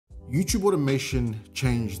YouTube automation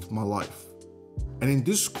changed my life. And in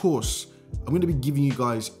this course, I'm going to be giving you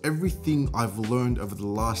guys everything I've learned over the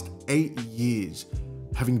last 8 years,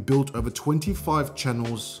 having built over 25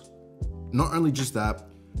 channels. Not only just that,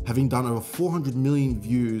 having done over 400 million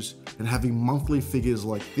views and having monthly figures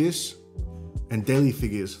like this and daily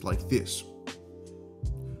figures like this.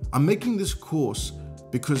 I'm making this course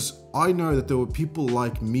because I know that there were people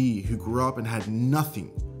like me who grew up and had nothing,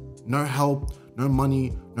 no help, no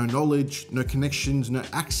money, no knowledge, no connections, no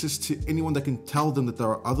access to anyone that can tell them that there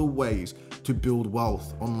are other ways to build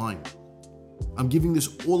wealth online. I'm giving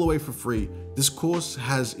this all away for free. This course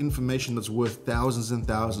has information that's worth thousands and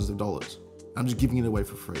thousands of dollars. I'm just giving it away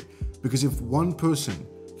for free. Because if one person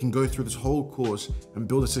can go through this whole course and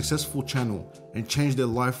build a successful channel and change their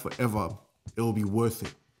life forever, it will be worth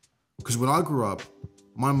it. Because when I grew up,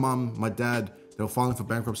 my mum, my dad, they were filing for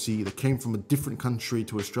bankruptcy. They came from a different country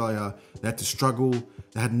to Australia. They had to struggle.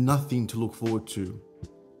 They had nothing to look forward to.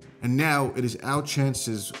 And now it is our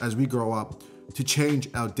chances as we grow up to change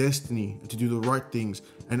our destiny and to do the right things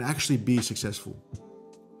and actually be successful.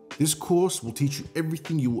 This course will teach you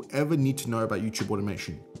everything you will ever need to know about YouTube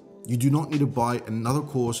automation. You do not need to buy another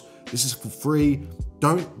course. This is for free.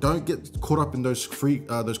 Don't get caught up in those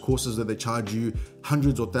those courses that they charge you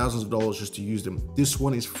hundreds or thousands of dollars just to use them. This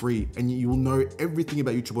one is free, and you will know everything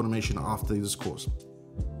about YouTube automation after this course.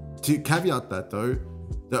 To caveat that though,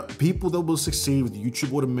 the people that will succeed with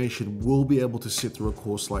YouTube automation will be able to sit through a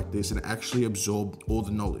course like this and actually absorb all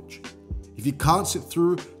the knowledge. If you can't sit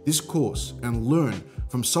through this course and learn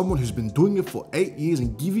from someone who's been doing it for 8 years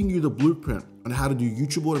and giving you the blueprint on how to do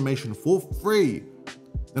YouTube automation for free,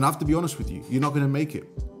 then I have to be honest with you, you're not going to make it.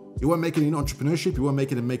 You won't make it in entrepreneurship, you won't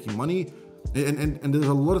make it in making money, and there's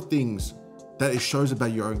a lot of things that it shows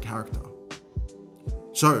about your own character.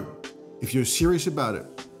 So, if you're serious about it,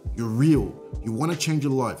 you're real, you want to change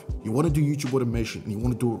your life, you want to do YouTube automation, and you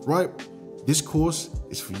want to do it right, this course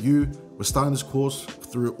is for you. We're starting this course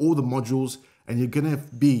through all the modules, and you're going to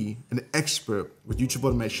be an expert with YouTube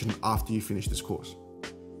automation after you finish this course.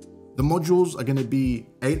 The modules are going to be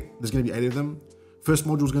 8. There's going to be 8 of them. First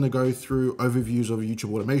module is going to go through overviews of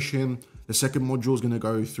YouTube automation. The second module is going to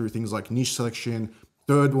go through things like niche selection.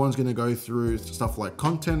 Third one's going to go through stuff like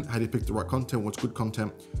content, how do you pick the right content, what's good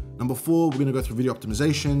content. Number 4, we're going to go through video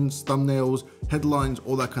optimizations, thumbnails, headlines,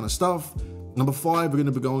 all that kind of stuff. Number 5, we're going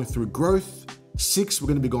to be going through growth. 6, we're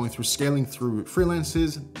going to be going through scaling through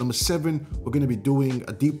freelancers. Number 7, we're going to be doing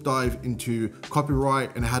a deep dive into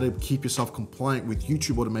copyright and how to keep yourself compliant with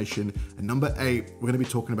YouTube automation. And number 8, we're going to be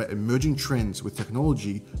talking about emerging trends with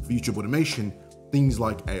technology for YouTube automation, things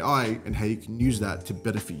like AI and how you can use that to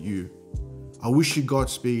benefit you. I wish you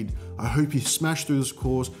Godspeed. I hope you smash through this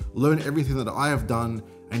course, learn everything that I have done,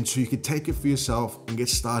 and so you can take it for yourself and get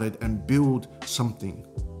started and build something.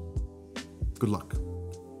 Good luck.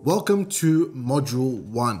 Welcome to Module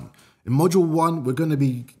 1. In Module 1, we're going to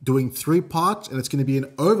be doing 3 parts, and it's going to be an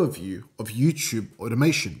overview of YouTube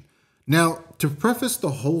automation. Now, to preface the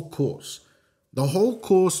whole course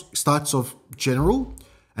starts off general,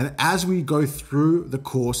 and as we go through the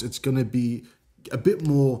course, it's going to be a bit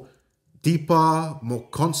more deeper, more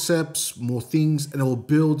concepts, more things, and it will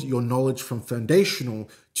build your knowledge from foundational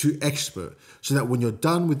to expert, so that when you're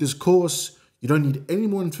done with this course, you don't need any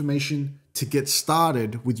more information to get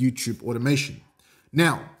started with YouTube automation.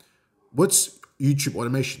 Now, what's YouTube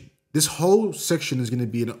automation? This whole section is going to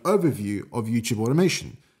be an overview of YouTube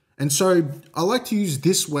automation. And so I like to use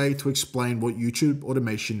this way to explain what YouTube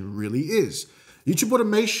automation really is. YouTube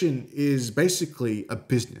automation is basically a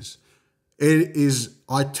business. It is,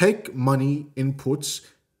 I take money inputs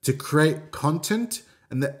to create content,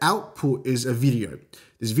 and the output is a video.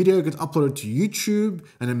 This video gets uploaded to YouTube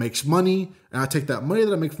and it makes money, and I take that money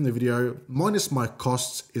that I make from the video minus my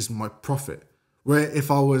costs is my profit. Where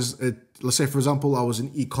if I was, let's say for example, I was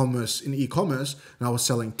in e-commerce and I was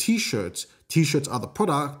selling t-shirts. T-shirts are the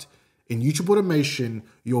product. In YouTube automation,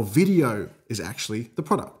 your video is actually the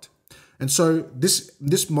product. And so this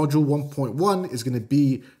module 1.1 is going to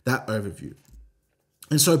be that overview.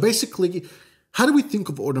 And so basically, how do we think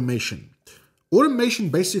of automation? Automation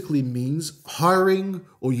basically means hiring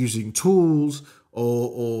or using tools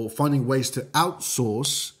or finding ways to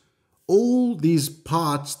outsource all these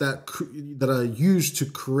parts that are used to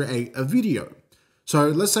create a video. So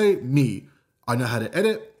let's say me, I know how to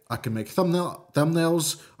edit, I can make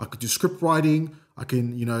thumbnails, I could do script writing, I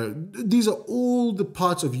can, these are all the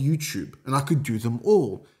parts of YouTube, and I could do them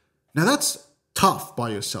all. Now that's tough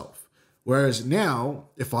by yourself. Whereas now,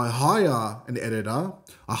 if I hire an editor,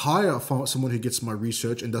 I hire someone who gets my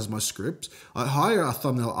research and does my scripts, I hire a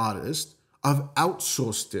thumbnail artist, I've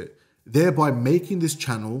outsourced it. thereby making this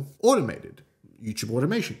channel automated, YouTube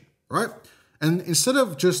automation, right? And instead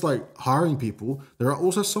of just like hiring people, there are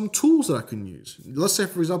also some tools that I can use. Let's say,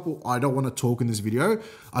 for example, I don't want to talk in this video.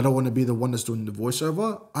 I don't want to be the one that's doing the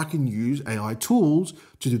voiceover. I can use AI tools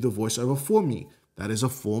to do the voiceover for me. That is a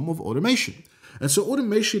form of automation. And so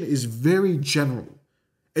automation is very general.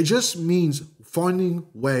 It just means finding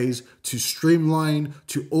ways to streamline,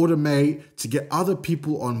 to automate, to get other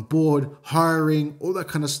people on board, hiring, all that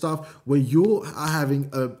kind of stuff, where you're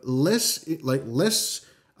having a less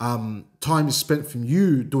time is spent from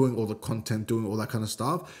you doing all the content, doing all that kind of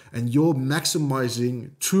stuff, and you're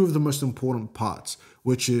maximizing two of the most important parts,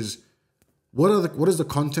 which is what is the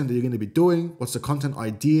content that you're going to be doing? What's the content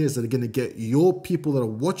ideas that are going to get your people that are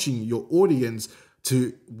watching, your audience,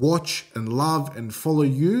 to watch and love and follow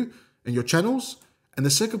you and your channels? And the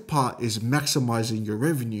second part is maximizing your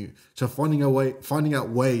revenue. So finding out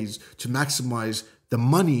ways to maximize the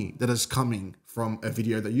money that is coming from a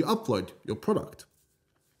video that you upload, your product.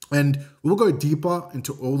 And we'll go deeper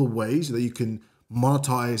into all the ways that you can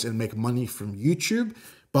monetize and make money from YouTube.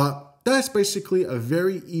 But that's basically a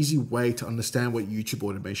very easy way to understand what YouTube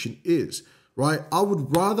automation is, right? I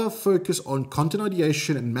would rather focus on content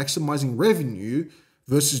ideation and maximizing revenue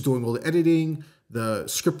versus doing all the editing, the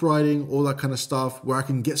script writing, all that kind of stuff, where I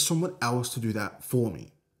can get someone else to do that for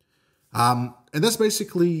me. And that's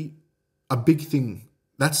basically a big thing.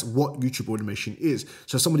 That's what YouTube automation is.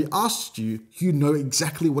 So if somebody asks you, you know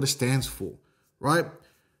exactly what it stands for, right?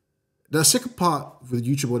 The second part with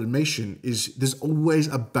YouTube automation is there's always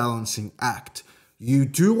a balancing act. You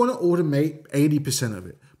do want to automate 80% of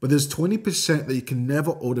it, but there's 20% that you can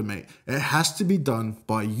never automate. It has to be done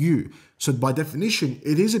by you. So by definition,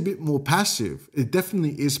 it is a bit more passive. It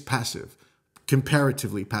definitely is passive,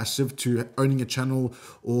 comparatively passive to owning a channel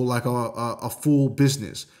or like a full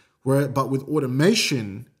business. But with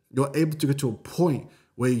automation, you're able to get to a point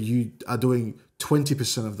where you are doing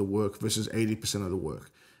 20% of the work versus 80% of the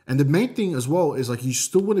work. And the main thing as well is like you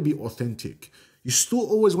still want to be authentic. You still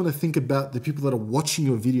always want to think about the people that are watching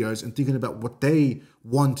your videos and thinking about what they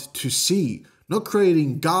want to see, not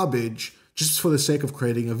creating garbage just for the sake of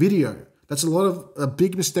creating a video. That's a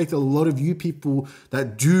big mistake that a lot of you people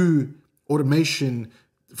that do automation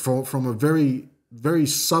from a very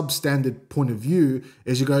substandard point of view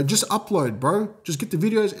is you go, just upload, bro. Just get the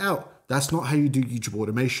videos out. That's not how you do YouTube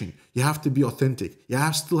automation. You have to be authentic. You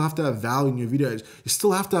still have to have value in your videos. You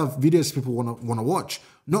still have to have videos people want to watch.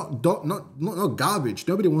 Not garbage.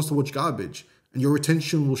 Nobody wants to watch garbage, and your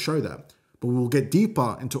retention will show that. But we'll get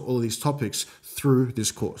deeper into all of these topics through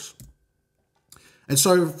this course. And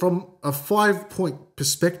so from a 5-point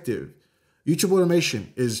perspective, YouTube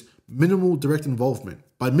automation is minimal direct involvement.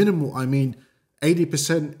 By minimal, I mean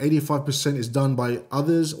 80%, 85% is done by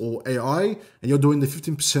others or AI, and you're doing the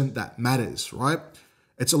 15% that matters, right?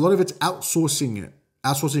 It's a lot of it's outsourcing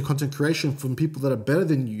content creation from people that are better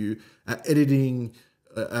than you at editing,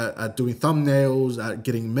 at doing thumbnails, at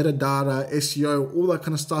getting metadata, SEO, all that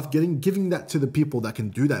kind of stuff, giving that to the people that can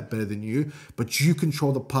do that better than you, but you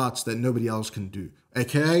control the parts that nobody else can do,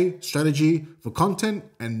 aka strategy for content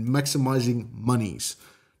and maximizing monies.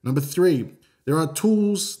 Number 3, there are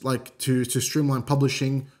tools like to streamline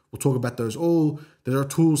publishing. We'll talk about those all. There are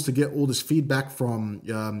tools to get all this feedback from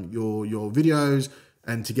your videos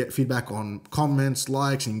and to get feedback on comments,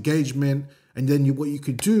 likes, engagement. And then what you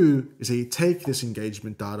could do is that you take this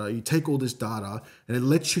engagement data, you take all this data, and it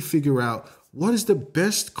lets you figure out what is the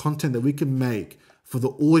best content that we can make for the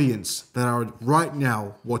audience that are right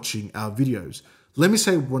now watching our videos. Let me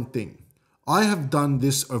say one thing. I have done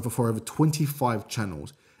this for over 25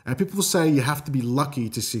 channels. And people say you have to be lucky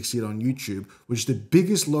to succeed on YouTube, which is the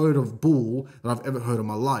biggest load of bull that I've ever heard in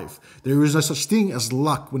my life. There is no such thing as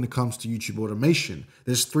luck when it comes to YouTube automation.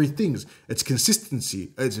 There's 3 things. It's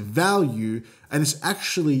consistency, it's value, and it's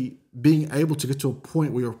actually being able to get to a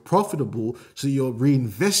point where you're profitable so you're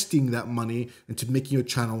reinvesting that money into making your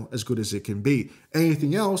channel as good as it can be.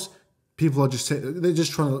 Anything else, people are they're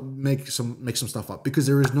just trying to make some stuff up, because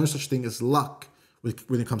there is no such thing as luck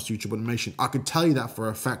when it comes to YouTube automation. I can tell you that for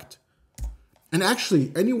a fact. And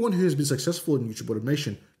actually, anyone who has been successful in YouTube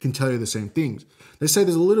automation can tell you the same things. They say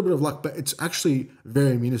there's a little bit of luck, but it's actually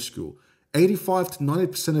very minuscule. 85 to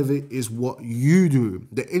 90% of it is what you do,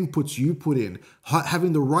 the inputs you put in,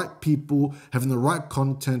 having the right people, having the right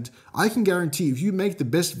content. I can guarantee if you make the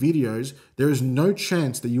best videos, there is no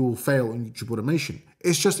chance that you will fail in YouTube automation.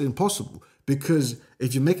 It's just impossible. Because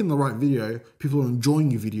if you're making the right video, people are enjoying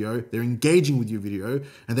your video, they're engaging with your video,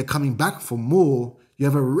 and they're coming back for more, you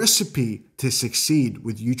have a recipe to succeed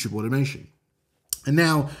with YouTube automation. And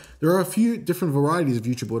now, there are a few different varieties of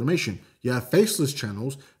YouTube automation. You have faceless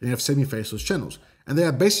channels and you have semi-faceless channels. And they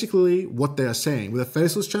are basically what they are saying. With a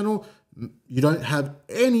faceless channel, you don't have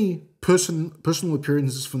any personal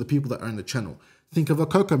appearances from the people that own the channel. Think of a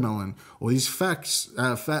Cocomelon or these facts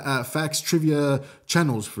trivia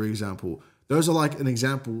channels, for example. Those are like an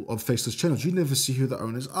example of faceless channels. You never see who the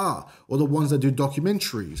owners are, or the ones that do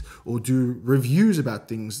documentaries or do reviews about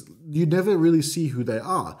things. You never really see who they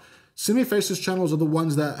are. Semi-faceless channels are the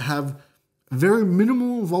ones that have very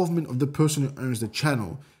minimal involvement of the person who owns the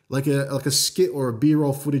channel, like a skit or a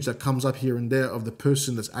B-roll footage that comes up here and there of the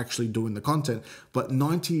person that's actually doing the content, but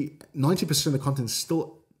 90% of the content is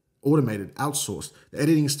still automated, outsourced. The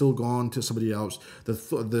editing is still gone to somebody else.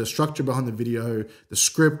 The structure behind the video, the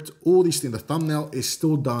script, all these things, the thumbnail is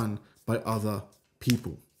still done by other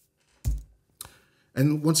people.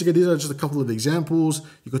 And once again, these are just a couple of examples.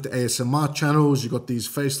 You got the ASMR channels, you got these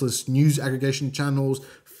faceless news aggregation channels,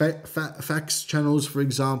 facts channels, for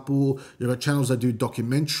example. You've got channels that do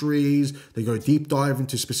documentaries, they go deep dive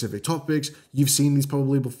into specific topics. You've seen these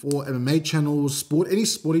probably before. MMA channels, any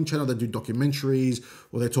sporting channel that do documentaries,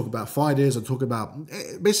 or they talk about fighters, or talk about,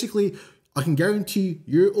 basically, I can guarantee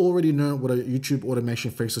you already know what a YouTube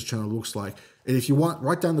automation faceless channel looks like. And if you want,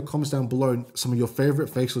 write down in the comments down below some of your favorite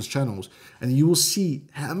faceless channels, and you will see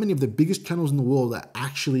how many of the biggest channels in the world are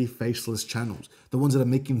actually faceless channels, the ones that are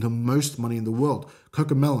making the most money in the world.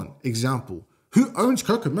 Cocomelon, example. Who owns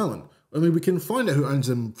Cocomelon? I mean, we can find out who owns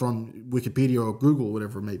them from Wikipedia or Google or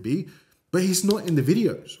whatever it may be, but he's not in the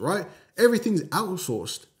videos, right? Everything's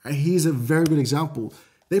outsourced, and he's a very good example.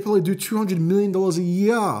 They probably do $200 million a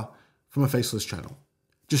year from a faceless channel.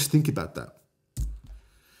 Just think about that.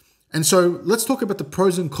 And so let's talk about the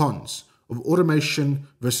pros and cons of automation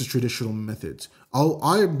versus traditional methods.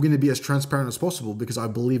 I'm going to be as transparent as possible because I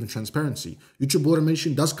believe in transparency. YouTube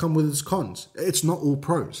automation does come with its cons. It's not all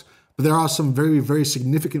pros, but there are some very, very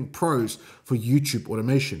significant pros for YouTube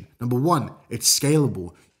automation. Number one, it's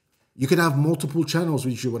scalable. You can have multiple channels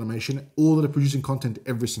with YouTube automation, all that are producing content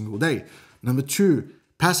every single day. Number two,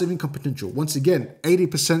 passive income potential. Once again,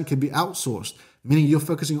 80% can be outsourced, meaning you're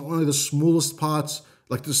focusing on only the smallest parts,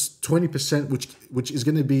 like this 20%, which is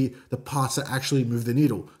going to be the parts that actually move the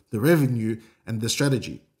needle, the revenue and the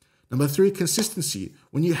strategy. Number three, consistency.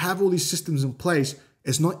 When you have all these systems in place,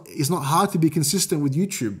 it's not hard to be consistent with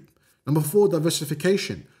YouTube. Number four,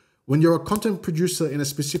 diversification. When you're a content producer in a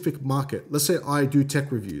specific market, let's say I do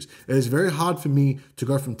tech reviews, it is very hard for me to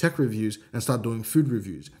go from tech reviews and start doing food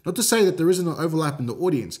reviews. Not to say that there isn't an overlap in the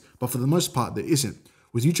audience, but for the most part, there isn't.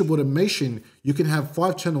 With YouTube automation, you can have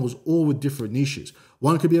 5 channels all with different niches.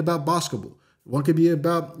 One could be about basketball. One could be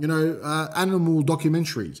about, animal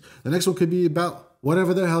documentaries. The next one could be about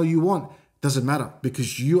whatever the hell you want. Doesn't matter,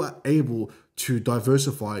 because you are able to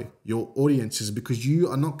diversify your audiences because you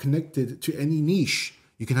are not connected to any niche.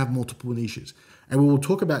 You can have multiple niches. And we will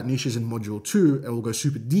talk about niches in module 2, and we'll go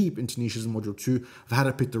super deep into niches in module 2 of how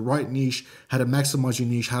to pick the right niche, how to maximize your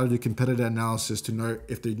niche, how to do competitor analysis to know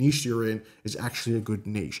if the niche you're in is actually a good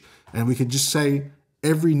niche. And we can just say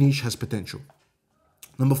every niche has potential.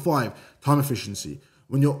 Number 5, time efficiency.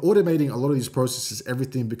 When you're automating a lot of these processes,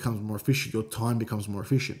 everything becomes more efficient. Your time becomes more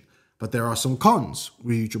efficient. But there are some cons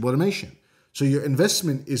with YouTube automation. So your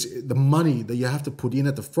investment is the money that you have to put in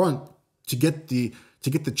at the front to get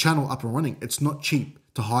the channel up and running. It's not cheap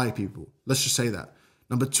to hire people. Let's just say that.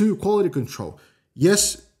 Number 2, quality control.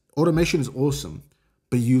 Yes, automation is awesome,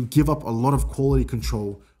 but you give up a lot of quality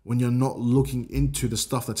control when you're not looking into the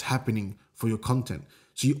stuff that's happening for your content.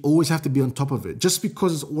 So you always have to be on top of it. Just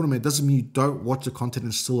because it's automated doesn't mean you don't watch the content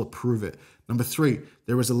and still approve it. Number 3,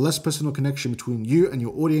 there is a less personal connection between you and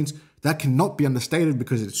your audience. That cannot be understated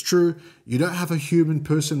because it's true. You don't have a human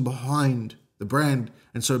person behind the brand,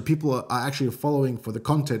 and so people are actually following for the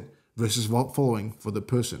content versus following for the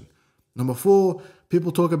person. Number 4,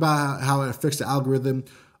 people talk about how it affects the algorithm.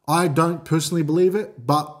 I don't personally believe it,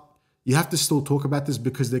 but you have to still talk about this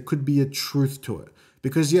because there could be a truth to it.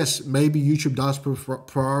 Because yes, maybe YouTube does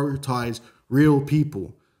prioritize real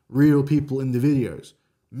people in the videos.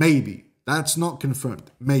 Maybe. That's not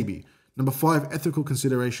confirmed. Maybe. Number 5, ethical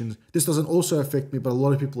considerations. This doesn't also affect me, but a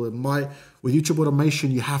lot of people it might. With YouTube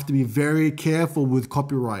automation, you have to be very careful with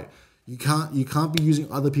copyright. You can't be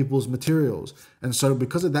using other people's materials. And so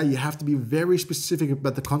because of that, you have to be very specific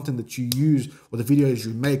about the content that you use or the videos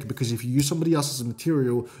you make, because if you use somebody else's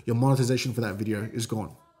material, your monetization for that video is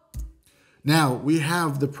gone. Now, we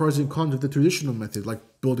have the pros and cons of the traditional method, like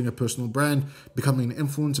building a personal brand, becoming an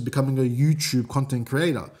influencer, becoming a YouTube content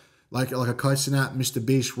creator, like a Kai Cenat, Mr.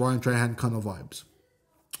 Beast, Ryan Trahan kind of vibes.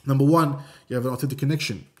 Number 1, you have an authentic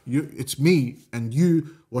connection. It's me and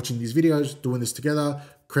you watching these videos, doing this together,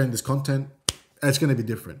 creating this content. It's going to be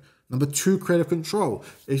different. Number two, creative control.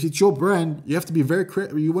 If it's your brand, you have to be very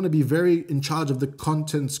creative. You want to be very in charge of the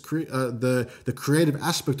content's the creative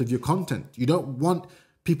aspect of your content. You don't want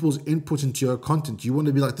people's input into your content. You want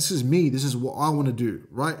to be like, this is me. This is what I want to do,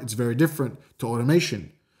 right? It's very different to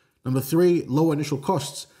automation. Number three, lower initial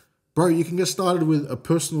costs. Bro, you can get started with a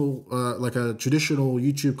personal, like a traditional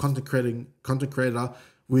YouTube content creator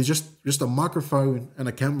with just a microphone and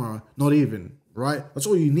a camera, not even, right? That's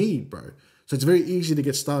all you need, bro. So it's very easy to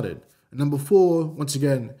get started. And number four, once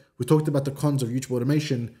again, we talked about the cons of YouTube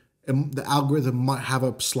automation, and the algorithm might have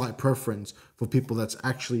a slight preference for people that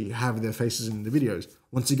actually have their faces in the videos.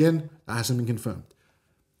 Once again, that hasn't been confirmed.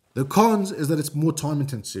 The cons is that it's more time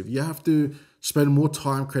intensive. You have to spend more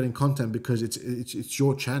time creating content because it's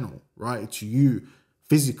your channel, right? It's you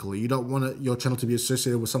physically. You don't want your channel to be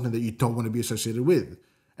associated with something that you don't want to be associated with.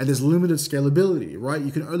 And there's limited scalability, right?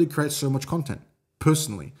 You can only create so much content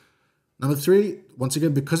personally. Number three, once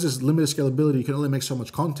again, because there's limited scalability, you can only make so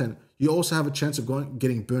much content. You also have a chance of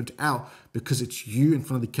getting burnt out because it's you in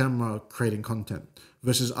front of the camera creating content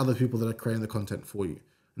versus other people that are creating the content for you.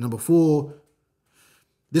 Number four,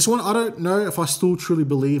 this one, I don't know if I still truly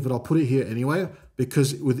believe, but I'll put it here anyway,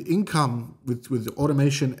 because with income, with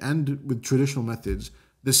automation and with traditional methods,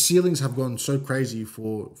 the ceilings have gone so crazy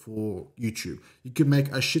for YouTube. You can make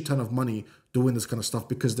a shit ton of money doing this kind of stuff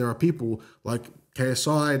because there are people like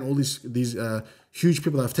KSI and all these huge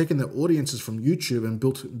people that have taken their audiences from YouTube and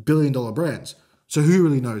built billion-dollar brands. So who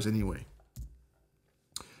really knows anyway?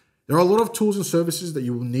 There are a lot of tools and services that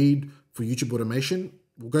you will need for YouTube automation.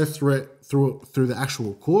 We'll go through it through the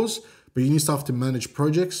actual course, but you need stuff to manage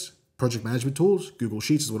projects, project management tools. Google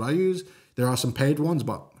Sheets is what I use. There are some paid ones,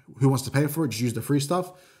 but who wants to pay for it? Just use the free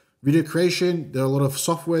stuff. Video creation, there are a lot of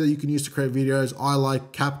software that you can use to create videos. I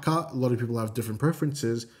like CapCut. A lot of people have different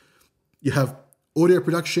preferences. You have audio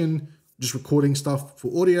production, just recording stuff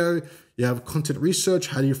for audio. You have content research.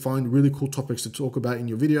 How do you find really cool topics to talk about in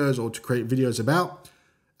your videos or to create videos about?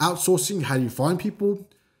 Outsourcing, how do you find people?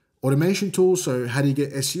 Automation tools, so how do you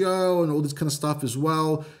get SEO and all this kind of stuff as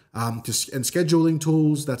well. And scheduling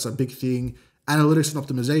tools, that's a big thing. Analytics and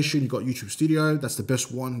optimization, you got YouTube Studio, that's the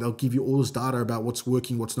best one. They'll give you all this data about what's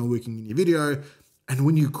working, what's not working in your video. And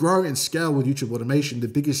when you grow and scale with YouTube automation, the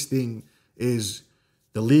biggest thing is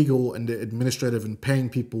the legal and the administrative and paying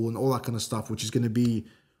people and all that kind of stuff, which is going to be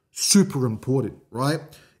super important, right?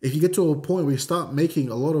 If you get to a point where you start making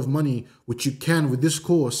a lot of money, which you can with this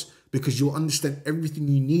course, because you'll understand everything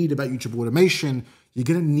you need about YouTube automation, you're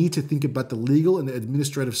going to need to think about the legal and the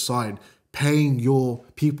administrative side, paying your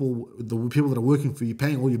people, the people that are working for you,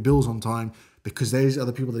 paying all your bills on time, because these are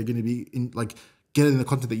the people that are going to be getting the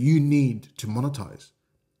content that you need to monetize.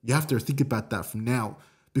 You have to think about that from now,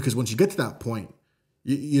 because once you get to that point,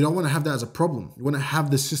 you don't want to have that as a problem. You want to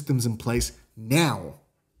have the systems in place now.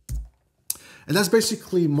 And that's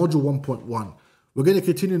basically module 1.1. We're going to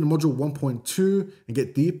continue in module 1.2 and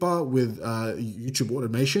get deeper with YouTube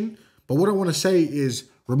automation. But what I want to say is,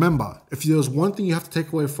 remember, if there's one thing you have to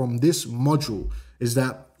take away from this module is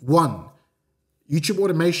that, one, YouTube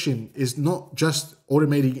automation is not just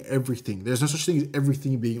automating everything. There's no such thing as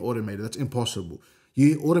everything being automated. That's impossible.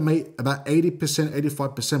 You automate about 80%,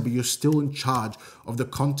 85%, but you're still in charge of the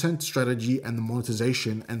content strategy and the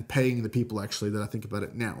monetization and paying the people actually that I think about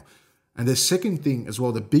it now. And the second thing as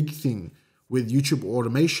well, the big thing with YouTube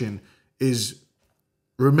automation is,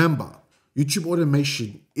 remember, YouTube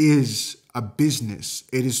automation is a business.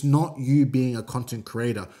 It is not you being a content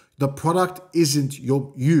creator. The product isn't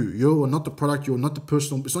you. You're not the product. You're not the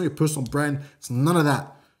personal. It's not your personal brand. It's none of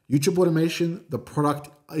that. YouTube automation, the product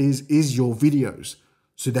is your videos.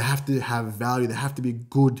 So they have to have value. They have to be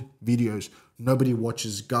good videos. Nobody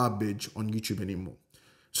watches garbage on YouTube anymore.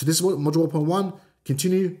 So this is what module 1.1.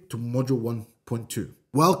 Continue to module 1.2.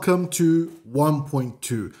 Welcome to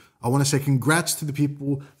 1.2. I want to say congrats to the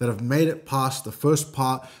people that have made it past the first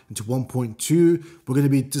part into 1.2. We're going to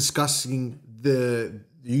be discussing the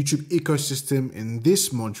YouTube ecosystem in this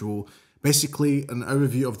module. Basically, an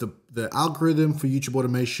overview of the algorithm for YouTube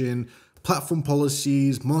automation, platform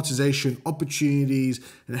policies, monetization, opportunities,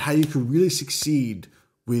 and how you can really succeed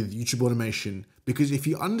with YouTube automation. Because if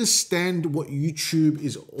you understand what YouTube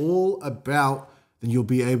is all about, then you'll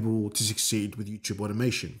be able to succeed with YouTube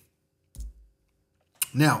automation.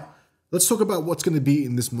 Now, let's talk about what's going to be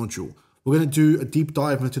in this module. We're going to do a deep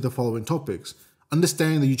dive into the following topics.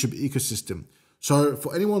 Understanding the YouTube ecosystem. So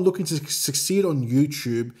for anyone looking to succeed on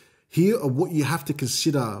YouTube, here are what you have to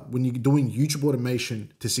consider when you're doing YouTube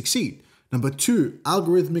automation to succeed. Number two,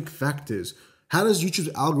 algorithmic factors. How does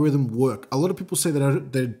YouTube's algorithm work? A lot of people say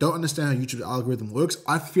that they don't understand how YouTube's algorithm works.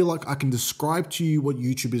 I feel like I can describe to you what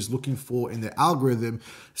YouTube is looking for in their algorithm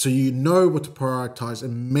so you know what to prioritize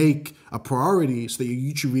and make a priority so that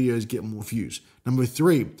your YouTube videos get more views. Number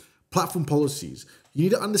 3, platform policies. You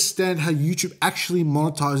need to understand how YouTube actually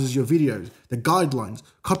monetizes your videos, the guidelines,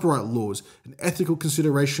 copyright laws, and ethical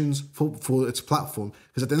considerations for its platform.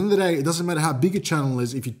 Because at the end of the day, it doesn't matter how big a channel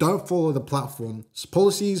is, if you don't follow the platform's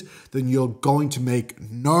policies, then you're going to make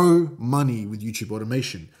no money with YouTube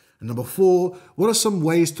automation. And number 4, what are some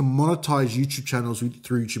ways to monetize YouTube channels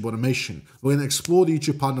through YouTube automation? We're going to explore the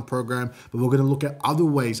YouTube Partner Program, but we're going to look at other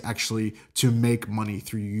ways actually to make money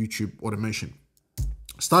through YouTube automation.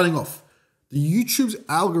 Starting off, the YouTube's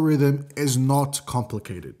algorithm is not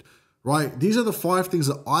complicated, right? These are the 5 things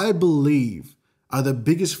that I believe are the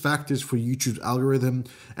biggest factors for YouTube's algorithm.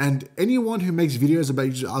 And anyone who makes videos about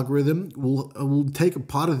YouTube's algorithm will take a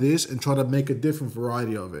part of this and try to make a different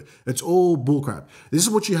variety of it. It's all bullcrap. This is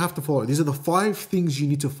what you have to follow. These are the 5 things you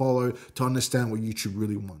need to follow to understand what YouTube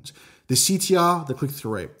really wants. The CTR, the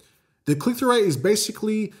click-through rate. The click-through rate is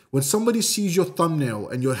basically when somebody sees your thumbnail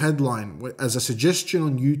and your headline as a suggestion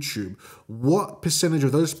on YouTube, what percentage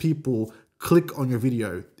of those people click on your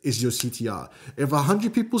video is your CTR. If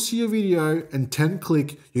 100 people see your video and 10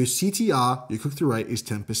 click, your CTR, your click-through rate is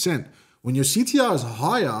 10%. When your CTR is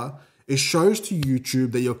higher, it shows to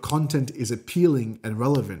YouTube that your content is appealing and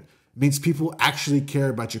relevant. It means people actually care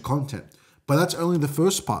about your content. But that's only the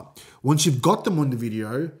first part. Once you've got them on the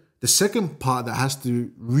video, the second part that has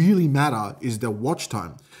to really matter is the watch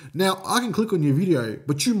time. Now, I can click on your video,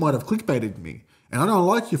 but you might have clickbaited me. And I don't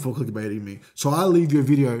like you for clickbaiting me. So I leave your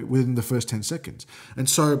video within the first 10 seconds. And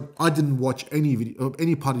so I didn't watch any video,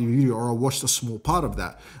 any part of your video, or I watched a small part of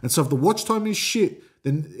that. And so if the watch time is shit,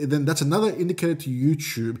 then that's another indicator to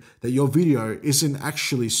YouTube that your video isn't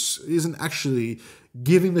actually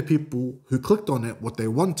giving the people who clicked on it what they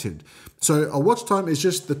wanted. So a watch time is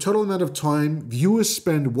just the total amount of time viewers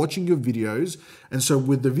spend watching your videos. And so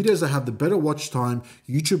with the videos that have the better watch time,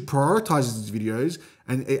 YouTube prioritizes these videos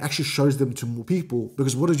and it actually shows them to more people.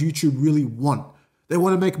 Because what does YouTube really want? They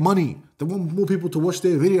want to make money. They want more people to watch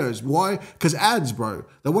their videos. Why? Because ads, bro.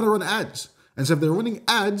 They want to run ads. And so if they're running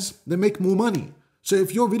ads, they make more money. So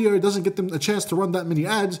if your video doesn't get them a chance to run that many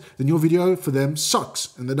ads, then your video for them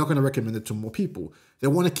sucks and they're not going to recommend it to more people. They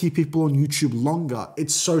want to keep people on YouTube longer.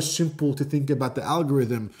 It's so simple to think about the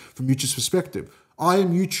algorithm from YouTube's perspective. I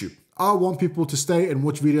am YouTube. I want people to stay and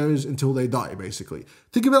watch videos until they die, basically.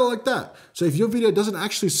 Think about it like that. So if your video doesn't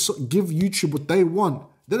actually give YouTube what they want,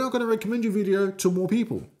 they're not going to recommend your video to more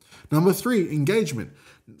people. Number 3, engagement.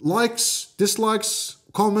 Likes, dislikes,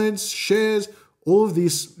 comments, shares, all of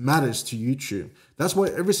this matters to YouTube. That's why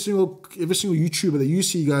every single YouTuber that you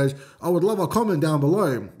see goes, I would love a comment down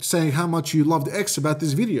below saying how much you loved X about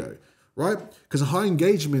this video, right? Because high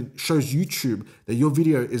engagement shows YouTube that your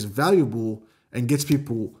video is valuable and gets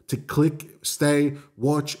people to click, stay,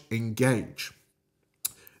 watch, engage.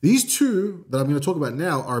 These 2 that I'm going to talk about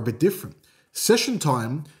now are a bit different. Session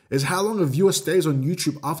time is how long a viewer stays on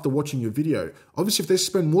YouTube after watching your video. Obviously, if they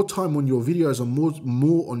spend more time on your videos or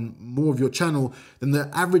more of your channel, then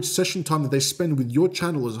the average session time that they spend with your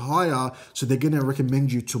channel is higher, so they're going to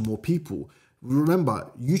recommend you to more people.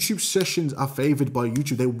 Remember, YouTube sessions are favored by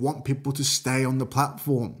YouTube. They want people to stay on the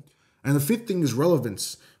platform. And the 5th thing is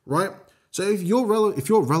relevance, right? So if you're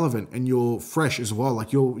relevant and you're fresh as well,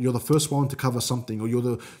 like you're the first one to cover something, or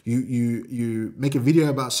you make a video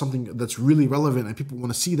about something that's really relevant and people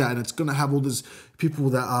want to see that, and it's gonna have all these people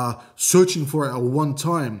that are searching for it at one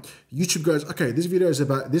time. YouTube goes, okay, this video is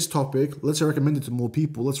about this topic. Let's recommend it to more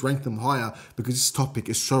people. Let's rank them higher because this topic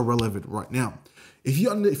is so relevant right now. If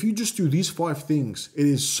you just do these 5 things, it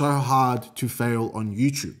is so hard to fail on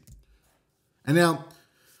YouTube. And now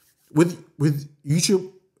with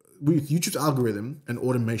YouTube's algorithm and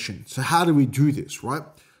automation. So how do we do this, right?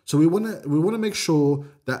 So we want to make sure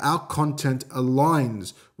that our content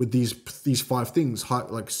aligns with these 5 things,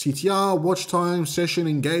 like CTR, watch time, session,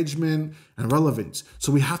 engagement, and relevance.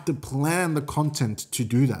 So we have to plan the content to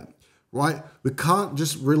do that, right? We can't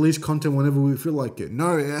just release content whenever we feel like it.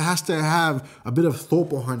 No, it has to have a bit of thought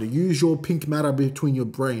behind it. Use your pink matter between your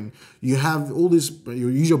brain. You have all this, you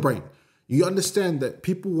use your brain. You understand that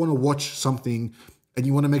people want to watch something, and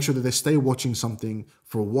you want to make sure that they stay watching something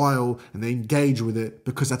for a while and they engage with it,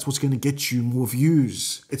 because that's what's going to get you more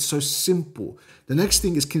views. It's so simple. The next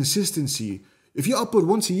thing is consistency. If you upload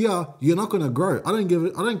once a year, you're not going to grow. I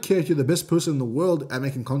don't care if you're the best person in the world at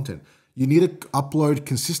making content. You need to upload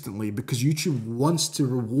consistently because YouTube wants to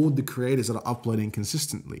reward the creators that are uploading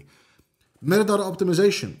consistently. Metadata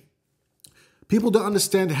optimization. People don't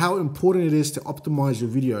understand how important it is to optimize your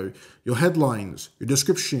video, your headlines, your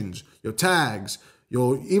descriptions, your tags,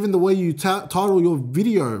 even the way you title your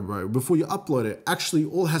video, bro, before you upload it, actually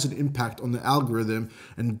all has an impact on the algorithm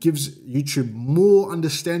and gives YouTube more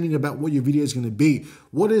understanding about what your video is going to be.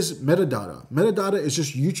 What is metadata? Metadata is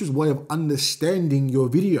just YouTube's way of understanding your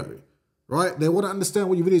video, right? They want to understand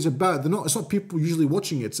what your video is about. It's not people usually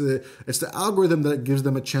watching it. It's the algorithm that gives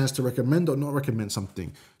them a chance to recommend or not recommend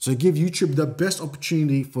something. So give YouTube the best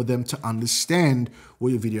opportunity for them to understand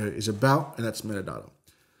what your video is about, and that's metadata.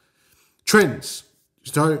 Trends.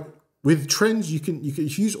 So with trends, you can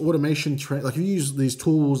use automation trend, like you use these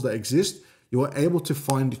tools that exist, you are able to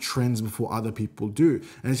find trends before other people do.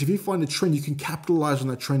 And if you find a trend, you can capitalize on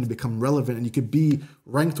that trend and become relevant, and you could be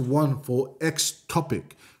ranked 1 for X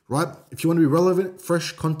topic, right? If you want to be relevant,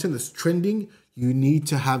 fresh content that's trending, you need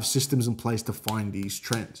to have systems in place to find these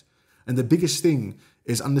trends. And the biggest thing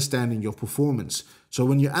is understanding your performance. So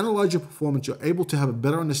when you analyze your performance, you're able to have a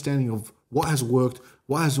better understanding of what has worked,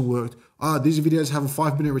 what hasn't worked. These videos have a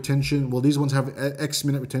 5-minute retention. Well, these ones have X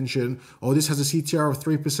minute retention. Or this has a CTR of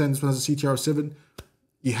 3%, this one has a CTR of 7.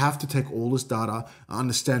 You have to take all this data and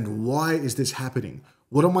understand, why is this happening?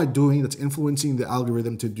 What am I doing that's influencing the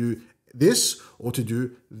algorithm to do this or to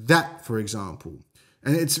do that, for example?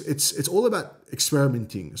 And it's all about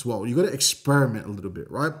experimenting as well. You got to experiment a little bit,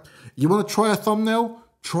 right? You want to try a thumbnail?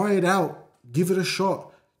 Try it out. Give it a shot.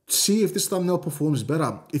 See if this thumbnail performs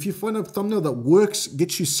better. If you find a thumbnail that works,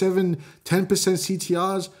 gets you 7-10%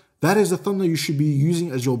 CTRs, that is a thumbnail you should be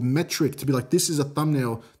using as your metric to be like, this is a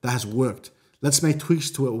thumbnail that has worked. Let's make tweaks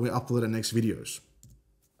to it when we upload our next videos.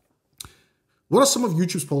 What are some of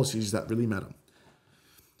YouTube's policies that really matter?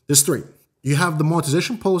 There's 3. You have the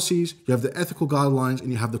monetization policies, you have the ethical guidelines,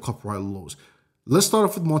 and you have the copyright laws. Let's start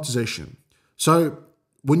off with monetization. So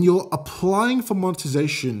when you're applying for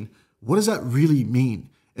monetization, what does that really mean?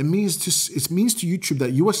 It means to YouTube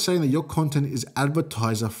that you are saying that your content is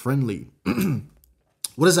advertiser friendly.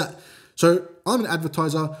 What is that? So I'm an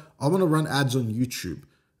advertiser. I want to run ads on YouTube.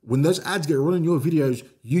 When those ads get run in your videos,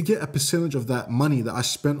 you get a percentage of that money that I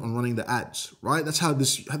spent on running the ads, right? That's how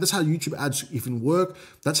YouTube ads even work.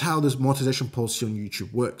 That's how this monetization policy on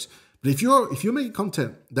YouTube works. But if you're making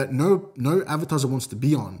content that no advertiser wants to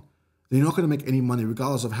be on, then you're not going to make any money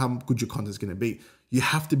regardless of how good your content is going to be. You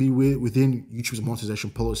have to be within YouTube's monetization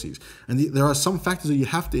policies. And there are some factors that you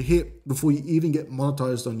have to hit before you even get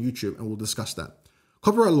monetized on YouTube, and we'll discuss that.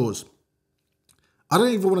 Copyright laws. I don't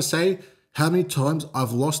even want to say how many times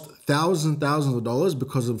I've lost thousands and thousands of dollars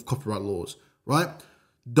because of copyright laws, right?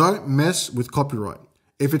 Don't mess with copyright.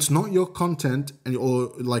 If it's not your content,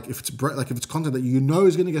 or if it's content that you know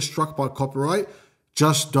is going to get struck by copyright,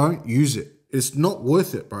 just don't use it. It's not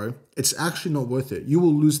worth it, bro. It's actually not worth it. You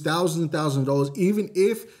will lose thousands and thousands of dollars. Even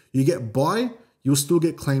if you get by, you'll still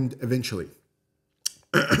get claimed eventually.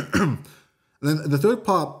 And then the third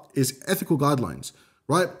part is ethical guidelines,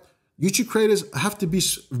 right? YouTube creators have to be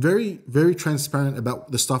very, very transparent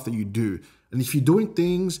about the stuff that you do. And if you're doing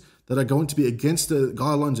things that are going to be against the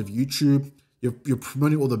guidelines of YouTube, you're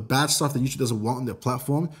promoting all the bad stuff that YouTube doesn't want on their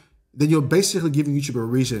platform, then you're basically giving YouTube a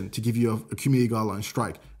reason to give you a community guideline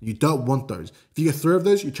strike. You don't want those. If you get 3 of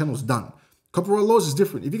those, your channel's done. Copyright laws is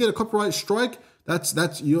different. If you get a copyright strike, that's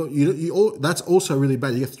also really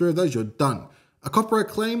bad. You get 3 of those, you're done. A copyright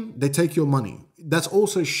claim, they take your money. That's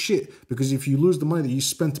also shit, because if you lose the money that you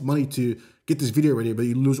spent money to get this video ready, but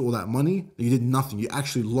you lose all that money, you did nothing. You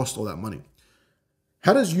actually lost all that money.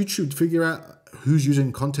 How does YouTube figure out who's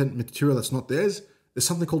using content material that's not theirs? There's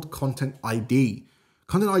something called Content ID.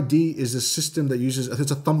 Content ID is a system that uses,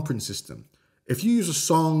 it's a thumbprint system. If you use a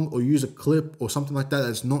song or use a clip or something like that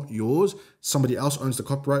that's not yours, somebody else owns the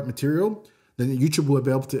copyright material, then YouTube will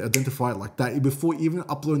be able to identify it like that. Before even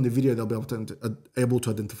uploading the video, they'll be able to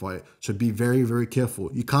identify it. So be very, very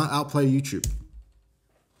careful. You can't outplay YouTube.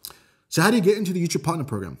 So how do you get into the YouTube Partner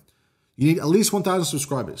Program? You need at least 1,000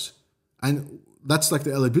 subscribers. And that's like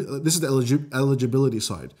this is the eligibility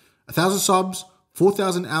side. 1,000 subs,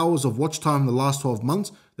 4,000 hours of watch time in the last 12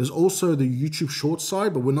 months. There's also the YouTube Shorts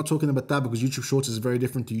side, but we're not talking about that because YouTube Shorts is very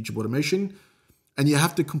different to YouTube Automation. And you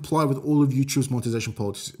have to comply with all of YouTube's monetization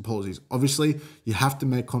policies. Obviously, you have to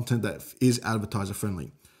make content that is advertiser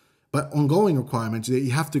friendly. But ongoing requirements,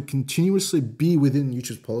 you have to continuously be within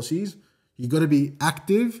YouTube's policies. You got to be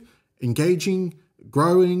active, engaging,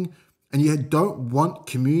 growing, and you don't want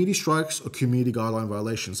community strikes or community guideline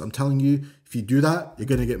violations. I'm telling you, if you do that, you're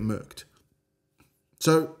going to get murked.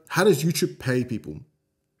 So how does YouTube pay people?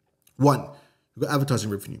 1, you've got advertising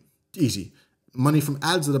revenue. Easy. Money from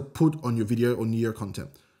ads that are put on your video or near your content.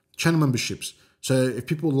 Channel memberships. So if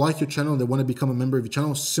people like your channel and they want to become a member of your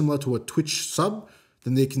channel, similar to a Twitch sub,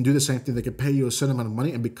 then they can do the same thing. They can pay you a certain amount of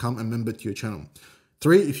money and become a member to your channel.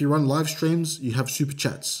 3, if you run live streams, you have super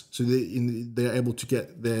chats. So they're able to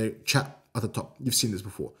get their chat at the top. You've seen this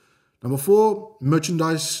before. Number 4,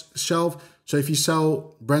 merchandise shelf. So if you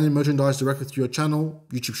sell branded merchandise directly through your channel,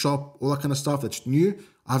 YouTube shop, all that kind of stuff that's new,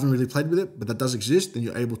 I haven't really played with it, but that does exist, then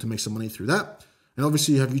you're able to make some money through that. And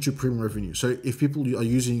obviously you have YouTube Premium revenue. So if people are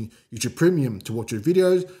using YouTube Premium to watch your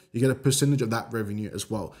videos, you get a percentage of that revenue as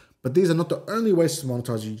well. But these are not the only ways to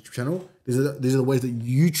monetize your YouTube channel. These are the ways that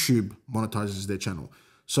YouTube monetizes their channel.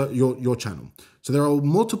 So your channel. So there are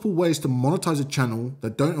multiple ways to monetize a channel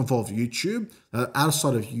that don't involve YouTube, that are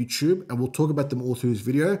outside of YouTube, and we'll talk about them all through this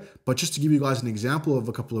video. But just to give you guys an example of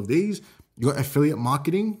a couple of these, you got affiliate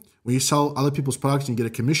marketing, where you sell other people's products and you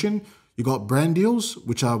get a commission. You got brand deals,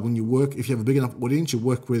 which are when you work, if you have a big enough audience, you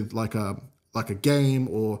work with like a game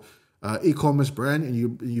or e-commerce brand, and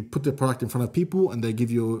you put the product in front of people and they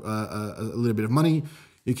give you a little bit of money.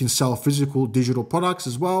 You can sell physical, digital products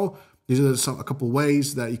as well. These are a couple of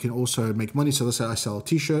ways that you can also make money. So let's say I sell a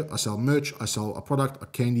t-shirt, I sell merch, I sell a product, a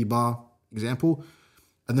candy bar, example.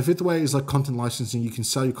 And the 5th way is like content licensing. You can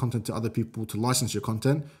sell your content to other people to license your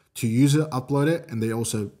content, to use it, upload it, and they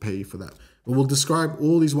also pay you for that. But we'll describe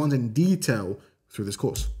all these ones in detail through this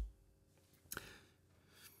course.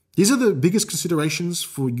 These are the biggest considerations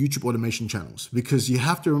for YouTube automation channels, because you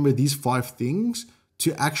have to remember these 5 things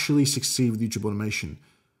to actually succeed with YouTube automation.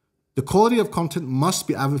 The quality of content must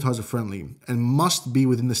be advertiser friendly and must be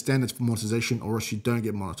within the standards for monetization, or else you don't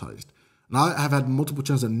get monetized. And I have had multiple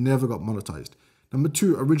channels that never got monetized. Number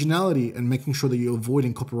 2, originality and making sure that you're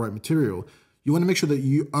avoiding copyright material. You want to make sure that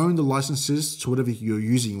you own the licenses to whatever you're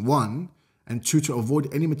using, 1, and 2, to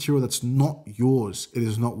avoid any material that's not yours. It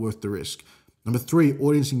is not worth the risk. Number 3,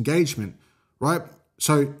 audience engagement, right?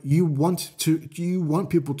 So you want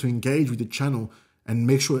people to engage with the channel and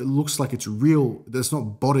make sure it looks like it's real. There's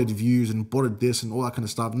not botted views and botted this and all that kind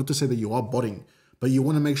of stuff. Not to say that you are botting, but you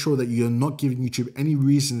want to make sure that you're not giving YouTube any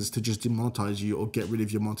reasons to just demonetize you or get rid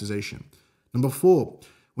of your monetization. Number 4,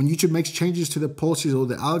 when YouTube makes changes to the policies or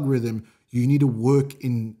the algorithm, you need to work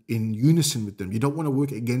in unison with them. You don't want to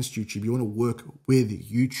work against YouTube. You want to work with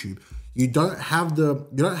YouTube. You don't have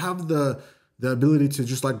the ability to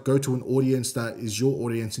just like go to an audience that is your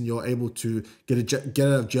audience and you're able to get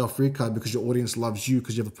out of jail free card because your audience loves you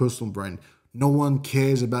because you have a personal brand. No one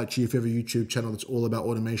cares about you if you have a YouTube channel that's all about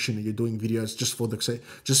automation and you're doing videos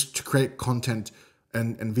just to create content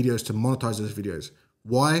and videos to monetize those videos.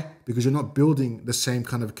 Why? Because you're not building the same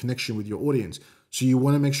kind of connection with your audience. So you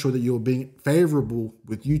want to make sure that you're being favorable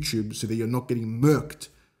with YouTube so that you're not getting murked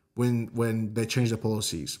when they change their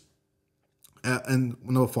policies. And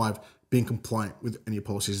number 5, being compliant with any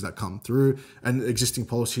policies that come through, and existing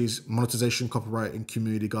policies, monetization, copyright, and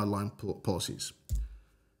community guideline policies.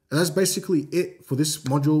 And that's basically it for this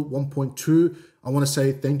module 1.2. I want to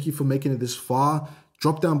say thank you for making it this far.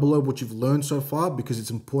 Drop down below what you've learned so far, because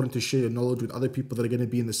it's important to share your knowledge with other people that are going to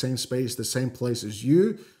be in the same space, the same place as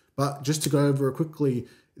you. But just to go over it quickly,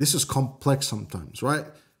 this is complex sometimes, right?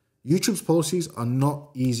 YouTube's policies are not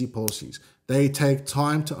easy policies. They take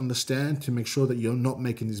time to understand to make sure that you're not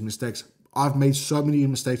making these mistakes. I've made so many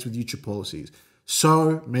mistakes with YouTube policies,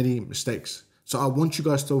 so many mistakes. So I want you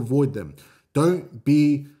guys to avoid them. Don't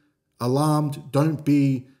be alarmed. Don't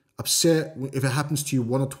be upset if it happens to you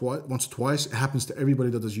once or twice. It happens to everybody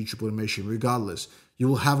that does YouTube automation, regardless. You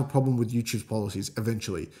will have a problem with YouTube's policies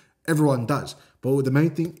eventually. Everyone does. But the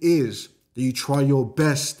main thing is that you try your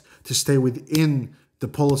best to stay within the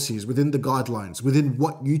policies, within the guidelines, within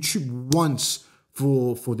what YouTube wants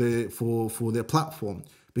for their platform.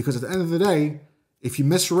 Because at the end of the day, if you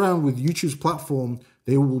mess around with YouTube's platform,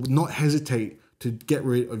 they will not hesitate to get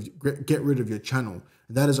rid of your channel.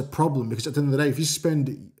 That is a problem, because at the end of the day, if you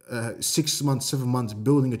spend 6 months, 7 months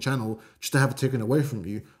building a channel just to have it taken away from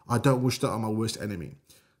you, I don't wish that on my worst enemy.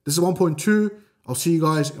 This is 1.2. I'll see you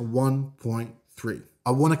guys in 1.3. I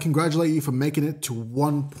want to congratulate you for making it to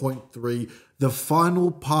 1.3, the final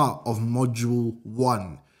part of module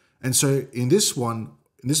 1. And so in this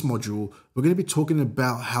module, we're going to be talking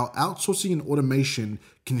about how outsourcing and automation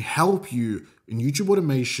can help you in YouTube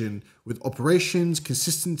automation with operations,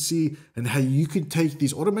 consistency, and how you can take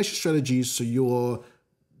these automation strategies so you're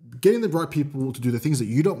getting the right people to do the things that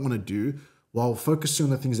you don't want to do while focusing on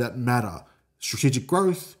the things that matter: strategic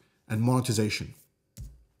growth and monetization.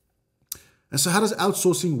 And so how does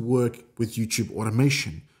outsourcing work with YouTube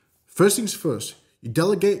automation? First things first, you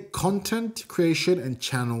delegate content creation and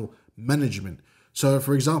channel management. So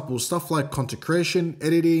for example, stuff like content creation,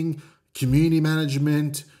 editing, community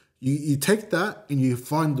management, You take that and you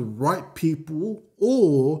find the right people,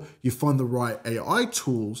 or you find the right AI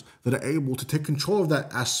tools that are able to take control of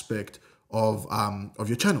that aspect of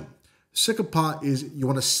your channel. The second part is you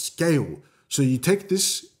want to scale. So you take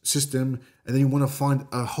this system and then you want to find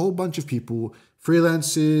a whole bunch of people,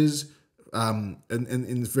 freelancers, and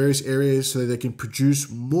in various areas so that they can produce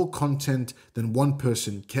more content than one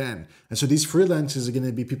person can. And so these freelancers are going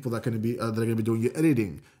to be people that are going to be doing your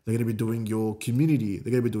editing. They're going to be doing your community.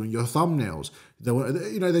 They're going to be doing your thumbnails.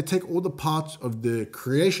 They take all the parts of the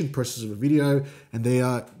creation process of a video and they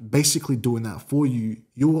are basically doing that for you.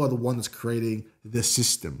 You are the one that's creating the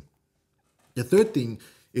system. The third thing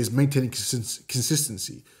is maintaining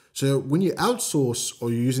consistency. So when you outsource or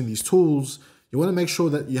you're using these tools, you want to make sure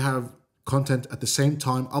that you have content at the same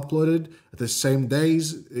time uploaded at the same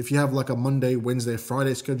days. If you have like a Monday, Wednesday,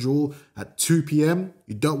 Friday schedule at 2 p.m.,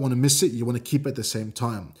 you don't want to miss it. You want to keep it at the same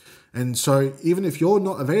time. And so even if you're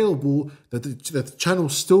not available, that the channel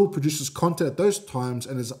still produces content at those times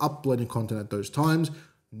and is uploading content at those times,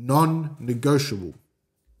 non-negotiable.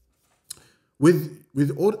 With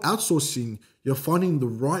outsourcing, you're finding the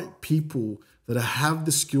right people that have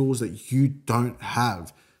the skills that you don't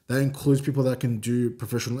have. That includes people that can do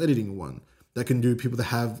professional editing, that can do people that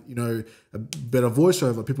have, a better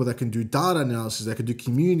voiceover, people that can do data analysis, that can do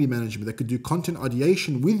community management, that can do content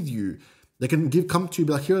ideation with you. They can come to you,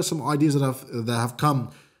 be like, here are some ideas that have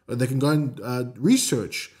come. They can go and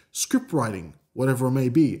research, script writing, whatever it may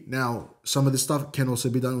be. Now, some of this stuff can also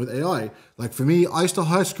be done with AI. Like for me, I used to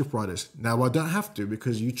hire script writers. Now I don't have to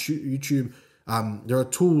because YouTube, there are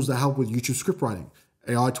tools that help with YouTube script writing.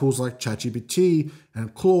 AI tools like ChatGPT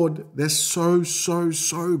and Claude, they're so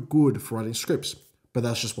good for writing scripts, but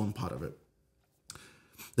that's just one part of it.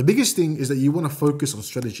 The biggest thing is that you want to focus on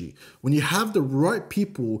strategy. When you have the right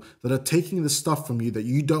people that are taking the stuff from you that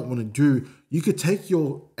you don't want to do, you could take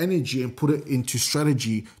your energy and put it into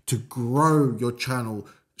strategy to grow your channel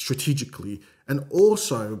strategically. And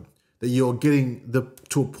also that you're getting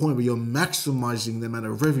to a point where you're maximizing the amount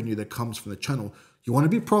of revenue that comes from the channel. You want to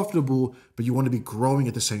be profitable, but you want to be growing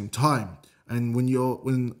at the same time. And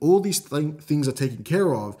when all these things are taken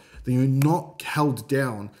care of, then you're not held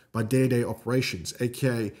down by day-to-day operations,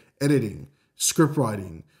 aka editing, script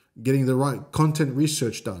writing, getting the right content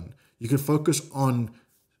research done. You can focus on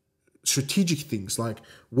strategic things like,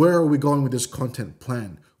 where are we going with this content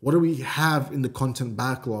plan? What do we have in the content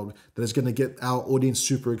backlog that is going to get our audience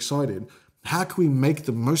super excited? How can we make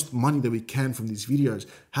the most money that we can from these videos?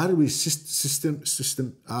 How do we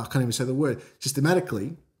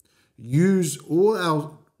systematically use all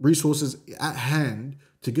our resources at hand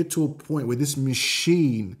to get to a point where this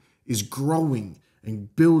machine is growing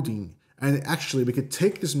and building? And actually we could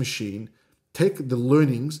take this machine, take the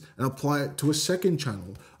learnings and apply it to a second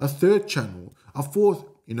channel, a third channel, a fourth,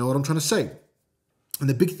 you know what I'm trying to say? And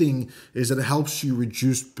the big thing is that it helps you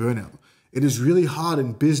reduce burnout. It is really hard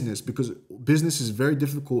in business because business is very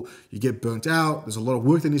difficult. You get burnt out. There's a lot of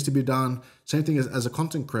work that needs to be done. Same thing as a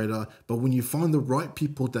content creator. But when you find the right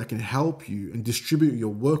people that can help you and distribute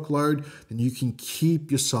your workload, then you can keep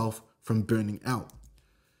yourself from burning out.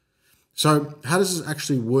 So how does this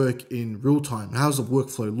actually work in real time? How does the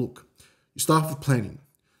workflow look? You start with planning.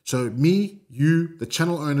 So me, you, the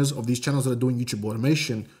channel owners of these channels that are doing YouTube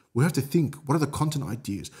automation, we have to think, what are the content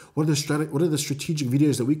ideas? What are the strategic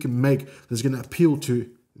videos that we can make that's going to appeal to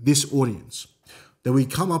this audience? Then we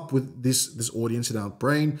come up with this audience in our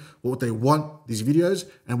brain, what they want, these videos,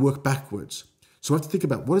 and work backwards. So we have to think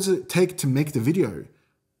about, what does it take to make the video?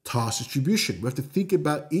 Task distribution. We have to think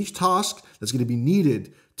about each task that's going to be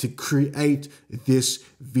needed to create this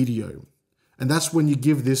video. And that's when you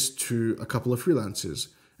give this to a couple of freelancers.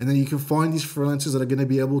 And then you can find these freelancers that are going to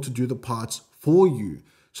be able to do the parts for you.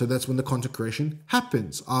 So that's when the content creation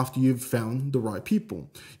happens, after you've found the right people.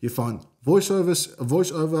 You find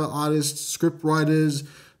voiceover artists, script writers,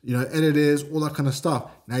 editors, all that kind of stuff.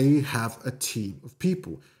 Now you have a team of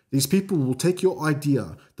people. These people will take your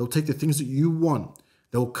idea. They'll take the things that you want.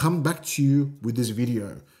 They'll come back to you with this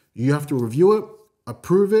video. You have to review it,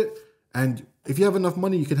 approve it, and if you have enough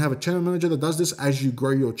money, you can have a channel manager that does this as you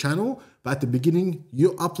grow your channel. But at the beginning,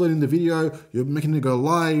 you're uploading the video, you're making it go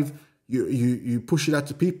live, you push it out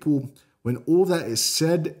to people. When all that is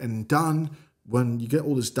said and done, when you get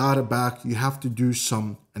all this data back, you have to do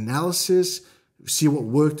some analysis, see what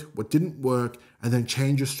worked, what didn't work, and then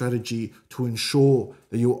change your strategy to ensure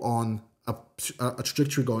that you're on a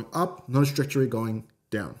trajectory going up, not a trajectory going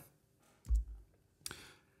down.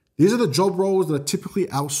 These are the job roles that are typically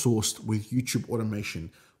outsourced with YouTube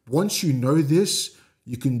automation. Once you know this,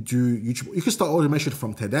 you can start automation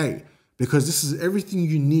from today, because this is everything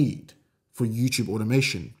you need for YouTube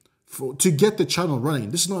automation. to get the channel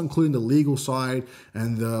running. This is not including the legal side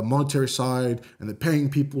and the monetary side and the paying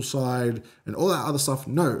people side and all that other stuff.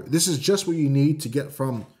 No, this is just what you need to get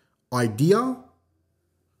from idea,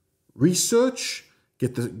 research,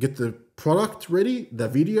 get the product ready, the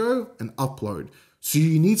video, and upload. So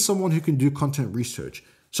you need someone who can do content research.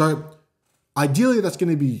 So ideally, that's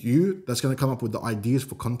going to be you that's going to come up with the ideas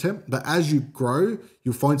for content. But as you grow,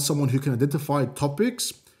 you'll find someone who can identify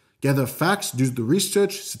topics, gather facts, do the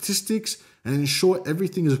research, statistics, and ensure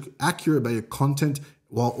everything is accurate about your content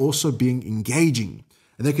while also being engaging.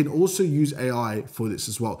 And they can also use AI for this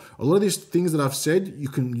as well. A lot of these things that I've said, you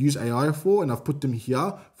can use AI for, and I've put them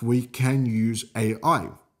here for where you can use AI.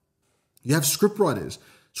 You have scriptwriters.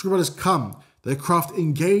 Scriptwriters come, they craft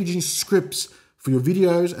engaging scripts for your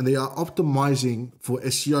videos, and they are optimizing for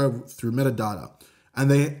SEO through metadata.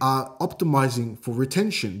 And they are optimizing for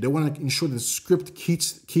retention. They want to ensure the script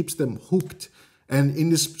keeps them hooked. And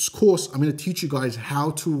in this course, I'm going to teach you guys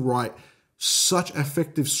how to write such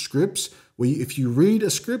effective scripts where if you read a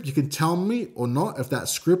script, you can tell me or not if that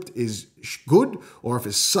script is good or if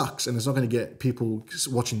it sucks and it's not going to get people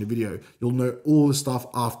watching the video. You'll know all the stuff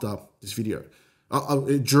after this video,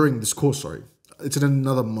 during this course, sorry. It's in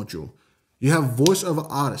another module. You have voiceover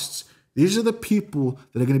artists. These are the people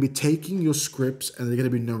that are going to be taking your scripts and they're going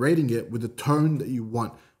to be narrating it with the tone that you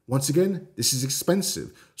want. Once again, this is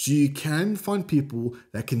expensive. So you can find people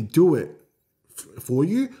that can do it for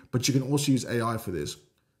you, but you can also use AI for this.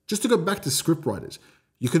 Just to go back to scriptwriters,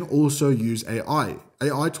 you can also use AI.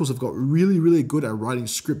 AI tools have got really, really good at writing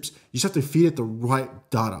scripts. You just have to feed it the right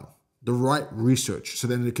data, the right research, so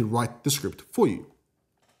then it can write the script for you.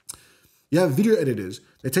 You have video editors.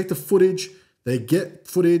 They take the footage, they get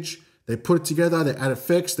footage, they put it together, they add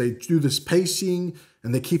effects, they do this pacing,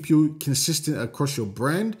 and they keep you consistent across your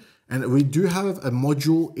brand. And we do have a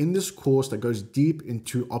module in this course that goes deep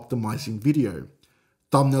into optimizing video.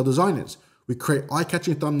 Thumbnail designers. We create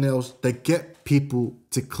eye-catching thumbnails that get people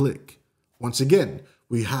to click. Once again,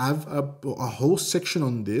 we have a whole section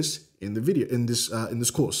on this in the video in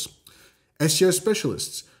this course. SEO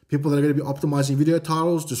specialists, people that are going to be optimizing video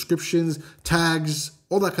titles, descriptions, tags,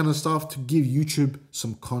 all that kind of stuff to give YouTube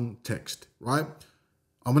some context, right?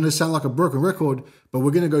 I'm going to sound like a broken record, but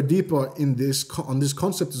we're going to go deeper in this on this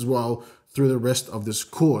concept as well through the rest of this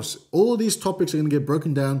course. All of these topics are going to get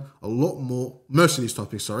broken down a lot more. Most of these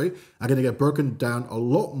topics, sorry, are going to get broken down a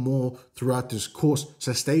lot more throughout this course.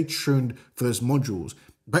 So stay tuned for those modules.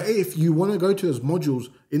 But if you want to go to those modules,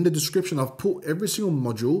 in the description, I've put every single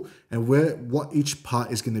module and what each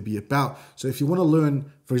part is going to be about. So if you want to learn,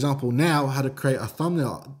 for example, now how to create a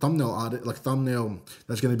thumbnail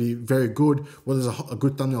that's going to be very good, what does a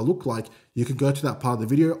good thumbnail look like, you can go to that part of the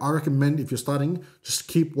video. I recommend if you're starting, just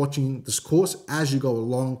keep watching this course. As you go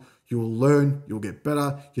along, you will learn, you'll get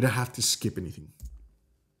better. You don't have to skip anything.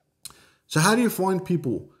 So how do you find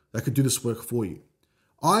people that could do this work for you?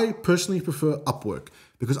 I personally prefer Upwork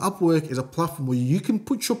because Upwork is a platform where you can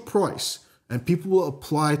put your price and people will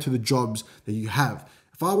apply to the jobs that you have.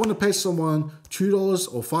 If I want to pay someone $2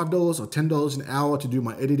 or $5 or $10 an hour to do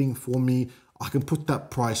my editing for me, I can put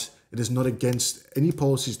that price. It is not against any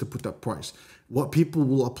policies to put that price. What people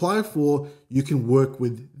will apply for, you can work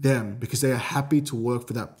with them because they are happy to work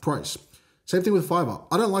for that price. Same thing with Fiverr.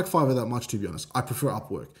 I don't like Fiverr that much, to be honest. I prefer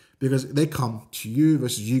Upwork because they come to you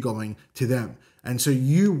versus you going to them. And so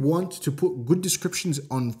you want to put good descriptions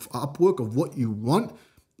on Upwork of what you want.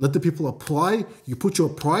 Let the people apply. You put your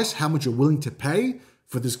price, how much you're willing to pay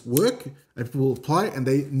for this work, and people will apply and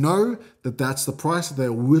they know that that's the price that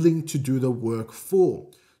they're willing to do the work for.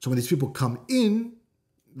 So when these people come in,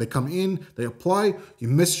 they apply, you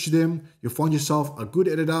message them, you find yourself a good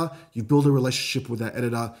editor, you build a relationship with that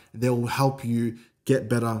editor, and they will help you get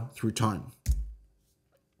better through time.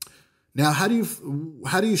 Now, how do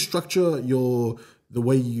you structure the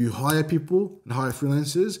way you hire people and hire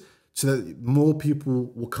freelancers so that more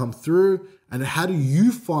people will come through? And how do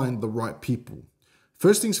you find the right people?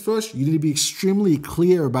 First things first, you need to be extremely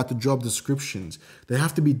clear about the job descriptions. They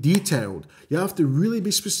have to be detailed. You have to really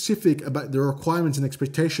be specific about the requirements and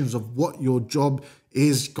expectations of what your job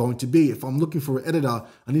is going to be. If I'm looking for an editor,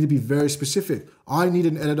 I need to be very specific. I need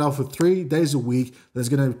an editor for 3 days a week that's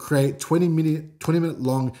going to create 20 minute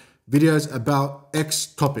long videos about X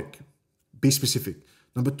topic. Be specific.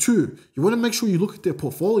 Number 2, you want to make sure you look at their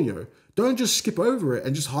portfolio. Don't just skip over it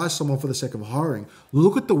and just hire someone for the sake of hiring.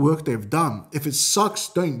 Look at the work they've done. If it sucks,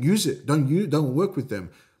 don't use it. Don't work with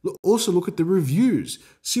them. Also look at the reviews.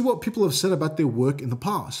 See what people have said about their work in the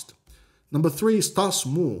past. Number 3, start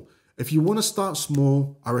small. If you want to start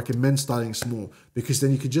small, I recommend starting small because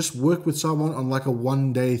then you can just work with someone on like a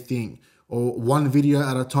 1-day thing. or one video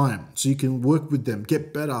at a time. So you can work with them,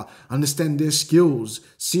 get better, understand their skills,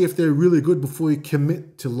 see if they're really good before you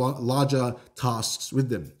commit to larger tasks with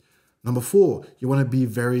them. Number 4, you want to be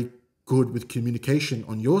very good with communication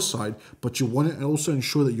on your side, but you want to also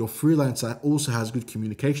ensure that your freelancer also has good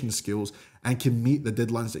communication skills and can meet the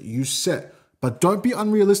deadlines that you set. But don't be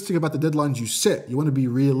unrealistic about the deadlines you set. You want to be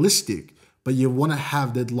realistic, but you want to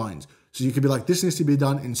have deadlines. So you could be like, this needs to be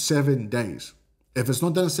done in 7 days. If it's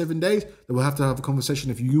not done in 7 days, then we'll have to have a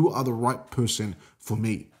conversation if you are the right person for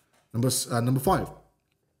me. Number 5,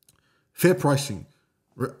 fair pricing.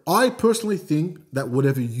 I personally think that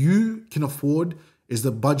whatever you can afford is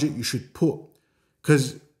the budget you should put.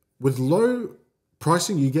 Because with low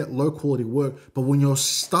pricing, you get low quality work. But when you're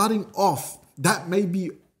starting off, that may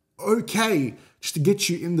be okay just to get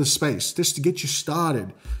you in the space, just to get you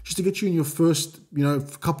started, just to get you in your first,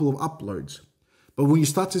 couple of uploads. But when you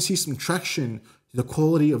start to see some traction, the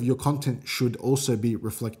quality of your content should also be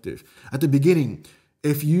reflective. At the beginning,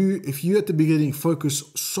 if you at the beginning focus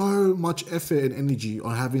so much effort and energy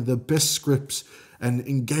on having the best scripts and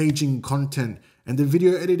engaging content, and the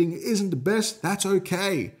video editing isn't the best, that's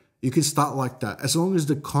okay. You can start like that. As long as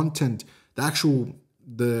the content, the actual,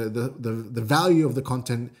 the value of the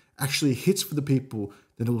content actually hits for the people,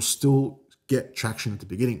 then it will still get traction at the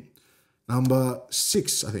beginning. Number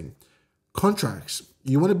 6, I think, contracts.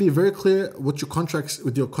 You want to be very clear with your contract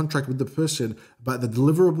with the person about the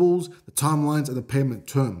deliverables, the timelines, and the payment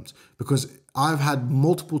terms. Because I've had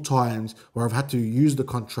multiple times where I've had to use the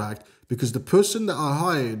contract because the person that I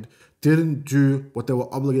hired didn't do what they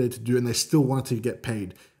were obligated to do, and they still wanted to get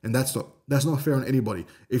paid. And that's not fair on anybody.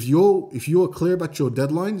 If you're clear about your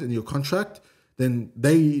deadlines and your contract, then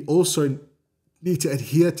they also need to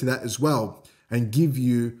adhere to that as well and give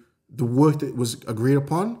you the work that was agreed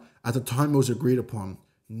upon at the time it was agreed upon.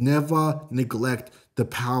 Never neglect the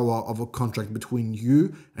power of a contract between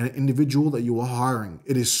you and an individual that you are hiring.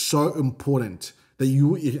 It is so important that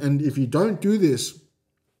and if you don't do this,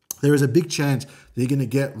 there is a big chance that you're going to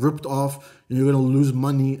get ripped off and you're going to lose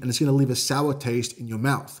money, and it's going to leave a sour taste in your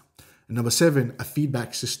mouth. And number 7, a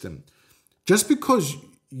feedback system. Just because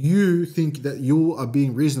you think that you are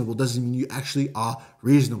being reasonable doesn't mean you actually are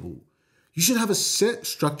reasonable. You should have a set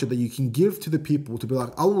structure that you can give to the people to be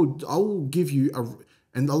like, I will give you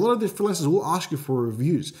and a lot of the freelancers will ask you for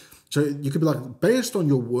reviews. So you could be like, based on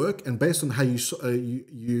your work and based on how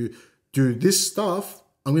you do this stuff,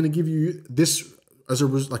 I'm going to give you this as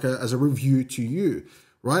a review to you,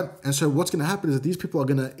 right? And so what's going to happen is that these people are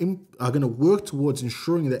going to work towards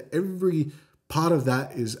ensuring that every part of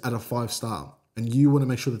that is at a 5-star, and you want to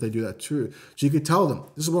make sure that they do that too. So you could tell them,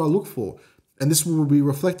 this is what I look for, and this will be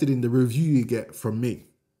reflected in the review you get from me.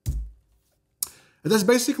 And that's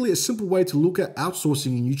basically a simple way to look at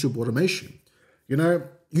outsourcing in YouTube automation.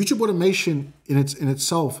 YouTube automation in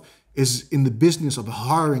itself is in the business of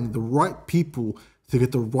hiring the right people to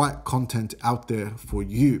get the right content out there for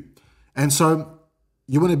you. And so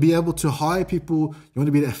you want to be able to hire people, you want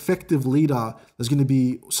to be an effective leader that's going to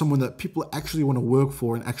be someone that people actually want to work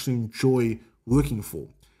for and actually enjoy working for.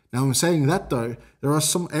 Now, in saying that though, there are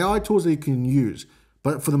some AI tools that you can use,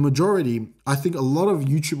 but for the majority, I think a lot of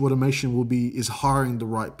YouTube automation is hiring the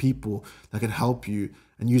right people that can help you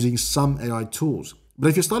and using some AI tools. But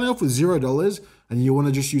if you're starting off with $0 and you want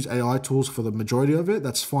to just use AI tools for the majority of it,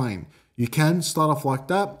 that's fine. You can start off like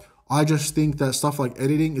that. I just think that stuff like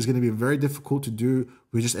editing is going to be very difficult to do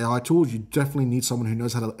with just AI tools. You definitely need someone who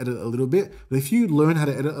knows how to edit a little bit. But if you learn how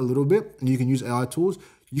to edit a little bit and you can use AI tools,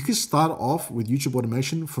 you can start off with YouTube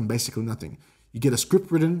automation from basically nothing. You get a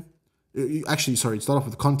script written. Start off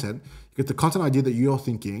with content. You get the content idea that you're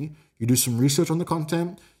thinking. You do some research on the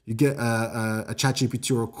content. You get a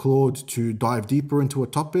ChatGPT or a Claude to dive deeper into a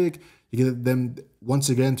topic. You get them once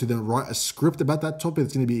again to then write a script about that topic.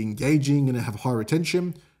 It's going to be engaging, going to have high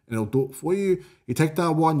retention, and it'll do it for you. You take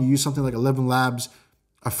that one, you use something like 11 Labs,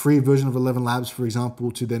 a free version of 11 Labs, for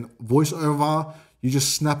example, to then voice over. You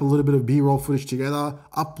just snap a little bit of B-roll footage together,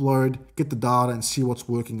 upload, get the data and see what's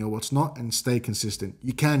working or what's not, and stay consistent.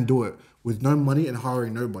 You can do it with no money and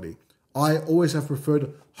hiring nobody. I always have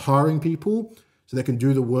preferred hiring people so they can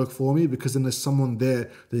do the work for me, because then there's someone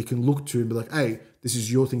there that you can look to and be like, hey, this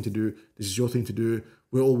is your thing to do. This is your thing to do.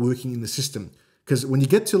 We're all working in the system. Because when you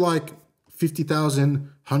get to like 50,000,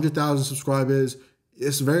 100,000 subscribers,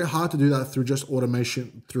 it's very hard to do that through just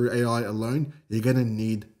automation, through AI alone. You're going to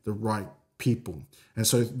need the right people. And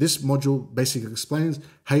so this module basically explains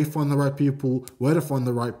how you find the right people, where to find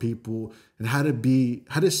the right people, and how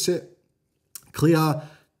to set clear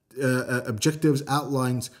objectives,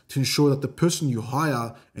 outlines to ensure that the person you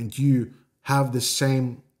hire and you are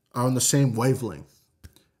on the same wavelength.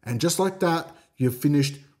 And just like that, you've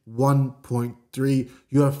finished 1.3.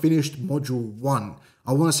 You have finished module 1.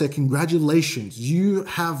 I want to say congratulations. You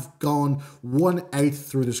have gone 1/8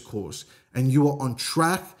 through this course and you are on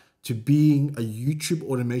track to being a YouTube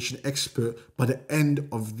automation expert by the end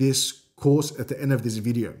of this course, at the end of this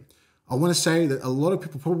video. I want to say that a lot of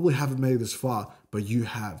people probably haven't made it this far, but you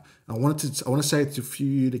have. I want to say to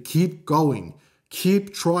you to keep going,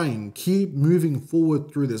 keep trying, keep moving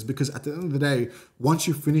forward through this, because at the end of the day, once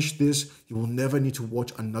you finish this, you will never need to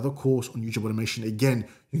watch another course on YouTube automation again.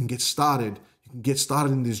 You can get started. You can get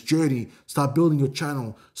started in this journey, start building your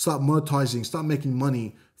channel, start monetizing, start making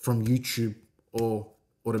money from YouTube or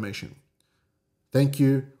automation. Thank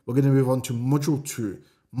you. We're going to move on to module 2.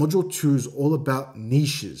 Module 2 is all about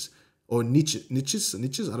niches or niches. I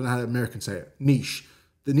don't know how Americans say it. Niche.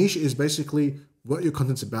 The niche is basically what your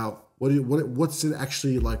content's about. What's it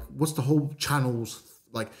actually like? What's the whole channel's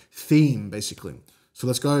like theme basically? So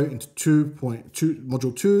let's go into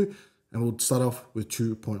module 2, and we'll start off with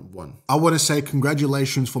 2.1. I want to say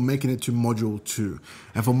congratulations for making it to module 2.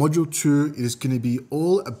 And for module 2, it is going to be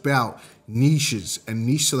all about niches and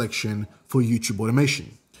niche selection for YouTube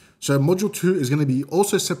automation. So module 2 is going to be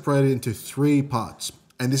also separated into 3 parts,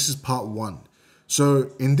 and this is part 1. So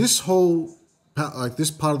in this whole this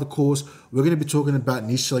part of the course, we're going to be talking about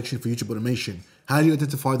niche selection for YouTube automation. How do you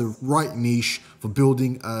identify the right niche for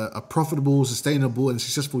building a profitable, sustainable, and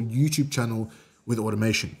successful YouTube channel with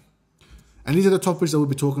automation? And these are the topics that we'll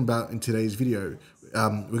be talking about in today's video.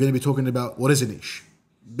 We're going to be talking about what is a niche.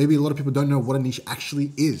 Maybe a lot of people don't know what a niche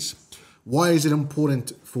actually is. Why is it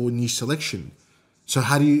important for niche selection? So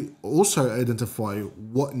how do you also identify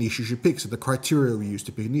what niche you should pick? So the criteria we use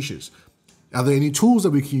to pick niches. Are there any tools that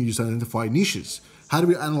we can use to identify niches? How do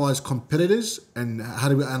we analyze competitors, and how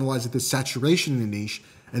do we analyze if there's saturation in a niche?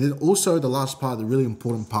 And then also the last part, the really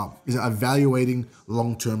important part, is evaluating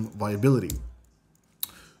long-term viability.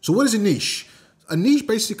 So what is a niche? A niche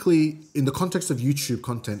basically, in the context of YouTube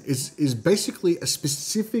content, is basically a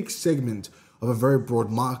specific segment of a very broad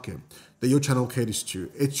market that your channel caters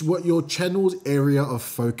to. It's what your channel's area of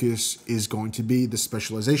focus is going to be, the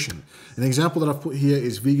specialization. An example that I've put here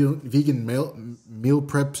is vegan meal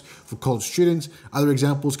preps for college students. Other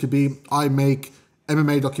examples could be I make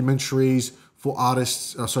MMA documentaries for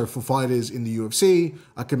for fighters in the UFC.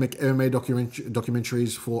 I can make MMA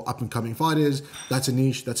documentaries for up-and-coming fighters. That's a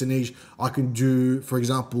niche. That's a niche. I can do, for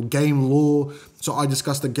example, game law. So I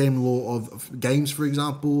discuss the game law of games, for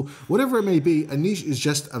example. Whatever it may be, a niche is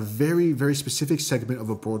just a very, very specific segment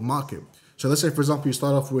of a broad market. So let's say, for example, you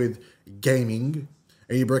start off with gaming,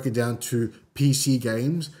 and you break it down to PC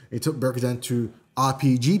games. You break it down to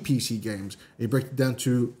RPG PC games. You break it down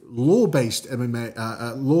to law-based MMA,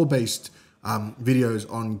 law-based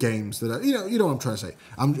videos on games that are, you know what I'm trying to say.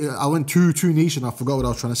 I went too niche and I forgot what I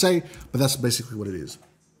was trying to say, but that's basically what it is.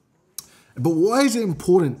 But why is it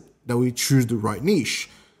important that we choose the right niche?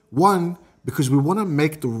 One, because we want to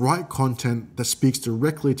make the right content that speaks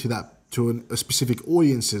directly to a specific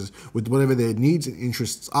audiences with whatever their needs and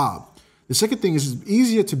interests are. The second thing is it's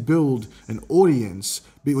easier to build an audience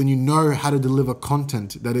when you know how to deliver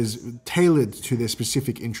content that is tailored to their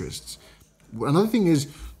specific interests. Another thing is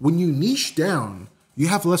when you niche down, you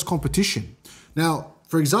have less competition. Now,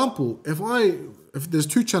 for example, if there's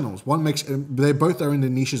 2 channels, they both are in the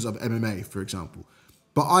niches of MMA, for example,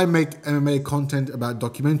 but I make MMA content about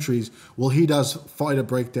documentaries, while he does fighter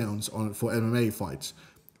breakdowns for MMA fights.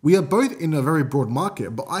 We are both in a very broad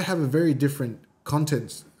market, but I have a very different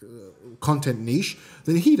content niche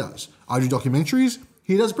than he does. I do documentaries,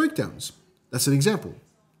 he does breakdowns. That's an example.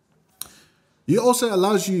 It also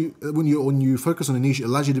allows you, when you focus on a niche, it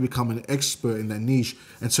allows you to become an expert in that niche.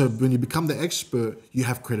 And so when you become the expert, you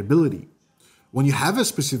have credibility. When you have a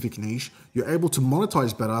specific niche, you're able to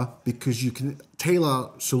monetize better because you can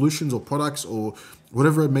tailor solutions or products or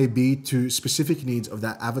whatever it may be to specific needs of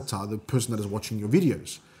that avatar, the person that is watching your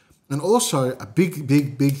videos. And also a big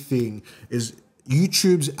thing is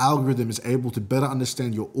YouTube's algorithm is able to better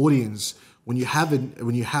understand your audience when you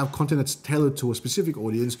have content that's tailored to a specific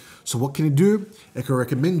audience. So what can it do? It can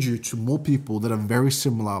recommend you to more people that are very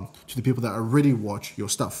similar to the people that already watch your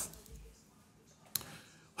stuff.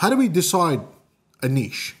 How do we decide a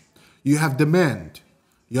niche? You have demand,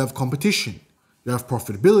 you have competition, you have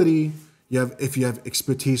profitability, if you have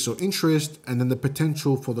expertise or interest, and then the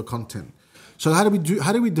potential for the content. So how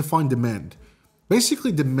do we define demand?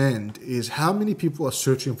 Basically, demand is how many people are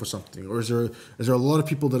searching for something, or is there a lot of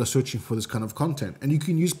people that are searching for this kind of content? And you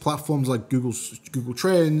can use platforms like Google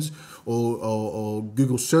Trends or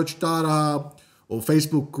Google Search Data or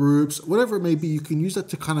Facebook groups, whatever it may be. You can use that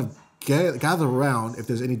to kind of gather around if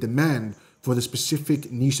there's any demand for the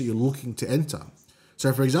specific niche that you're looking to enter.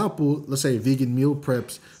 So for example, let's say vegan meal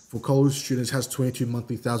preps for college students has 22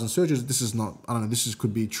 monthly thousand searches. This is not, I don't know,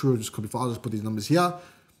 could be true, this could be false. I'll just put these numbers here.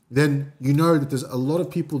 Then you know that there's a lot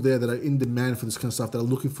of people there that are in demand for this kind of stuff, that are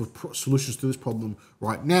looking for solutions to this problem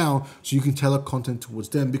right now. So you can tailor content towards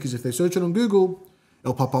them, because if they search it on Google,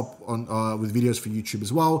 it'll pop up on with videos for YouTube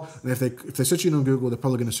as well. And if they search it on Google, they're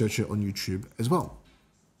probably going to search it on YouTube as well.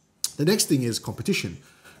 The next thing is competition,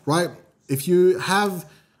 right? If you have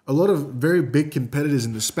a lot of very big competitors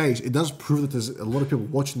in the space, it does prove that there's a lot of people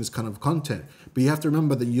watching this kind of content. But you have to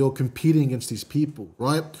remember that you're competing against these people,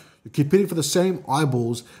 right? You're competing for the same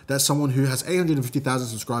eyeballs that someone who has 850,000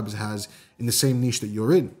 subscribers has in the same niche that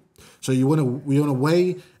you're in. So we want to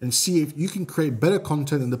weigh and see if you can create better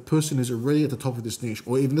content than the person who's already at the top of this niche,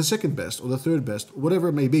 or even the second best or the third best, or whatever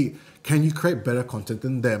it may be. Can you create better content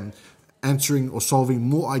than them, answering or solving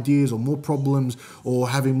more ideas or more problems, or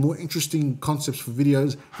having more interesting concepts for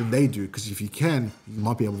videos than they do? Because if you can, you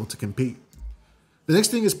might be able to compete. The next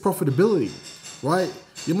thing is profitability, right?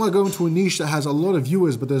 You might go into a niche that has a lot of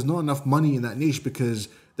viewers, but there's not enough money in that niche because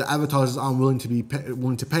the advertisers aren't willing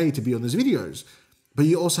to pay to be on those videos. But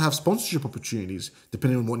you also have sponsorship opportunities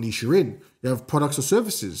depending on what niche you're in. You have products or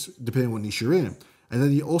services depending on what niche you're in. And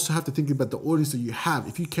then you also have to think about the audience that you have.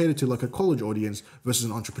 If you cater to like a college audience versus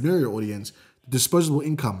an entrepreneurial audience, the disposable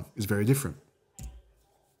income is very different.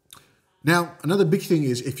 Now, another big thing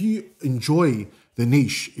is if you enjoy the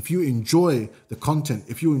niche, if you enjoy the content,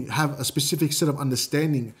 if you have a specific set of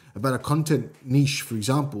understanding about a content niche, for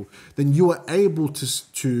example, then you are able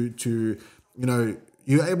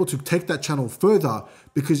you're able to take that channel further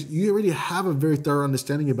because you already have a very thorough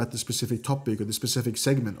understanding about the specific topic or the specific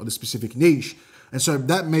segment or the specific niche. And so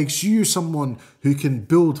that makes you someone who can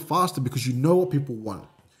build faster because you know what people want.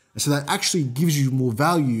 And so that actually gives you more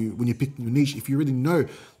value when you're picking your niche. If you already know,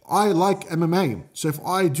 I like MMA. So if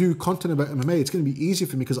I do content about MMA, it's going to be easier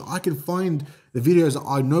for me because I can find the videos that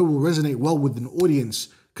I know will resonate well with an audience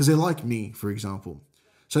because they like me, for example.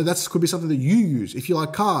 So that could be something that you use. If you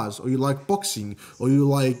like cars, or you like boxing, or you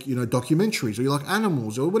like documentaries, or you like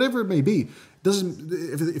animals, or whatever it may be,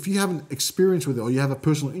 if you have an experience with it or you have a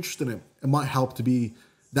personal interest in it, it might help to be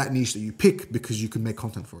that niche that you pick because you can make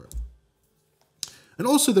content for it. And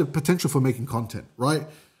also the potential for making content, right?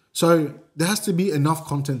 So there has to be enough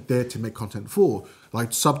content there to make content for,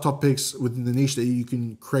 like subtopics within the niche that you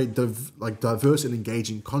can create diverse and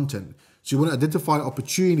engaging content. So you want to identify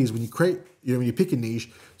opportunities when you when you pick a niche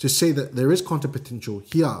to say that there is content potential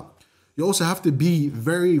here. You also have to be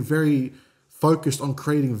very, very focused on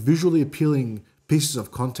creating visually appealing pieces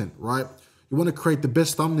of content, right? You want to create the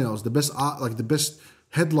best thumbnails, the best art, like the best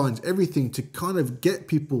headlines, everything to kind of get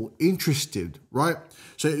people interested, right?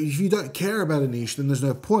 So if you don't care about a niche, then there's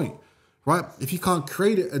no point, right? If you can't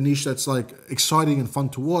create a niche that's like exciting and fun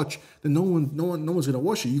to watch, then no one's gonna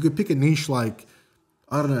watch it. You could pick a niche like,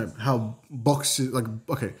 I don't know,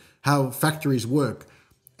 how factories work.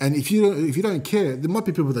 And if you don't care, there might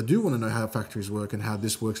be people that do want to know how factories work and how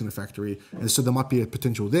this works in a factory. And so there might be a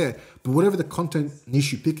potential there. But whatever the content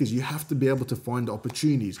niche you pick is, you have to be able to find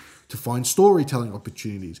opportunities, to find storytelling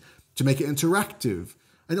opportunities, to make it interactive,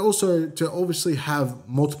 and also to obviously have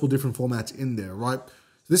multiple different formats in there, right?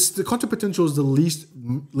 The content potential is the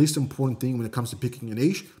least important thing when it comes to picking a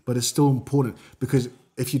niche, but it's still important because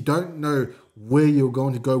if you don't know where you're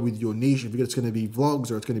going to go with your niche, if it's going to be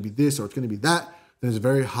vlogs or it's going to be this or it's going to be that, then it's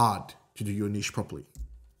very hard to do your niche properly.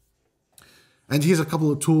 And here's a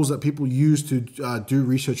couple of tools that people use to do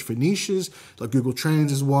research for niches, like Google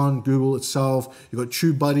Trends is one, Google itself, you've got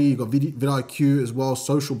TubeBuddy, you've got VidIQ as well,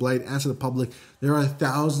 Social Blade, Answer the Public. There are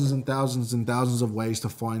thousands and thousands and thousands of ways to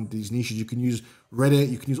find these niches. You can use Reddit,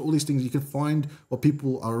 you can use all these things. You can find what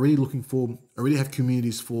people are already looking for, already have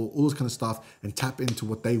communities for, all this kind of stuff, and tap into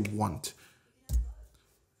what they want.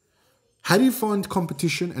 How do you find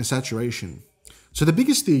competition and saturation? So the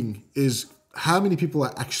biggest thing is how many people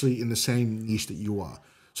are actually in the same niche that you are.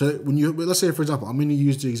 So let's say, for example, I'm going to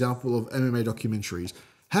use the example of MMA documentaries.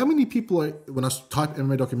 How many people when I type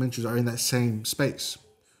MMA documentaries are in that same space,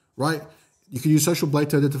 right? You can use Social Blade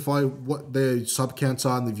to identify what their sub counts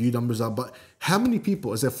are and the view numbers are, but how many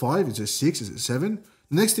people? Is there 5? Is there 6? Is it 7?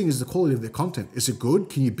 The next thing is the quality of their content. Is it good?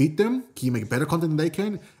 Can you beat them? Can you make better content than they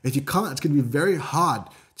can? If you can't, it's going to be very hard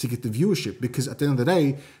to get the viewership because at the end of the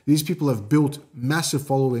day, these people have built massive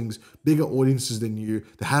followings, bigger audiences than you.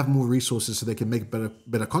 They have more resources so they can make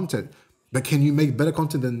better content. But can you make better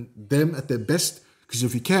content than them at their best? Because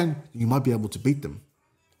if you can, you might be able to beat them.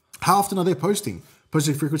 How often are they posting?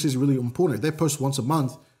 Posting frequency is really important. If they post once a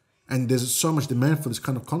month and there's so much demand for this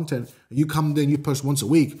kind of content, you come there and you post once a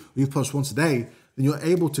week or you post once a day, then you're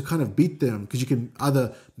able to kind of beat them because you can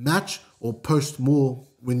either match or post more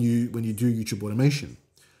when you do YouTube automation.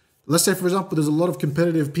 Let's say, for example, there's a lot of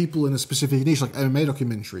competitive people in a specific niche, like MMA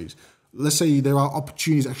documentaries. Let's say there are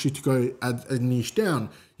opportunities actually to go add a niche down.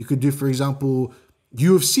 You could do, for example,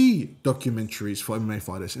 UFC documentaries for MMA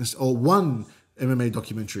fighters, or one MMA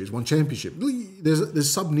documentaries, one championship.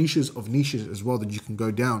 There's sub niches of niches as well that you can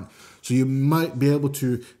go down. So you might be able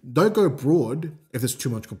to, don't go broad if there's too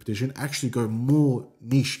much competition, actually go more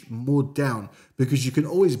niche, more down, because you can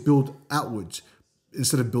always build outwards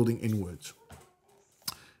instead of building inwards.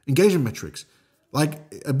 Engagement metrics. Like,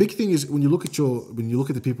 a big thing is when you look at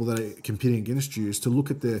the people that are competing against you, is to look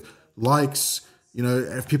at their likes, you know,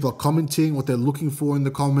 if people are commenting, what they're looking for in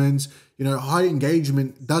the comments. You know, high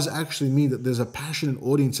engagement does actually mean that there's a passionate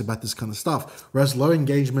audience about this kind of stuff. Whereas low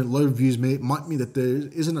engagement, low views might mean that there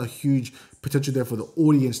isn't a huge potential there for the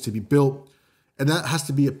audience to be built. And that has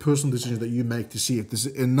to be a personal decision that you make to see if there's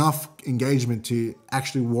enough engagement to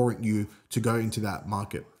actually warrant you to go into that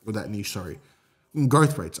market, or that niche, sorry. And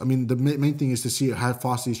growth rates. I mean, the main thing is to see how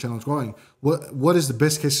fast these channels are growing. What is the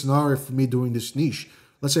best case scenario for me doing this niche?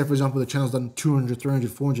 Let's say, for example, the channel's done 200,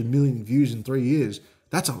 300, 400 million views in 3 years.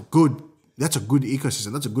 That's a good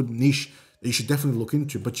ecosystem. That's a good niche that you should definitely look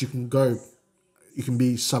into. But you can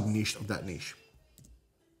be sub-niched of that niche.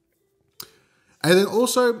 And then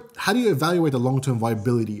also, how do you evaluate the long-term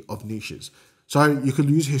viability of niches? So you could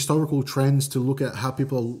use historical trends to look at how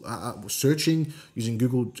people are searching using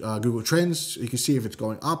Google Trends. You can see if it's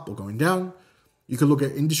going up or going down. You can look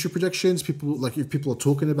at industry projections. If people are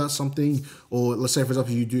talking about something, or let's say, for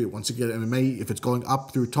example, you do it once again MMA, if it's going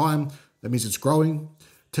up through time, that means it's growing.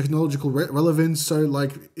 Technological relevance. So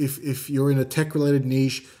like if you're in a tech-related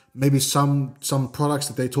niche, maybe some products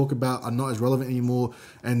that they talk about are not as relevant anymore.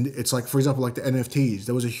 And it's like, for example, like the NFTs.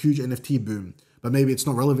 There was a huge NFT boom, but maybe it's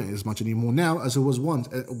not relevant as much anymore now as it was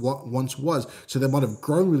once was. So they might have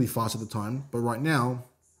grown really fast at the time, but right now,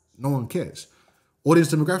 no one cares.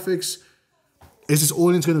 Audience demographics. Is this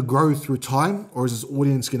audience going to grow through time, or is this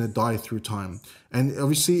audience going to die through time? And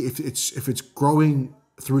obviously, if it's growing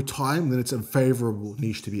through time, then it's a favorable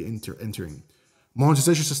niche to be entering.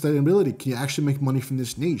 Monetization sustainability. Can you actually make money from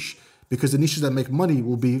this niche? Because the niches that make money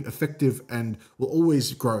will be effective and will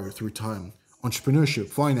always grow through time. Entrepreneurship,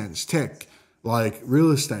 finance, tech, like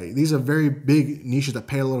real estate. These are very big niches that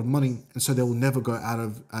pay a lot of money, and so they will never go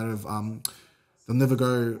they'll never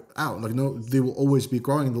go out. Like, no, they will always be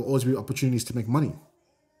growing. There'll always be opportunities to make money.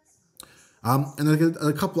 And then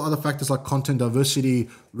a couple of other factors like content diversity,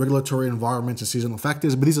 regulatory environments, and seasonal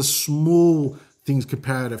factors. But these are small things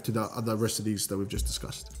comparative to the rest of these that we've just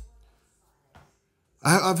discussed.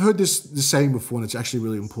 I've heard this saying before, and it's actually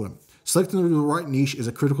really important. Selecting the right niche is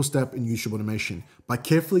a critical step in YouTube automation. By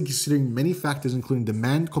carefully considering many factors, including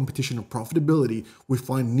demand, competition, and profitability, we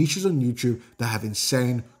find niches on YouTube that have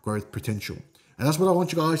insane growth potential. And that's what I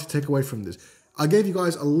want you guys to take away from this. I gave you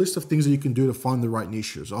guys a list of things that you can do to find the right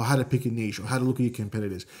niches, or how to pick a niche, or how to look at your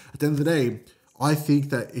competitors. At the end of the day, I think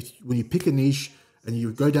that when you pick a niche and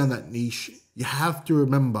you go down that niche, you have to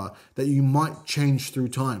remember that you might change through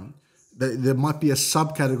time. That there might be a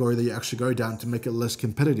subcategory that you actually go down to make it less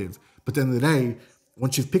competitive. But at the end of the day,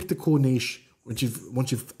 once you've picked a core niche, once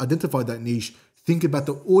you've identified that niche, think about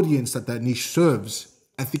the audience that niche serves,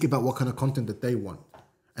 and think about what kind of content that they want.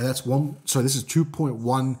 And that's one. So this is 2.1,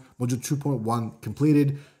 module 2.1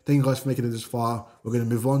 completed. Thank you guys for making it this far. We're going to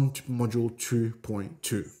move on to module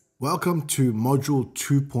 2.2. Welcome to module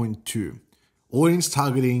 2.2, audience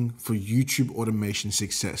targeting for YouTube automation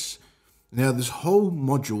success. Now, this whole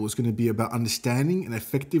module is going to be about understanding and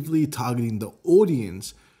effectively targeting the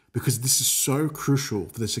audience, because this is so crucial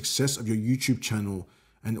for the success of your YouTube channel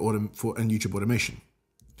and YouTube automation.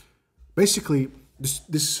 Basically,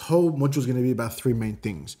 this whole module is going to be about three main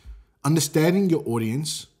things: understanding your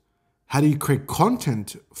audience, how do you create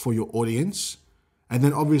content for your audience, and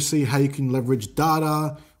then obviously how you can leverage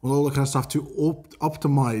data and all that kind of stuff to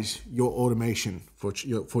optimize your automation for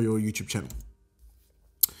your YouTube channel.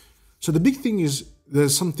 So the big thing is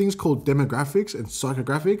there's some things called demographics and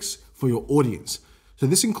psychographics for your audience. So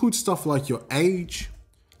this includes stuff like your age,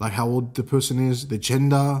 like how old the person is, the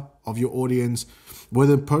gender of your audience, where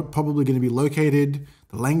they're probably going to be located,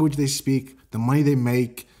 the language they speak, the money they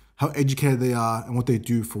make, how educated they are, and what they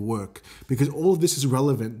do for work. Because all of this is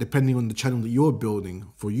relevant depending on the channel that you're building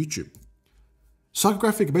for YouTube.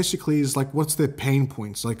 Psychographic basically is like, what's their pain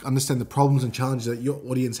points? Like, understand the problems and challenges that your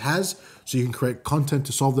audience has so you can create content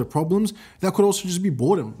to solve their problems. That could also just be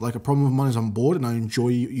boredom. Like, a problem of mine is I'm bored and I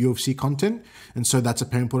enjoy UFC content. And so that's a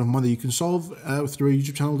pain point of mine that you can solve through a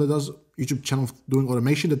YouTube channel doing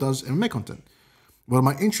automation that does MMA content. What are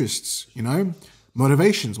my interests? You know,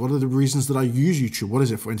 Motivations. What are the reasons that I use YouTube? What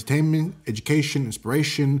is it? For entertainment, education,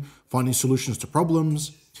 inspiration, finding solutions to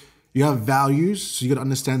problems. You have values, so you got to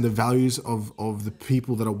understand the values of the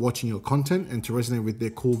people that are watching your content and to resonate with their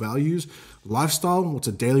core values. Lifestyle, what's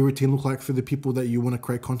a daily routine look like for the people that you want to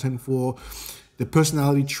create content for? The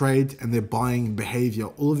personality trait and their buying behavior.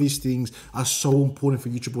 All of these things are so important for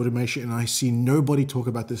YouTube automation, and I see nobody talk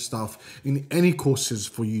about this stuff in any courses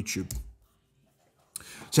for YouTube.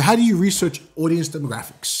 So how do you research audience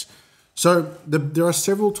demographics? So there are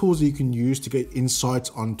several tools that you can use to get insights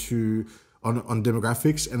on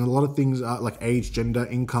demographics, and a lot of things are like age, gender,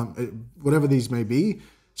 income, whatever these may be.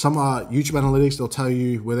 Some are YouTube analytics. They'll tell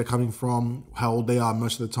you where they're coming from, how old they are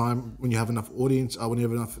most of the time when you have enough audience, when you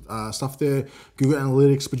have enough stuff there. Google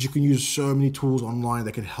Analytics, but you can use so many tools online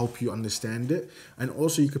that can help you understand it. And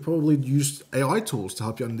also you could probably use AI tools to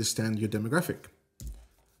help you understand your demographic.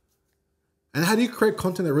 And how do you create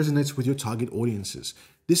content that resonates with your target audiences?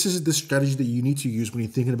 This is the strategy that you need to use when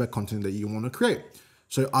you're thinking about content that you want to create.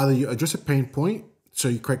 So either you address a pain point, so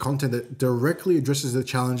you create content that directly addresses the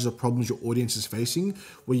challenges or problems your audience is facing,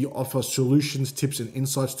 where you offer solutions, tips, and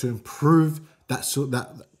insights to improve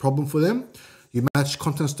that problem for them. You match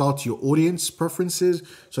content style to your audience preferences,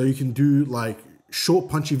 so you can do like short,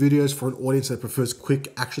 punchy videos for an audience that prefers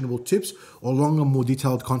quick, actionable tips, or longer, more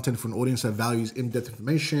detailed content for an audience that values in-depth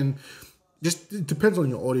information. Just it depends on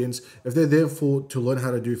your audience. If they're there to learn how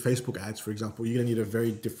to do Facebook ads, for example, you're gonna need a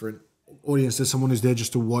very different audience than someone who's there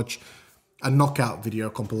just to watch a knockout video,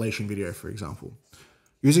 compilation video, for example.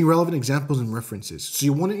 Using relevant examples and references. So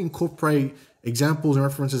you want to incorporate examples and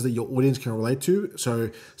references that your audience can relate to. So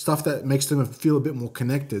stuff that makes them feel a bit more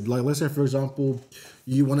connected. Like let's say, for example,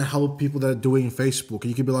 you want to help people that are doing Facebook.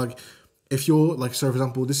 You could be like, if you're like, so for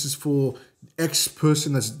example, this is for X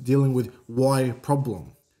person that's dealing with Y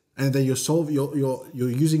problem. And then you're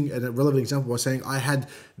using a relevant example by saying, I had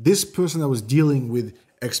this person that was dealing with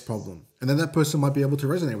X problem. And then that person might be able to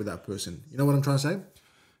resonate with that person. You know what I'm trying to say?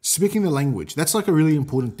 Speaking the language. That's like a really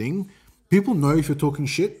important thing. People know if you're talking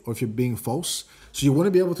shit or if you're being false. So you want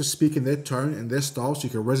to be able to speak in their tone and their style so you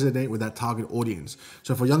can resonate with that target audience.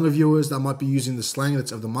 So for younger viewers, that might be using the slang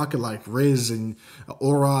that's of the market like Riz and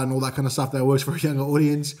Aura and all that kind of stuff that works for a younger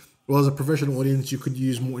audience. Well, as a professional audience, you could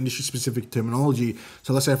use more industry-specific terminology.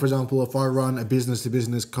 So let's say, for example, if I run a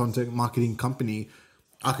business-to-business content marketing company,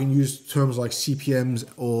 I can use terms like CPMs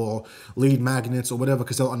or lead magnets or whatever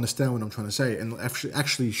because they'll understand what I'm trying to say and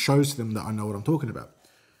actually shows them that I know what I'm talking about.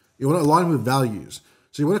 You want to align with values.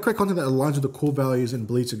 So you want to create content that aligns with the core values and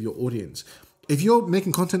beliefs of your audience. If you're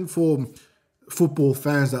making content for football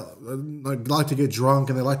fans that like to get drunk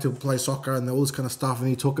and they like to play soccer and all this kind of stuff, and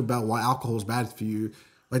you talk about why alcohol is bad for you,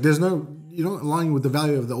 like you're not aligning with the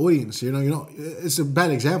value of the audience. It's a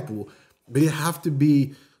bad example, but you have to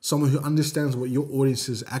be someone who understands what your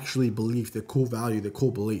audiences actually believe, their core value, their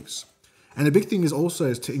core beliefs. And the big thing is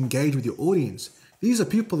also to engage with your audience. These are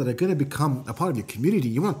people that are going to become a part of your community.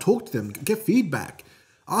 You want to talk to them, get feedback,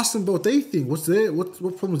 ask them about what they think,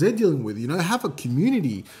 what problems they're dealing with. Have a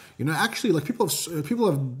community. Actually, like people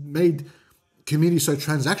have made community so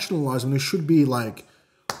transactionalized when it should be like,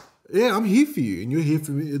 yeah, I'm here for you, and you're here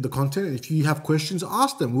for the content. And if you have questions,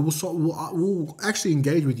 ask them. We'll actually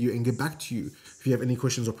engage with you and get back to you if you have any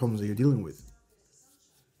questions or problems that you're dealing with.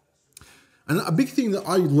 And a big thing that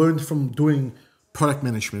I learned from doing product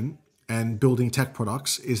management and building tech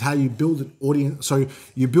products is how you build an audience. So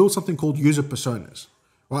you build something called user personas,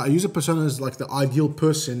 right? A user persona is like the ideal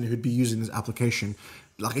person who'd be using this application.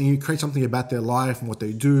 And you create something about their life and what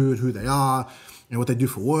they do and who they are and what they do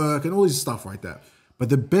for work and all this stuff like that. But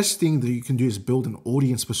the best thing that you can do is build an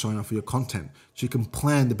audience persona for your content. So you can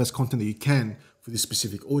plan the best content that you can for this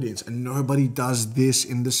specific audience. And nobody does this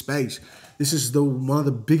in the space. This is one of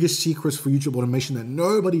the biggest secrets for YouTube automation that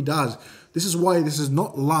nobody does. This is why this is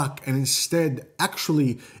not luck. And instead,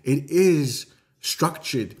 actually, it is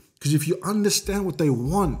structured. Because if you understand what they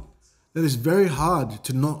want, then it's very hard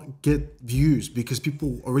to not get views because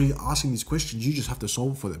people are already asking these questions. You just have to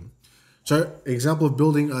solve for them. So example of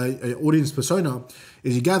building an audience persona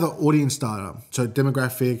is you gather audience data, so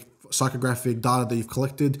demographic, psychographic data that you've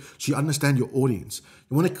collected, so you understand your audience.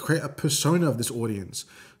 You want to create a persona of this audience.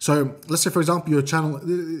 So let's say, for example, your channel,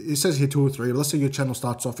 it says here 2 or 3, but let's say your channel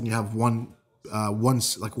starts off and you have one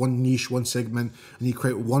niche, one segment, and you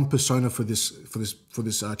create one persona for this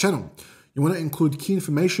channel. You want to include key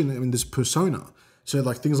information in this persona. So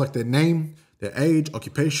like things like their name, their age,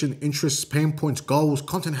 occupation, interests, pain points, goals,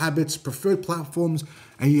 content habits, preferred platforms,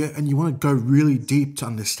 and you want to go really deep to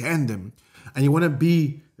understand them. And you want to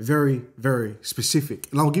be very, very specific.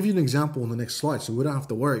 And I'll give you an example on the next slide, so we don't have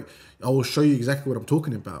to worry. I will show you exactly what I'm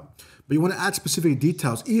talking about. But you want to add specific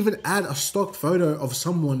details, even add a stock photo of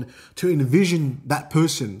someone to envision that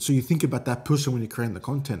person. So you think about that person when you're creating the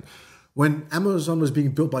content. When Amazon was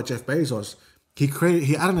being built by Jeff Bezos, he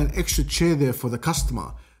added an extra chair there for the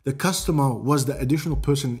customer. The customer was the additional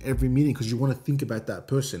person in every meeting because you want to think about that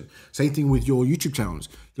person. Same thing with your YouTube channels.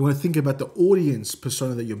 You want to think about the audience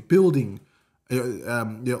persona that you're building, or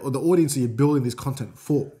the audience that you're building this content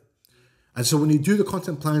for. And so when you do the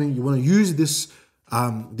content planning, you want to use this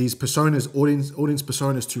these personas, audience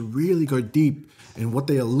personas, to really go deep in what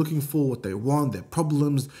they are looking for, what they want, their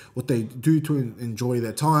problems, what they do to enjoy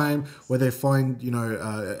their time, where they find,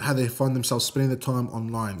 how they find themselves spending their time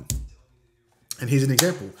online. And here's an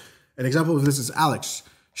example. An example of this is Alex.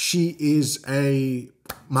 She is a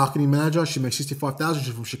marketing manager. She makes $65,000.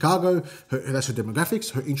 She's from Chicago. That's her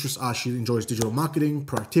demographics. Her interests are she enjoys digital marketing,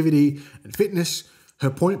 productivity, and fitness. Her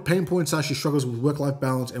pain points are she struggles with work-life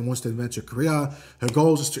balance and wants to advance her career. Her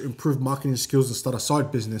goals is to improve marketing skills and start a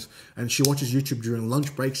side business. And she watches YouTube during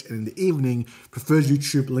lunch breaks and in the evening, prefers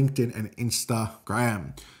YouTube, LinkedIn, and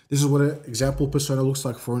Instagram. This is what an example persona looks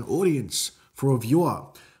like for an audience, for a viewer.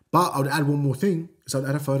 But I would add one more thing, is I would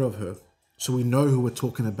add a photo of her so we know who we're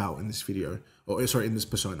talking about in this video, or sorry, in this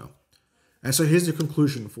persona. And so here's the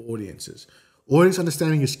conclusion for audiences. Audience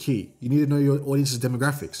understanding is key. You need to know your audience's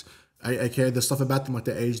demographics. aka the stuff about them, like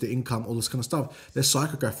their age, their income, all this kind of stuff, their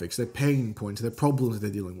psychographics, their pain points, their problems they're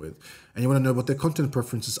dealing with. And you want to know what their content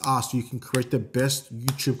preferences are so you can create the best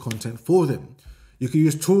YouTube content for them. You can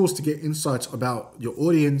use tools to get insights about your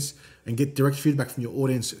audience and get direct feedback from your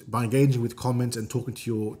audience by engaging with comments and talking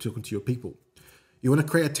to your people. You want to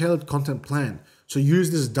create a tailored content plan. So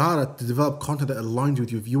use this data to develop content that aligns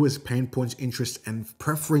with your viewers' pain points, interests, and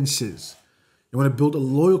preferences. You want to build a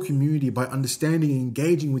loyal community by understanding and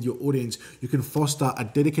engaging with your audience. You can foster a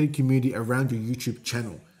dedicated community around your YouTube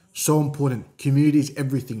channel. So important. Community is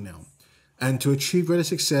everything now. And to achieve greater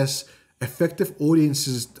success, effective audience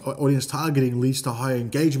targeting leads to higher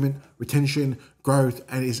engagement, retention, growth,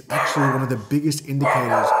 and is actually one of the biggest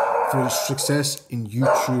indicators for success in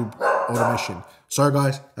YouTube automation. Sorry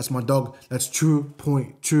guys, that's my dog. That's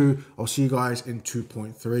 2.2. I'll see you guys in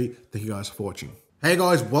 2.3. Thank you guys for watching. Hey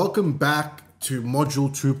guys, welcome back to module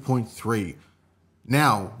 2.3.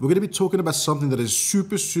 Now, we're going to be talking about something that is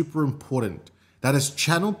super important. That is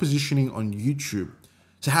channel positioning on YouTube.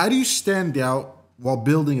 So how do you stand out while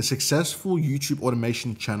building a successful YouTube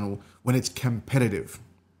automation channel when it's competitive?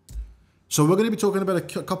 So we're going to be talking about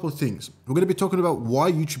a couple of things. We're going to be talking about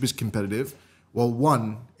why YouTube is competitive. Well,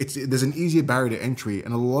 one, there's an easier barrier to entry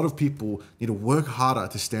and a lot of people need to work harder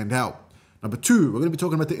to stand out. Number two, we're going to be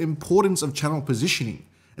talking about the importance of channel positioning.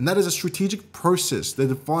 And that is a strategic process that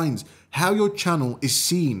defines how your channel is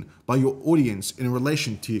seen by your audience in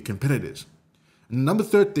relation to your competitors. And number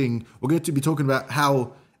third thing, we're going to be talking about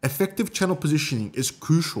how effective channel positioning is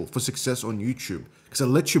crucial for success on YouTube because it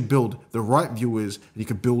lets you build the right viewers and you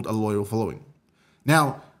can build a loyal following.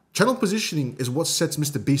 Now, channel positioning is what sets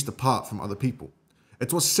Mr. Beast apart from other people.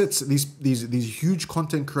 It's what sets these huge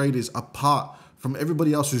content creators apart from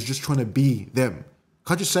everybody else who's just trying to be them.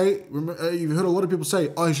 Can't you say, you've heard a lot of people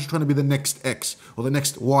say, oh, he's just trying to be the next X or the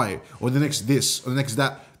next Y or the next this or the next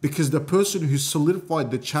that, because the person who solidified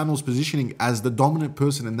the channel's positioning as the dominant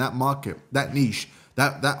person in that market, that niche,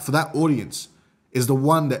 that for that audience is the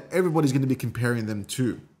one that everybody's going to be comparing them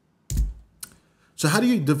to. So how do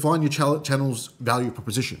you define your channel's value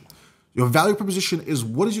proposition? Your value proposition is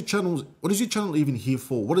what is your channel even here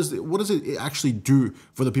for? What does it actually do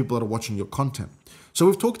for the people that are watching your content? So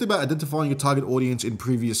we've talked about identifying your target audience in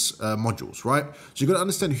previous modules, right? So you got to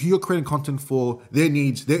understand who you're creating content for, their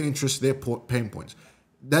needs, their interests, their pain points.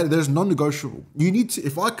 There's non-negotiable. You need to,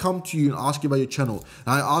 if I come to you and ask you about your channel,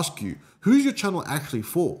 and I ask you, who's your channel actually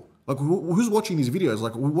for? Like who's watching these videos?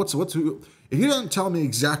 Like if you don't tell me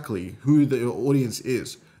exactly who the audience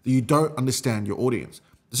is, then you don't understand your audience.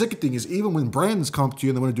 The second thing is, even when brands come to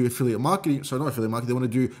you and they want to do affiliate marketing, sorry, not affiliate marketing, they want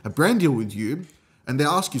to do a brand deal with you, and they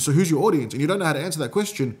ask you, so who's your audience? And you don't know how to answer that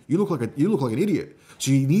question, you look like an idiot.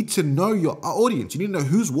 So you need to know your audience. You need to know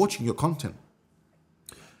who's watching your content.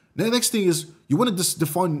 Now, the next thing is you want to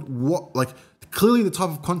define clearly the type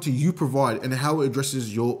of content you provide and how it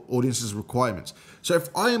addresses your audience's requirements. So if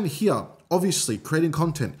I am here, obviously creating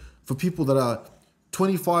content for people that are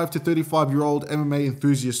 25 to 35-year-old MMA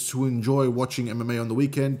enthusiasts who enjoy watching MMA on the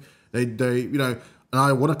weekend, and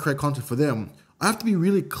I want to create content for them, I have to be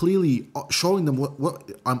really clearly showing them what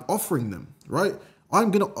I'm offering them, right? I'm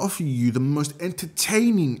going to offer you the most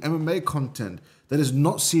entertaining MMA content that is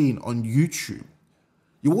not seen on YouTube.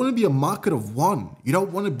 You want to be a market of one. You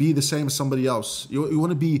don't want to be the same as somebody else. You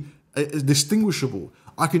want to be distinguishable.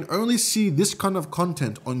 I can only see this kind of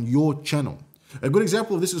content on your channel. A good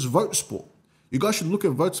example of this is VoteSport. You guys should look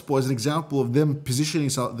at VoteSport as an example of them positioning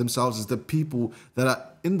themselves as the people that are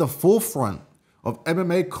in the forefront of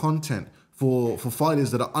MMA content for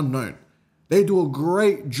fighters that are unknown. They do a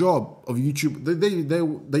great job of YouTube.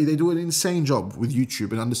 They do an insane job with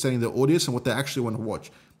YouTube and understanding their audience and what they actually want to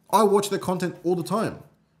watch. I watch their content all the time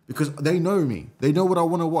because they know me. They know what I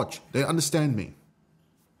want to watch. They understand me.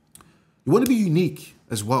 You want to be unique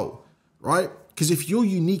as well, right? Because if you're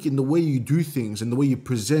unique in the way you do things and the way you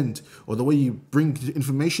present or the way you bring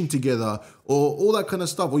information together or all that kind of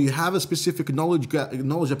stuff, or you have a specific knowledge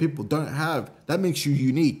that people don't have, that makes you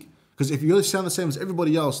unique. Because if you sound the same as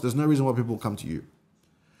everybody else, there's no reason why people will come to you.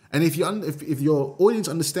 And if your audience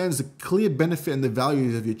understands the clear benefit and the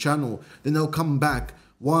values of your channel, then they'll come back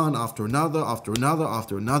one after another, after another,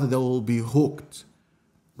 after another. They'll be hooked,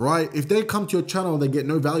 right? If they come to your channel and they get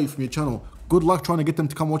no value from your channel, good luck trying to get them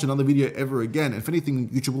to come watch another video ever again. If anything,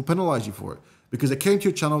 YouTube will penalize you for it. Because they came to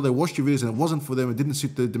your channel, they watched your videos and it wasn't for them, it didn't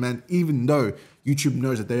suit the demand, even though YouTube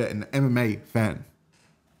knows that they're an MMA fan.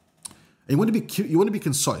 And you want to be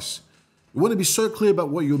concise. You want to be so clear about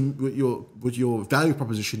what your value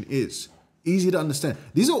proposition is. Easy to understand.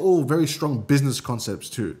 These are all very strong business concepts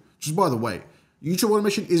too. Just by the way, YouTube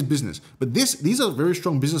automation is business, but these are very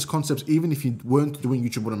strong business concepts even if you weren't doing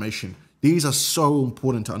YouTube automation. These are so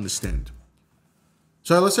important to understand.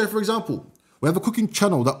 So let's say, for example, we have a cooking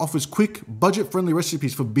channel that offers quick, budget-friendly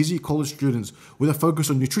recipes for busy college students with a focus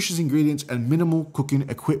on nutritious ingredients and minimal cooking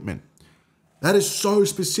equipment. That is so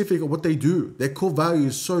specific of what they do. Their core value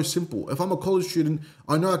is so simple. If I'm a college student,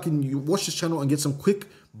 I know I can watch this channel and get some quick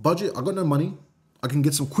budget. I got no money. I can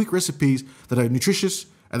get some quick recipes that are nutritious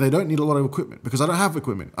and they don't need a lot of equipment because I don't have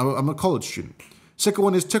equipment. I'm a college student. Second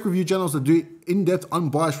one is tech review channels that do in-depth,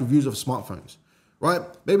 unbiased reviews of smartphones, right?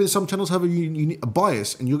 Maybe some channels have a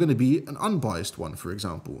bias and you're going to be an unbiased one, for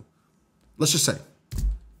example. Let's just say.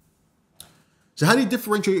 So how do you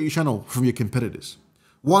differentiate your channel from your competitors?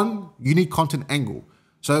 One, unique content angle.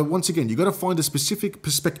 So once again, you got to find a specific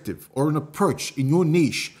perspective or an approach in your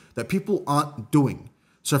niche that people aren't doing.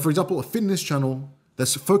 So for example, a fitness channel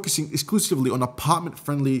that's focusing exclusively on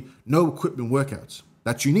apartment-friendly, no equipment workouts.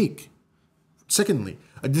 That's unique. Secondly,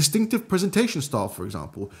 a distinctive presentation style, for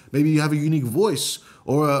example. Maybe you have a unique voice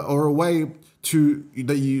or a way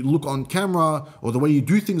that you look on camera or the way you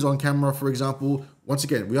do things on camera, for example. Once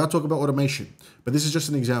again, we are talking about automation, but this is just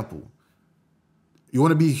an example. You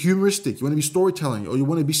want to be humoristic, you want to be storytelling, or you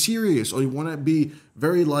want to be serious, or you want to be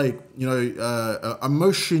very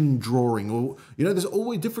emotion drawing, or, there's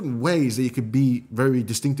always different ways that you could be very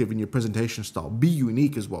distinctive in your presentation style. Be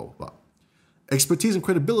unique as well. But expertise and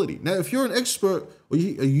credibility. Now, if you're an expert, or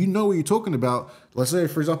you know what you're talking about, let's say,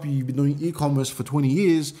 for example, you've been doing e-commerce for 20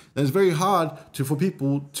 years, then it's very hard for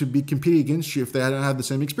people to be competing against you if they don't have the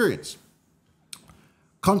same experience.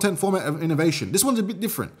 Content format of innovation. This one's a bit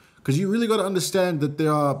different. Because you really got to understand that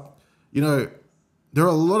there are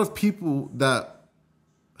a lot of people that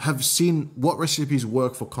have seen what recipes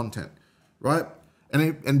work for content, right?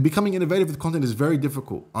 And becoming innovative with content is very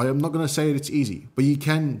difficult. I am not going to say it's easy, but you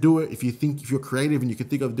can do it if you're creative and you can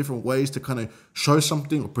think of different ways to kind of show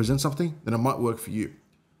something or present something, then it might work for you.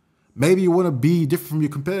 Maybe you want to be different from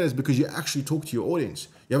your competitors because you actually talk to your audience.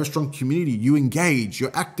 You have a strong community, you engage,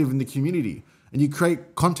 you're active in the community, and you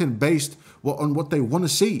create content based on what they want to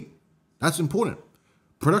see. That's important.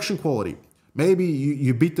 Production quality. Maybe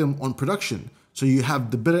you beat them on production. So you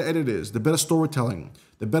have the better editors, the better storytelling,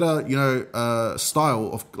 the better,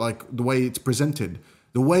 style of like the way it's presented.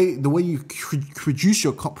 The way you produce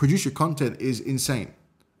your content is insane.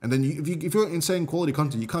 And then if you're insane quality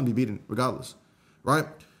content, you can't be beaten regardless, right?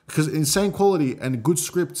 Because insane quality and good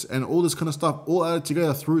scripts and all this kind of stuff all added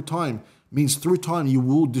together through time means through time you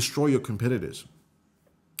will destroy your competitors.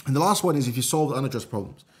 And the last one is if you solve unaddressed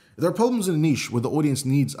problems. If there are problems in a niche where the audience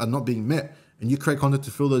needs are not being met and you create content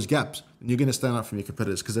to fill those gaps, then you're going to stand out from your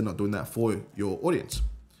competitors because they're not doing that for your audience.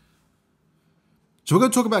 So we're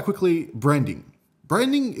going to talk about quickly branding.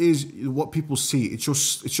 Branding is what people see. It's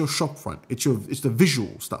your shop front. It's the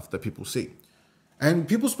visual stuff that people see. And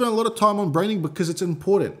people spend a lot of time on branding because it's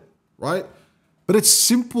important, right? But it's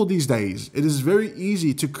simple these days. It is very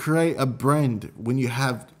easy to create a brand when you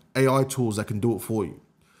have AI tools that can do it for you,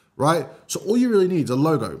 right? So all you really need is a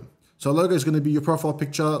logo. So a logo is going to be your profile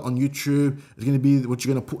picture on YouTube. It's going to be what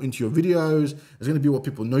you're going to put into your videos. It's going to be what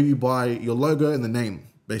people know you by, your logo and the name,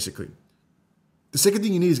 basically. The second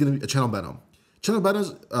thing you need is going to be a channel banner. Channel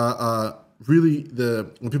banners are really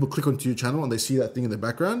when people click onto your channel and they see that thing in the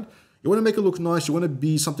background, You want to make it look nice. You want to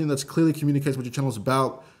be something that's clearly communicates what your channel is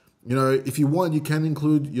about. You know, if you want, you can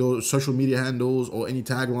include your social media handles or any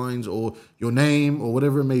taglines or your name or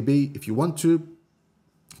whatever it may be. If you want to,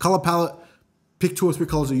 color palette, pick 2 or 3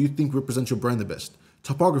 colors that you think represent your brand the best.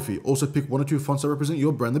 Typography, also pick 1 or 2 fonts that represent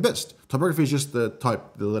your brand the best. Typography is just the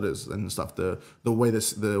type, the letters and stuff, the way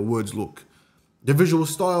the words look. The visual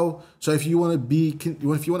style. So if you want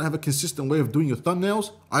to have a consistent way of doing your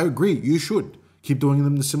thumbnails, I agree, you should keep doing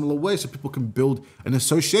them in a similar way so people can build an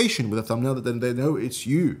association with a thumbnail that then they know it's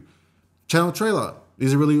you. Channel trailer.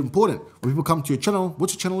 These are really important. When people come to your channel,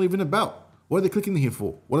 what's your channel even about? What are they clicking here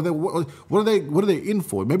for? What are they in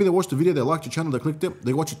for? Maybe they watched the video, they liked your channel, they clicked it,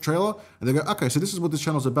 they watch a trailer, and they go, okay, so this is what this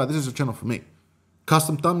channel is about. This is a channel for me.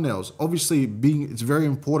 Custom thumbnails. Obviously, it's very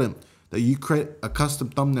important that you create a custom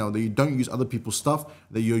thumbnail, that you don't use other people's stuff,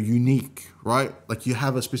 that you're unique, right? Like you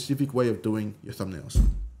have a specific way of doing your thumbnails.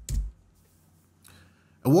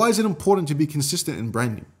 And why is it important to be consistent in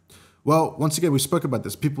branding? Well, once again, we spoke about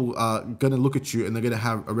this. People are going to look at you and they're going to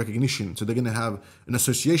have a recognition. So they're going to have an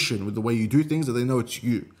association with the way you do things, that they know it's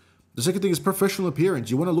you. The second thing is professional appearance.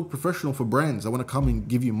 You want to look professional for brands. I want to come and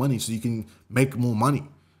give you money so you can make more money.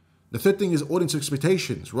 The third thing is audience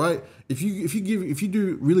expectations, right? If you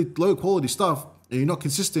do really low quality stuff and you're not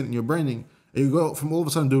consistent in your branding, and you go from all of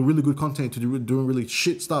a sudden doing really good content to doing really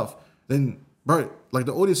shit stuff, then bro, like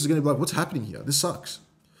the audience is going to be like, what's happening here? This sucks.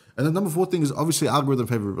 And the number 4 thing is obviously algorithm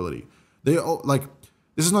favorability. They all, like,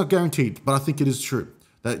 this is not guaranteed, but I think it is true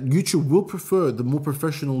that YouTube will prefer the more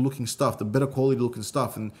professional looking stuff, the better quality looking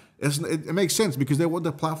stuff. And it makes sense because they want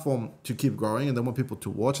the platform to keep growing and they want people to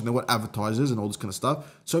watch and they want advertisers and all this kind of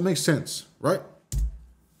stuff. So it makes sense, right?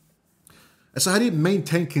 And so how do you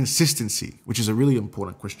maintain consistency, which is a really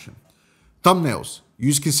important question? Thumbnails.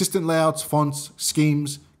 Use consistent layouts, fonts,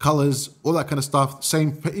 schemes, colors, all that kind of stuff.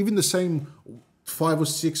 Even the same 5 or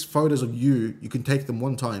 6 photos of you can take them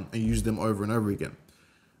one time and use them over and over again.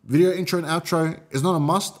 Video intro and outro is not a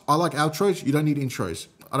must. I like outros. You don't need intros.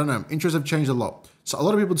 I don't know. Intros have changed a lot. So a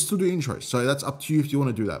lot of people still do intros. So that's up to you if you want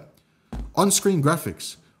to do that. On-screen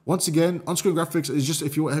graphics. Once again, on-screen graphics is just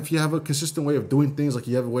if you have a consistent way of doing things, like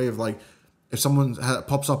you have a way of like, if someone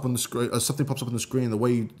pops up on the screen, or something pops up on the screen, the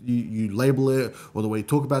way you label it or the way you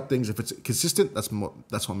talk about things, if it's consistent, that's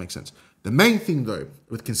what makes sense. The main thing though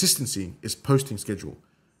with consistency is posting schedule.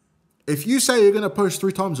 If you say you're gonna post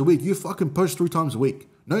 3 times a week, you fucking post 3 times a week.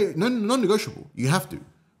 No, non-negotiable. You have to,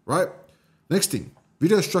 right? Next thing,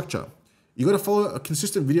 video structure. You got to follow a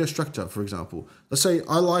consistent video structure. For example, let's say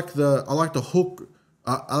I like the hook.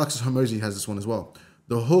 Alexis Hormozy has this one as well.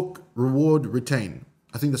 The hook, reward, retain.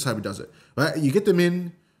 I think that's how he does it. Right? You get them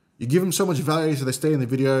in, you give them so much value so they stay in the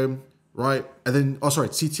video, right? And then, it's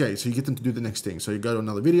CTA. So you get them to do the next thing. So you go to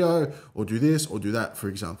another video or do this or do that, for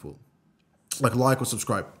example. Like or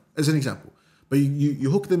subscribe, as an example. But you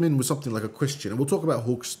hook them in with something like a question. And we'll talk about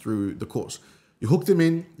hooks through the course. You hook them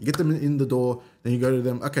in, you get them in the door, then you go to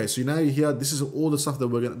them. Okay, so now you're here. This is all the stuff that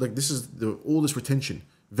we're going to, like, this is all this retention.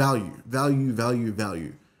 Value.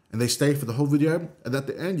 And they stay for the whole video. And at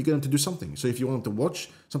the end, you get them to do something. So if you want them to watch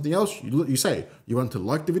something else, you say. You want them to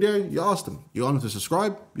like the video, you ask them. You want them to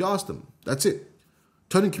subscribe, you ask them. That's it.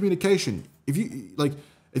 Tone and communication. If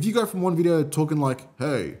you go from one video talking like,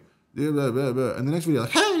 hey, blah, blah, blah, and the next video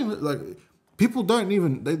like, hey, like, people don't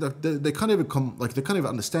even, they can't even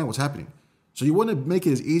understand what's happening. So you want to make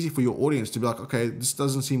it as easy for your audience to be like, okay, this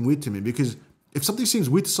doesn't seem weird to me, because if something seems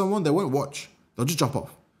weird to someone, they won't watch. They'll just jump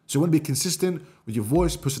off. So you want to be consistent with your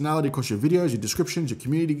voice, personality across your videos, your descriptions, your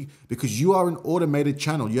community, because you are an automated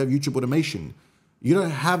channel. You have YouTube automation. You don't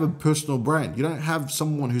have a personal brand. You don't have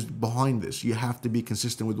someone who's behind this. You have to be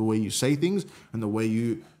consistent with the way you say things and the way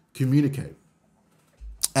you communicate.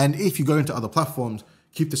 And if you go into other platforms,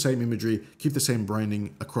 keep the same imagery, keep the same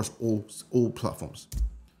branding across all platforms.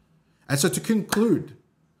 And so to conclude,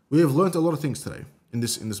 we have learned a lot of things today in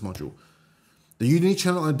this module. The unique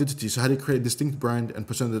channel identity. So how do you create a distinct brand and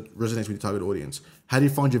persona that resonates with your target audience? How do you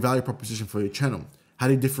find your value proposition for your channel? How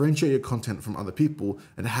do you differentiate your content from other people?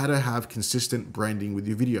 And how to have consistent branding with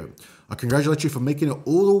your video. I congratulate you for making it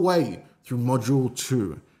all the way through module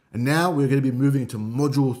 2. And now we're going to be moving into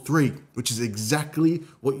module 3, which is exactly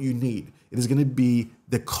what you need. It is going to be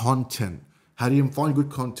the content. How do you find good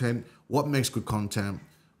content? What makes good content?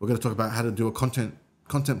 We're going to talk about how to do a content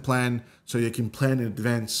plan so you can plan in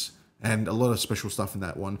advance, and a lot of special stuff in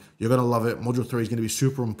that one. You're going to love it. Module 3 is going to be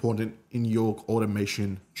super important in your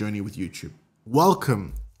automation journey with YouTube.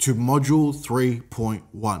 Welcome to module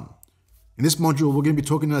 3.1. In this module, we're going to be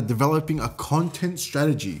talking about developing a content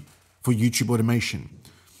strategy for YouTube automation.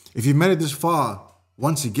 If you've made it this far,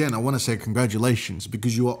 once again, I want to say congratulations,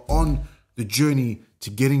 because you are on the journey to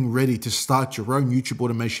getting ready to start your own YouTube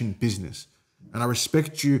automation business. And I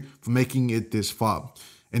respect you for making it this far.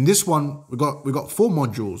 In this one, we got 4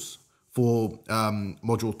 modules for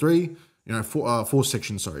module 3, four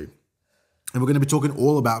sections, sorry. And we're going to be talking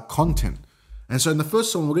all about content. And so in the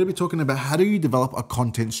first one, we're going to be talking about how do you develop a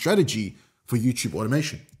content strategy for YouTube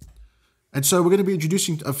automation. And so we're going to be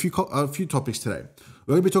introducing a few topics today.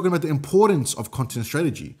 We're going to be talking about the importance of content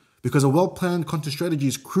strategy, because a well-planned content strategy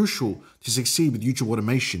is crucial to succeed with YouTube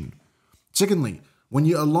automation. Secondly, when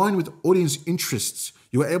you align with audience interests,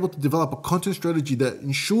 you are able to develop a content strategy that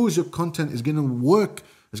ensures your content is going to work,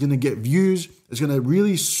 is going to get views, is going to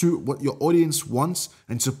really suit what your audience wants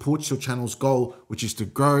and supports your channel's goal, which is to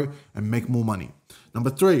grow and make more money. Number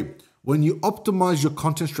 3, when you optimize your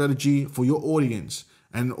content strategy for your audience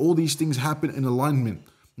and all these things happen in alignment,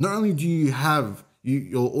 not only do you have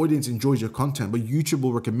your audience enjoys your content, but YouTube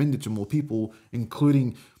will recommend it to more people,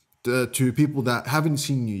 including to people that haven't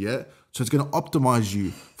seen you yet. So it's going to optimize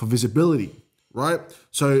you for visibility, right?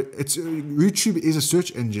 So YouTube is a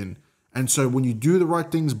search engine. And so when you do the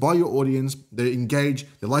right things by your audience, they engage,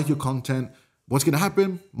 they like your content, what's going to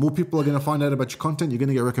happen? More people are going to find out about your content. You're going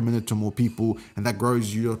to get recommended to more people, and that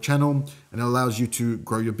grows your channel and allows you to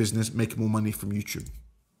grow your business, make more money from YouTube.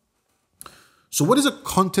 So what is a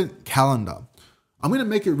content calendar? I'm going to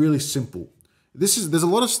make it really simple. There's a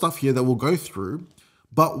lot of stuff here that we'll go through,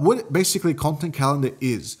 but what basically content calendar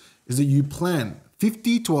is that you plan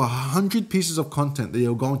 50 to 100 pieces of content that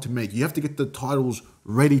you're going to make. You have to get the titles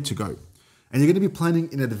ready to go, and you're going to be planning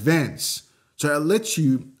in advance. So it lets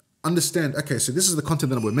you understand, okay, so this is the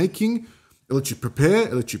content that we're making. It lets you prepare,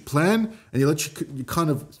 it lets you plan, and it lets you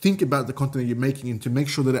kind of think about the content that you're making and to make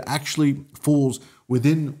sure that it actually falls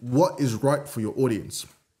within what is right for your audience.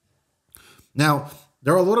 Now,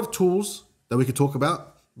 there are a lot of tools that we could talk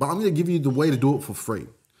about, but I'm going to give you the way to do it for free.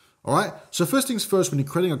 All right. So first things first, when you're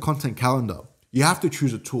creating a content calendar, you have to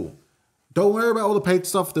choose a tool. Don't worry about all the paid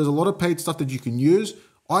stuff. There's a lot of paid stuff that you can use.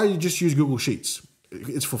 I just use Google Sheets.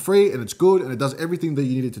 It's for free and it's good and it does everything that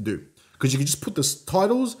you need it to do. Because you can just put the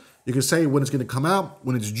titles, you can say when it's going to come out,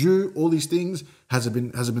 when it's due, all these things. Has it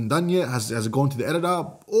been done yet? Has it gone to the editor?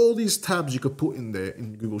 All these tabs you could put in there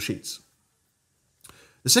in Google Sheets.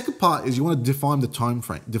 The second part is you want to define the time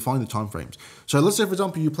frames. So let's say, for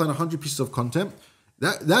example, you plan 100 pieces of content.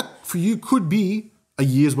 That for you could be a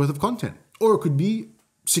year's worth of content, or it could be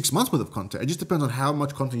 6 months worth of content. It just depends on how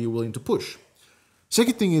much content you're willing to push.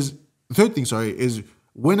 Third thing, is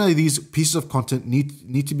when are these pieces of content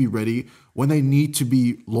need to be ready, when they need to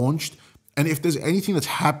be launched, and if there's anything that's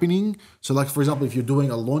happening. So like, for example, if you're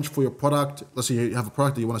doing a launch for your product, let's say you have a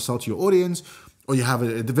product that you want to sell to your audience, or you have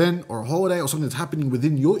an event or a holiday or something that's happening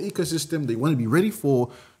within your ecosystem that you want to be ready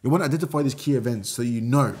for, you want to identify these key events so you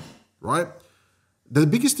know, right? The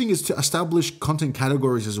biggest thing is to establish content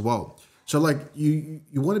categories as well. So like you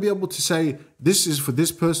want to be able to say, this is for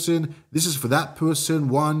this person, this is for that person,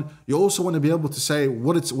 one. You also want to be able to say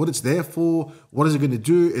what it's there for, what is it going to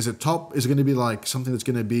do? Is it going to be like something that's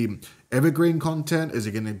going to be evergreen content? Is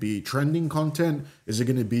it going to be trending content? Is it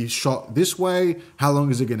going to be shot this way? How long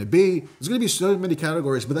is it going to be? There's going to be so many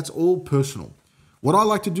categories, but that's all personal. What I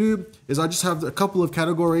like to do is I just have a couple of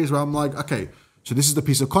categories where I'm like, okay, so this is the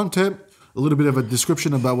piece of content, a little bit of a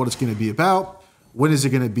description about what it's going to be about. When is it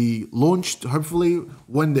going to be launched? Hopefully,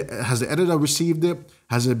 has the editor received it?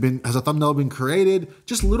 Has a thumbnail been created?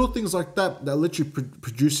 Just little things like that let you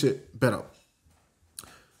produce it better.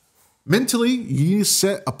 Mentally, you need to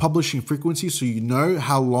set a publishing frequency so you know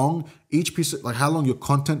how long each piece, how long your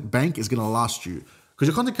content bank is going to last you. Because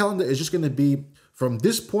your content calendar is just going to be from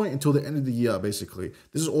this point until the end of the year, basically.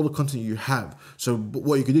 This is all the content you have. So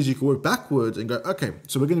what you can do is you can work backwards and go, okay,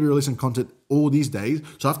 so we're going to be releasing content all these days.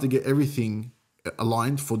 So I have to get everything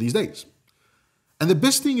aligned for these days. And the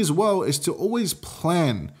best thing as well is to always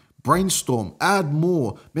plan, brainstorm, add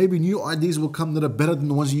more. Maybe new ideas will come that are better than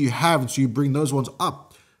the ones that you have, and so you bring those ones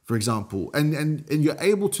up, for example. And you're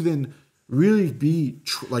able to then really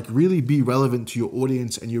be relevant to your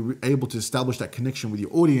audience, and you're able to establish that connection with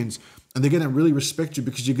your audience, and they're going to really respect you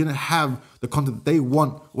because you're going to have the content that they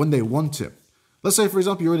want when they want it. Let's say, for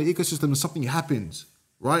example, you're in an ecosystem and something happens,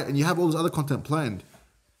 right? And you have all this other content planned.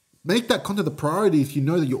 Make that content the priority if you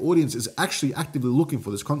know that your audience is actually actively looking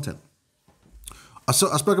for this content. I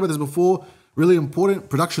spoke about this before, really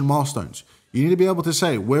important, production milestones. You need to be able to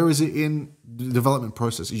say, where is it in the development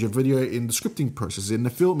process? Is your video in the scripting process, in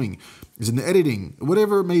the filming, is it in the editing,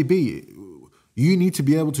 whatever it may be. You need to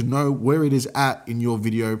be able to know where it is at in your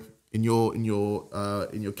video, in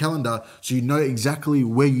your calendar, so you know exactly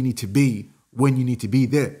where you need to be when you need to be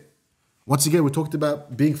there. Once again, we talked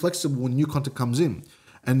about being flexible when new content comes in.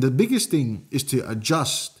 And the biggest thing is to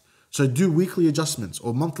adjust. So do weekly adjustments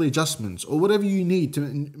or monthly adjustments or whatever you need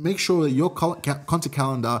to make sure that your content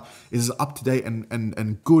calendar is up to date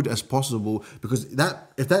and good as possible, because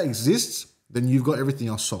if that exists, then you've got everything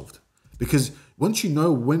else solved. Because once you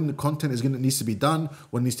know when the content needs to be done,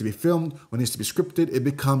 when it needs to be filmed, when it needs to be scripted, it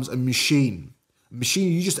becomes a machine.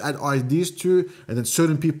 Machine you just add ideas to, and then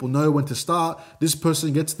certain people know when to start. This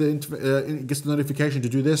person gets the notification to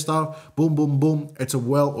do their stuff. Boom, boom, boom. It's a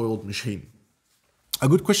well-oiled machine. A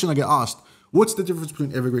good question I get asked: what's the difference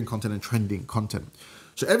between evergreen content and trending content?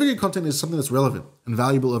 So evergreen content is something that's relevant and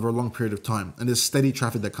valuable over a long period of time, and there's steady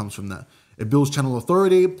traffic that comes from that. It builds channel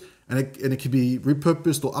authority, and it can be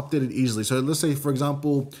repurposed or updated easily. So let's say, for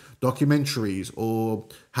example, documentaries or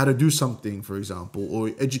how to do something, for example, or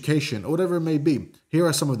education or whatever it may be. Here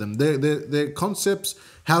are some of them. They're concepts,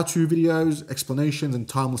 how-to videos, explanations, and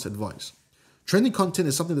timeless advice. Trending content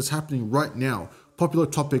is something that's happening right now. Popular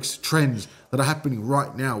topics, trends that are happening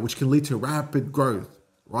right now, which can lead to rapid growth,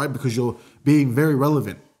 right? Because you're being very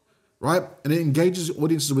relevant, right? And it engages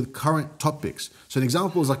audiences with current topics. So an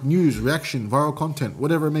example is like news, reaction, viral content,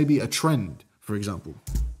 whatever it may be, a trend, for example.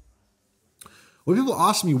 When people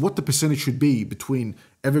ask me what the percentage should be between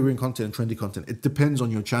evergreen content and trendy content, it depends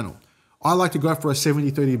on your channel. I like to go for a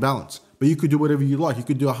 70-30 balance, but you could do whatever you like. You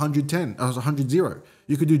could do 110, 100-0.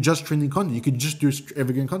 You could do just trending content. You could just do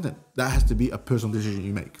evergreen content. That has to be a personal decision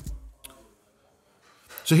you make.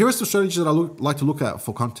 So here are some strategies that I like to look at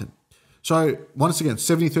for content. So once again,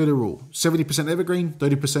 70-30 rule. 70% evergreen,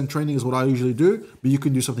 30% trending is what I usually do, but you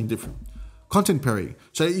can do something different. Content pairing.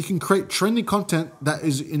 So you can create trending content that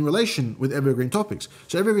is in relation with evergreen topics.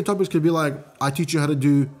 So evergreen topics could be like, I teach you how to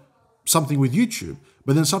do something with YouTube,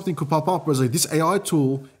 but then something could pop up where it's like, this AI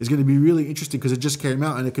tool is going to be really interesting because it just came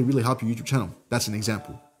out and it could really help your YouTube channel. That's an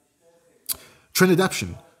example. Trend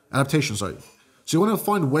adaptation, sorry. So you want to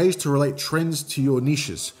find ways to relate trends to your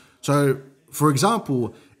niches. So for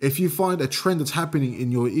example, if you find a trend that's happening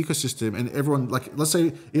in your ecosystem and everyone, like, let's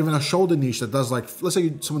say even a shoulder niche that does, like, let's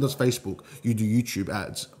say someone does Facebook, you do YouTube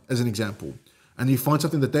ads as an example, and you find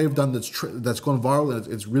something that they've done that's gone viral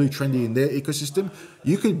and it's really trendy in their ecosystem,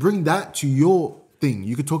 you could bring that to your thing.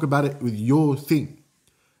 You could talk about it with your thing.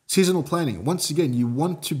 Seasonal planning. Once again, you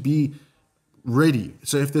want to be ready.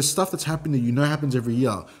 So if there's stuff that's happening that you know happens every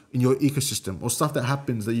year in your ecosystem, or stuff that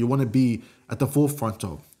happens that you want to be at the forefront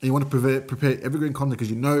of, and you want to prepare evergreen content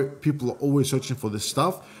because you know people are always searching for this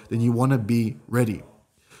stuff, then you want to be ready.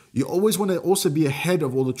 You always want to also be ahead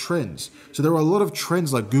of all the trends. So there are a lot of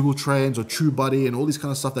trends like Google Trends or TrueBuddy and all these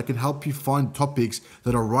kind of stuff that can help you find topics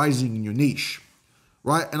that are rising in your niche,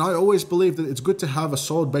 right? And I always believe that it's good to have a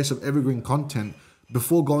solid base of evergreen content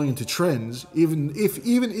before going into trends. Even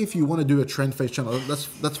if you want to do a trend-based channel,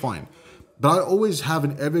 that's fine. But I always have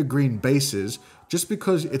an evergreen basis just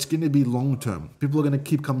because it's going to be long-term. People are going to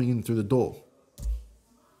keep coming in through the door.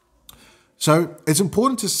 So it's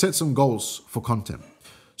important to set some goals for content.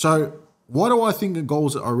 So why do I think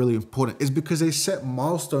goals are really important? Is because they set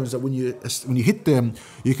milestones that when you hit them,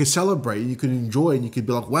 you can celebrate, you can enjoy, and you could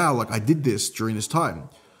be like, wow, like I did this during this time.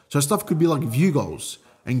 So stuff could be like view goals,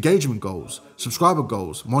 engagement goals, subscriber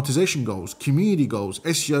goals, monetization goals, community goals,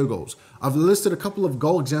 SEO goals. I've listed a couple of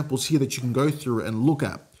goal examples here that you can go through and look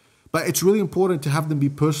at. But it's really important to have them be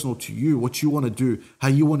personal to you, what you want to do, how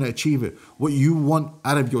you want to achieve it, what you want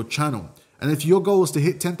out of your channel. And if your goal is to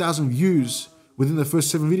hit 10,000 views within the first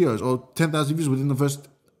 7 videos or 10,000 views within the first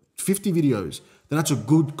 50 videos, then that's a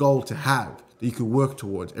good goal to have that you can work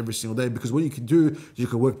towards every single day. Because what you can do is you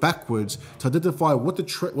can work backwards to identify what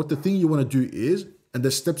the thing you want to do is and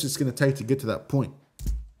the steps it's going to take to get to that point.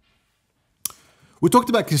 We talked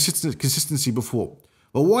about consistency before,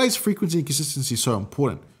 but why is frequency and consistency so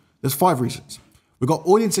important? There's 5 reasons. We've got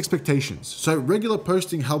audience expectations. So regular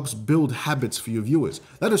posting helps build habits for your viewers.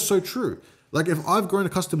 That is so true. Like if I've grown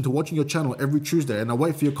accustomed to watching your channel every Tuesday and I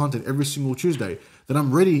wait for your content every single Tuesday, then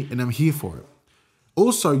I'm ready and I'm here for it.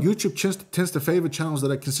 Also, YouTube tends to favor channels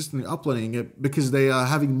that are consistently uploading it because they are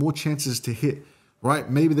having more chances to hit, right?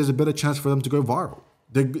 Maybe there's a better chance for them to go viral.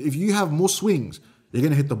 If you have more swings, you're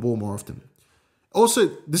going to hit the ball more often. Also,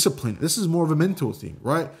 discipline. This is more of a mental thing,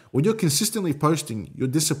 right? When you're consistently posting, you're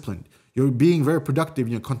disciplined. You're being very productive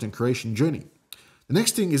in your content creation journey. The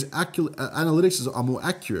next thing is analytics are more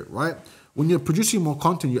accurate, right? When you're producing more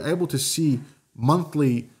content, you're able to see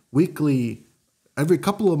monthly, weekly, every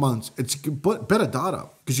couple of months, it's better data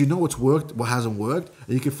because you know what's worked, what hasn't worked,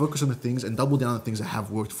 and you can focus on the things and double down on the things that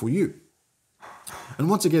have worked for you. And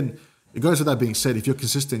once again, It goes with that being said, if you're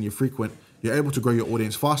consistent, you're frequent, you're able to grow your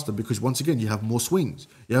audience faster because once again, you have more swings.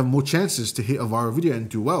 You have more chances to hit a viral video and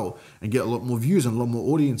do well and get a lot more views and a lot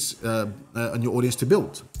more audience on your audience to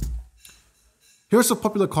build. Here are some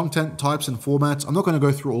popular content types and formats. I'm not going to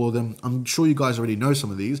go through all of them. I'm sure you guys already know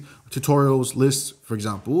some of these. Tutorials, lists, for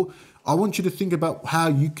example. I want you to think about how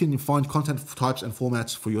you can find content types and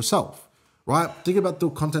formats for yourself, right? Think about the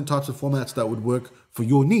content types and formats that would work for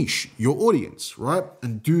your niche, your audience, right?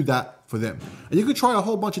 And do that for them. And you can try a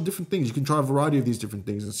whole bunch of different things. You can try a variety of these different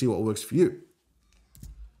things and see what works for you.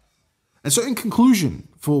 And so in conclusion,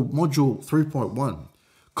 for module 3.1,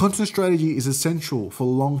 content strategy is essential for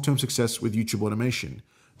long-term success with YouTube automation,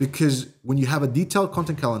 because when you have a detailed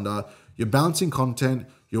content calendar, you're balancing content,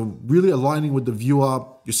 you're really aligning with the viewer,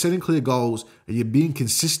 you're setting clear goals, and you're being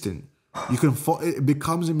consistent. It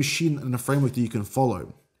becomes a machine and a framework that you can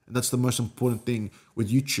follow. And that's the most important thing with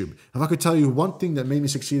YouTube. If I could tell you one thing that made me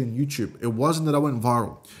succeed in YouTube, it wasn't that I went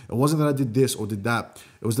viral. It wasn't that I did this or did that.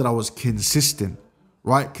 It was that I was consistent.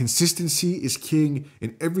 Right? Consistency is king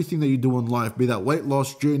in everything that you do in life, be that weight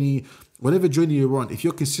loss journey, whatever journey you're on. If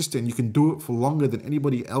you're consistent, you can do it for longer than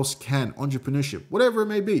anybody else can. Entrepreneurship, whatever it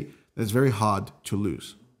may be, it's very hard to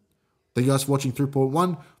lose. Thank you guys for watching 3.1.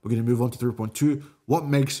 We're going to move on to 3.2. What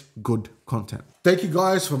makes good content? Thank you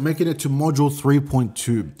guys for making it to module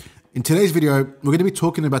 3.2. In today's video, we're going to be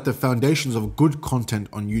talking about the foundations of good content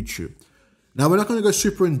on YouTube. Now, we're not going to go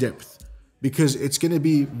super in depth, because it's going to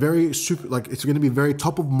be very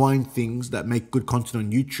top of mind things that make good content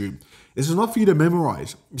on YouTube. This is not for you to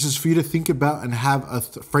memorize. This is for you to think about and have a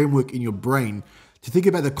framework in your brain to think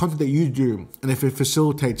about the content that you do and if it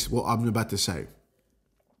facilitates what I'm about to say.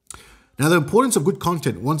 Now, the importance of good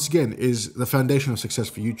content, once again, is the foundation of success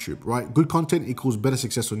for YouTube, right? Good content equals better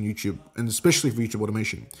success on YouTube, and especially for YouTube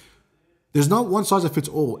automation. There's not one size that fits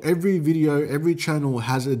all. Every video, every channel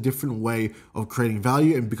has a different way of creating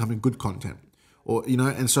value and becoming good content.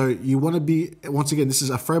 And so you want to be, once again, this is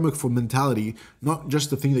a framework for mentality, not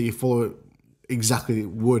just the thing that you follow exactly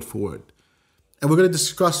word for word. And we're going to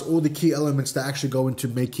discuss all the key elements that actually go into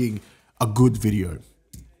making a good video.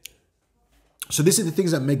 So these are the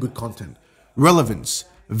things that make good content: relevance,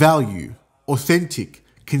 value, authentic,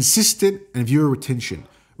 consistent, and viewer retention.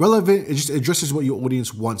 Relevant, it just addresses what your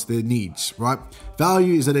audience wants, their needs, right?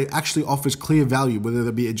 Value is that it actually offers clear value, whether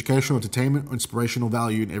it be educational, entertainment, or inspirational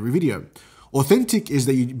value in every video. Authentic is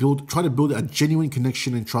that you try to build a genuine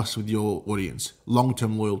connection and trust with your audience,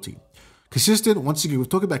 long-term loyalty. Consistent, once again, we've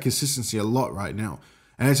talked about consistency a lot right now,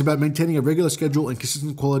 and it's about maintaining a regular schedule and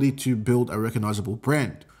consistent quality to build a recognizable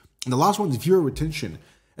brand. And the last one is viewer retention.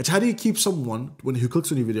 It's how do you keep someone, who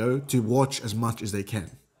clicks on your video, to watch as much as they can.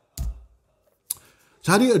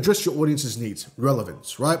 So how do you address your audience's needs?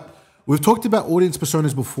 Relevance, right? We've talked about audience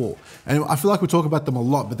personas before, and I feel like we talk about them a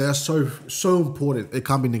lot, but they are so important. They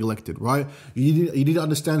can't be neglected, right? You need to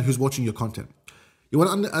understand who's watching your content. You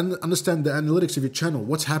want to understand the analytics of your channel.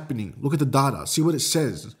 What's happening? Look at the data. See what it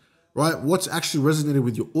says, right? What's actually resonated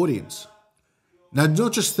with your audience. Now,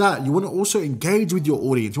 not just that, you want to also engage with your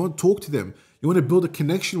audience. You want to talk to them. You want to build a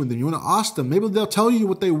connection with them. You want to ask them. Maybe they'll tell you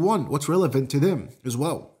what they want, what's relevant to them as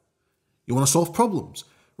well. You want to solve problems,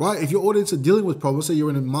 right? If your audience are dealing with problems, say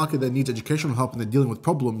you're in a market that needs educational help and they're dealing with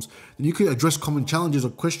problems, then you can address common challenges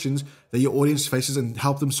or questions that your audience faces and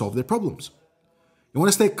help them solve their problems. You want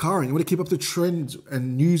to stay current. You want to keep up the trends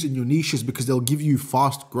and news in your niches because they'll give you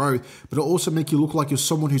fast growth, but it'll also make you look like you're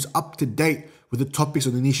someone who's up to date with the topics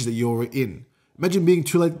or the niches that you're in. Imagine being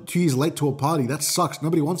 2 years late to a party. That sucks.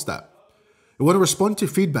 Nobody wants that. You want to respond to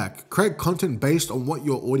feedback. Create content based on what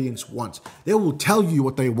your audience wants. They will tell you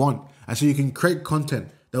what they want. And so you can create content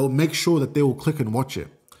that will make sure that they will click and watch it.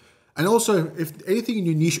 And also, if anything in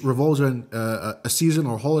your niche revolves around a season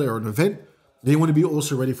or a holiday or an event, then you want to be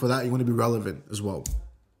also ready for that. You want to be relevant as well.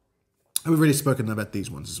 And we've already spoken about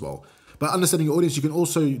these ones as well. But understanding your audience, you can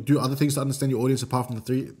also do other things to understand your audience apart from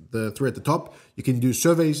the three at the top. You can do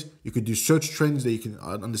surveys, you could do search trends that you can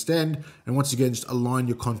understand, and once again, just align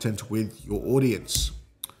your content with your audience.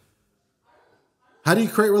 How do you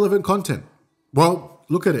create relevant content? Well,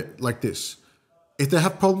 look at it like this. If they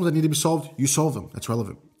have problems that need to be solved, you solve them. That's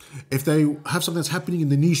relevant. If they have something that's happening in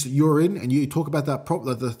the niche that you're in, and you talk about that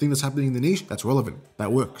the thing that's happening in the niche, that's relevant.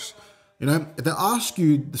 That works. You know, if they ask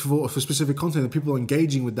you for specific content and people are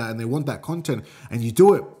engaging with that and they want that content and you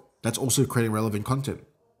do it, that's also creating relevant content.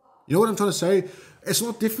 You know what I'm trying to say? It's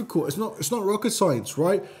not difficult. It's not rocket science,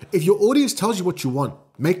 right? If your audience tells you what you want,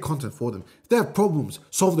 make content for them. If they have problems,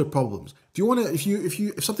 solve their problems.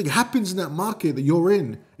 If something happens in that market that you're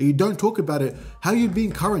in and you don't talk about it, how are you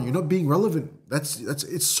being current? You're not being relevant.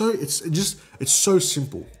 It's so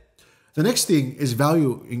simple. The next thing is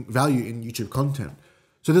value in YouTube content.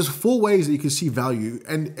 So there's 4 ways that you can see value,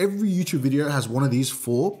 and every YouTube video has one of these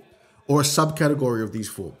 4 or a subcategory of these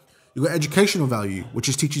 4. You've got educational value, which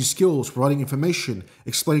is teaching skills, providing information,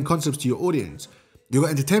 explaining concepts to your audience. You've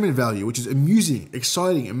got entertainment value, which is amusing,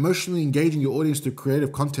 exciting, emotionally engaging your audience through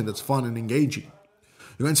creative content that's fun and engaging.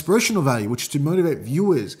 You've got inspirational value, which is to motivate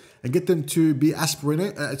viewers and get them to be it's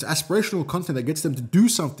aspirational content that gets them to do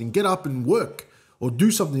something, get up and work, or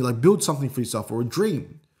do something like build something for yourself or a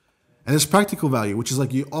dream. And there's practical value, which is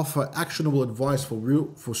like you offer actionable advice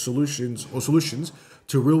for solutions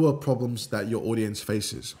to real world problems that your audience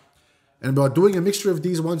faces. And by doing a mixture of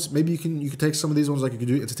these ones, maybe you can take some of these ones, like you can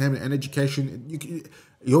do entertainment and education.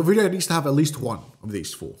 Your video needs to have at least one of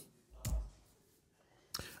these 4.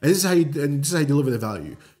 And this is how you deliver the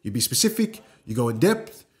value. You be specific, you go in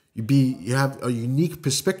depth, you have a unique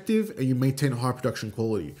perspective, and you maintain high production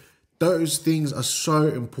quality. Those things are so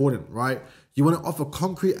important, right? You want to offer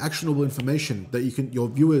concrete, actionable information that your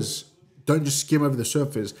viewers don't just skim over the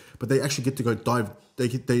surface, but they actually get to go they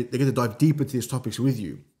get to dive deep into these topics with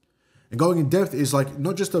you. And going in depth is like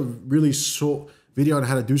not just a really short video on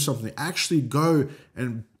how to do something. Actually go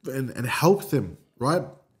and help them, right?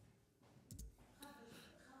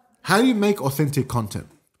 How do you make authentic content?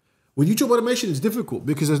 With YouTube automation, it's difficult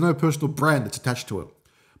because there's no personal brand that's attached to it.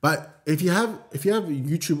 But if you have a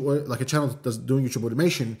YouTube or like a channel that's doing YouTube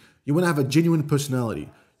automation, you want to have a genuine personality.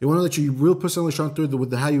 You want to let your real personality shine through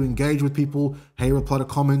with how you engage with people, how you reply to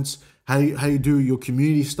comments, how you do your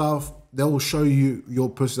community stuff. They will show you your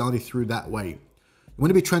personality through that way. You want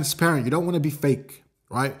to be transparent. You don't want to be fake,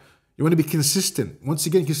 right? You want to be consistent. Once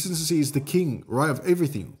again, consistency is the king, right, of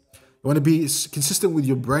everything. You want to be consistent with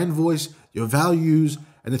your brand voice, your values,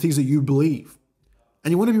 and the things that you believe.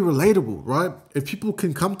 And you want to be relatable, right? If people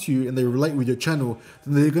can come to you and they relate with your channel,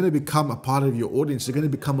 then they're going to become a part of your audience. They're going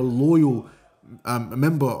to become a loyal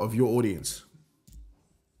member of your audience.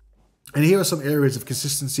 And here are some areas of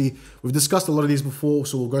consistency. We've discussed a lot of these before,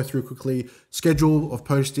 so we'll go through quickly. Schedule of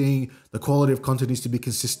posting, the quality of content needs to be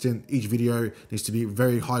consistent. Each video needs to be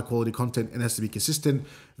very high quality content and has to be consistent.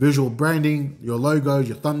 Visual branding, your logos,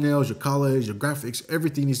 your thumbnails, your colors, your graphics,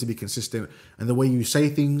 everything needs to be consistent. And the way you say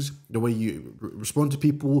things, the way you respond to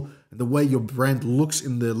people, and the way your brand looks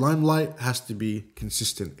in the limelight has to be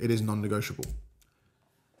consistent. It is non-negotiable.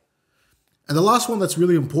 And the last one that's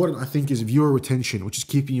really important, I think, is viewer retention, which is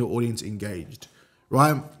keeping your audience engaged,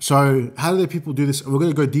 right? So how do people do this? We're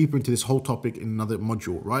going to go deeper into this whole topic in another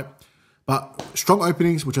module, right? But strong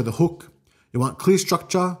openings, which are the hook. You want clear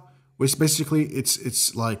structure, which basically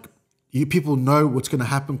it's like people know what's going to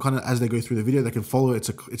happen kind of as they go through the video. They can follow it.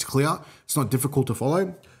 It's clear. It's not difficult to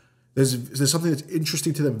follow. There's something that's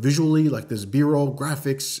interesting to them visually, like there's B-roll,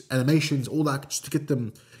 graphics, animations, all that, just to get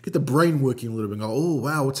the brain working a little bit and go, oh,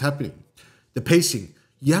 wow, what's happening? The pacing,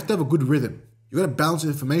 you have to have a good rhythm. You got to balance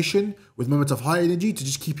information with moments of high energy to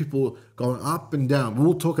just keep people going up and down.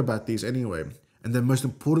 We'll talk about these anyway. And the most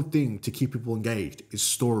important thing to keep people engaged is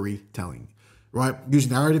storytelling, right?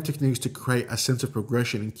 Use narrative techniques to create a sense of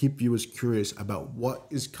progression and keep viewers curious about what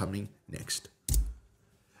is coming next.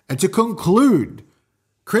 And to conclude,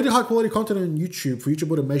 creating high quality content on YouTube for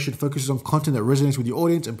YouTube automation focuses on content that resonates with your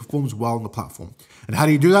audience and performs well on the platform. And how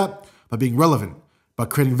do you do that? By being relevant, by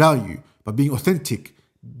creating value, by being authentic,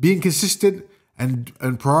 being consistent, and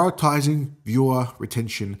prioritizing viewer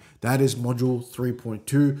retention. That is module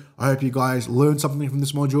 3.2. I hope you guys learned something from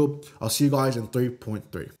this module. I'll see you guys in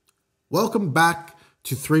 3.3. Welcome back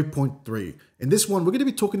to 3.3. In this one, we're going to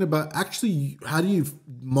be talking about actually how do you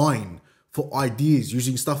mine for ideas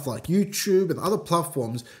using stuff like YouTube and other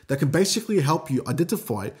platforms that can basically help you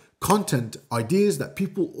identify content ideas that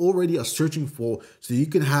people already are searching for, so you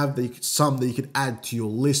can have some that you can add to your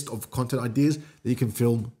list of content ideas that you can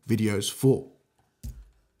film videos for.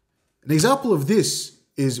 An example of this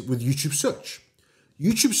is with YouTube search.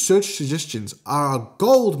 YouTube search suggestions are a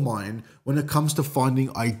gold mine when it comes to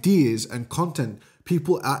finding ideas and content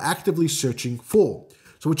people are actively searching for.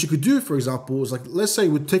 So what you could do, for example, is like, let's say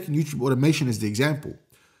we're taking YouTube automation as the example.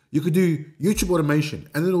 You could do YouTube automation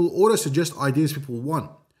and then it will auto suggest ideas people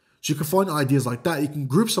want. So you can find ideas like that. You can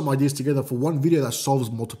group some ideas together for one video that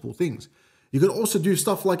solves multiple things. You can also do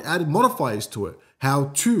stuff like add modifiers to it.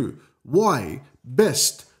 How to, why,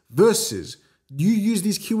 best, versus. You use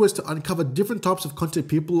these keywords to uncover different types of content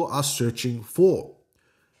people are searching for.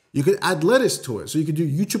 You can add letters to it. So you can do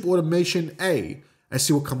YouTube automation A and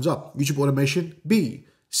see what comes up. YouTube automation B,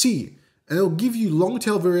 C, and it'll give you long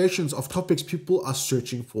tail variations of topics people are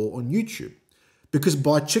searching for on YouTube. Because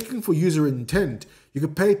by checking for user intent, you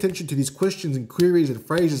can pay attention to these questions and queries and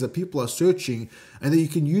phrases that people are searching, and then you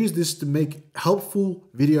can use this to make helpful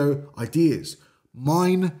video ideas.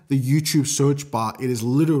 Mine the YouTube search bar. It is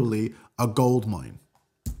literally a gold mine.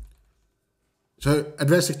 So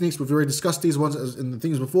advanced techniques, we've already discussed these ones in the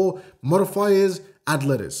things before. Modifiers, add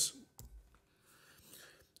letters.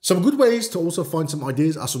 Some good ways to also find some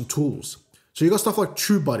ideas are some tools. So you got stuff like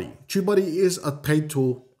TrueBuddy. TrueBuddy is a paid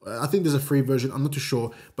tool. I think there's a free version, I'm not too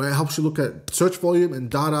sure, but it helps you look at search volume and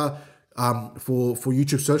data for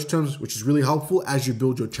YouTube search terms, which is really helpful as you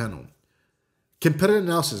build your channel. Competitor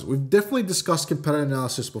analysis. We've definitely discussed competitor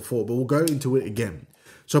analysis before, but we'll go into it again.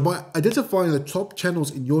 So by identifying the top channels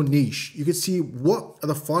in your niche, you can see what are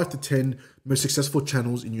the 5 to 10 most successful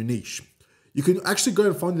channels in your niche. You can actually go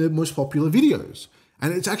and find the most popular videos.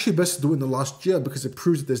 And it's actually best to do it in the last year because it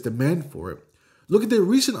proves that there's demand for it. Look at their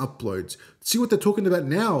recent uploads. See what they're talking about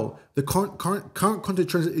now, the current content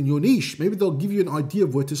trends in your niche. Maybe they'll give you an idea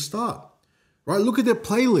of where to start, right? Look at their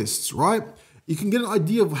playlists, right? You can get an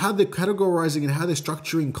idea of how they're categorizing and how they're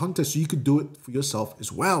structuring content so you could do it for yourself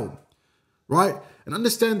as well, right? And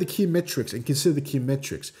understand the key metrics and consider the key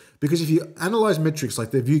metrics. Because if you analyze metrics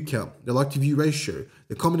like their view count, their like to view ratio,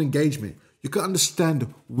 their comment engagement, you can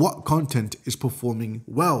understand what content is performing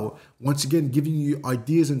well. Once again, giving you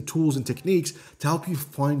ideas and tools and techniques to help you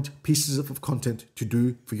find pieces of content to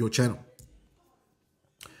do for your channel.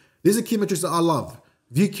 These are key metrics that I love.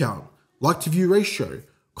 View count, like to view ratio,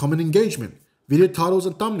 comment engagement, video titles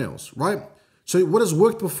and thumbnails, right? So what has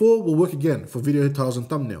worked before will work again for video titles and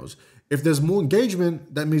thumbnails. If there's more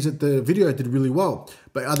engagement, that means that the video did really well.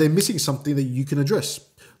 But are they missing something that you can address?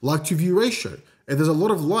 Like to view ratio. If there's a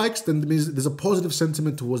lot of likes, then it means there's a positive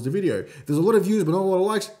sentiment towards the video. If there's a lot of views but not a lot of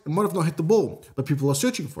likes, it might have not hit the ball, but people are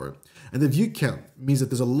searching for it. And the view count means that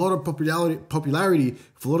there's a lot of popularity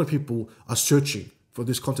if a lot of people are searching for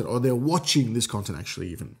this content, or they're watching this content actually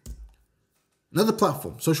even. Another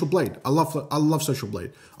platform, Social Blade. I love Social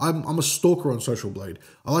Blade. I'm a stalker on Social Blade.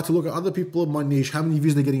 I like to look at other people in my niche, how many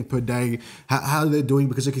views they're getting per day, how they're doing,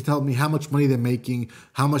 because it can tell me how much money they're making,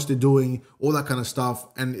 how much they're doing, all that kind of stuff.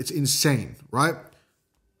 And it's insane, right?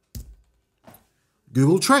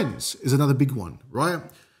 Google Trends is another big one, right?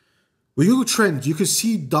 With Google Trends, you can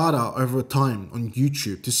see data over time on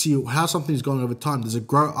YouTube to see how something is going over time. Does it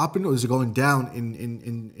grow up or is it going down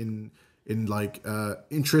in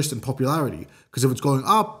interest and popularity? Because if it's going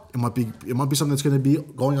up, it might be something that's going to be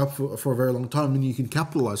going up for a very long time, and you can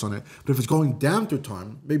capitalize on it. But if it's going down through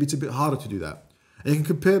time, maybe it's a bit harder to do that. And you can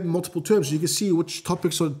compare multiple terms, so you can see which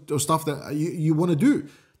topics or stuff that you want to do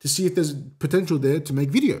to see if there's potential there to make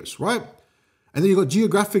videos, right? And then you've got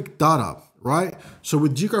geographic data, right? So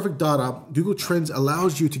with geographic data, Google Trends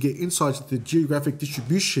allows you to get insights into the geographic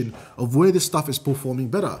distribution of where this stuff is performing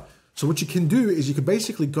better. So what you can do is you can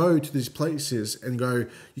basically go to these places and go,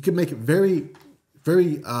 you can make it very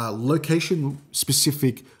location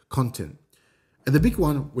specific content. And the big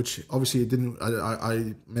one, which obviously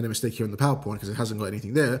I made a mistake here in the PowerPoint because it hasn't got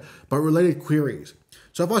anything there, but related queries.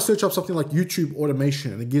 So if I search up something like YouTube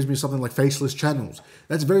automation and it gives me something like Faceless Channels,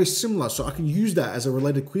 that's very similar. So I can use that as a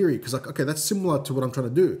related query because like, okay, that's similar to what I'm trying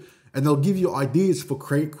to do. And they'll give you ideas for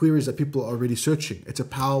queries that people are already searching. It's a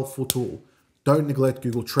powerful tool. Don't neglect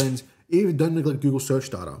Google Trends, even don't neglect Google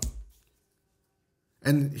search data.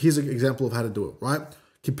 And here's an example of how to do it, right?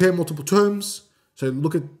 Compare multiple terms. So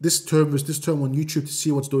look at this term versus this term on YouTube to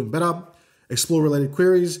see what's doing better. Explore related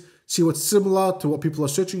queries. See what's similar to what people are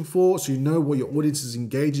searching for, so you know what your audience is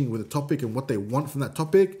engaging with a topic and what they want from that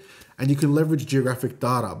topic. And you can leverage geographic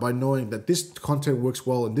data by knowing that this content works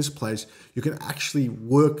well in this place. You can actually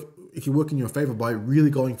it can work in your favor by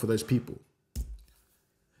really going for those people.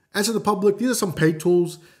 Answer the Public. These are some paid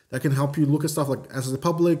tools that can help you look at stuff like Answer the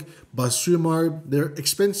Public, BuzzSumo. They're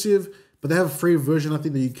expensive, but they have a free version, I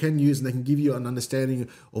think, that you can use, and they can give you an understanding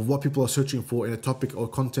of what people are searching for in a topic or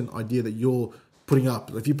content idea that you're putting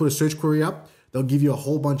up. If you put a search query up, they'll give you a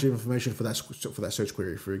whole bunch of information for that search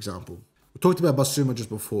query, for example. We talked about BuzzSumo just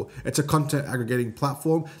before. It's a content aggregating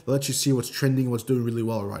platform that lets you see what's trending, what's doing really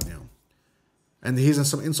well right now. And here's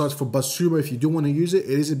some insights for BuzzSumo. If you do want to use it,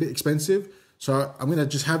 it is a bit expensive. So I'm going to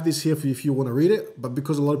just have this here for you if you want to read it. But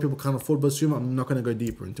because a lot of people can't afford BuzzSumo, I'm not going to go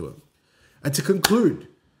deeper into it. And to conclude,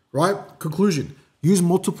 right? Conclusion. Use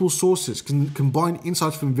multiple sources, combine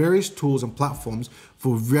insights from various tools and platforms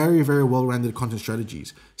for very, very well-rounded content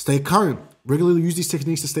strategies. Stay current. Regularly use these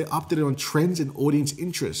techniques to stay updated on trends and audience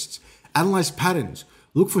interests. Analyze patterns.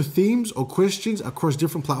 Look for themes or questions across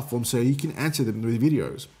different platforms so you can answer them with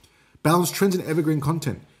videos. Balance trends and evergreen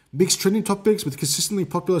content. Mix trending topics with consistently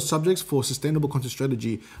popular subjects for sustainable content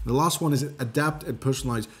strategy. And the last one is adapt and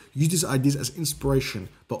personalize. Use these ideas as inspiration,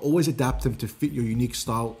 but always adapt them to fit your unique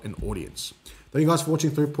style and audience. Thank you guys for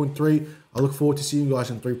watching 3.3. I look forward to seeing you guys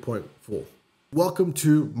in 3.4. Welcome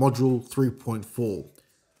to module 3.4.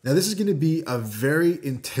 Now this is going to be a very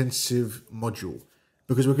intensive module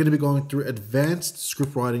because we're going to be going through advanced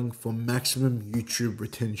script writing for maximum YouTube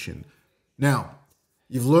retention. Now,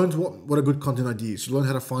 you've learned what a good content idea is. You learn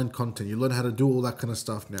how to find content. You learn how to do all that kind of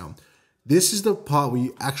stuff now. This is the part where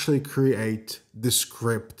you actually create the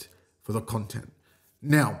script for the content.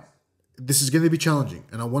 Now, this is going to be challenging.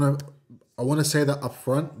 And I want to say that up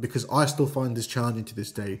front because I still find this challenging to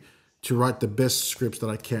this day to write the best scripts that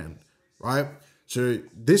I can, right? So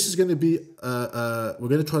this is going to be, we're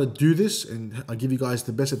going to try to do this and I'll give you guys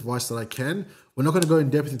the best advice that I can. We're not going to go in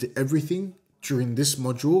depth into everything during this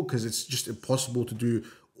module because it's just impossible to do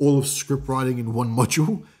all of script writing in one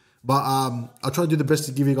module. But I'll try to do the best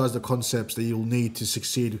to give you guys the concepts that you'll need to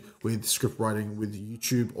succeed with script writing, with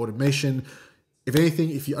YouTube automation. If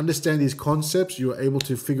anything, if you understand these concepts, you're able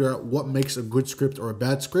to figure out what makes a good script or a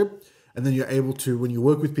bad script. And then you're able to, when you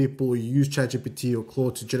work with people or you use ChatGPT or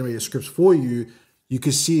Claude to generate your scripts for you, you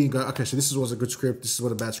can see and go, okay, so this is what's a good script. This is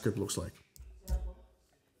what a bad script looks like.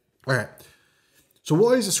 All right. So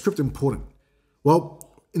why is a script important? Well,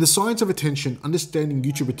 in the science of attention, understanding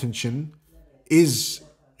YouTube retention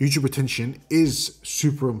is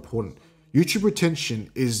super important. YouTube retention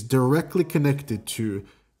is directly connected to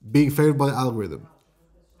being favored by the algorithm.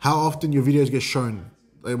 How often your videos get shown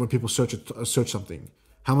when people search something.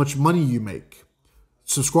 How much money you make.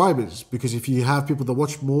 Subscribers, because if you have people that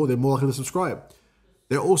watch more, they're more likely to subscribe.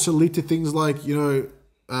 They also lead to things like,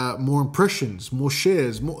 more impressions, more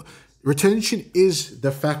shares, more. Retention is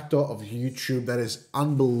the factor of YouTube that is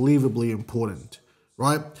unbelievably important,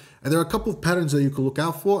 right? And there are a couple of patterns that you can look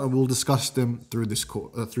out for, and we'll discuss them through this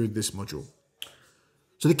module.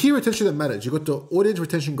 So the key retention that matters, you've got the audience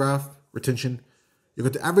retention graph, retention, you've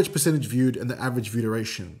got the average percentage viewed and the average view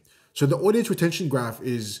duration. So the audience retention graph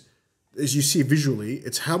is, as you see visually,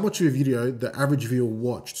 it's how much of your video the average viewer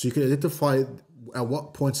watched. So you can identify at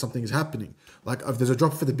what point something is happening. Like if there's a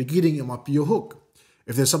drop for the beginning, it might be your hook.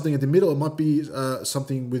 If there's something at the middle, it might be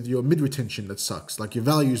something with your mid-retention that sucks, like your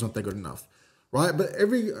value is not that good enough, right? But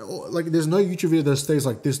there's no YouTube video that stays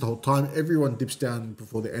like this the whole time. Everyone dips down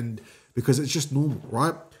before the end because it's just normal,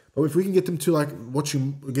 right? But if we can get them to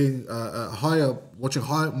watching more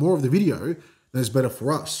of the video, then it's better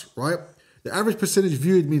for us, right? The average percentage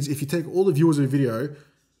viewed means if you take all the viewers of a video,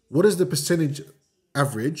 what is the percentage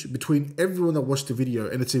average between everyone that watched the video?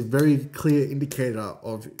 And it's a very clear indicator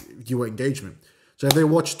of viewer engagement. So if they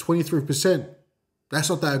watch 23%, that's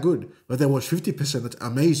not that good. But if they watch 50%, that's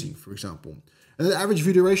amazing, for example. And the average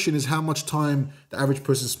view duration is how much time the average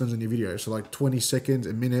person spends on your video. So like 20 seconds,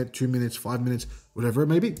 a minute, 2 minutes, 5 minutes, whatever it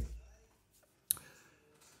may be.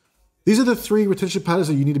 These are the three retention patterns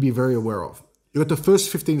that you need to be very aware of. You got the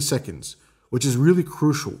first 15 seconds, which is really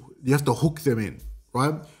crucial. You have to hook them in,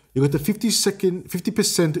 right? You got the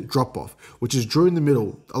 50% drop off, which is during the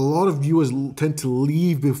middle. A lot of viewers tend to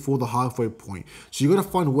leave before the halfway point. So you got to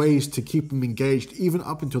find ways to keep them engaged even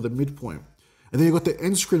up until the midpoint. And then you got the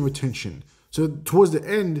end screen retention. So towards the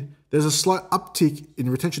end, there's a slight uptick in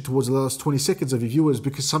retention towards the last 20 seconds of your viewers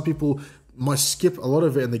because some people might skip a lot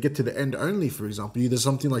of it and they get to the end only, for example. There's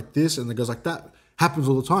something like this and it goes like that. Happens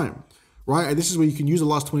all the time, right? And this is where you can use the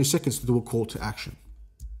last 20 seconds to do a call to action.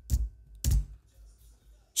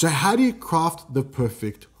 So how do you craft the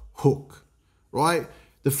perfect hook, right?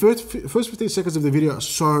 The first 15 seconds of the video are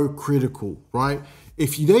so critical, right?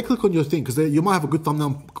 If they click on your thing, because you might have a good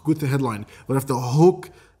thumbnail, good headline, but if the hook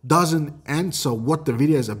doesn't answer what the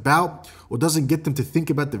video is about or doesn't get them to think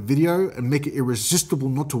about the video and make it irresistible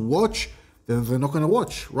not to watch, then they're not going to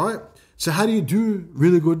watch, right? So how do you do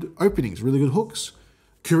really good openings, really good hooks?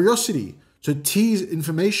 Curiosity. So tease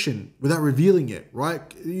information without revealing it, right?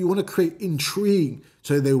 You want to create intrigue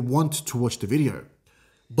so they want to watch the video.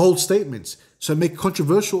 Bold statements. So make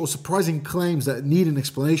controversial or surprising claims that need an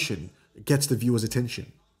explanation. It gets the viewer's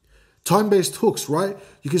attention. Time-based hooks, right?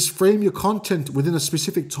 You can frame your content within a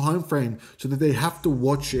specific time frame so that they have to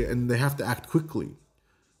watch it and they have to act quickly,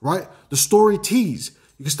 right? The story tease.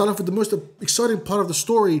 You can start off with the most exciting part of the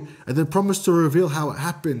story and then promise to reveal how it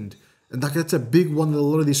happened. And that's a big one that a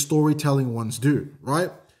lot of these storytelling ones do, right?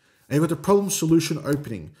 And you've got the problem solution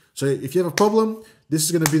opening. So if you have a problem, this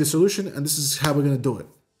is going to be the solution and this is how we're going to do it.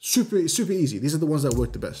 Super, super easy. These are the ones that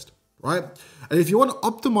work the best, right? And if you want to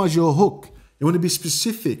optimize your hook, you want to be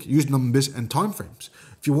specific, use numbers and timeframes.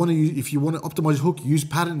 If you want to optimize hook, use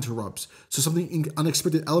pattern interrupts. So something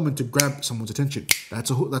unexpected element to grab someone's attention.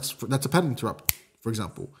 That's a hook. That's a pattern interrupt, for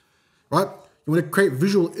example, right? You want to create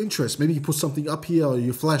visual interest. Maybe you put something up here, or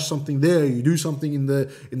you flash something there. You do something in the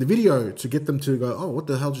video to get them to go, oh, what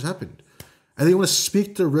the hell just happened? And then you want to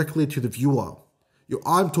speak directly to the viewer.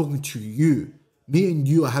 I'm talking to you. Me and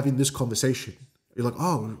you are having this conversation. You're like,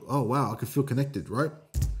 oh wow, I can feel connected, right?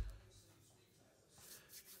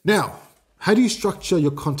 Now, how do you structure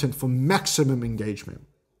your content for maximum engagement,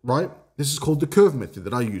 right? This is called the curve method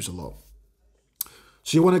that I use a lot.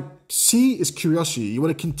 So you want to see is curiosity. You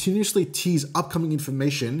want to continuously tease upcoming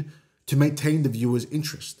information to maintain the viewer's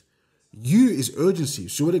interest. U is urgency.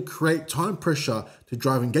 So you want to create time pressure to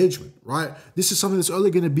drive engagement, right? This is something that's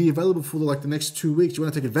only going to be available for like the next 2 weeks. You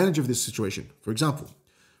want to take advantage of this situation. For example,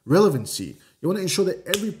 relevancy. You want to ensure that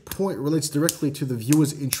every point relates directly to the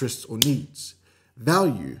viewer's interests or needs.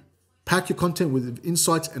 Value. Pack your content with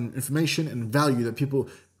insights and information and value that people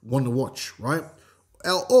want to watch, right?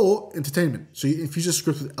 Or entertainment. So you infuse your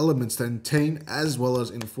script with elements that entertain as well as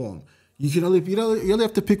inform. You only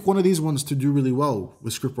have to pick one of these ones to do really well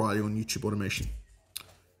with script writing on YouTube automation.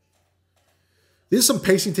 There's some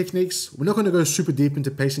pacing techniques. We're not going to go super deep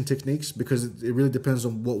into pacing techniques because it really depends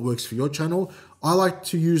on what works for your channel. I like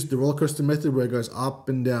to use the roller coaster method where it goes up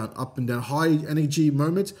and down, high energy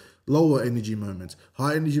moments, lower energy moments,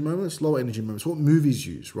 high energy moments, lower energy moments. What movies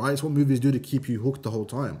use, right? It's what movies do to keep you hooked the whole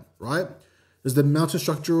time, right? There's the mountain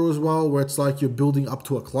structure as well, where it's like you're building up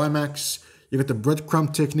to a climax. You got the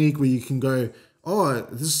breadcrumb technique where you can go, oh,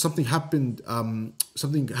 this is something happened in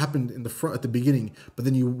the front at the beginning, but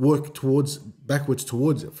then you work backwards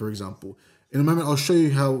towards it, for example. In a moment, I'll show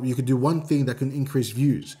you how you could do one thing that can increase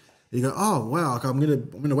views. And you go, oh wow, I'm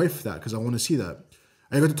gonna wait for that because I want to see that.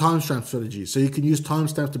 And you got the timestamp strategy. So you can use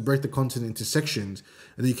timestamps to break the content into sections,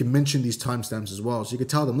 and then you can mention these timestamps as well. So you can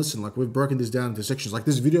tell them, listen, like we've broken this down into sections, like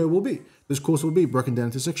this course will be broken down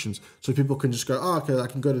into sections. So people can just go, oh, okay, I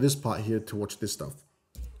can go to this part here to watch this stuff.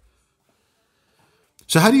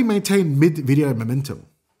 So how do you maintain mid-video momentum?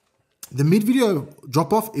 The mid-video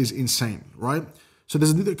drop-off is insane, right? So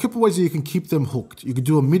there's a couple ways that you can keep them hooked. You could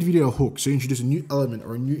do a mid-video hook. So you introduce a new element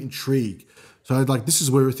or a new intrigue. So like this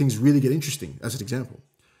is where things really get interesting, as an example.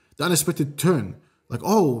 The unexpected turn, like,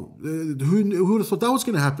 oh, who would have thought that was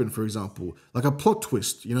going to happen, for example? Like a plot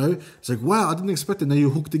twist, you know? It's like, wow, I didn't expect it, now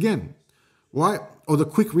you're hooked again, right? Or the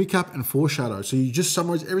quick recap and foreshadow. So you just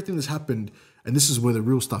summarize everything that's happened, and this is where the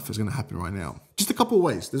real stuff is going to happen right now. Just a couple of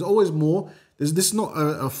ways. There's always more. This is not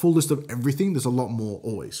a full list of everything. There's a lot more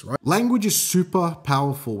always, right? Language is super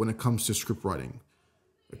powerful when it comes to script writing.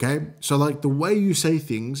 Okay, so like the way you say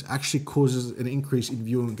things actually causes an increase in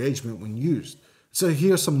viewer engagement when used. So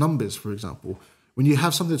here are some numbers, for example. When you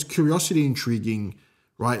have something that's curiosity intriguing,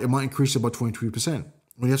 right, it might increase it by 22%.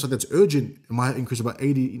 When you have something that's urgent, it might increase it by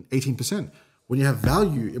 18%. When you have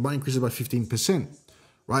value, it might increase it by 15%.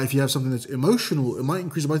 Right? If you have something that's emotional, it might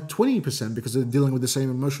increase it by 20% because they're dealing with the same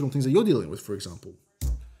emotional things that you're dealing with, for example.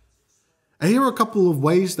 And here are a couple of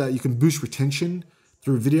ways that you can boost retention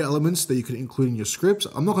through video elements that you can include in your scripts.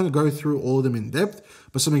 I'm not going to go through all of them in depth,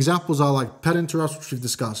 but some examples are like pattern interrupts, which we've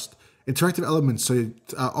discussed, interactive elements, so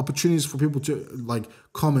opportunities for people to like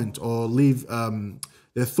comment or leave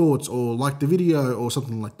their thoughts or like the video or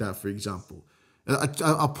something like that, for example. A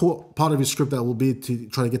part of your script that will be to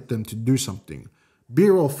try to get them to do something.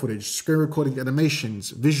 B-roll footage, screen recording,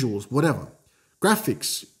 animations, visuals, whatever.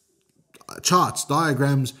 Graphics, charts,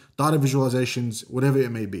 diagrams, data visualizations, whatever it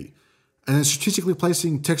may be. And then strategically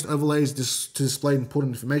placing text overlays to display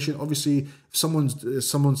important information. Obviously, if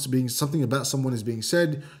something about someone is being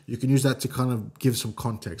said, you can use that to kind of give some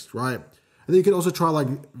context, right? And then you can also try like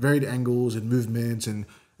varied angles and movements and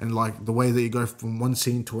like the way that you go from one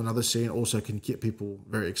scene to another scene also can get people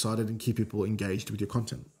very excited and keep people engaged with your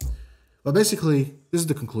content. But basically, this is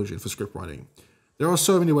the conclusion for script writing. There are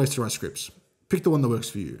so many ways to write scripts. Pick the one that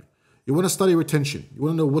works for you. You want to study retention. You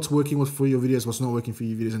want to know what's working for your videos, what's not working for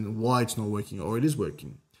your videos, and why it's not working, or it is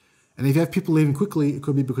working. And if you have people leaving quickly, it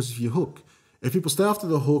could be because of your hook. If people stay after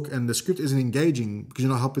the hook and the script isn't engaging because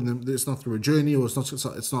you're not helping them, it's not through a journey or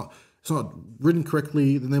it's not written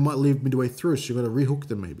correctly, then they might leave midway through. So you've got to rehook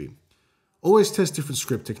them maybe. Always test different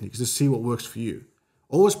script techniques to see what works for you.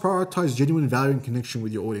 Always prioritize genuine value and connection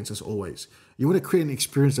with your audience as always. You want to create an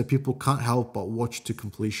experience that people can't help but watch to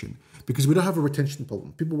completion because we don't have a retention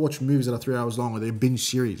problem. People watch movies that are 3 hours long or they binge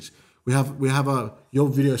series. We have a your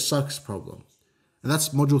video sucks problem. And that's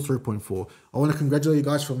module 3.4. I want to congratulate you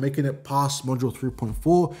guys for making it past module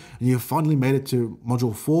 3.4 and you have finally made it to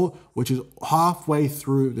module 4, which is halfway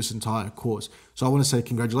through this entire course. So I want to say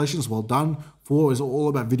congratulations, well done for 4 is all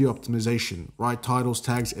about video optimization, right? Titles,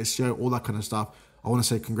 tags, SEO, all that kind of stuff. I want to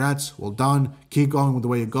say congrats, well done, keep going with the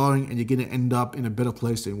way you're going, and you're going to end up in a better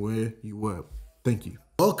place than where you were. Thank you.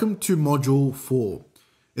 Welcome to module 4.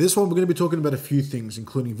 In this one, we're going to be talking about a few things,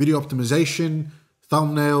 including video optimization,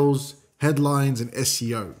 thumbnails, headlines, and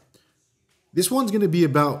SEO. This one's going to be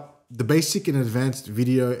about the basic and advanced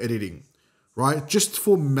video editing, right? Just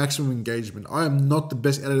for maximum engagement. I am not the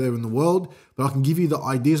best editor in the world, but I can give you the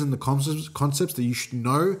ideas and the concepts that you should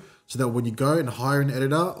know so that when you go and hire an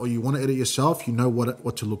editor or you want to edit yourself, you know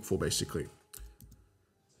what to look for, basically.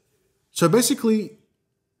 So basically,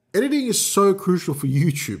 editing is so crucial for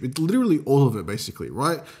YouTube. It's literally all of it, basically,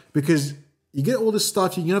 right? Because you get all this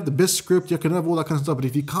stuff, you can have the best script, you can have all that kind of stuff, but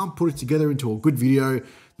if you can't put it together into a good video, then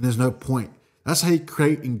there's no point. That's how you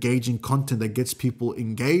create engaging content that gets people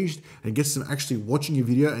engaged and gets them actually watching your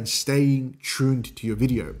video and staying tuned to your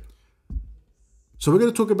video. So we're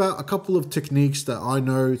going to talk about a couple of techniques that I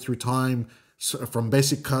know through time, from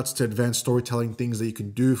basic cuts to advanced storytelling, things that you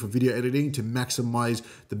can do for video editing to maximize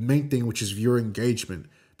the main thing, which is viewer engagement.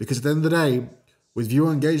 Because at the end of the day, with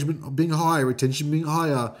viewer engagement being higher, retention being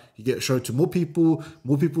higher, you get showed to more people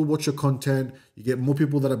watch your content, you get more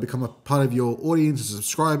people that have become a part of your audience and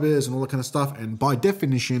subscribers and all that kind of stuff. And by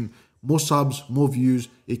definition, more subs, more views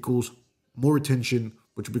equals more retention,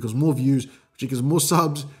 which equals more views, which equals more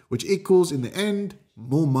subs, which equals, in the end,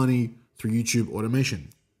 more money through YouTube automation.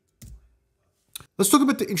 Let's talk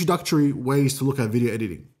about the introductory ways to look at video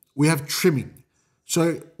editing. We have trimming.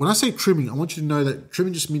 So when I say trimming, I want you to know that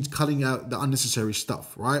trimming just means cutting out the unnecessary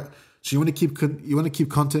stuff, right? So you want to keep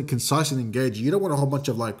content concise and engaging. You don't want a whole bunch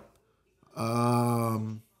of like,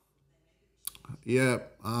 yeah.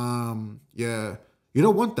 You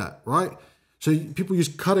don't want that, right? So people use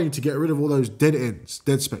cutting to get rid of all those dead ends,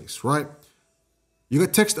 dead space, right? You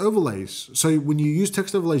got text overlays. So when you use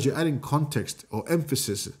text overlays, you're adding context or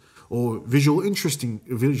emphasis or visual interest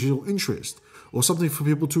or something for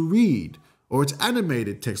people to read. Or it's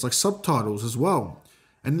animated text, like subtitles as well.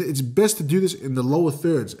 And it's best to do this in the lower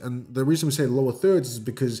thirds. And the reason we say lower thirds is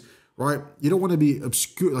because, right, you don't want to be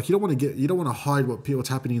obscure, like you don't want to hide what's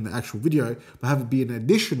happening in the actual video, but have it be an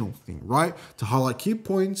additional thing, right? To highlight key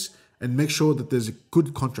points and make sure that there's a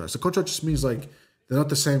good contrast. The contrast just means like they're not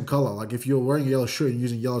the same color. Like if you're wearing a yellow shirt and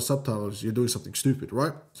using yellow subtitles, you're doing something stupid,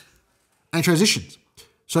 right? And transitions.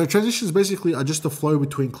 So transitions basically are just the flow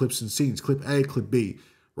between clips and scenes, clip A, clip B.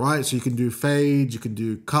 Right, so you can do fades, you can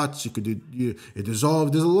do cuts, you can do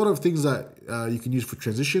dissolve. There's a lot of things that you can use for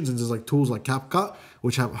transitions, and there's like tools like CapCut,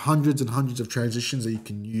 which have hundreds and hundreds of transitions that you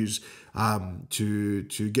can use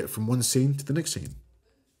to get from one scene to the next scene.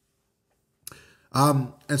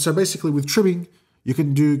 And so basically with trimming, you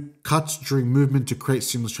can do cuts during movement to create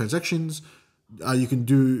seamless transitions. You can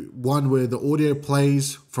do one where the audio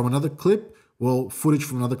plays from another clip, while footage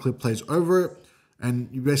from another clip plays over it. And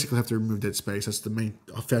you basically have to remove dead space. That's the main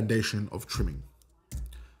foundation of trimming.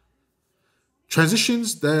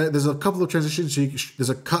 Transitions, there's a couple of transitions. So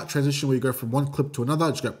there's a cut transition where you go from one clip to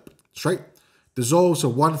another, just go straight. Dissolve, so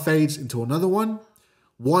one fades into another one.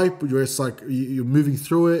 Wipe, where it's like you're moving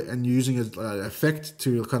through it and you're using an effect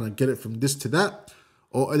to kind of get it from this to that.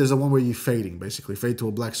 Or there's a one where you're fading, basically. Fade to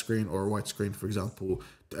a black screen or a white screen, for example.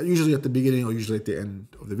 Usually at the beginning or usually at the end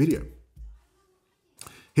of the video.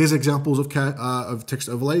 Here's examples of text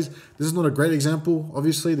overlays. This is not a great example,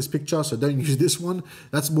 obviously, this picture, so don't use this one.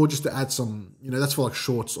 That's more just to add some, that's for like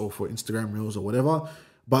shorts or for Instagram Reels or whatever.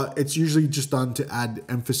 But it's usually just done to add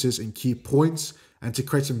emphasis and key points and to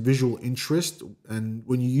create some visual interest. And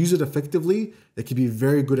when you use it effectively, it can be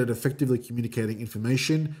very good at effectively communicating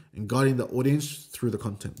information and guiding the audience through the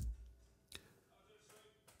content.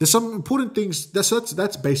 There's some important things,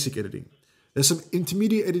 that's basic editing. There's some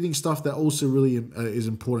intermediate editing stuff that also really is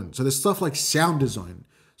important. So there's stuff like sound design.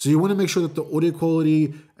 So you want to make sure that the audio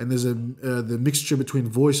quality and there's the mixture between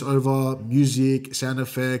voiceover, music, sound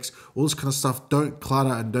effects, all this kind of stuff don't clutter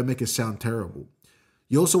and don't make it sound terrible.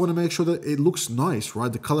 You also want to make sure that it looks nice,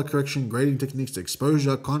 right? The color correction, grading techniques, the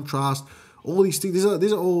exposure, contrast, all these things.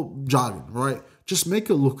 These are all jargon, right? Just make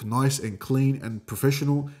it look nice and clean and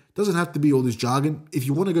professional. It doesn't have to be all this jargon. If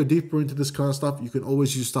you want to go deeper into this kind of stuff, you can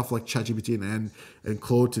always use stuff like ChatGPT and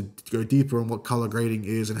Claude to go deeper on what color grading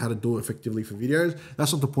is and how to do it effectively for videos.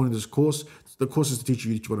 That's not the point of this course. The course is to teach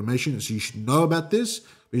you YouTube automation, so you should know about this,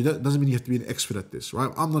 but it doesn't mean you have to be an expert at this,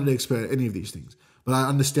 right? I'm not an expert at any of these things, but I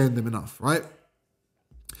understand them enough, right?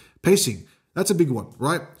 Pacing, that's a big one,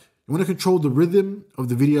 right? You want to control the rhythm of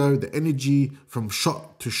the video, the energy from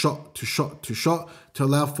shot to shot to shot to shot to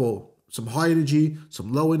allow for some high energy,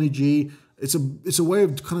 some low energy. It's a way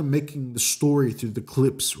of kind of making the story through the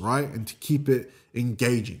clips, right? And to keep it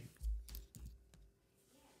engaging.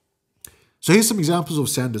 So here's some examples of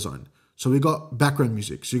sound design. So we got background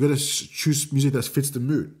music. So you got to choose music that fits the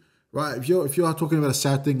mood, right? If you're talking about a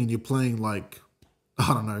sad thing and you're playing like,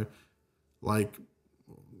 I don't know, like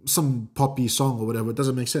some poppy song or whatever, it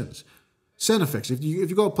doesn't make sense. Sound effects. If you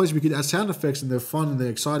got a place where you can add sound effects and they're fun and they're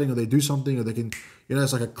exciting, or they do something, or they can,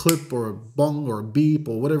 it's like a clip or a bong or a beep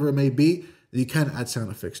or whatever it may be, then you can add sound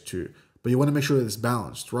effects too. But you want to make sure that it's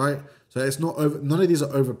balanced, right? So it's not none of these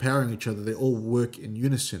are overpowering each other. They all work in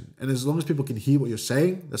unison. And as long as people can hear what you're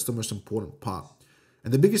saying, that's the most important part.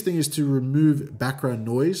 And the biggest thing is to remove background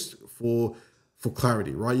noise for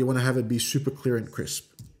clarity, right? You want to have it be super clear and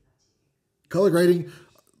crisp. Color grading,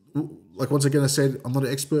 like once again I said, I'm not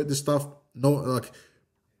an expert at this stuff. No, like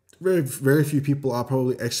very few people are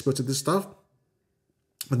probably experts at this stuff.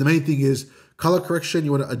 But the main thing is color correction.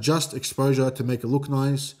 You want to adjust exposure to make it look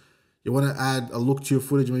nice. You want to add a look to your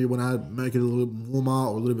footage. Maybe you want to make it a little bit warmer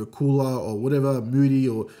or a little bit cooler or whatever, moody,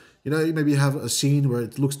 or you maybe have a scene where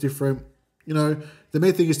it looks different. The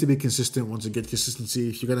main thing is to be consistent. Once you get consistency,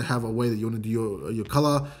 if you're going to have a way that you want to do your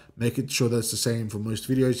color, make it sure that it's the same for most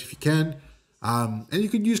videos if you can. And you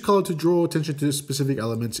can use color to draw attention to specific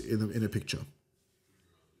elements in a picture.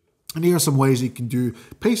 And here are some ways you can do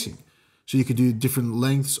pacing. So you can do different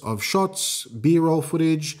lengths of shots, B-roll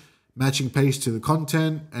footage, matching pace to the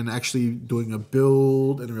content, and actually doing a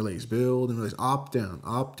build and release, up,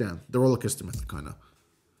 down, the roller coaster method kind of.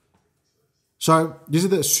 So these are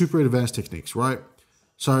the super advanced techniques, right?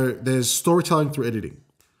 So there's storytelling through editing.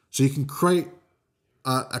 So you can create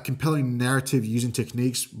a compelling narrative using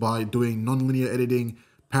techniques by doing non-linear editing,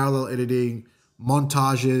 parallel editing,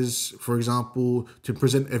 montages, for example, to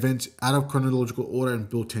present events out of chronological order and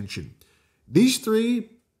build tension. These three,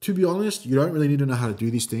 to be honest, you don't really need to know how to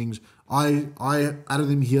do these things. I added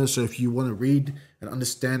them here, so if you want to read and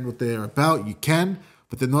understand what they're about, you can,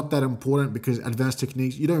 but they're not that important because advanced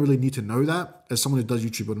techniques, you don't really need to know that. As someone who does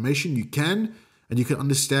YouTube automation, you can, and you can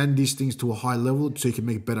understand these things to a high level so you can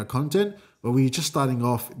make better content. But when you're just starting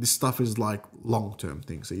off, this stuff is like long-term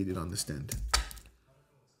things that you need to understand.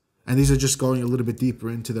 And these are just going a little bit deeper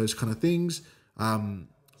into those kind of things.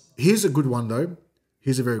 Here's a good one though.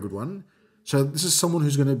 Here's a very good one. So this is someone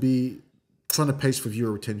who's going to be trying to pace for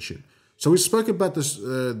viewer retention. So we spoke about this,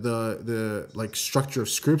 the like structure of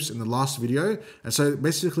scripts in the last video. And so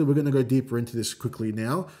basically we're going to go deeper into this quickly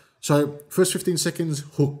now. So first 15 seconds,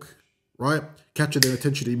 hook, right? Capture their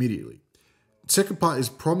attention immediately. Second part is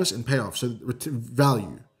promise and payoff. So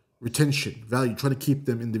retention, value, trying to keep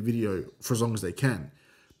them in the video for as long as they can.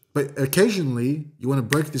 But occasionally you want to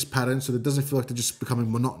break this pattern so that it doesn't feel like they're just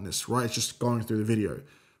becoming monotonous, right? It's just going through the video,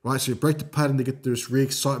 right? So you break the pattern to get this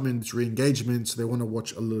re-excitement, this re-engagement, so they want to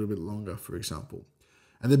watch a little bit longer, for example.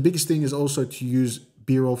 And the biggest thing is also to use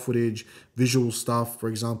B-roll footage, visual stuff, for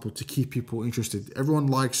example, to keep people interested. Everyone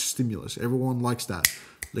likes stimulus. Everyone likes that.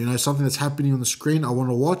 Something that's happening on the screen, I want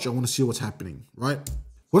to watch, I want to see what's happening, right?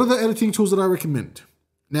 What are the editing tools that I recommend?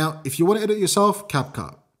 Now, if you want to edit yourself,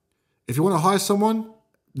 CapCut. If you want to hire someone,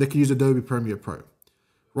 they can use Adobe Premiere Pro,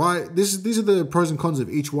 right? These are the pros and cons of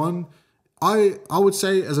each one. I would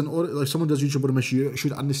say as like someone does YouTube automation, you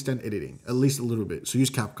should understand editing, at least a little bit. So use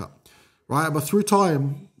CapCut, right? But through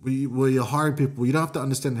time, where you're hiring people, you don't have to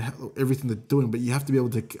understand everything they're doing, but you have to be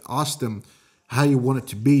able to ask them how you want it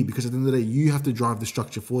to be, because at the end of the day, you have to drive the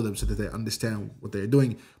structure for them so that they understand what they're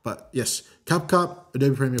doing. But yes, CapCut,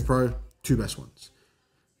 Adobe Premiere Pro, two best ones.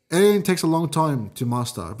 Editing takes a long time to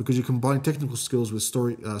master because you combine technical skills with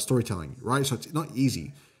storytelling, right? So it's not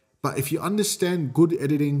easy. But if you understand good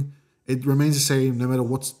editing, it remains the same no matter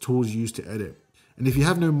what tools you use to edit. And if you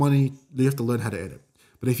have no money, you have to learn how to edit.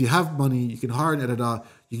 But if you have money, you can hire an editor,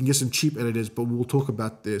 you can get some cheap editors, but we'll talk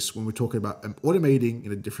about this when we're talking about automating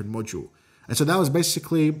in a different module. And so that was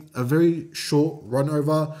basically a very short run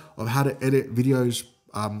over of how to edit videos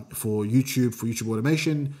for YouTube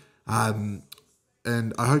automation.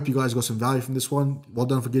 And I hope you guys got some value from this one. Well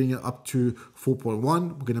done for getting it up to 4.1.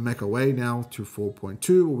 We're going to make our way now to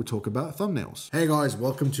 4.2 where we talk about thumbnails. Hey guys,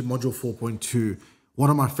 welcome to module 4.2. One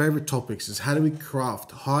of my favorite topics is how do we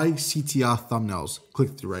craft high CTR thumbnails,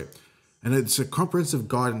 click-through rate. And it's a comprehensive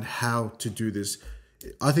guide on how to do this.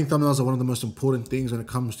 I think thumbnails are one of the most important things when it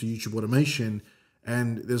comes to YouTube automation.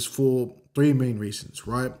 And there's three main reasons,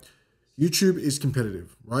 right? YouTube is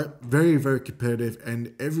competitive, right? Very, very competitive,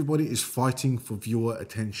 and everybody is fighting for viewer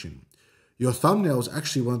attention. Your thumbnail is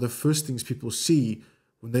actually one of the first things people see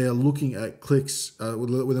when they are looking at clicks,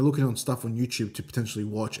 when they're looking on stuff on YouTube to potentially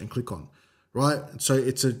watch and click on, right? So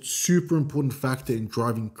it's a super important factor in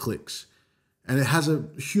driving clicks. And it has a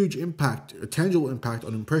huge impact, a tangible impact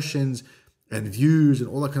on impressions and views and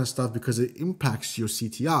all that kind of stuff because it impacts your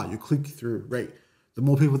CTR, your click-through rate. The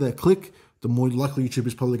more people that click, the more likely YouTube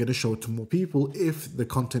is probably going to show it to more people if the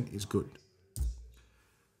content is good.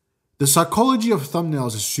 The psychology of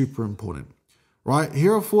thumbnails is super important, right?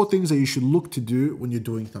 Here are 4 things that you should look to do when you're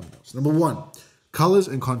doing thumbnails. Number 1, colors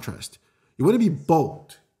and contrast. You want to be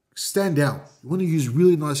bold, stand out. You want to use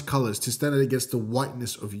really nice colors to stand out against the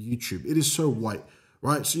whiteness of YouTube. It is so white,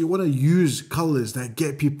 right? So you want to use colors that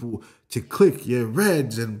get people to click. Yeah,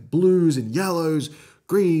 reds and blues and yellows,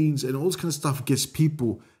 greens, and all this kind of stuff gets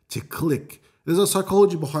people to click. There's a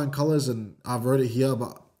psychology behind colors, and I've wrote it here,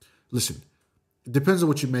 but listen, it depends on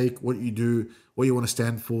what you make, what you do, what you want to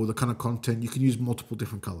stand for, the kind of content. You can use multiple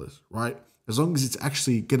different colors, right? As long as it's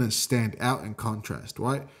actually going to stand out in contrast,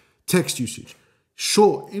 right? Text usage.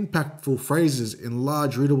 Short, impactful phrases in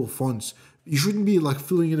large, readable fonts. You shouldn't be like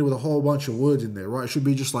filling it with a whole bunch of words in there, right? It should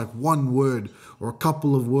be just like one word or a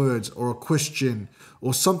couple of words or a question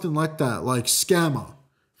or something like that, like scammer.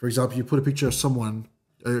 For example, you put a picture of someone,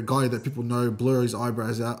 a guy that people know, blur his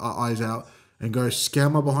eyes out, and go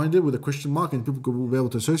scammer behind it with a question mark, and people will be able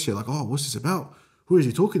to associate like, oh, what's this about? Who is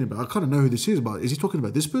he talking about? I kind of know who this is, but is he talking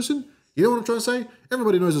about this person? You know what I'm trying to say?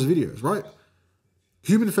 Everybody knows those videos, right?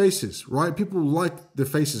 Human faces, right? People like the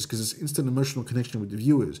faces because it's instant emotional connection with the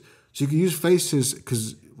viewers. So you can use faces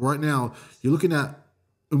because right now you're looking at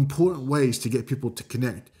important ways to get people to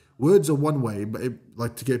connect. Words are one way, but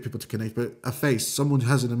like to get people to connect, but a face, someone who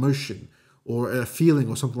has an emotion or a feeling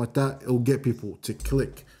or something like that, it'll get people to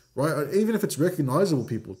click. Right? Even if it's recognizable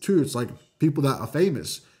people too, it's like people that are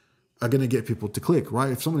famous are going to get people to click,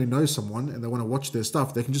 right? If somebody knows someone and they want to watch their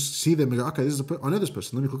stuff, they can just see them and go, okay, I know this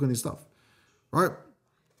person, let me click on his stuff, right?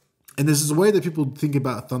 And this is a way that people think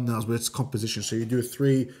about thumbnails, but it's composition. So you do a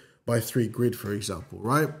 3x3 grid, for example,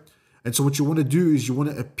 right? And so what you want to do is you want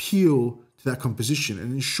to appeal to that composition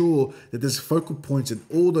and ensure that there's focal points in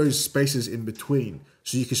all those spaces in between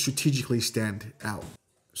so you can strategically stand out.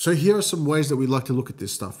 So here are some ways that we like to look at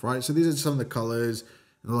this stuff, right? So these are some of the colors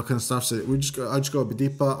and all that kind of stuff. So I just go a bit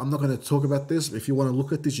deeper. I'm not going to talk about this. If you want to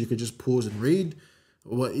look at this, you can just pause and read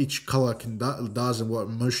what each color does and what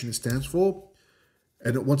emotion it stands for.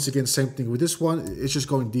 And once again, same thing with this one. It's just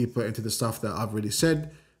going deeper into the stuff that I've already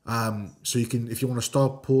said. So you can, if you want to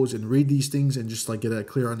stop, pause and read these things and just like get a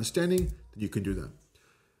clear understanding, then you can do that.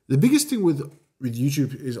 The biggest thing with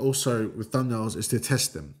YouTube is also with thumbnails is to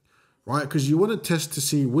test them. Right? Because you want to test to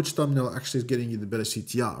see which thumbnail actually is getting you the better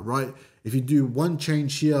CTR, right? If you do one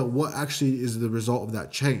change here, what actually is the result of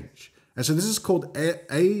that change? And so this is called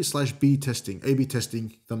A/B testing, A/B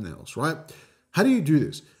testing thumbnails, right? How do you do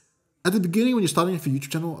this? At the beginning, when you're starting off your YouTube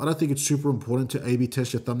channel, I don't think it's super important to A/B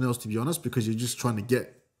test your thumbnails, to be honest, because you're just trying to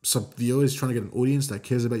get some viewers, trying to get an audience that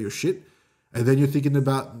cares about your shit. And then you're thinking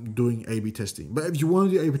about doing A/B testing. But if you want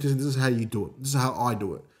to do A/B testing, this is how you do it. This is how I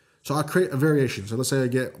do it. So I create a variation. So let's say I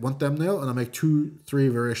get one thumbnail and I make 2-3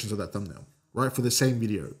 variations of that thumbnail, right? For the same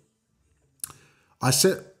video. I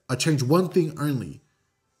change one thing only.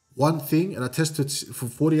 One thing, and I test it for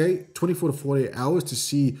 24 to 48 hours to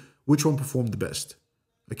see which one performed the best.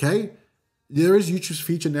 Okay? There is YouTube's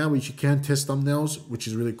feature now which you can test thumbnails, which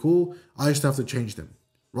is really cool. I used to have to change them,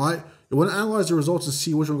 right? You want to analyze the results and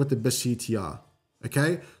see which one got the best CTR.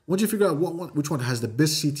 Okay, once you figure out which one has the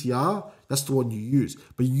best CTR, that's the one you use.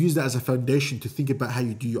 But you use that as a foundation to think about how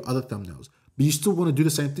you do your other thumbnails. But you still want to do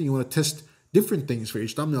the same thing. You want to test different things for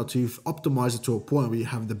each thumbnail to optimize it to a point where you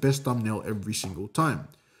have the best thumbnail every single time.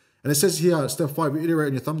 And it says here, step 5, iterate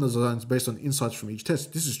on your thumbnail designs based on insights from each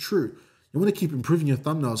test. This is true. You want to keep improving your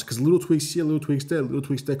thumbnails because little tweaks here, little tweaks there, little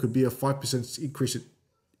tweaks there could be a 5% increase in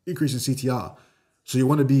CTR. So you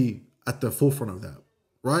want to be at the forefront of that,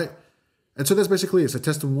 right? And so that's basically it. So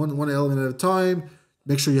test them one element at a time.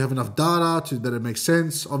 Make sure you have enough data that it makes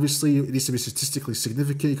sense. Obviously, it needs to be statistically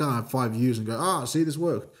significant. You can't have 5 views and go, see, this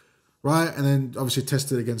worked, right? And then obviously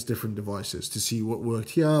test it against different devices to see what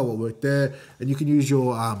worked here, what worked there. And you can use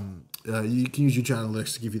your YouTube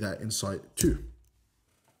analytics to give you that insight too.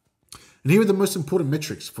 And here are the most important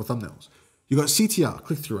metrics for thumbnails. You got CTR,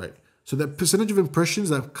 click-through rate. So the percentage of impressions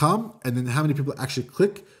that come and then how many people actually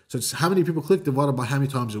click. So it's how many people click divided by how many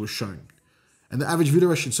times it was shown. And the average view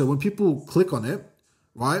duration. So when people click on it,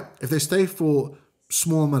 right, if they stay for a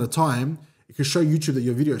small amount of time, it can show YouTube that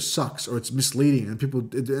your video sucks or it's misleading and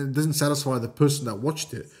it doesn't satisfy the person that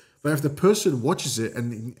watched it. But if the person watches it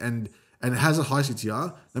and it has a high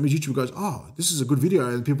CTR, that means YouTube goes, oh, this is a good video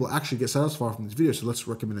and people actually get satisfied from this video, so let's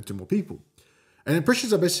recommend it to more people. And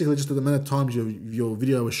impressions are basically just the amount of times your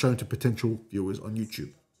video is shown to potential viewers on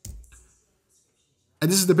YouTube. And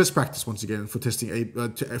this is the best practice, once again, for testing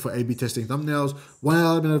for A/B testing thumbnails. One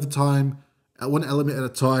element at a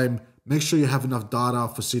time. Make sure you have enough data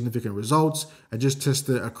for significant results and just test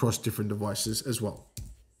it across different devices as well.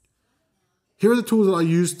 Here are the tools that I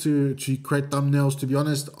use to create thumbnails. To be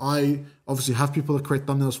honest, I obviously have people that create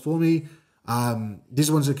thumbnails for me.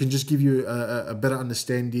 These ones that can just give you a better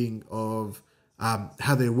understanding of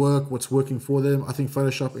how they work, what's working for them. I think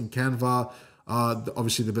Photoshop and Canva are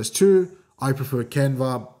obviously the best two. I prefer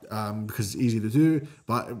Canva because it's easy to do,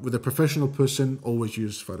 but with a professional person, always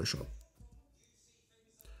use Photoshop.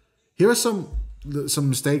 Here are some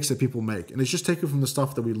mistakes that people make, and it's just taken from the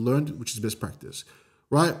stuff that we learned, which is best practice,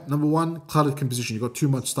 right? Number one, cluttered composition. You've got too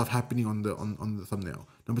much stuff happening on the thumbnail.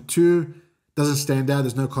 Number two, doesn't stand out.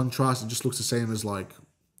 There's no contrast. It just looks the same as, like,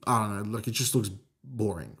 I don't know, like it just looks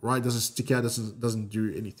boring, right? Doesn't stick out, doesn't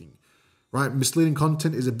do anything, right? Misleading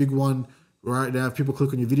content is a big one. Right now, if people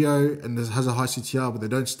click on your video and it has a high CTR, but they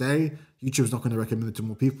don't stay, YouTube's not going to recommend it to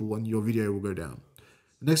more people and your video will go down.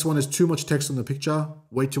 The next one is too much text on the picture,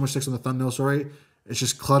 way too much text on the thumbnail, sorry. It's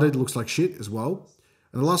just cluttered, looks like shit as well.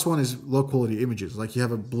 And the last one is low quality images, like you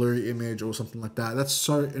have a blurry image or something like that. That's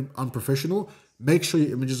so unprofessional. Make sure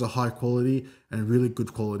your images are high quality and really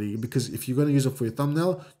good quality, because if you're going to use it for your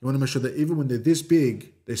thumbnail, you want to make sure that even when they're this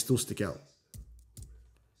big, they still stick out.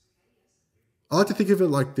 I like to think of it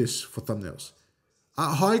like this for thumbnails.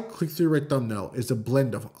 A high click-through rate thumbnail is a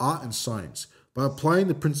blend of art and science. By applying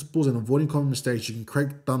the principles and avoiding common mistakes, you can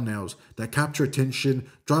create thumbnails that capture attention,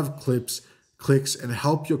 drive clicks, and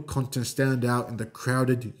help your content stand out in the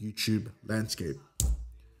crowded YouTube landscape.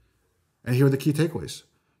 And here are the key takeaways.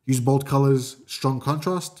 Use bold colors, strong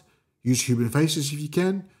contrast, use human faces if you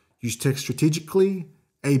can, use text strategically,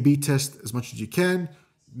 A/B test as much as you can,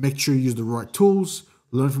 make sure you use the right tools,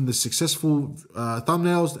 learn from the successful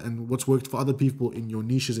thumbnails and what's worked for other people in your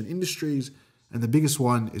niches and industries. And the biggest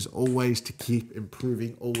one is always to keep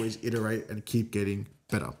improving, always iterate and keep getting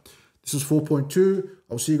better. This is 4.2.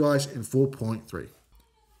 I'll see you guys in 4.3.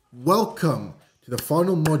 Welcome to the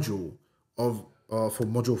final module for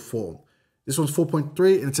module 4. This one's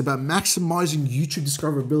 4.3 and it's about maximizing YouTube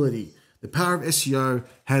discoverability, the power of SEO,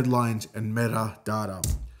 headlines, and metadata.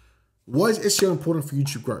 Why is SEO important for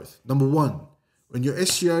YouTube growth? Number one, when your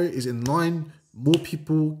SEO is in line, more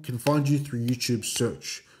people can find you through YouTube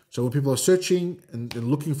search. So when people are searching and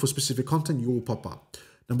looking for specific content, you will pop up.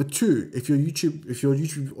 Number two, if your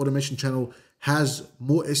YouTube automation channel has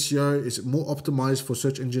more SEO, is more optimized for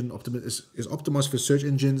search engine is optimized for search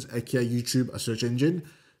engines, aka YouTube, a search engine,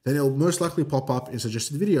 then it will most likely pop up in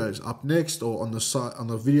suggested videos up next or on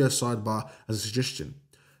the video sidebar as a suggestion.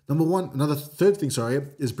 Another third thing,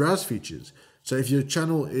 is browse features. So if your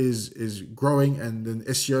channel is growing and then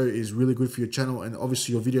SEO is really good for your channel, and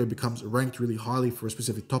obviously your video becomes ranked really highly for a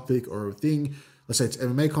specific topic or a thing, let's say it's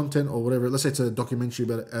MMA content or whatever, let's say it's a documentary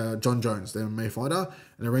about John Jones, the MMA fighter,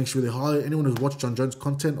 and it ranks really highly. Anyone who's watched John Jones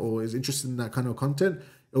content or is interested in that kind of content,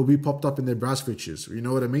 it will be popped up in their browse features. You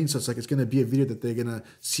know what I mean? So it's like it's going to be a video that they're going to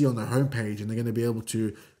see on their homepage and they're going to be able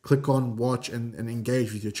to click on, watch, and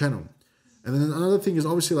engage with your channel. And then another thing is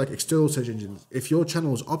obviously like external search engines. If your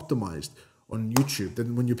channel is optimized on YouTube,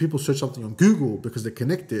 then when your people search something on Google because they're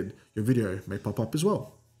connected, your video may pop up as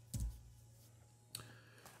well.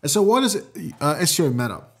 And so why does SEO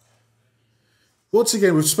matter? Once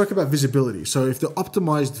again, we've spoken about visibility. So if they're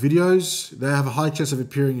optimized videos, they have a high chance of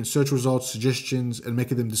appearing in search results, suggestions, and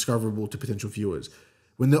making them discoverable to potential viewers.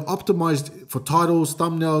 When they're optimized for titles,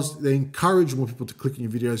 thumbnails, they encourage more people to click on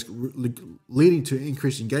your videos, leading to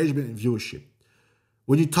increased engagement and viewership.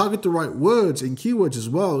 When you target the right words and keywords as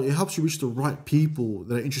well, it helps you reach the right people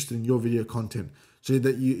that are interested in your video content so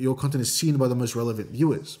that your content is seen by the most relevant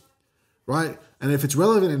viewers, right? And if it's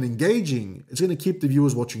relevant and engaging, it's going to keep the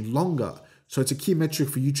viewers watching longer. So it's a key metric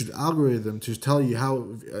for YouTube's algorithm to tell you how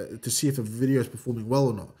to see if a video is performing well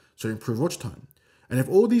or not. So improve watch time. And if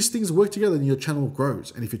all these things work together, then your channel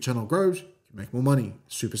grows. And if your channel grows, you make more money.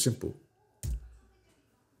 Super simple.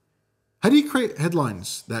 How do you create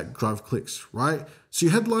headlines that drive clicks, right? So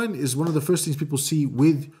your headline is one of the first things people see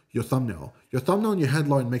with your thumbnail. Your thumbnail and your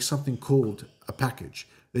headline make something called a package.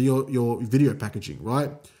 They're your video packaging,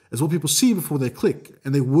 right? It's what people see before they click,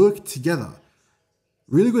 and they work together.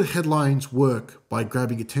 Really good headlines work by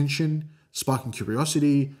grabbing attention, sparking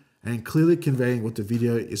curiosity, and clearly conveying what the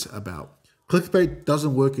video is about. Clickbait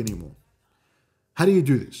doesn't work anymore. How do you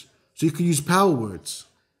do this? So you can use power words,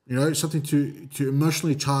 something to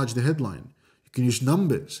emotionally charge the headline. You can use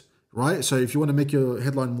numbers, right? So if you want to make your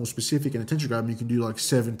headline more specific and attention grabbing, you can do like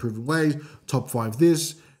 7 proven ways, top 5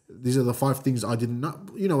 this. These are the 5 things I didn't know.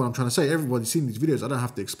 You know what I'm trying to say. Everybody's seen these videos. I don't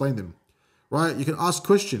have to explain them, right? You can ask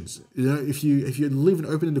questions. If you leave an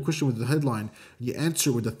open-ended question with the headline, and you answer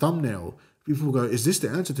it with the thumbnail, people will go, is this the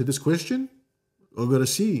answer to this question? I've got to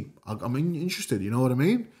see. I'm interested. You know what I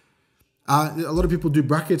mean? A lot of people do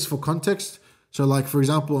brackets for context. So like, for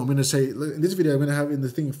example, I'm going to say in this video, I'm going to have in the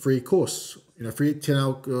thing free course, free 10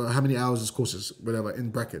 hour, how many hours this course is, whatever, in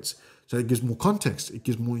brackets. So it gives more context, it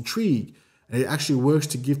gives more intrigue, and it actually works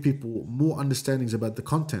to give people more understandings about the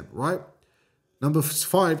content, right? Number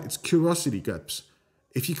 5, it's curiosity gaps.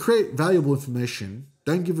 If you create valuable information,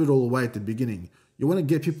 don't give it all away at the beginning. You want to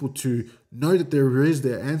get people to know that there is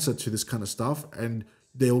their answer to this kind of stuff, and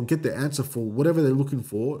they'll get the answer for whatever they're looking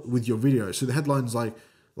for with your video. So the headline's like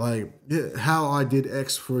how I did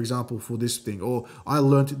X, for example, for this thing, or I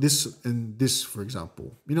learned this and this, for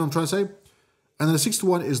example. You know what I'm trying to say? And then the 6th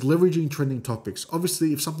one is leveraging trending topics.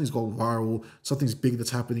 Obviously, if something's gone viral, something's big that's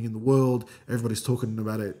happening in the world, everybody's talking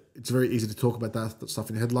about it, it's very easy to talk about that stuff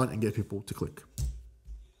in the headline and get people to click.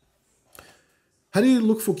 How do you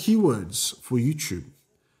look for keywords for YouTube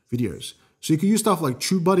videos? So you can use stuff like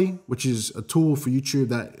TubeBuddy, which is a tool for YouTube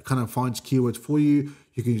that kind of finds keywords for you.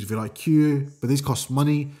 You can use VidIQ, but these cost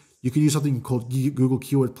money. You can use something called Google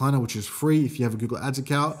Keyword Planner, which is free if you have a Google Ads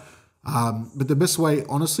account. But the best way,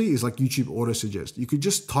 honestly, is like YouTube Auto Suggest. You could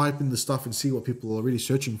just type in the stuff and see what people are already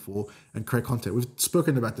searching for and create content. We've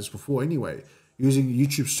spoken about this before anyway, using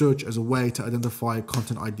YouTube search as a way to identify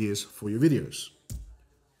content ideas for your videos.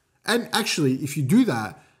 And actually, if you do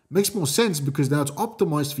that, it makes more sense because now it's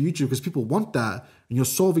optimized for YouTube because people want that, and you're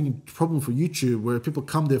solving a problem for YouTube where people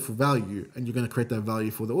come there for value and you're going to create that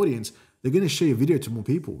value for the audience. They're going to share your video to more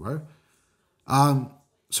people, bro.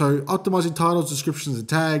 So optimizing titles, descriptions, and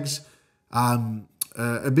tags.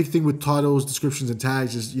 A big thing with titles, descriptions, and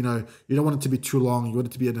tags is, you don't want it to be too long. You want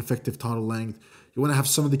it to be an effective title length. You want to have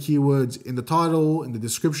some of the keywords in the title, in the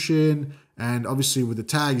description, and obviously with the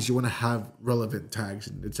tags, you want to have relevant tags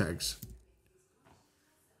in the tags.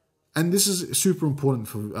 And this is super important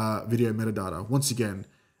for video metadata. Once again,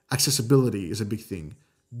 accessibility is a big thing.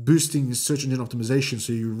 Boosting search engine optimization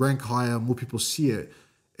so you rank higher, more people see it.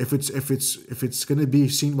 If it's going to be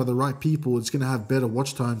seen by the right people, it's going to have better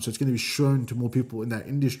watch time, so it's going to be shown to more people in that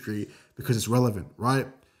industry because it's relevant, right?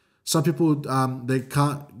 Some people they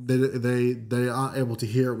aren't able to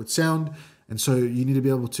hear it with sound, and so you need to be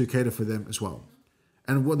able to cater for them as well.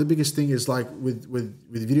 And what the biggest thing is, like with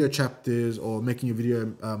video chapters or making your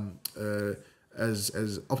video as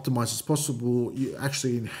optimized as possible, you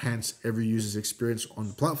actually enhance every user's experience on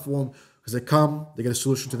the platform because they get a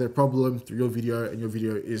solution to their problem through your video, and your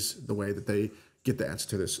video is the way that they get the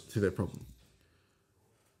answer to their problem.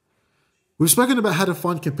 We've spoken about how to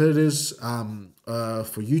find competitors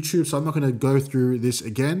for YouTube, so I'm not going to go through this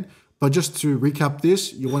again. But just to recap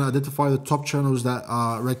this, you want to identify the top channels that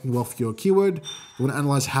are ranking well for your keyword. You want to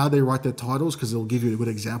analyze how they write their titles because it'll give you a good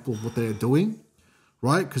example of what they are doing,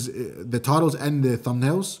 right? Because the titles and their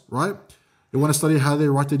thumbnails, right? You want to study how they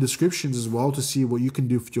write their descriptions as well to see what you can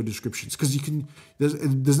do for your descriptions. Because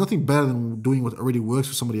there's nothing better than doing what already works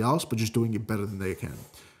for somebody else, but just doing it better than they can.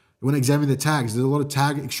 You want to examine the tags. There's a lot of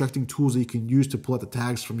tag extracting tools that you can use to pull out the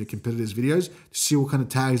tags from your competitors' videos to see what kind of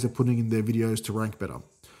tags they're putting in their videos to rank better.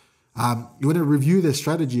 You want to review their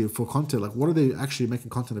strategy for content. Like, what are they actually making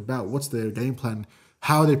content about? What's their game plan?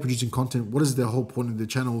 How are they producing content? What is their whole point of the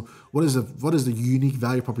channel? What is the unique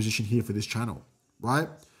value proposition here for this channel, right?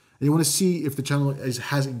 And you want to see if the channel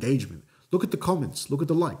has engagement. Look at the comments. Look at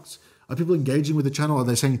the likes. Are people engaging with the channel? Are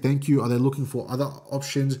they saying thank you? Are they looking for other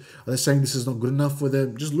options? Are they saying this is not good enough for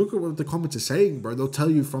them? Just look at what the comments are saying, bro. They'll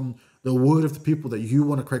tell you from the word of the people that you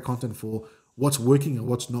want to create content for what's working and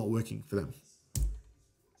what's not working for them.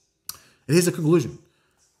 And here's the conclusion.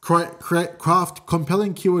 Craft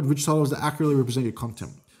compelling keyword-rich titles that accurately represent your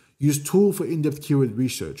content. Use tool for in-depth keyword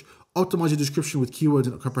research. Optimize your description with keywords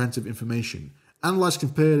and comprehensive information. Analyze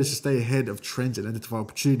competitors to stay ahead of trends and identify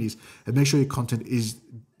opportunities. And make sure your content is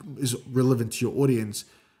relevant to your audience,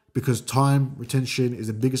 because time retention is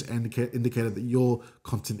the biggest indicator that your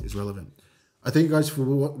content is relevant. I thank you guys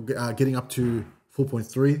for getting up to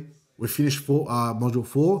 4.3. We finished module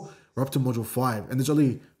 4. We're up to module 5. And there's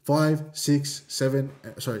only 5, 6, 7,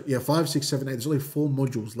 8. There's only 4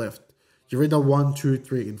 modules left. You read that 1, 2,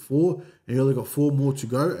 3, and 4, and you only got 4 more to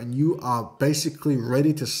go, and you are basically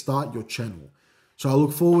ready to start your channel. So I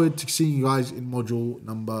look forward to seeing you guys in module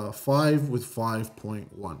number 5 with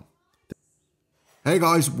 5.1. Hey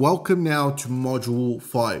guys, welcome now to module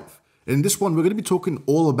 5. In this one, we're going to be talking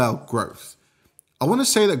all about growth. I want to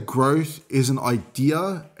say that growth is an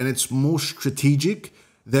idea, and it's more strategic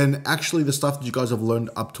than actually the stuff that you guys have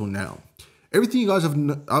learned up till now. Everything you guys have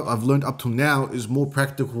learned up till now is more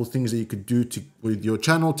practical things that you could do with your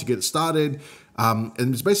channel to get started. And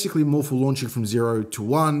it's basically more for launching from 0 to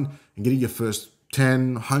 1 and getting your first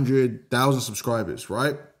 10, 100, 1,000 subscribers,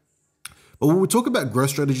 right? But when we talk about growth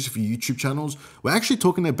strategies for YouTube channels, we're actually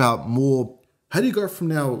talking about more, how do you go from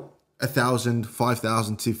now 1,000,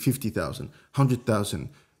 5,000 to 50,000, 100,000,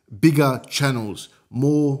 bigger channels,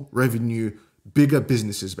 more revenue, bigger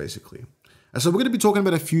businesses basically. And so we're going to be talking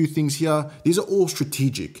about a few things here. These are all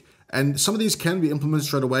strategic, and some of these can be implemented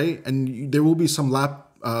straight away, and there will be some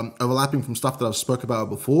overlapping from stuff that I've spoke about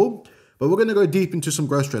before, but we're going to go deep into some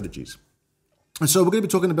growth strategies. And so we're going to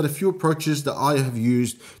be talking about a few approaches that I have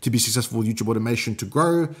used to be successful with YouTube automation to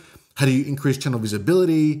grow. How do you increase channel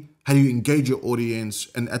visibility? How do you engage your audience?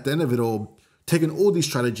 And at the end of it all, taking all these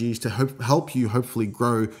strategies to help you hopefully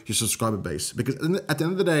grow your subscriber base. Because at the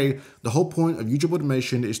end of the day, the whole point of YouTube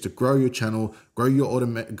automation is to grow your channel, grow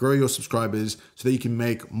your subscribers so that you can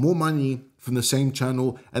make more money from the same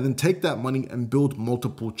channel and then take that money and build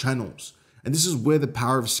multiple channels. And this is where the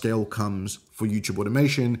power of scale comes for YouTube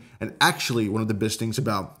automation, and actually one of the best things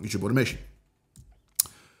about YouTube automation.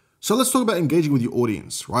 So let's talk about engaging with your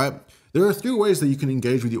audience, right? There are 3 ways that you can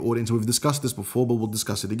engage with your audience. We've discussed this before, but we'll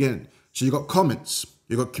discuss it again. So you've got comments,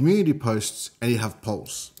 you've got community posts, and you have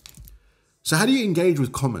polls. So how do you engage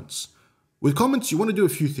with comments? With comments, you want to do a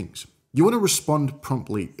few things. You want to respond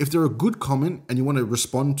promptly. If they're a good comment and you want to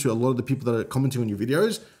respond to a lot of the people that are commenting on your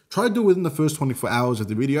videos, try to do it within the first 24 hours of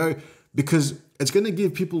the video, because it's going to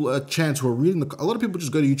give people a chance who are reading. A lot of people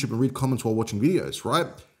just go to YouTube and read comments while watching videos, right?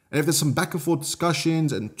 And if there's some back and forth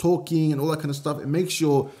discussions and talking and all that kind of stuff, it makes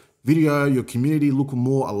your video, your community look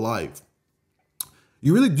more alive.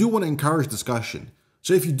 You really do want to encourage discussion.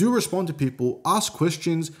 So if you do respond to people, ask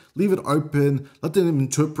questions, leave it open, let them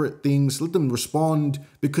interpret things, let them respond,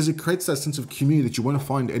 because it creates that sense of community that you won't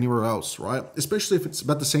find anywhere else, right? Especially if it's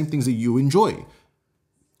about the same things that you enjoy.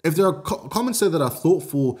 If there are comments there that are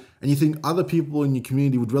thoughtful and you think other people in your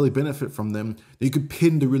community would really benefit from them, then you could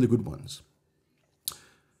pin the really good ones.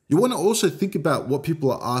 You want to also think about what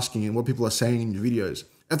people are asking and what people are saying in your videos.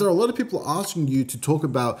 If there are a lot of people asking you to talk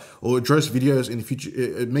about or address videos in the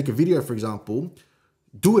future, make a video, for example,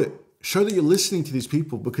 do it. Show that you're listening to these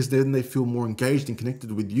people, because then they feel more engaged and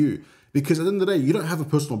connected with you. Because at the end of the day, you don't have a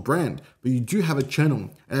personal brand, but you do have a channel.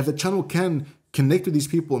 And if the channel can connect with these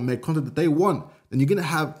people and make content that they want, then you're going to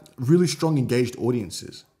have really strong engaged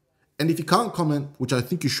audiences. And if you can't comment, which I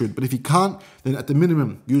think you should, but if you can't, then at the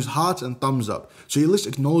minimum, use hearts and thumbs up. So you at least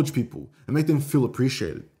acknowledge people and make them feel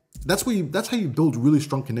appreciated. That's how you build really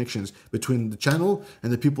strong connections between the channel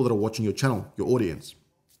and the people that are watching your channel, your audience.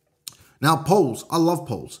 Now, polls. I love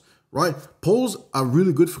polls, right? Polls are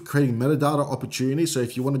really good for creating metadata opportunities. So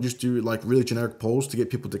if you want to just do like really generic polls to get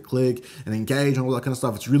people to click and engage and all that kind of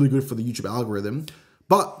stuff, it's really good for the YouTube algorithm.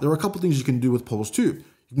 But there are a couple of things you can do with polls too.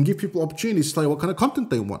 You can give people opportunities to say what kind of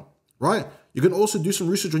content they want, right? You can also do some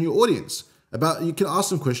research on your audience. You can ask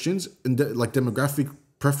them questions and like demographic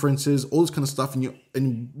preferences, all this kind of stuff.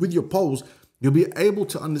 And with your polls, you'll be able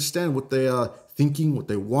to understand what they are thinking, what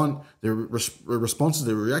they want, their responses,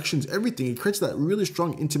 their reactions, everything. It creates that really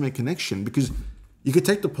strong, intimate connection, because you could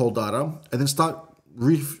take the poll data and then start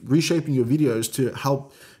reshaping your videos to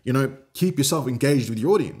help, keep yourself engaged with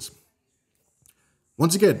your audience.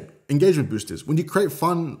 Once again, engagement boosters. When you create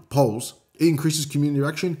fun polls, it increases community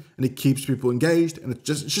interaction and it keeps people engaged, and it's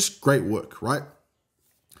just great work, right?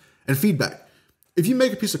 And feedback. If you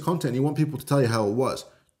make a piece of content and you want people to tell you how it was,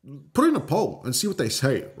 put it in a poll and see what they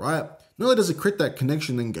say, right? Not only does it create that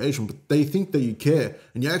connection and engagement, but they think that you care,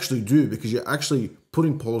 and you actually do, because you're actually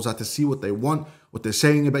putting polls out to see what they want, what they're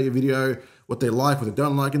saying about your video, what they like, what they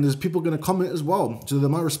don't like, and there's people going to comment as well, so they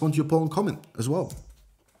might respond to your poll and comment as well.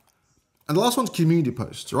 And the last one's community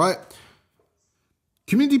posts, right?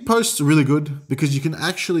 Community posts are really good because you can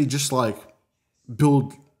actually just like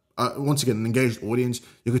build, once again, an engaged audience.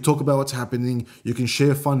 You could talk about what's happening. You can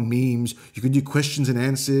share fun memes. You can do questions and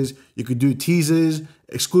answers. You could do teasers,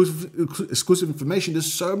 exclusive information.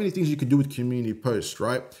 There's so many things you can do with community posts,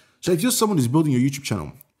 right? So if you're someone who's building your YouTube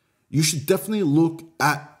channel, you should definitely look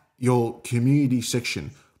at your community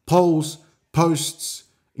section. Polls, posts,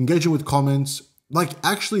 engaging with comments, like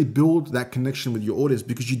actually build that connection with your audience,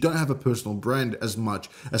 because you don't have a personal brand as much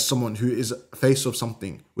as someone who is a face of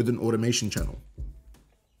something with an automation channel.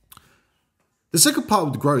 The second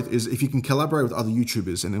part with growth is if you can collaborate with other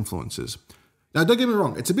YouTubers and influencers. Now, don't get me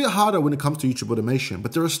wrong, it's a bit harder when it comes to YouTube automation,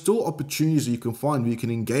 but there are still opportunities that you can find where you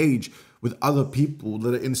can engage with other people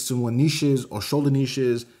that are in similar niches or shoulder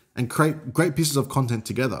niches and create great pieces of content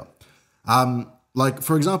together. Like,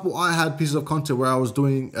 for example, I had pieces of content where I was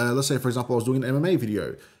doing, let's say, for example, I was doing an MMA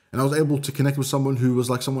video, and I was able to connect with someone who was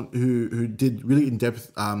like someone who did really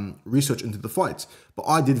in-depth research into the fights. But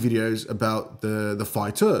I did videos about the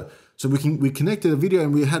fighter. So we connected a video,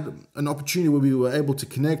 and we had an opportunity where we were able to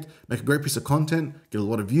connect, make a great piece of content, get a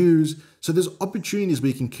lot of views. So there's opportunities where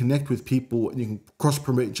you can connect with people and you can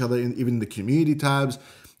cross-promote each other, even in the community tabs.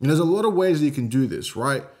 there's a lot of ways that you can do this,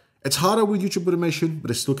 right? It's harder with YouTube automation,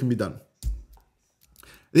 but it still can be done.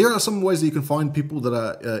 There are some ways that you can find people that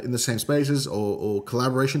are in the same spaces or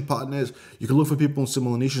collaboration partners. You can look for people in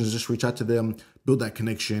similar niches and just reach out to them, build that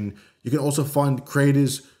connection. You can also find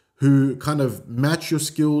creators who kind of match your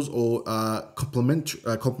skills or complementary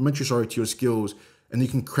to your skills, and you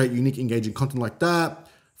can create unique, engaging content like that.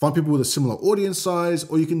 Find people with a similar audience size,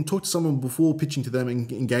 or you can talk to someone before pitching to them and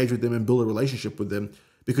engage with them and build a relationship with them.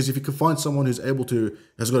 Because if you can find someone has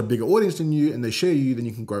got a bigger audience than you and they share you, then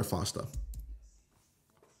you can grow faster.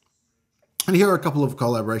 And here are a couple of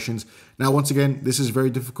collaborations. Now, once again, this is very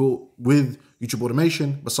difficult with YouTube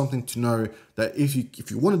automation, but something to know that if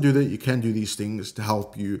you want to do that, you can do these things to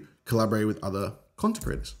help you collaborate with other content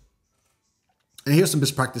creators. And here's some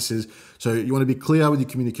best practices. So you want to be clear with your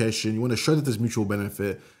communication. You want to show that there's mutual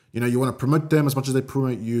benefit. You want to promote them as much as they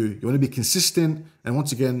promote you. You want to be consistent. And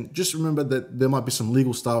once again, just remember that there might be some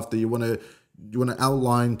legal stuff that you want to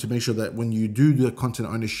outline to make sure that when you do the content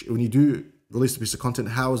ownership, when you do release a piece of content,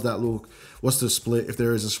 how does that look? What's the split? If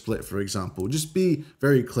there is a split, for example, just be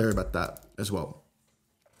very clear about that as well.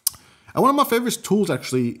 And one of my favorite tools,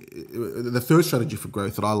 actually, the third strategy for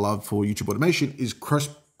growth that I love for YouTube automation is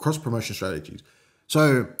cross-promotion strategies.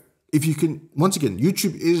 So if you can, once again,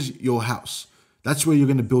 YouTube is your house. That's where you're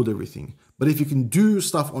going to build everything. But if you can do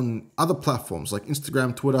stuff on other platforms like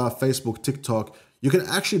Instagram, Twitter, Facebook, TikTok, you can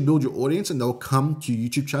actually build your audience and they'll come to your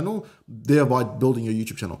YouTube channel, thereby building your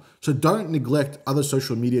YouTube channel. So don't neglect other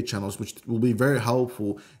social media channels, which will be very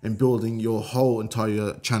helpful in building your whole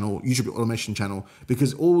entire channel, YouTube automation channel,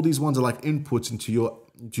 because all these ones are like inputs into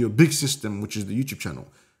your big system, which is the YouTube channel.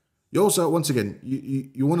 You also, once again,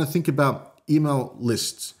 you want to think about email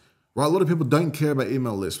lists, right? A lot of people don't care about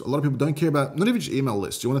email lists. A lot of people don't care about, not even just email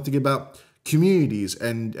lists. You want to think about communities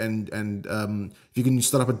and if you can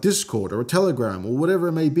start up a Discord or a Telegram or whatever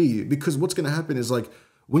it may be, because what's going to happen is, like,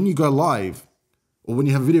 when you go live or when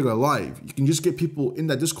you have a video go live, you can just get people in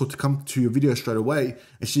that Discord to come to your video straight away.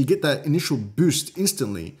 And so you get that initial boost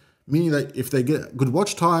instantly, meaning that if they get good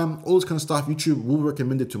watch time, all this kind of stuff, YouTube will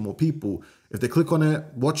recommend it to more people. If they click on it,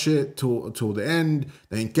 watch it till the end,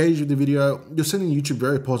 they engage with the video, you're sending YouTube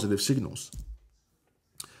very positive signals.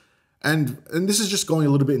 And this is just going a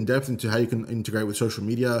little bit in depth into how you can integrate with social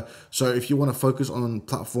media. So if you want to focus on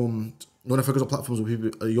platforms where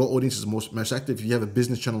people, your audience is most active. If you have a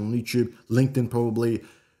business channel on YouTube, LinkedIn probably.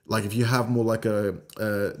 Like if you have more like a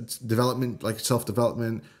development, like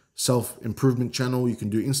self-development, self-improvement channel, you can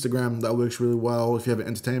do Instagram. That works really well. If you have an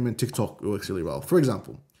entertainment, TikTok works really well, for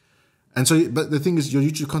example. And so, but the thing is, your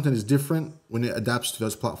YouTube content is different when it adapts to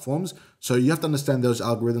those platforms. So you have to understand those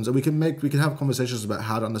algorithms, and we can have conversations about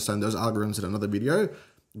how to understand those algorithms in another video.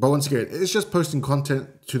 But once again, it's just posting content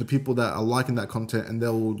to the people that are liking that content, and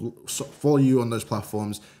they'll follow you on those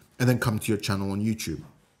platforms and then come to your channel on YouTube.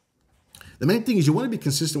 The main thing is you want to be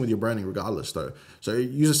consistent with your branding regardless though. So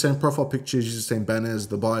use the same profile pictures, use the same banners,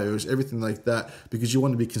 the bios, everything like that, because you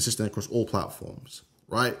want to be consistent across all platforms,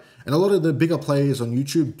 right? And a lot of the bigger players on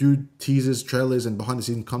YouTube do teasers, trailers, and behind the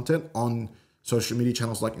scenes content on social media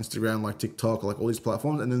channels like Instagram, like TikTok, like all these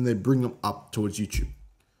platforms, and then they bring them up towards YouTube.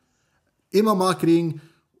 Email marketing,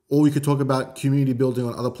 or we could talk about community building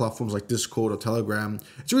on other platforms like Discord or Telegram.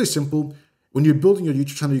 It's really simple. When you're building your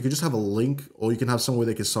YouTube channel, you can just have a link, or you can have somewhere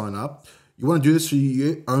they can sign up. You want to do this so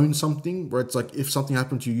you own something, where it's like if something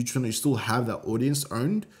happened to your YouTube channel, you still have that audience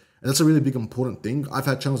owned. And that's a really big important thing. I've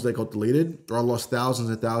had channels that got deleted, or I lost thousands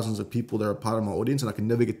and thousands of people that are part of my audience, and I can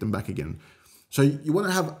never get them back again. So you want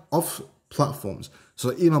to have off platforms.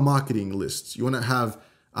 So email marketing lists. You want to have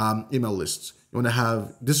email lists. You want to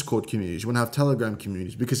have Discord communities. You want to have Telegram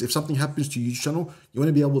communities, because if something happens to your YouTube channel, you want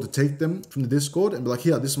to be able to take them from the Discord and be like,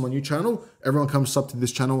 here, this is my new channel. Everyone comes up to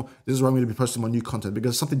this channel. This is where I'm going to be posting my new content,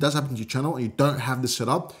 because if something does happen to your channel and you don't have this set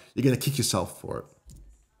up, you're going to kick yourself for it.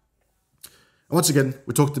 And once again,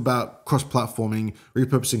 we talked about cross-platforming,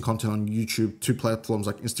 repurposing content on YouTube to platforms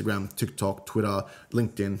like Instagram, TikTok, Twitter,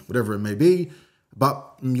 LinkedIn, whatever it may be.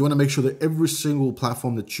 But you want to make sure that every single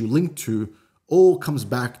platform that you link to all comes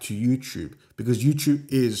back to YouTube, because YouTube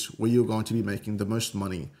is where you're going to be making the most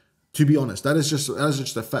money. To be honest, that is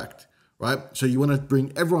just a fact, right? So you want to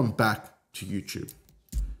bring everyone back to YouTube.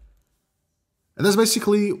 And that's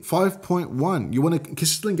basically 5.1. You want to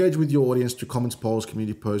consistently engage with your audience through comments, polls,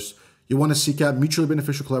 community posts. You want to seek out mutually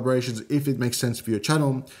beneficial collaborations if it makes sense for your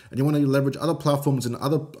channel, and you want to leverage other platforms and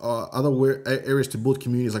other areas to build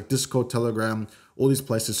communities like Discord, Telegram, all these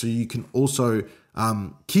places, so you can also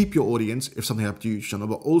keep your audience if something happens to your channel,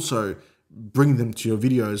 but also bring them to your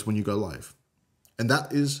videos when you go live. And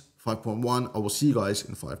that is 5.1. I will see you guys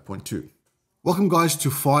in 5.2. Welcome guys to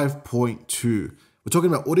 5.2. We're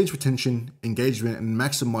talking about audience retention, engagement, and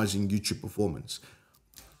maximizing YouTube performance.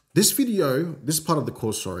 This video, this part of the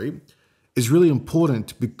course, is really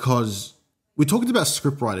important because we talked about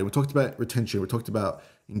script writing, we talked about retention, we talked about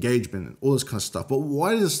engagement and all this kind of stuff. But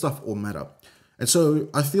why does this stuff all matter? And so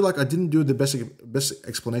I feel like I didn't do the best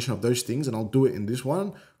explanation of those things, and I'll do it in this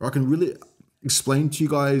one, where I can really explain to you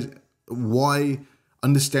guys why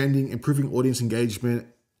understanding, improving audience engagement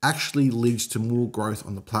actually leads to more growth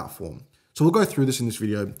on the platform. So we'll go through this in this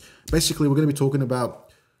video. Basically, we're going to be talking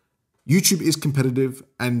about YouTube is competitive,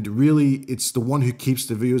 and really it's the one who keeps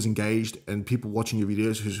the viewers engaged and people watching your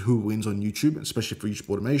videos who wins on YouTube, especially for YouTube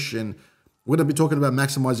automation. We're going to be talking about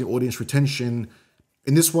maximizing audience retention.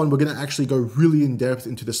 In this one, we're going to actually go really in depth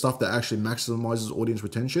into the stuff that actually maximizes audience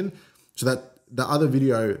retention, so that the other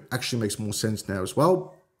video actually makes more sense now as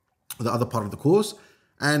well, the other part of the course,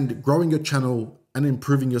 and growing your channel and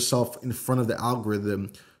improving yourself in front of the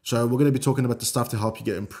algorithm. So we're going to be talking about the stuff to help you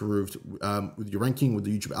get improved with your ranking, with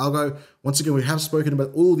the YouTube algo. Once again, we have spoken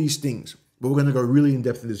about all these things, but we're going to go really in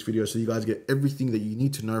depth in this video so you guys get everything that you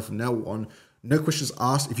need to know from now on. No questions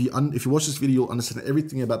asked. If you watch this video, you'll understand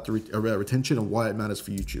everything about about retention and why it matters for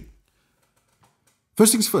YouTube.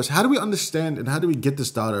 First things first, how do we understand and how do we get this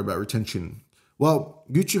data about retention? Well,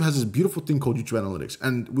 YouTube has this beautiful thing called YouTube Analytics,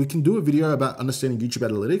 and we can do a video about understanding YouTube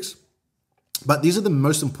Analytics, but these are the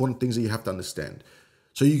most important things that you have to understand.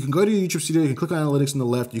 So you can go to your YouTube studio, you can click on Analytics on the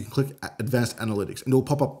left, you can click Advanced Analytics, and it'll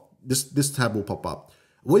pop up, this tab will pop up.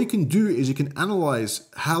 What you can do is you can analyze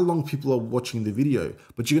how long people are watching the video,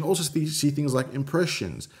 but you can also see things like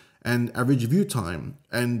impressions and average view time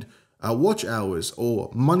and watch hours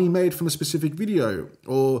or money made from a specific video.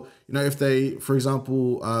 Or, if they, for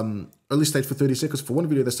example, only stayed for 30 seconds for one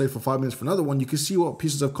video, they stayed for 5 minutes for another one, you can see what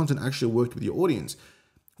pieces of content actually worked with your audience.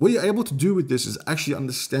 What you're able to do with this is actually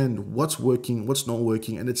understand what's working, what's not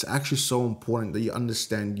working, and it's actually so important that you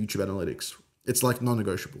understand YouTube Analytics. It's like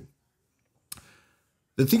non-negotiable.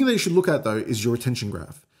 The thing that you should look at though is your retention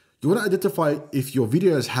graph. You want to identify if your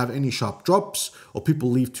videos have any sharp drops, or people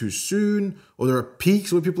leave too soon, or there are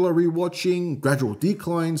peaks where people are rewatching, gradual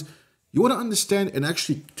declines. You want to understand and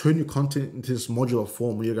actually turn your content into this modular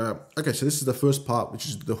form where you go, okay, so this is the first part, which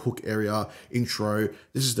is the hook area, intro.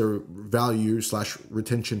 This is the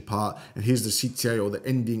value/retention part, and here's the CTA or the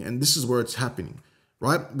ending, and this is where it's happening,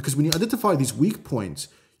 right? Because when you identify these weak points,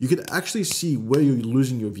 you can actually see where you're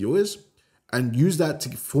losing your viewers and use that to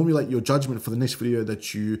formulate your judgment for the next video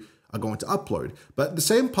that you are going to upload. But the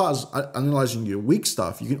same part as analyzing your weak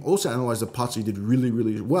stuff, you can also analyze the parts you did really,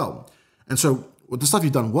 really well. And so with the stuff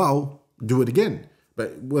you've done well, do it again,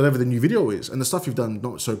 but whatever the new video is, and the stuff you've done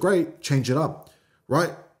not so great, change it up,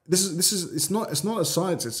 right? It's not a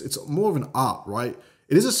science, it's more of an art, right?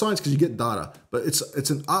 It is a science because you get data, but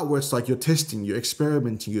it's an art where it's like you're testing, you're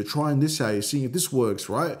experimenting, you're trying this out, you're seeing if this works,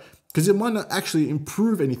 right? Because it might not actually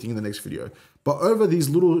improve anything in the next video, but over these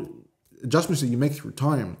little adjustments that you make through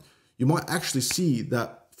time, you might actually see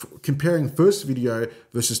that comparing first video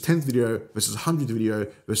versus 10th video versus 100th video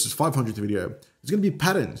versus 500th video, there's going to be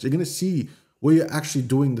patterns. You're going to see where you're actually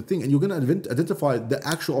doing the thing, and you're going to identify the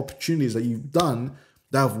actual opportunities that you've done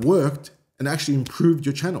that have worked and actually improved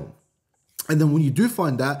your channel. And then when you do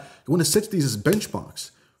find that, you want to set these as benchmarks,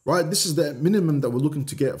 right? This is the minimum that we're looking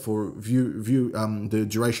to get for the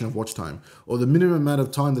duration of watch time, or the minimum amount of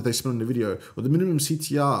time that they spend on the video, or the minimum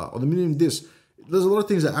CTR, or the minimum this. There's a lot of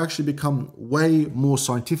things that actually become way more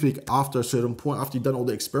scientific after a certain point, after you've done all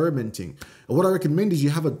the experimenting. And what I recommend is you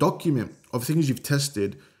have a document of things you've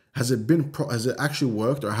tested. Has it actually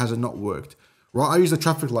worked, or has it not worked? Right? I use the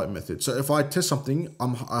traffic light method. So if I test something,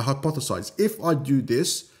 I hypothesize. If I do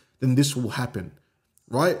this, then this will happen,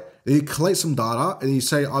 right? Then you collect some data and you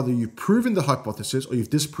say either you've proven the hypothesis or you've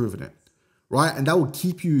disproven it, right? And that will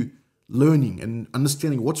keep you learning and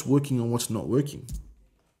understanding what's working and what's not working.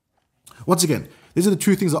 Once again, these are the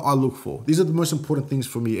two things that I look for. These are the most important things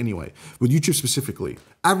for me anyway, with YouTube specifically.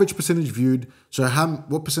 Average percentage viewed, so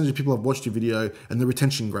what percentage of people have watched your video, and the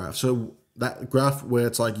retention graph. So that graph where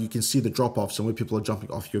it's like you can see the drop-offs and where people are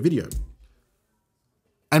jumping off your video.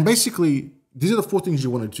 And basically, these are the 4 things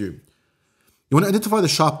you want to do. You want to identify the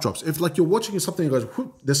sharp drops. If like you're watching something and goes,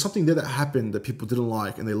 there's something there that happened that people didn't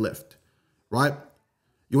like and they left, right?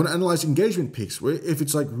 You want to analyze engagement peaks, where if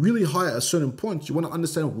it's like really high at a certain point, you want to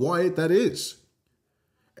understand why that is.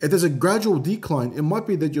 If there's a gradual decline, it might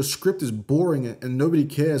be that your script is boring and nobody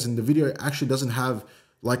cares, and the video actually doesn't have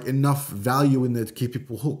like enough value in there to keep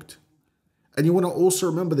people hooked. And you want to also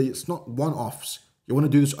remember that it's not one-offs. You want to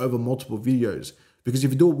do this over multiple videos. Because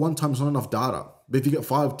if you do it one time, it's not enough data. But if you get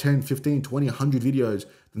 5, 10, 15, 20, 100 videos,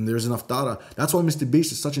 then there is enough data. That's why Mr.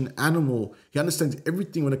 Beast is such an animal. He understands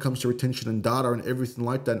everything when it comes to retention and data and everything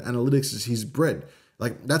like that. And analytics is his bread.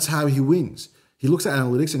 Like, that's how he wins. He looks at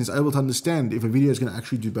analytics and he's able to understand if a video is going to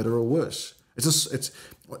actually do better or worse.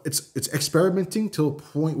 It's experimenting to a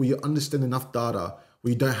point where you understand enough data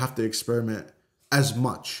where you don't have to experiment as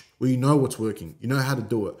much, where you know what's working, you know how to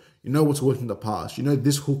do it, you know what's worked in the past, you know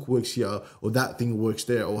this hook works here or that thing works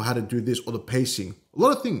there, or how to do this, or the pacing, a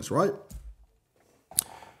lot of things, right?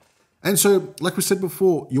 And so, like we said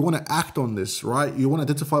before, you want to act on this, right? You want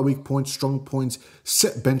to identify weak points, strong points,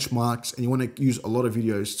 set benchmarks, and you want to use a lot of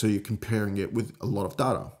videos so you're comparing it with a lot of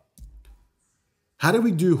data. How do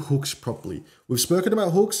we do hooks properly? We've spoken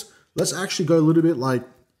about hooks. Let's actually go a little bit like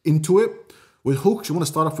into it. With hooks, you want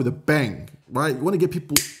to start off with a bang, right? You want to get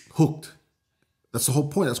people hooked. That's the whole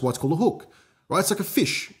point. That's why it's called a hook, right? It's like a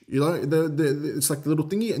fish, you know, it's like the little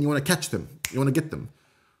thingy, and you want to catch them. You want to get them,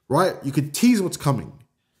 right? You can tease what's coming.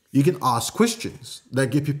 You can ask questions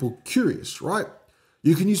that get people curious, right?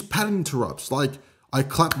 You can use pattern interrupts, like I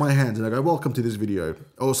clap my hands and I go, welcome to this video,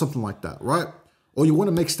 or something like that, right? Or you want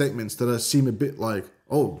to make statements that seem a bit like,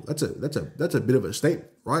 oh, that's a bit of a statement,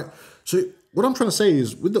 right? So what I'm trying to say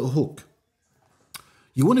is, with the hook,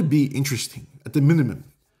 you want to be interesting at the minimum.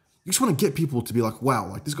 You just want to get people to be like, wow,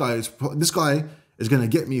 like this guy is going to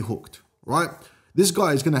get me hooked, right? This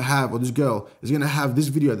guy is going to have, or this girl is going to have this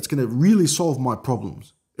video that's going to really solve my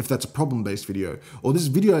problems. If that's a problem-based video, or this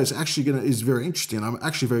video is actually is very interesting, I'm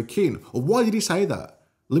actually very keen. Or why did he say that?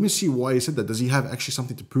 Let me see why he said that. Does he have actually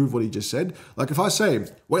something to prove what he just said? Like if I say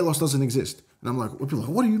weight loss doesn't exist, and I'm like, people are like,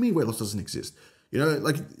 what do you mean weight loss doesn't exist? You know,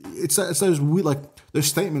 like it's those weird, like those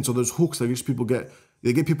statements or those hooks that just people get.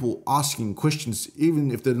 They get people asking questions even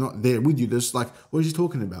if they're not there with you. They're just like, what is he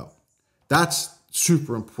talking about? That's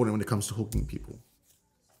super important when it comes to hooking people.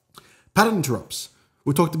 Pattern interrupts.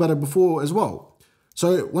 We talked about it before as well.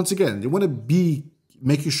 So once again, you want to be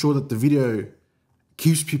making sure that the video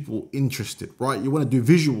keeps people interested, right? You want to do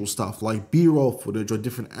visual stuff like B-roll footage or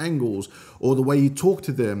different angles, or the way you talk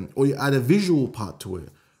to them, or you add a visual part to it,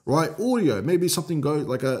 right? Audio, maybe something goes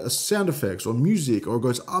like a sound effects or music, or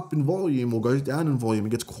goes up in volume or goes down in volume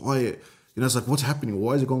and gets quiet. You know, it's like, what's happening?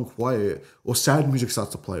 Why is it going quiet? Or sad music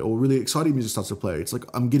starts to play, or really exciting music starts to play. It's like,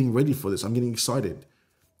 I'm getting ready for this. I'm getting excited,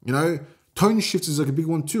 you know? Tone shifts is like a big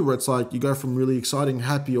one too, where it's like you go from really exciting,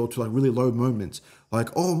 happy, or to like really low moments. Like,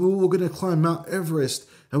 oh, we're going to climb Mount Everest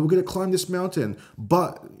and we're going to climb this mountain.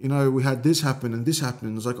 But, you know, we had this happen and this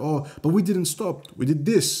happened. It's like, oh, but we didn't stop. We did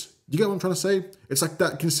this. You get what I'm trying to say? It's like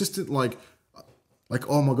that consistent, like,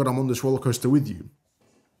 oh my God, I'm on this roller coaster with you.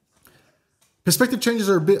 Perspective changes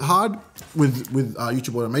are a bit hard with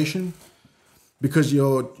YouTube automation, because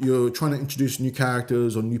you're trying to introduce new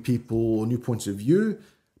characters or new people or new points of view,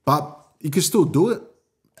 but you can still do it.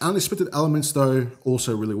 Unexpected elements, though,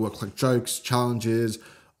 also really work, like jokes, challenges,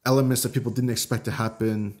 elements that people didn't expect to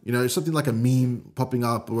happen. You know, something like a meme popping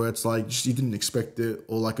up where it's like just you didn't expect it,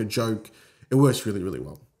 or like a joke. It works really, really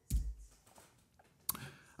well.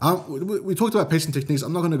 We talked about pacing techniques.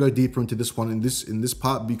 I'm not going to go deeper into this one in this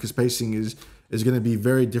part, because pacing is going to be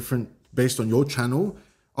very different based on your channel.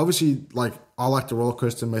 Obviously, like I like the roller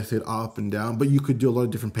coaster method, up and down, but you could do a lot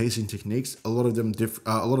of different pacing techniques. A lot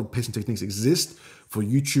of pacing techniques exist for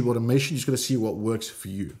YouTube automation. You just got to see what works for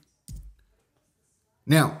you.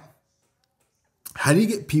 Now, how do you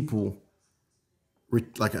get people?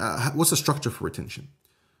 What's the structure for retention?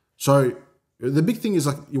 So the big thing is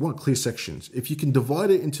like you want clear sections. If you can divide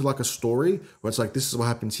it into like a story where it's like, this is what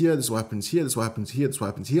happens here, this is what happens here, this is what happens here, this is what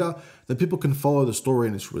happens here, then people can follow the story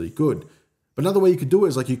and it's really good. But another way you could do it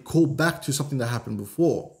is like you call back to something that happened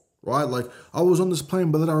before, right? Like I was on this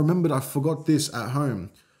plane, but then I remembered I forgot this at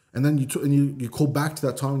home. And then you call back to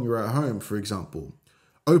that time when you were at home, for example.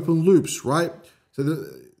 Open loops, right? So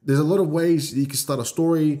there's a lot of ways that you can start a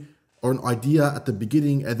story or an idea at the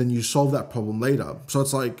beginning, and then you solve that problem later. So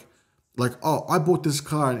it's like, oh, I bought this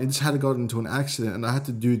car and it just had got into an accident and I had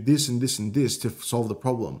to do this and this and this to solve the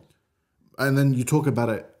problem. And then you talk about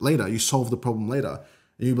it later. You solve the problem later.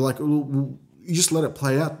 And you'd be like, you just let it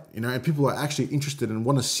play out, you know, and people are actually interested and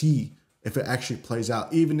want to see if it actually plays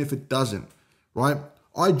out, even if it doesn't, right?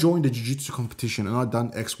 I joined a jiu-jitsu competition and I've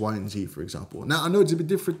done X, Y, and Z, for example. Now, I know it's a bit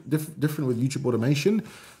different with YouTube automation,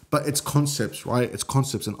 but it's concepts, right? It's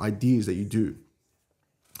concepts and ideas that you do.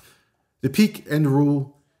 The peak end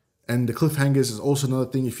rule and the cliffhangers is also another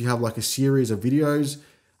thing if you have like a series of videos.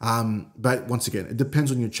 But once again, it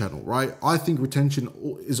depends on your channel, right? I think retention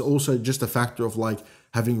is also just a factor of like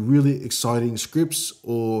having really exciting scripts,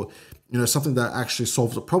 or, you know, something that actually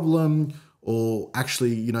solves a problem, or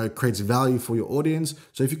actually, you know, creates value for your audience.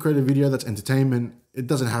 So if you create a video that's entertainment, it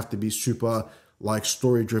doesn't have to be super like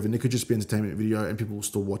story driven. It could just be entertainment video and people will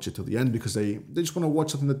still watch it till the end because they just want to watch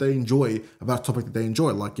something that they enjoy about a topic that they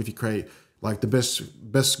enjoy. Like if you create like the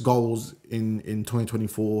best goals in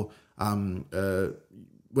 2024,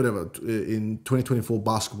 whatever, in 2024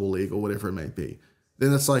 basketball league or whatever it may be,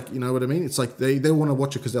 then it's like, you know what I mean? It's like they want to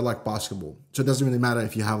watch it because they like basketball. So it doesn't really matter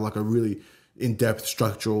if you have like a really in-depth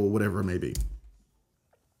structure or whatever it may be.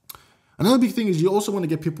 Another big thing is you also want to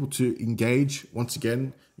get people to engage. Once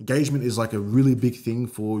again, engagement is like a really big thing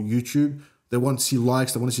for YouTube. They want to see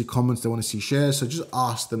likes, they want to see comments, they want to see shares. So just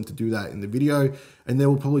ask them to do that in the video and they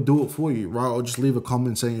will probably do it for you, right? Or just leave a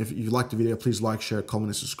comment saying, if you like the video, please like, share, comment,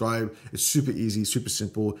 and subscribe. It's super easy, super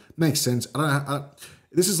simple, makes sense.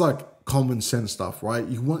 This is like common sense stuff, right?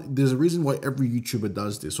 There's a reason why every YouTuber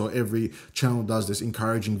does this or every channel does this,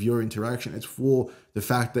 encouraging viewer interaction. It's for the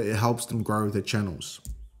fact that it helps them grow their channels.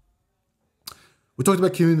 We talked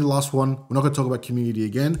about community in the last one. We're not going to talk about community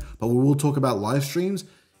again, but we will talk about live streams.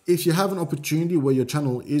 If you have an opportunity where your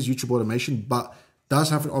channel is YouTube automation, but does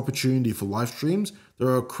have an opportunity for live streams, there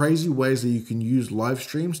are crazy ways that you can use live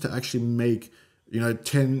streams to actually make, you know,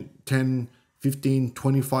 10, 15,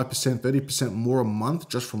 25%, 30% more a month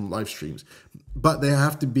just from live streams. But they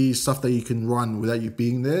have to be stuff that you can run without you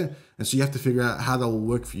being there. And so you have to figure out how that will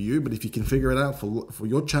work for you. But if you can figure it out for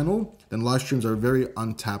your channel, then live streams are a very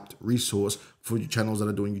untapped resource for your channels that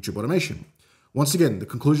are doing YouTube automation. Once again, the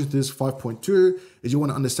conclusion to this 5.2 is you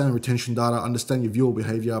want to understand retention data, understand your viewer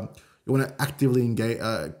behavior. You want to actively engage,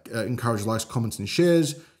 encourage likes, comments, and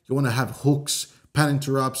shares. You want to have hooks, pan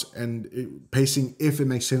interrupts, and pacing if it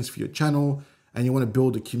makes sense for your channel. And you want to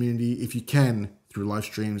build a community if you can through live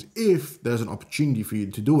streams, if there's an opportunity for you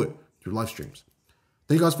to do it through live streams.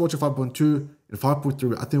 Thank you guys for watching 5.2. In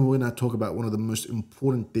 5.3, I think we're going to talk about one of the most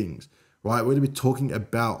important things, right? We're going to be talking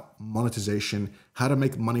about monetization, how to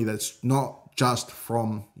make money that's not just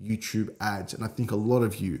from YouTube ads. And I think a lot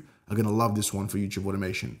of you are going to love this one for YouTube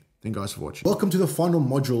automation. Thank you guys for watching. Welcome to the final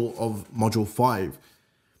module of module 5.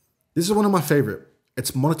 This is one of my favorite.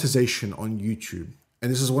 It's monetization on YouTube.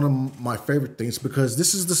 And this is one of my favorite things because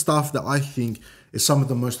this is the stuff that I think is some of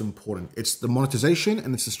the most important. It's the monetization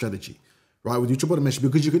and it's the strategy, right? With YouTube automation,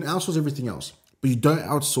 because you can outsource everything else, but you don't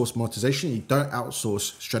outsource monetization, you don't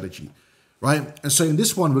outsource strategy, right? And so in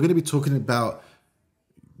this one, we're going to be talking about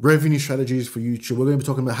revenue strategies for YouTube. We're going to be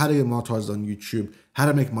talking about how to get monetized on YouTube, how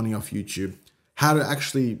to make money off YouTube, how to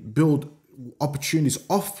actually build opportunities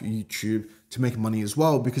off YouTube to make money as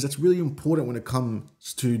well, because that's really important when it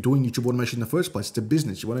comes to doing YouTube automation in the first place. It's a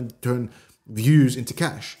business. You want to turn views into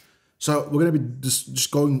cash. So we're going to be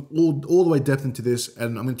just going all the way depth into this,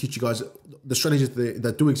 and I'm going to teach you guys the strategies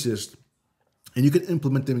that do exist, and you can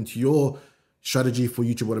implement them into your strategy for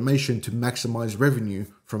YouTube automation to maximize revenue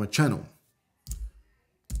from a channel.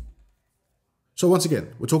 So once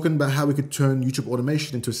again, we're talking about how we could turn YouTube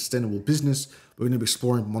automation into a sustainable business. We're going to be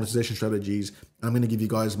exploring monetization strategies, and I'm going to give you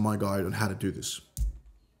guys my guide on how to do this.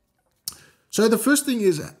 So the first thing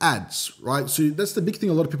is ads, right? So that's the big thing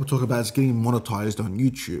a lot of people talk about, is getting monetized on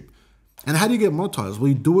YouTube. And how do you get monetized? Well,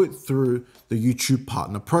 you do it through the YouTube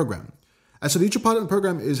Partner Program. And so the YouTube Partner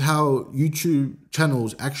Program is how YouTube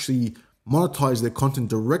channels actually monetize their content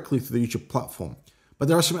directly through the YouTube platform. But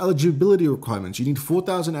there are some eligibility requirements. You need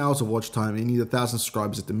 4,000 hours of watch time and you need 1,000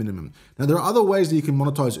 subscribers at the minimum. Now, there are other ways that you can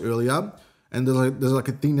monetize earlier. And there's like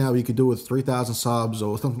a thing now where you could do with 3,000 subs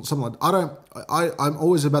or something like that. I'm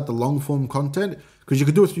always about the long form content, because you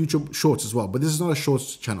could do it with YouTube Shorts as well. But this is not a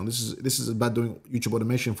Shorts channel. This is about doing YouTube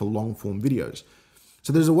automation for long form videos.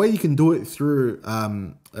 So there's a way you can do it through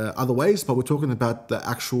other ways, but we're talking about the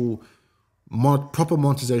actual proper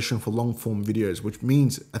monetization for long form videos, which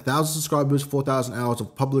means 1,000 subscribers, 4,000 hours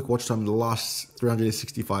of public watch time in the last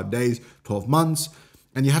 365 days, 12 months.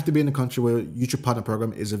 And you have to be in a country where YouTube Partner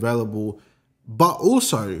Program is available, but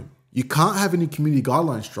also you can't have any community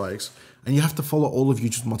guideline strikes, and you have to follow all of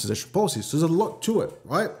YouTube's monetization policies. So there's a lot to it,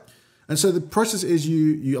 right? And so the process is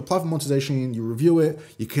you apply for monetization, you review it,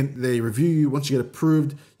 they review you. Once you get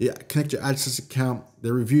approved, you connect your AdSense account,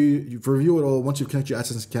 you review it all. Once you connect your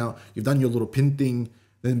AdSense account, you've done your little pin thing,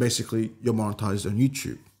 then basically you're monetized on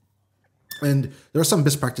YouTube. And there are some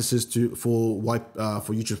best practices for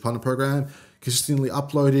YouTube's Partner Program: consistently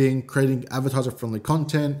uploading, creating advertiser-friendly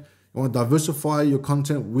content. You want to diversify your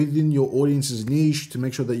content within your audience's niche to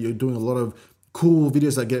make sure that you're doing a lot of cool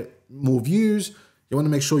videos that get more views. You want to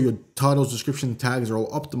make sure your titles, description, tags are all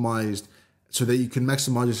optimized so that you can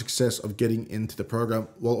maximize your success of getting into the program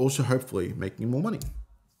while also hopefully making more money.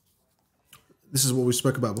 This is what we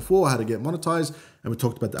spoke about before, how to get monetized, and we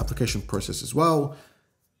talked about the application process as well.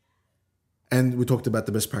 And we talked about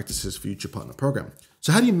the best practices for YouTube Partner Program.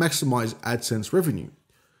 So how do you maximize AdSense revenue?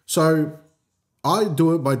 So I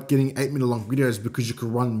do it by getting 8-minute long videos because you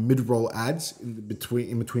can run mid-roll ads in between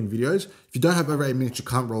videos. If you don't have over 8 minutes, you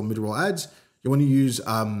can't roll mid-roll ads. You want to use,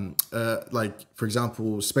 like, for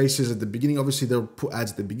example, spaces at the beginning. Obviously, they'll put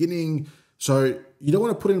ads at the beginning. So you don't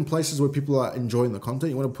want to put it in places where people are enjoying the content.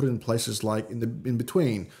 You want to put it in places like in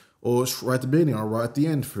between, or right at the beginning or right at the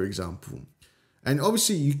end, for example. And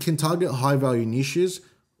obviously, you can target high-value niches.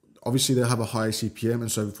 Obviously, they have a higher CPM,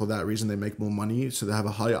 and so for that reason, they make more money. So they have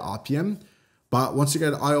a higher RPM. But once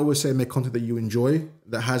again, I always say make content that you enjoy,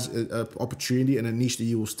 that has an opportunity and a niche that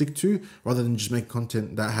you will stick to, rather than just make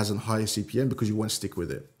content that has a higher CPM because you won't stick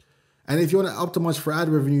with it. And if you want to optimize for ad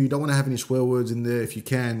revenue, you don't want to have any swear words in there. If you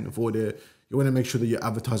can avoid it, you want to make sure that you're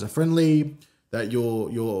advertiser friendly, that you're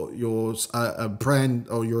a brand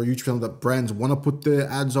or you're a YouTube channel that brands want to put their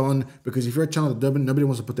ads on. Because if you're a channel that nobody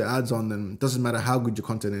wants to put their ads on, then it doesn't matter how good your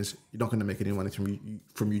content is, you're not going to make any money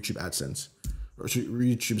from YouTube AdSense or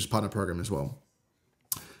YouTube's partner program as well.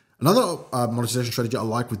 Another monetization strategy I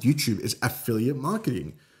like with YouTube is affiliate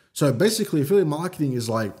marketing. So basically, affiliate marketing is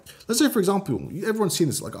like, let's say, for example, everyone's seen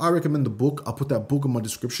this. Like, I recommend the book. I put that book in my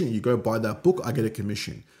description. You go buy that book, I get a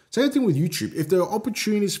commission. Same thing with YouTube. If there are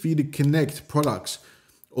opportunities for you to connect products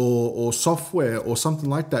or software or something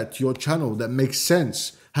like that to your channel that makes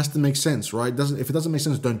sense, has to make sense, right? If it doesn't make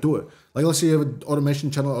sense, don't do it. Like, let's say you have an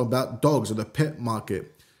automation channel about dogs or the pet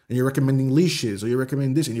market, and you're recommending leashes or you're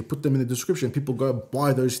recommending this, and you put them in the description, people go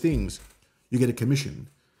buy those things, you get a commission.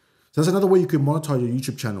 So that's another way you can monetize your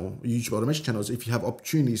YouTube channel, your YouTube automation channels, if you have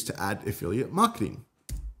opportunities to add affiliate marketing.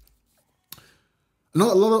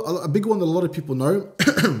 A big one that a lot of people know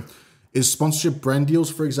is sponsorship brand deals,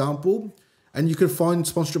 for example. And you can find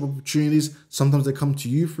sponsorship opportunities. Sometimes they come to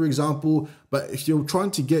you, for example. But if you're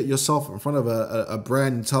trying to get yourself in front of a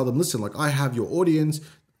brand and tell them, listen, like, I have your audience,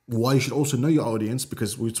 why you should also know your audience,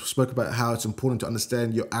 because we spoke about how it's important to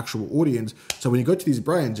understand your actual audience. So when you go to these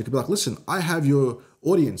brands, you can be like, listen, I have your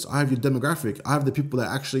audience, I have your demographic, I have the people that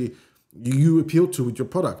actually you appeal to with your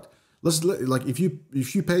product. Like, if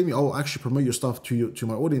you pay me, I'll actually promote your stuff to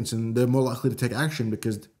my audience, and they're more likely to take action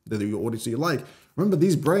because they're your audience that you like. Remember,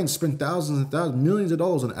 these brands spend thousands and thousands, millions of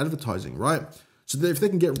dollars on advertising, right? So that if they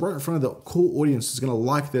can get right in front of the core audience that's going to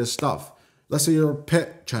like their stuff. Let's say you're a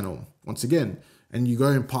pet channel, once again, and you go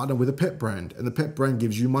and partner with a pet brand, and the pet brand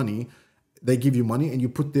gives you money. They give you money, and you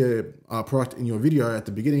put their product in your video at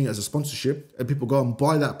the beginning as a sponsorship, and people go and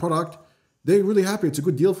buy that product. They're really happy. It's a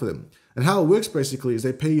good deal for them. And how it works basically is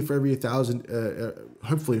they pay you for every 1,000,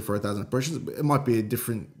 hopefully for 1,000 impressions. It might be a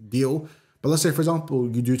different deal. But let's say, for example,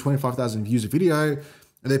 you do 25,000 views a video,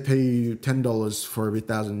 and they pay you $10 for every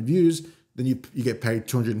 1,000 views. Then you get paid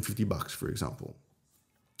 $250, for example.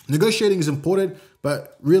 Negotiating is important,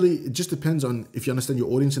 but really it just depends on if you understand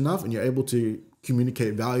your audience enough and you're able to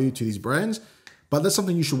communicate value to these brands. But that's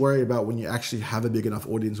something you should worry about when you actually have a big enough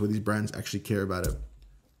audience where these brands actually care about it.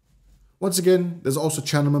 Once again, there's also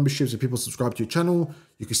channel memberships. If people subscribe to your channel,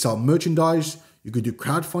 you can sell merchandise. You could do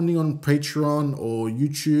crowdfunding on Patreon or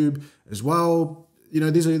YouTube as well. You know,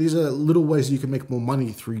 these are little ways you can make more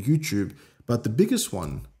money through YouTube. But the biggest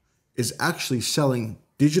one is actually selling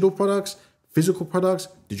digital products, physical products,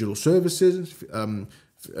 digital services.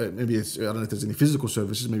 Maybe I don't know if there's any physical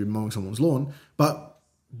services, maybe mowing someone's lawn. But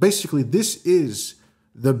basically, this is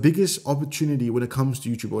the biggest opportunity when it comes to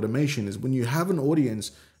YouTube automation, is when you have an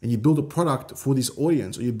audience and you build a product for this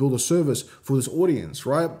audience, or you build a service for this audience,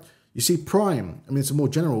 right? You see Prime, I mean, it's more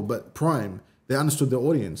general, but Prime, they understood their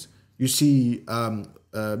audience. You see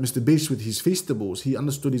Mr. Beast with his Feastables, he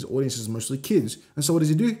understood his audience is mostly kids. And so what does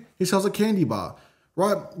he do? He sells a candy bar,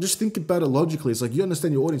 right? Just think about it logically. It's like, you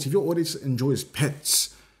understand your audience. If your audience enjoys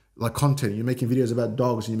pets, like content, you're making videos about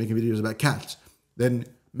dogs and you're making videos about cats, then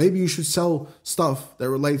maybe you should sell stuff that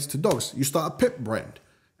relates to dogs. You start a pet brand,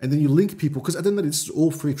 and then you link people, because at the end of the day, this is all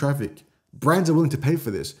free traffic. Brands are willing to pay for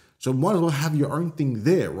this. So might as well have your own thing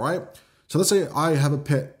there, right? So let's say I have a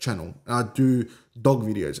pet channel and I do dog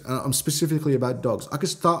videos, and I'm specifically about dogs. I could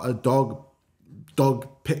start a dog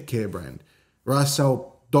pet care brand where I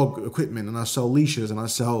sell dog equipment and I sell leashes and I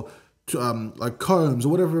sell like combs or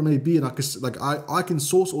whatever it may be. And I can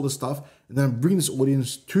source all the stuff and then bring this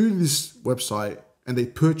audience to this website, and they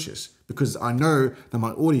purchase, because I know that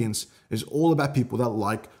my audience is all about people that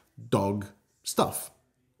like dog stuff.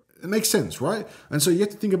 It makes sense, right? And so you have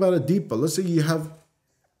to think about it deeper. Let's say you have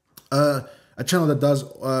a channel that does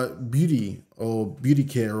beauty or beauty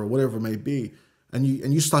care or whatever it may be, and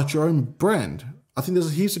you start your own brand. I think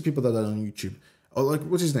there's heaps of people that do that on YouTube. Or like,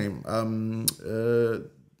 what's his name?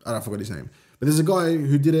 I forgot his name. But there's a guy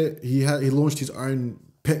who did it. He launched his own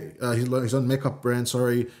his own makeup brand,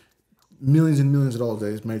 sorry, millions and millions of dollars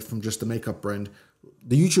that he's made from just a makeup brand.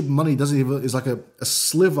 The YouTube money is like a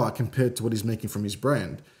sliver compared to what he's making from his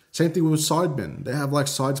brand. Same thing with Sidemen. They have like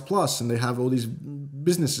Sides Plus, and they have all these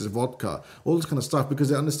businesses, vodka, all this kind of stuff, because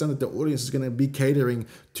they understand that the audience is going to be catering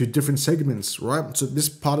to different segments, right? So this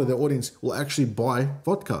part of their audience will actually buy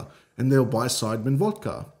vodka, and they'll buy Sidemen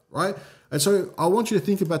vodka, right? And so I want you to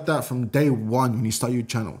think about that from day one when you start your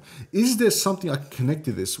channel. Is there something I can connect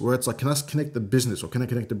to this, where it's like, can I connect the business, or can I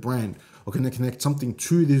connect the brand, or can I connect something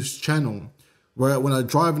to this channel, where when I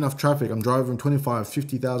drive enough traffic, I'm driving 25,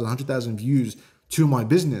 50,000, 100,000 views to my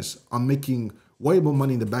business, I'm making way more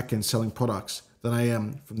money in the back end selling products than I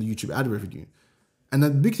am from the YouTube ad revenue. And the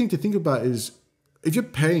big thing to think about is, if you're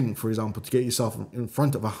paying, for example, to get yourself in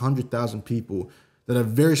front of 100,000 people that are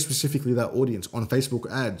very specifically that audience on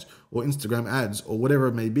Facebook ads or Instagram ads or whatever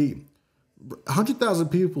it may be, 100,000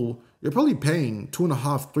 people, you're probably paying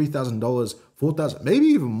 $2,500, $3,000, $4,000, maybe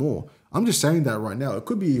even more. I'm just saying that right now. It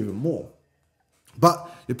could be even more.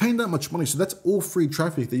 But you're paying that much money, so that's all free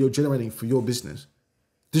traffic that you're generating for your business.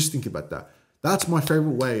 Just think about that. That's my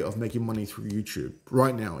favorite way of making money through YouTube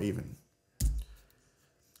right now, even.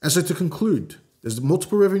 And so to conclude, there's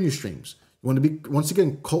multiple revenue streams. You want to be, once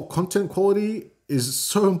again, content quality is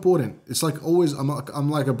so important. It's like always, I'm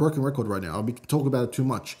like a broken record right now. I'll be talking about it too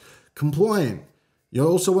much. Compliant. You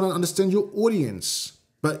also want to understand your audience,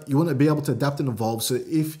 but you want to be able to adapt and evolve. So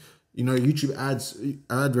if YouTube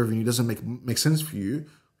ad revenue doesn't make sense for you,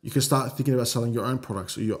 you can start thinking about selling your own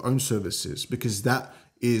products or your own services, because that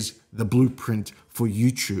is the blueprint for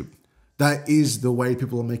YouTube. That is the way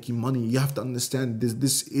people are making money. You have to understand this.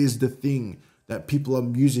 This is the thing that people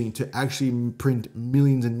are using to actually print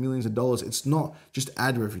millions and millions of dollars. It's not just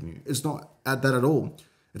ad revenue. It's not at that at all.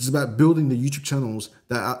 It's about building the YouTube channels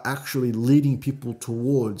that are actually leading people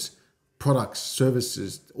towards products,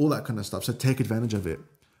 services, all that kind of stuff. So take advantage of it.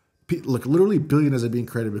 Look, literally billionaires are being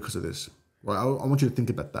created because of this. Right? I want you to think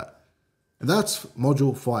about that. And that's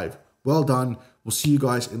module 5. Well done. We'll see you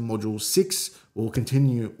guys in module 6. We'll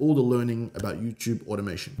continue all the learning about YouTube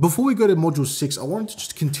automation. Before we go to module 6, I wanted to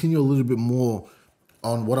just continue a little bit more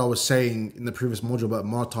on what I was saying in the previous module about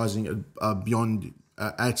monetizing beyond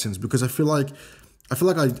AdSense, because I feel like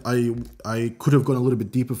I could have gone a little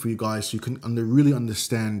bit deeper for you guys, so you can really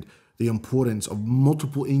understand the importance of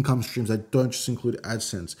multiple income streams that don't just include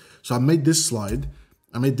AdSense. So I made this slide,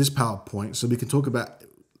 I made this PowerPoint, so we can talk about,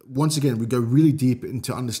 once again, we go really deep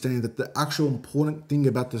into understanding that the actual important thing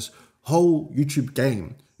about this whole YouTube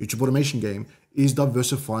game, YouTube automation game, is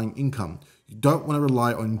diversifying income. You don't want to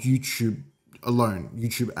rely on YouTube alone,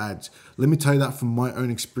 YouTube ads. Let me tell you that from my own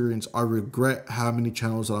experience. I regret how many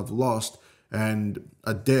channels that I've lost and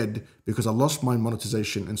are dead because I lost my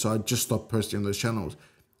monetization, and so I just stopped posting on those channels.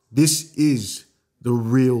 This is the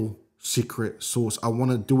real secret sauce. I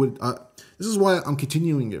want to do it. This is why I'm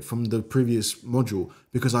continuing it from the previous module,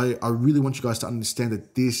 because I really want you guys to understand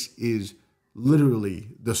that this is literally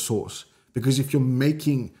the source. Because if you're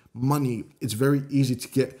making money, it's very easy to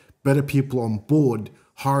get better people on board,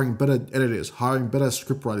 hiring better editors, hiring better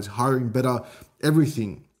scriptwriters, hiring better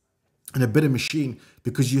everything, and a better machine,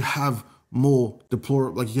 because you have more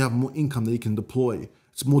you have more income that you can deploy.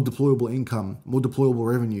 It's more deployable income, more deployable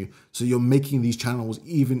revenue. So you're making these channels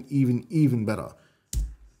even better.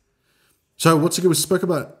 So once again, we spoke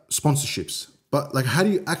about sponsorships, but like, how do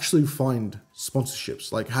you actually find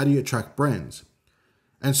sponsorships? Like, how do you attract brands?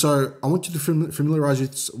 And so I want you to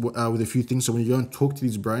familiarize with a few things. So when you go and talk to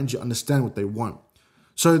these brands, you understand what they want.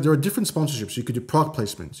 So there are different sponsorships. You could do product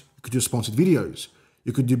placements. You could do sponsored videos.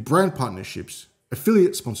 You could do brand partnerships,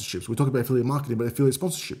 affiliate sponsorships. We talk about affiliate marketing, but affiliate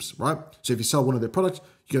sponsorships, right? So if you sell one of their products,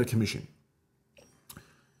 you get a commission.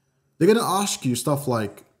 They're going to ask you stuff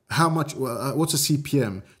like, how much, what's a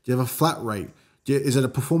CPM? Do you have a flat rate? Is it a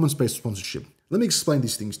performance-based sponsorship? Let me explain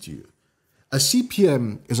these things to you. A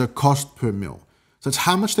CPM is a cost per mil. So it's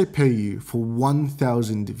how much they pay you for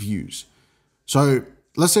 1,000 views. So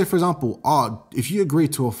let's say, for example, if you agree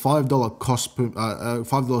to a $5 cost per $5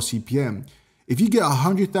 CPM, if you get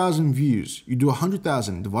 100,000 views, you do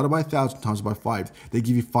 100,000 divided by 1,000 times by 5, they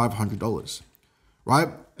give you $500, right?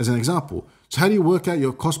 As an example. So how do you work out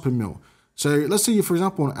your cost per mil? So let's say, for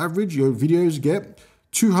example, on average, your videos get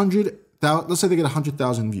 200,000, let's say they get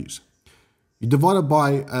 100,000 views. You divide it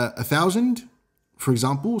by 1,000, for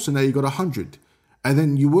example, so now you got 100. And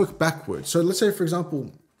then you work backwards. So let's say, for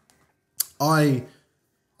example, I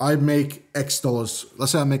make X dollars.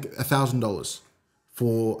 Let's say I make $1,000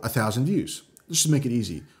 for 1,000 views. Let's just make it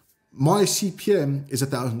easy. My CPM is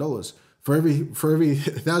 $1,000. For every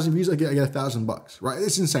 1,000 views, I get $1,000, right?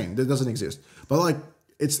 It's insane. That doesn't exist. But like,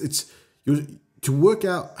 to work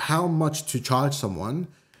out how much to charge someone,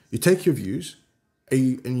 you take your views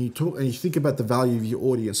and you think about the value of your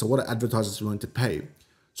audience. So what are advertisers willing to pay?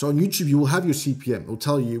 So on YouTube, you will have your CPM. It will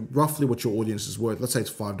tell you roughly what your audience is worth. Let's say it's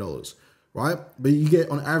 $5, right? But you get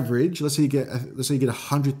on average, let's say you get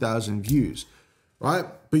 100,000 views, right?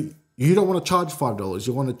 But you don't want to charge $5.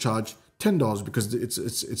 You want to charge $10 because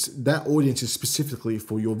it's that audience is specifically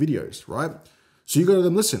for your videos, right? So you go to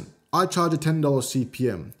them, listen, I charge a $10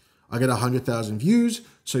 CPM. I get 100,000 views.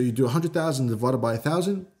 So you do 100,000 divided by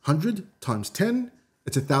 1,000, 100 times 10,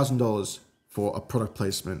 it's $1,000 for a product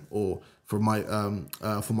placement or for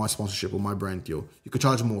my sponsorship or my brand deal. You could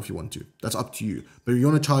charge more if you want to. That's up to you. But you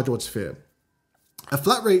want to charge what's fair. A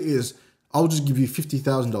flat rate is, I'll just give you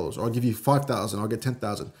 $50,000 or I'll give you 5,000, I'll get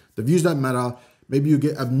 10,000. The views don't matter. Maybe you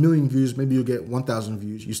get 1 million views, maybe you get 1,000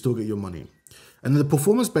 views, you still get your money. And then the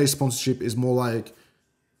performance-based sponsorship is more like,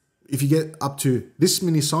 if you get up to this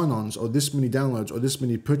many sign-ons or this many downloads or this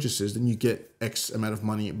many purchases, then you get X amount of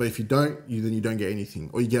money. But if you don't, then you don't get anything,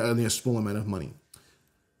 or you get only a small amount of money.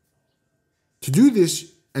 To do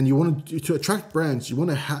this, and you want to attract brands, if you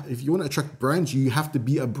want to attract brands, you have to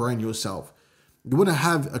be a brand yourself. You want to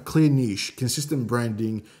have a clear niche, consistent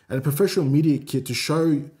branding, and a professional media kit to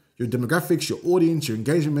show your demographics, your audience, your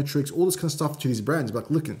engagement metrics, all this kind of stuff to these brands. Like,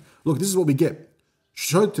 look, this is what we get.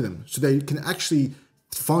 Show it to them so they can actually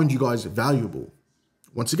find you guys valuable.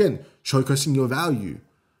 Once again, showcasing your value,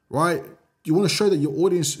 right? You want to show that your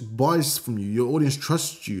audience buys from you, your audience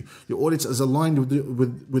trusts you, your audience is aligned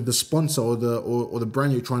with the sponsor or the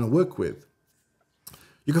brand you're trying to work with.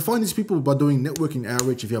 You can find these people by doing networking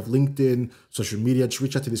outreach. If you have LinkedIn, social media, just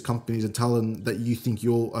reach out to these companies and tell them that you think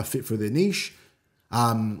you're a fit for their niche.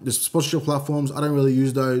 There's sponsorship platforms. I don't really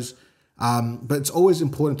use those. But it's always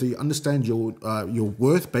important to understand your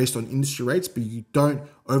worth based on industry rates, but you don't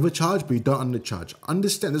overcharge, but you don't undercharge.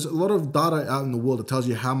 Understand there's a lot of data out in the world that tells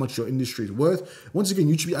you how much your industry is worth. Once again,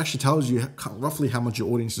 YouTube actually tells you roughly how much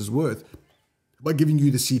your audience is worth by giving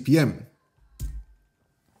you the CPM.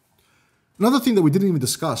 Another thing that we didn't even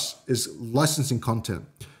discuss is licensing content.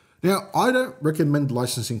 Now, I don't recommend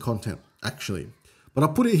licensing content actually, but I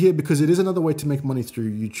put it here because it is another way to make money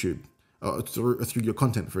through YouTube. Through your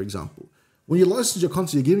content, for example. When you license your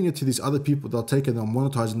content, you're giving it to these other people. They'll take it, they'll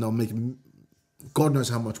monetize, and they'll make God knows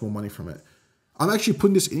how much more money from it. I'm actually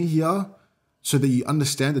putting this in here so that you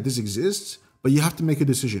understand that this exists, but you have to make a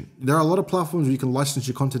decision. There are a lot of platforms where you can license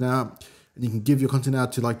your content out, and you can give your content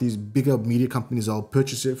out to like these bigger media companies. They'll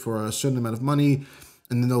purchase it for a certain amount of money,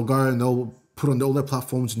 and then they'll go and they'll put on all their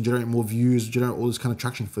platforms and generate more views, generate all this kind of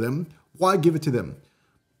traction for them. Why give it to them?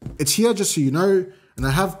 It's here just so you know. And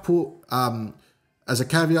I have put as a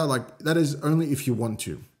caveat, like that is only if you want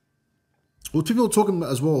to. Well, people are talking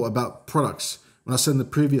as well about products. When I said in the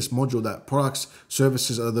previous module that products,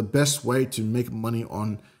 services are the best way to make money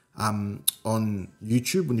on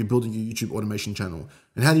YouTube when you're building your YouTube automation channel.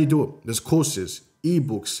 And how do you do it? There's courses,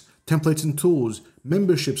 ebooks, templates and tools,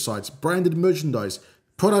 membership sites, branded merchandise,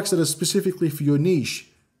 products that are specifically for your niche.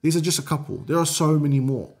 These are just a couple. There are so many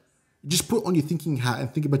more. Just put on your thinking hat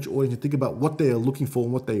and think about your audience and think about what they are looking for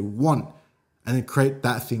and what they want, and then create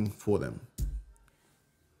that thing for them.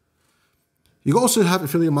 You also have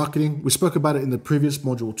affiliate marketing. We spoke about it in the previous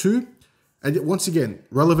module too. And once again,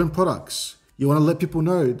 relevant products. You want to let people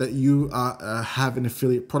know that you have an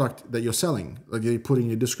affiliate product that you're selling, like you put in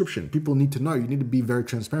your description. People need to know. You need to be very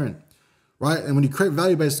transparent, right? And when you create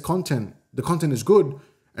value-based content, the content is good.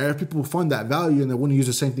 And if people find that value and they want to use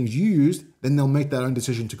the same things you used, then they'll make their own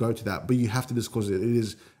decision to go to that. But you have to disclose it. It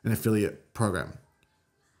is an affiliate program.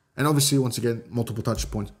 And obviously, once again, multiple touch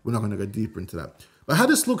points. We're not going to go deeper into that. But how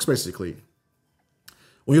this looks basically,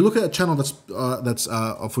 when you look at a channel that's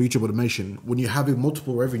for YouTube automation, when you're having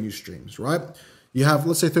multiple revenue streams, right? You have,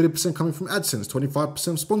 let's say, 30% coming from AdSense, 25%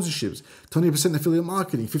 sponsorships, 20% affiliate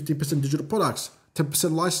marketing, 15% digital products,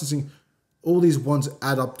 10% licensing. All these ones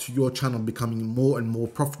add up to your channel becoming more and more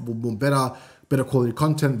profitable, more better quality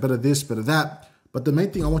content, better this, better that. But the main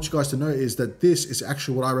thing I want you guys to know is that this is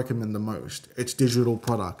actually what I recommend the most. It's digital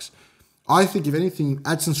products. I think if anything,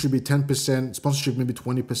 AdSense should be 10%, sponsorship maybe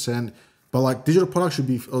 20%, but like digital products should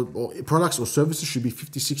be, or products or services should be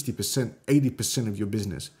 50, 60%, 80% of your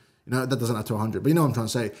business. You know, that doesn't add to 100, but you know what I'm trying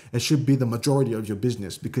to say? It should be the majority of your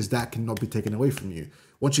business because that cannot be taken away from you.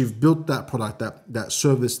 Once you've built that product, that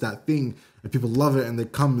service, that thing, and people love it and they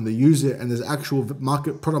come and they use it and there's actual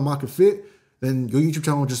product market fit, then your YouTube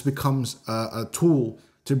channel just becomes a tool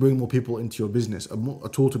to bring more people into your business, a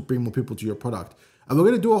tool to bring more people to your product. And we're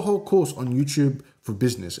going to do a whole course on YouTube for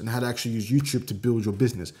business and how to actually use YouTube to build your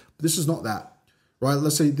business. But this is not that. Right,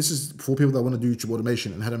 let's say this is for people that want to do YouTube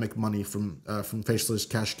automation and how to make money from faceless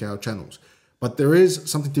cash cow channels. But there is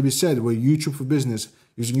something to be said where YouTube for business,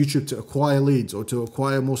 using YouTube to acquire leads or to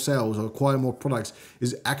acquire more sales or acquire more products,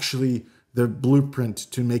 is actually the blueprint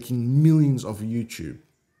to making millions off YouTube.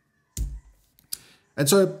 And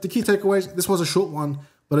so the key takeaways, this was a short one,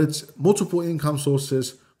 but it's multiple income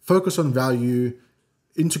sources, focus on value,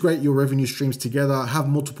 integrate your revenue streams together, have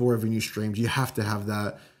multiple revenue streams. You have to have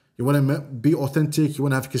that. You want to be authentic. You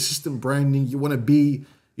want to have consistent branding. You want to be,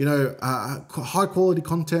 high quality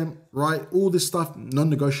content, right? All this stuff,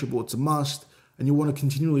 non-negotiable. It's a must. And you want to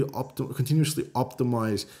continuously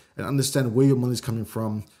optimize and understand where your money's coming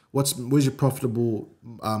from. Where's your profitable,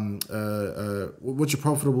 what's your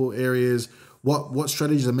profitable areas? What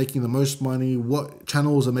strategies are making the most money? What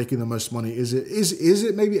channels are making the most money? Is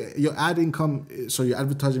it maybe your ad income? So your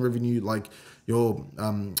advertising revenue, like your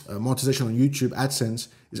monetization on YouTube, AdSense,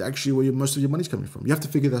 is actually where most of your money's coming from. You have to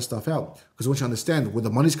figure that stuff out, because once you understand where the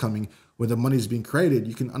money's coming, where the money's being created,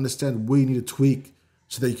 you can understand where you need to tweak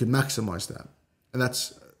so that you can maximize that. And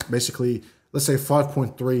that's basically, let's say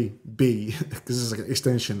 5.3b, because this is like an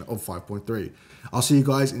extension of 5.3. I'll see you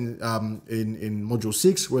guys in module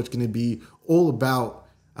 6, where it's going to be all about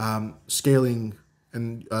scaling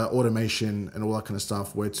and automation and all that kind of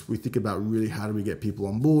stuff, where we think about really how do we get people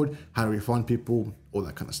on board, how do we find people, all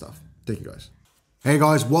that kind of stuff. Thank you guys. Hey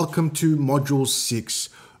guys, welcome to module 6.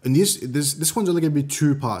 And this one's only going to be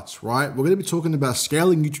 2 parts, right? We're going to be talking about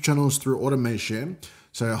scaling YouTube channels through automation.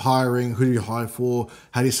 So hiring, who do you hire for,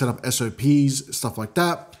 how do you set up SOPs, stuff like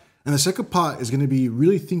that. And the second part is going to be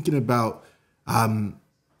really thinking about, what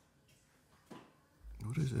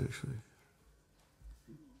is it actually?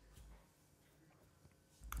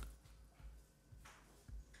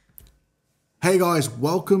 Hey guys,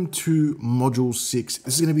 welcome to module 6.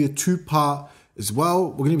 This is going to be a 2-part as well.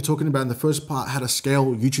 We're going to be talking about in the first part how to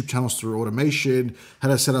scale YouTube channels through automation, how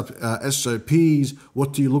to set up SOPs,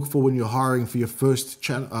 what do you look for when you're hiring for your first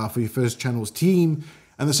channel's team.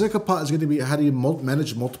 And the second part is going to be how do you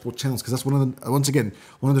manage multiple channels, because that's once again,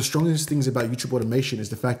 one of the strongest things about YouTube automation is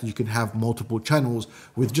the fact that you can have multiple channels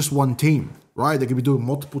with just one team, right? They can be doing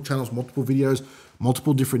multiple channels, multiple videos,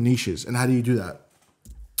 multiple different niches. And how do you do that?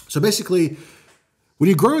 So basically, when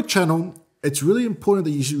you grow a channel, it's really important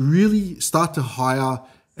that you should really start to hire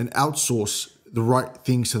and outsource the right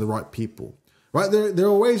things to the right people, right? There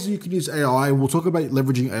are ways you can use AI. We'll talk about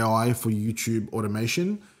leveraging AI for YouTube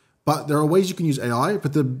automation, but there are ways you can use AI.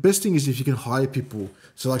 But the best thing is if you can hire people.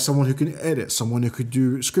 So like someone who can edit, someone who could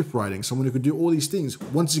do script writing, someone who could do all these things.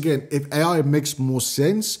 Once again, if AI makes more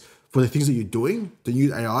sense for the things that you're doing, then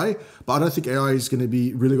use AI. But I don't think AI is going to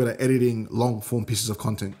be really good at editing long form pieces of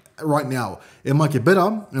content right now. It might get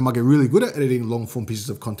better, it might get really good at editing long form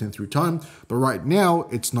pieces of content through time, but right now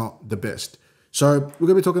it's not the best. So we're going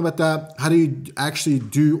to be talking about that. How do you actually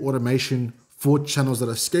do automation for channels that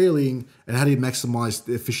are scaling, and how do you maximize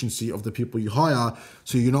the efficiency of the people you hire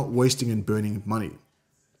so you're not wasting and burning money?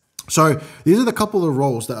 So these are the couple of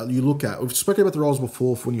roles that you look at. We've spoken about the roles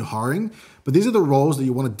before for when you're hiring, but these are the roles that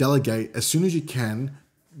you want to delegate as soon as you can.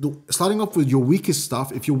 Starting off with your weakest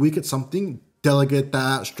stuff. If you're weak at something, delegate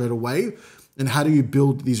that straight away. And how do you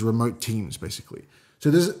build these remote teams, basically?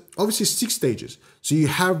 So there's obviously 6 stages. So you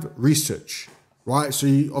have research, right? So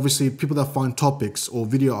you, obviously people that find topics or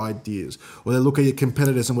video ideas, or they look at your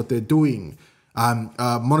competitors and what they're doing.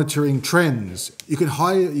 Monitoring trends. You can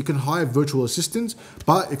hire virtual assistants,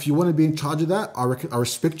 but if you want to be in charge of that, I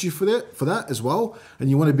respect you for that as well. And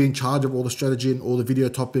you want to be in charge of all the strategy and all the video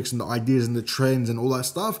topics and the ideas and the trends and all that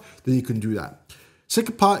stuff, then you can do that.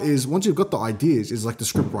 Second part is, once you've got the ideas, is like the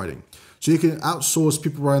script writing. So you can outsource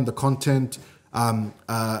people writing the content, writing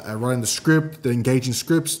the script, the engaging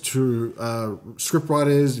scripts to script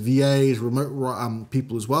writers, VAs, remote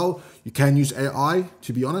people as well. You can use AI,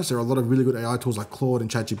 to be honest. There are a lot of really good AI tools like Claude and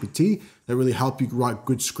ChatGPT that really help you write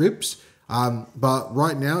good scripts. But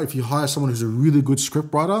right now, if you hire someone who's a really good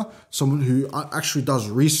script writer, someone who actually does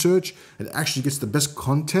research and actually gets the best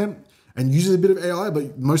content, and uses a bit of AI,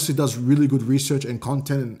 but mostly does really good research and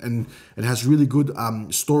content and has really good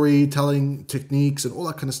storytelling techniques and all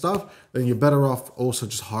that kind of stuff, then you're better off also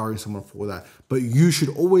just hiring someone for that. But you should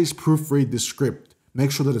always proofread the script.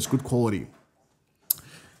 Make sure that it's good quality.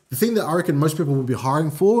 The thing that I reckon most people will be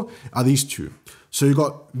hiring for are these 2. So you've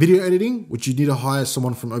got video editing, which you need to hire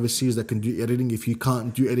someone from overseas that can do editing if you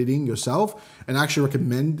can't do editing yourself. And I actually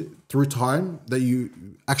recommend through time that you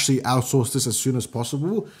actually outsource this as soon as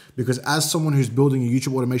possible, because as someone who's building a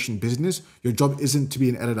YouTube automation business, your job isn't to be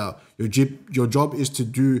an editor. Your job is to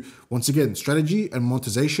do, once again, strategy and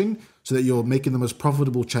monetization so that you're making the most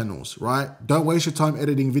profitable channels, right? Don't waste your time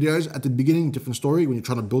editing videos. At the beginning, different story when you're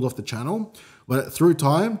trying to build off the channel. But through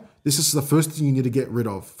time, this is the first thing you need to get rid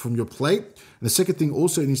of from your plate. And the second thing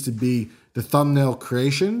also needs to be the thumbnail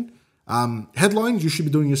creation. Headlines, you should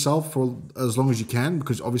be doing yourself for as long as you can,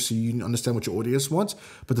 because obviously you understand what your audience wants.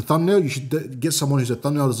 But the thumbnail, you should get someone who's a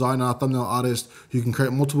thumbnail designer, thumbnail artist, who can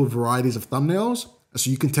create multiple varieties of thumbnails, so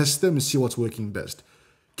you can test them and see what's working best.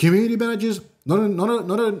 Community managers, not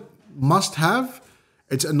a must-have.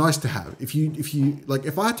 It's a nice-to-have.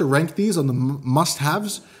 If I had to rank these on the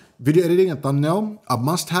must-haves, video editing and thumbnail are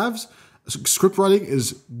must-haves. Script writing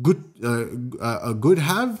is good, a good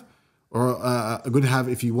have, or a good have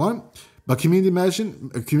if you want. But community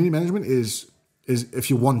management is if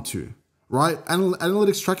you want to, right?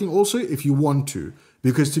 Analytics tracking also if you want to.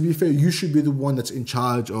 Because to be fair, you should be the one that's in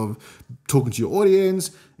charge of talking to your audience,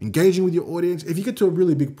 engaging with your audience. If you get to a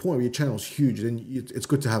really big point where your channel is huge, then it's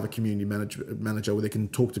good to have a community manager where they can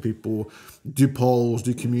talk to people, do polls,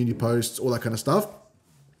 do community posts, all that kind of stuff.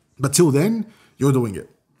 But till then, you're doing it.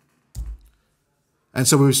 And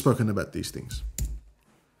so we've spoken about these things.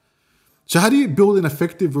 So how do you build an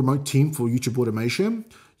effective remote team for YouTube automation?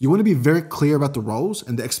 You want to be very clear about the roles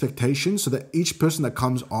and the expectations so that each person that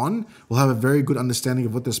comes on will have a very good understanding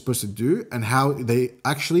of what they're supposed to do and how they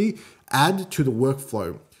actually add to the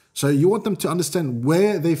workflow. So you want them to understand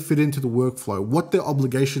where they fit into the workflow, what their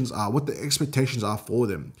obligations are, what the expectations are for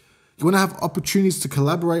them. You want to have opportunities to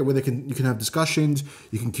collaborate where you can have discussions,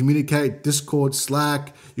 you can communicate, Discord,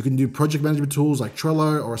 Slack, you can do project management tools like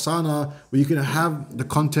Trello or Asana, where you can have the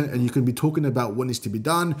content and you can be talking about what needs to be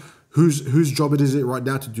done, whose job it is right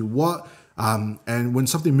now to do what. And when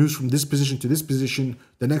something moves from this position to this position,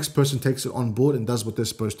 the next person takes it on board and does what they're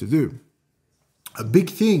supposed to do. A big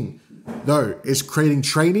thing, though, is creating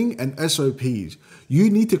training and SOPs. You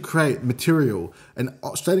need to create material, and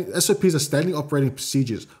SOPs are standing operating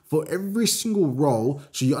procedures for every single role,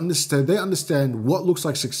 so they understand what looks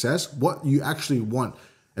like success, what you actually want.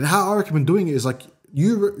 And how I recommend doing it is like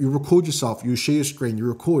you record yourself, you share your screen, you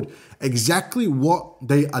record exactly what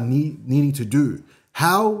they are needing to do,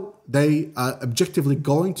 how they are objectively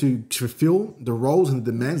going to fulfill the roles and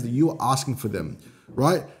the demands that you are asking for them,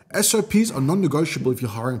 right? SOPs are non-negotiable if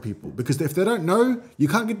you're hiring people, because if they don't know, you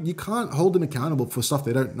can't hold them accountable for stuff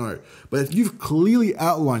they don't know. But if you've clearly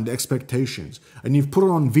outlined the expectations and you've put it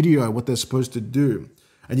on video what they're supposed to do,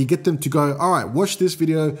 and you get them to go, all right, watch this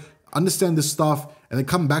video, understand this stuff, and then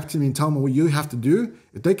come back to me and tell me what you have to do.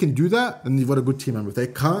 If they can do that, then you've got a good team member. If they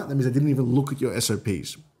can't, that means they didn't even look at your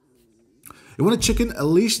SOPs. You want to check in at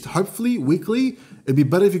least, hopefully, weekly. It'd be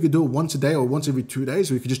better if you could do it once a day or once every 2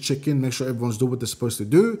 days, where you could just check in, make sure everyone's doing what they're supposed to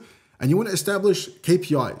do. And you want to establish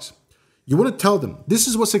KPIs. You want to tell them, this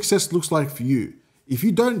is what success looks like for you. If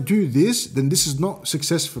you don't do this, then this is not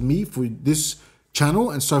success for me, for this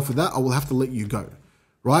channel. And so for that, I will have to let you go,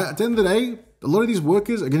 right? At the end of the day, a lot of these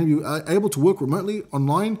workers are going to be able to work remotely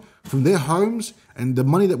online from their homes. And the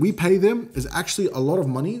money that we pay them is actually a lot of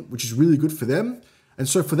money, which is really good for them. And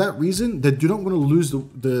so for that reason, they do not want to lose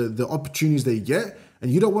the opportunities they get. And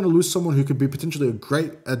you don't want to lose someone who could be potentially a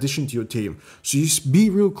great addition to your team. So you just be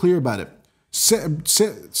real clear about it. Set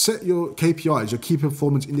your KPIs, your key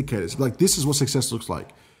performance indicators. Like, this is what success looks like.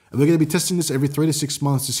 And we're going to be testing this every 3 to 6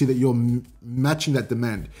 months to see that you're matching that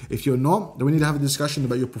demand. If you're not, then we need to have a discussion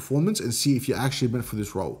about your performance and see if you're actually meant for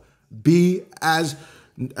this role. Be as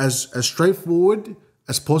straightforward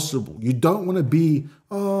as possible. You don't want to be,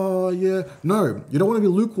 oh yeah, no, you don't want to be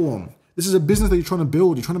lukewarm. This is a business that you're trying to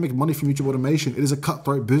build. You're trying to make money from YouTube automation. It is a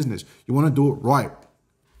cutthroat business. You want to do it right.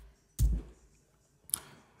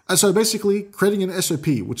 And so basically creating an SOP,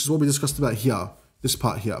 which is what we discussed about here, this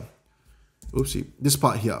part here. Oopsie, this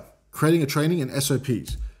part here, creating a training and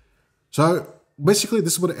SOPs. So basically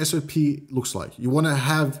this is what an SOP looks like. You want to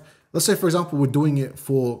have, let's say for example, we're doing it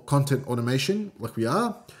for content automation like we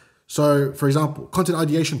are. So for example, content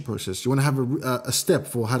ideation process, you want to have a step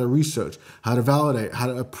for how to research, how to validate, how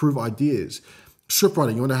to approve ideas. Script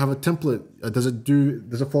writing, you want to have a template. Does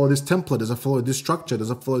it follow this template? Does it follow this structure? Does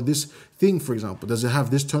it follow this thing, for example? Does it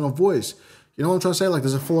have this tone of voice? You know what I'm trying to say? Like,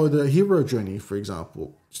 does it follow the hero journey, for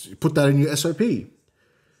example? So put that in your SOP. When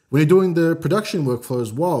you're doing the production workflow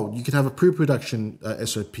as well, you can have a pre-production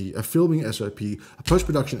SOP, a filming SOP, a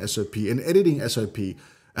post-production SOP, an editing SOP.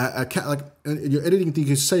 Your editing thing, you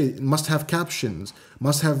can say it must have captions,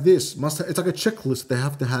 must have this, it's like a checklist they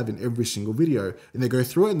have to have in every single video, and they go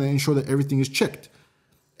through it and they ensure that everything is checked.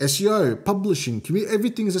 SEO, publishing,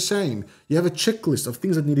 everything is the same. You have a checklist of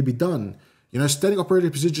things that need to be done. You know, standing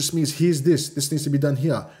operating procedure just means here's this needs to be done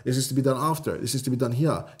here, this needs to be done after, this needs to be done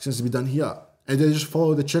here, this needs to be done here. And they just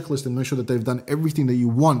follow the checklist and make sure that they've done everything that you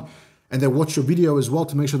want. And they watch your video as well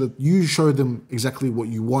to make sure that you show them exactly what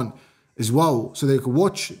you want as well. So they can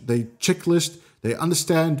watch, they checklist, they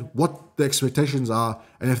understand what the expectations are.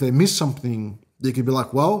 And if they miss something, they can be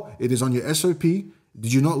like, well, it is on your SOP.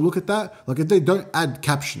 Did you not look at that? Like if they don't add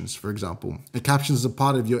captions, for example, and captions is a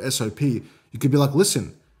part of your SOP, you could be like,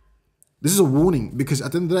 listen, this is a warning, because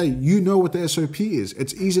at the end of the day, you know what the SOP is.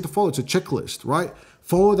 It's easy to follow. It's a checklist, right?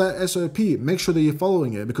 Follow that SOP. Make sure that you're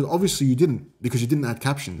following it, because obviously you didn't, because you didn't add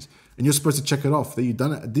captions. And you're supposed to check it off that you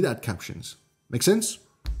did add captions. Make sense?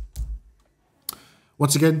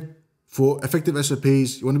 Once again, for effective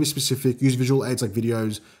SOPs, you want to be specific, use visual aids like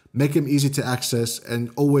videos, make them easy to access,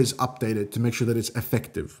 and always update it to make sure that it's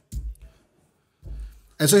effective.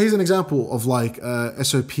 And so here's an example of like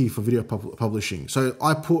SOP for video publishing. So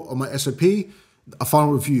I put on my SOP a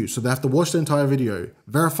final review. So they have to watch the entire video,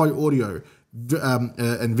 verify audio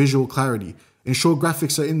and visual clarity, ensure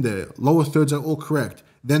graphics are in there, lower thirds are all correct.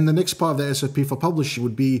 Then the next part of the SOP for publishing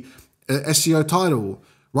would be SEO title,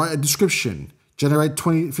 write a description, generate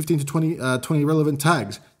 15 to 20 relevant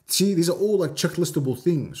tags. See, these are all like checklistable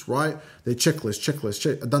things, right? They checklist,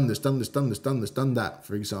 check, done this, done that,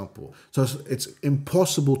 for example. So it's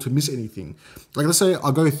impossible to miss anything. Like let's say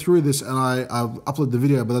I go through this and I upload the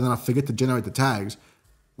video, but then I forget to generate the tags.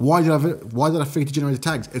 Why did I forget to generate the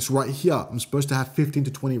tags? It's right here. I'm supposed to have 15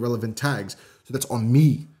 to 20 relevant tags. So that's on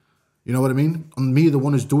me. You know what I mean? On me, the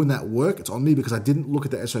one who's doing that work, it's on me because I didn't look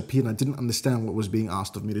at the SOP and I didn't understand what was being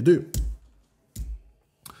asked of me to do.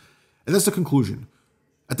 And that's the conclusion.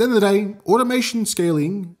 At the end of the day, automation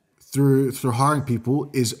scaling through hiring people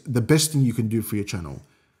is the best thing you can do for your channel.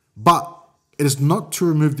 But it is not to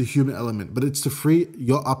remove the human element, but it's to free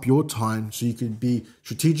up your time so you can be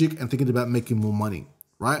strategic and thinking about making more money,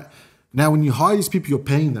 right? Now, when you hire these people, you're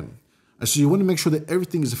paying them. And so you want to make sure that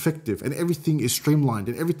everything is effective and everything is streamlined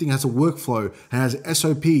and everything has a workflow and has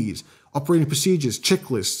SOPs, operating procedures,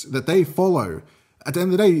 checklists that they follow. At the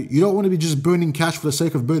end of the day, you don't want to be just burning cash for the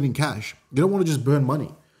sake of burning cash. You don't want to just burn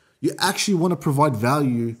money. You actually want to provide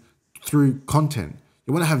value through content.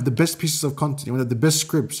 You want to have the best pieces of content. You want to have the best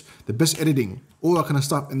scripts, the best editing, all that kind of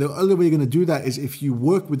stuff. And the only way you're going to do that is if you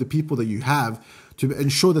work with the people that you have to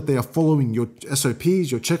ensure that they are following your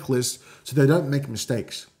SOPs, your checklists, so they don't make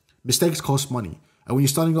mistakes. Mistakes cost money. And when you're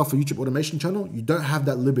starting off a YouTube automation channel, you don't have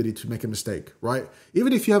that liberty to make a mistake, right?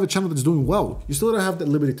 Even if you have a channel that's doing well, you still don't have that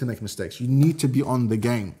liberty to make mistakes. You need to be on the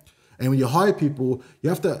game. And when you hire people, you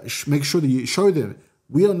have to make sure that you show them,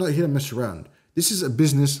 we are not here to mess around. This is a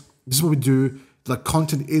business. This is what we do. Like,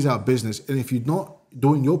 content is our business. And if you're not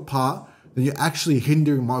doing your part, then you're actually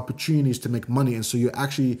hindering my opportunities to make money. And so you're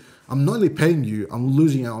actually, I'm not only paying you, I'm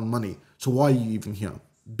losing out on money. So why are you even here?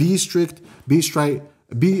 Be strict, be straight,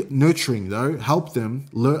 be nurturing though. Help them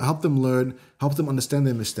learn, help them understand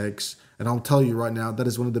their mistakes. And I'll tell you right now, that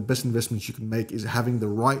is one of the best investments you can make, is having the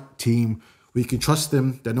right team where you can trust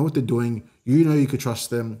them. They know what they're doing. You know you can trust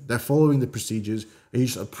them. They're following the procedures, and you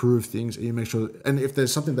just approve things and you make sure. And if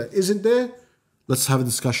there's something that isn't there, let's have a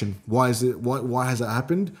discussion. Why is it? Why has that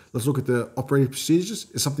happened? Let's look at the operating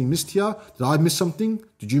procedures. Is something missed here? Did I miss something?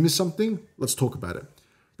 Did you miss something? Let's talk about it.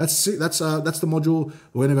 That's it. That's the module.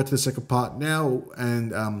 We're gonna go to the second part now,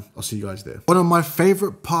 and I'll see you guys there. One of my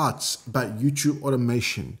favorite parts about YouTube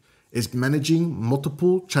automation is managing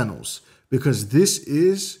multiple channels, because this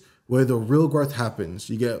is where the real growth happens.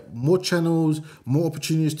 You get more channels, more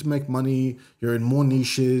opportunities to make money. You're in more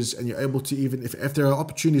niches, and you're able to, even if there are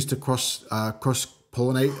opportunities to cross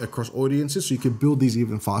pollinate across audiences, so you can build these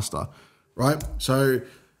even faster, right? So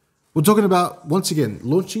we're talking about, once again,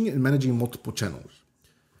 launching and managing multiple channels.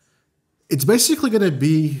 It's basically going to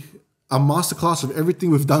be a masterclass of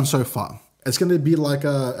everything we've done so far. It's going to be like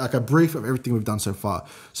a brief of everything we've done so far.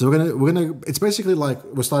 So we're gonna. It's basically like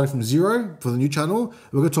we're starting from zero for the new channel.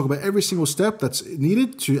 We're going to talk about every single step that's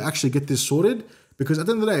needed to actually get this sorted. Because at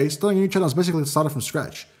the end of the day, starting a new channel is basically starting from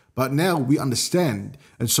scratch. But now we understand,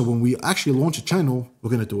 and so when we actually launch a channel, we're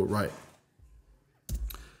going to do it right.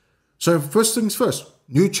 So first things first,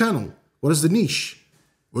 new channel. What is the niche?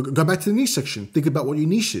 We'll go back to the niche section. Think about what your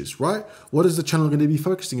niche is, right? What is the channel going to be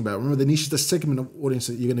focusing about? Remember, the niche is the segment of audience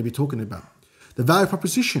that you're going to be talking about. The value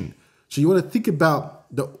proposition. So you want to think about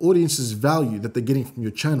the audience's value that they're getting from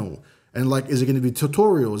your channel. And like, is it going to be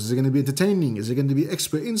tutorials? Is it going to be entertaining? Is it going to be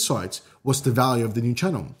expert insights? What's the value of the new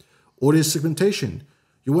channel? Audience segmentation.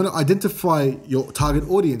 You want to identify your target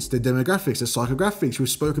audience, their demographics, their psychographics. We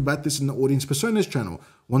spoke about this in the audience personas channel.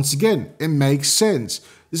 Once again, it makes sense.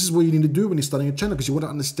 This is what you need to do when you're starting a channel, because you want to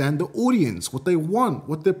understand the audience, what they want,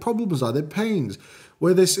 what their problems are, their pains,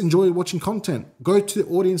 where they enjoy watching content. Go to the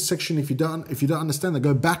audience section if you don't understand that.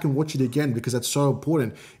 Go back and watch it again, because that's so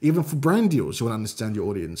important. Even for brand deals, you want to understand your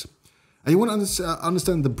audience. And you want to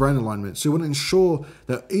understand the brand alignment. So you want to ensure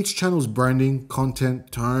that each channel's branding,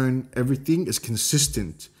 content, tone, everything is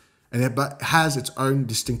consistent and it has its own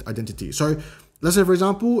distinct identity. So let's say, for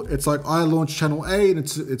example, it's like I launched channel A and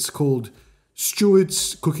it's called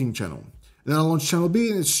Stuart's Cooking Channel. And then I launched channel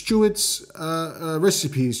B and it's Stuart's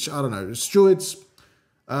Recipes, I don't know, Stuart's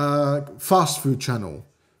Fast Food Channel,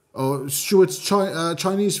 or Stuart's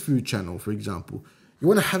Chinese Food Channel, for example. You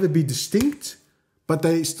want to have it be distinct, but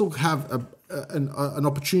they still have an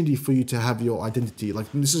opportunity for you to have your identity. Like,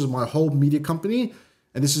 this is my whole media company,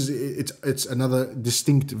 and this is it's another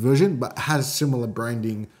distinct version, but has similar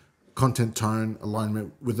branding, content, tone,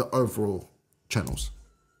 alignment with the overall channels.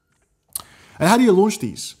 And how do you launch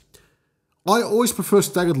these? I always prefer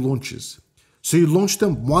staggered launches. So you launch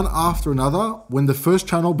them one after another when the first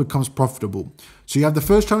channel becomes profitable. So you have the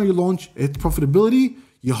first channel you launch, it's profitability,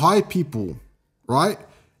 you hire people, right?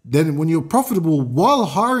 Then when you're profitable while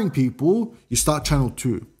hiring people, you start channel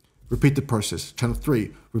 2, repeat the process. Channel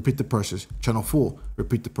 3, repeat the process. Channel 4,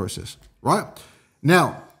 repeat the process, right?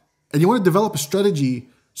 Now, and you want to develop a strategy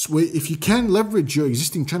where if you can leverage your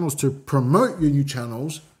existing channels to promote your new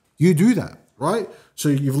channels, you do that, right? So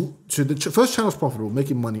the first channel is profitable,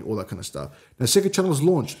 making money, all that kind of stuff. Now, second channel is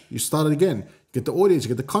launched. You start it again, get the audience, you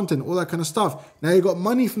get the content, all that kind of stuff. Now you got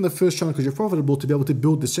money from the first channel because you're profitable to be able to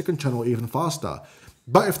build the second channel even faster.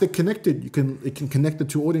 But if they're connected, it can connect the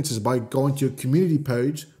two audiences by going to your community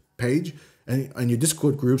page and your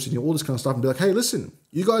Discord groups and all this kind of stuff and be like, hey, listen,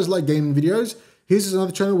 you guys like gaming videos. Here's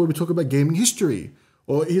another channel where we talk about gaming history.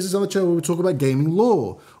 Or here's another channel where we talk about gaming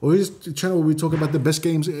lore. Or here's a channel where we talk about the best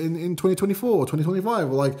games in 2024 or 2025.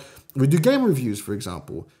 Or like we do game reviews, for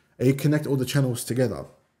example. And you connect all the channels together,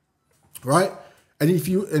 right? And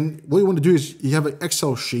what you want to do is you have an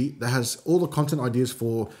Excel sheet that has all the content ideas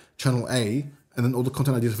for channel A, and then all the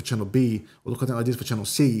content ideas for channel B, all the content ideas for channel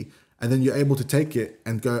C, and then you're able to take it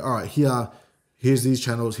and go, all right, here's these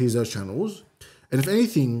channels, here's those channels. And if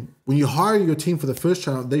anything, when you hire your team for the first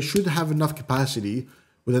channel, they should have enough capacity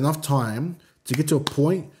with enough time to get to a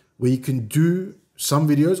point where you can do some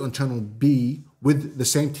videos on channel B with the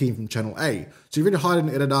same team from channel A. So you've already hired an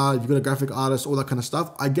editor, you've got a graphic artist, all that kind of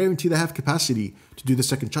stuff. I guarantee they have capacity to do the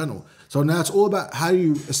second channel. So now it's all about how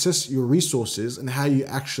you assess your resources and how you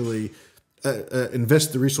actually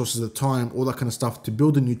invest the resources, the time, all that kind of stuff to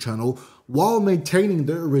build a new channel while maintaining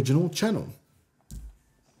the original channel.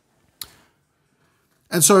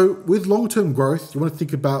 And so with long-term growth, you want to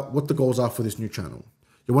think about what the goals are for this new channel.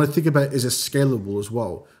 You want to think about, is it scalable as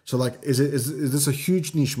well? So like, is this a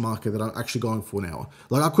huge niche market that I'm actually going for now?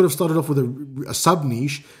 Like I could have started off with a sub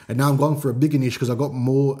niche, and now I'm going for a bigger niche because I got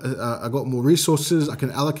more resources. I can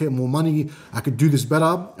allocate more money. I could do this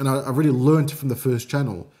better, and I've already learned from the first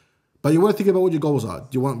channel. But you want to think about what your goals are. Do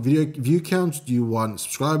you want video view counts? Do you want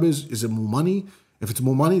subscribers? Is it more money? If it's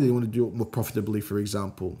more money, then you want to do it more profitably, for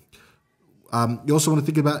example. You also want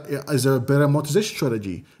to think about, is there a better monetization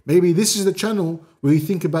strategy? Maybe this is the channel where you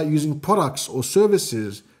think about using products or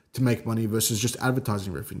services to make money versus just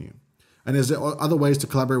advertising revenue. And is there other ways to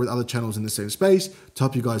collaborate with other channels in the same space to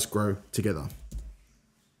help you guys grow together?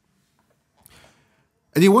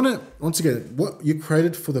 And you want to, once again, what you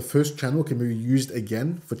created for the first channel can be used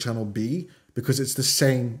again for channel B because it's the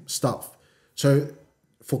same stuff. So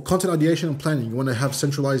for content ideation and planning, you want to have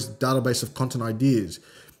centralized database of content ideas.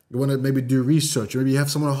 You want to maybe do research. Maybe you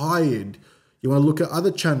have someone hired. You want to look at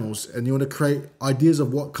other channels and you want to create ideas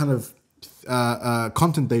of what kind of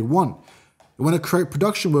content they want. You want to create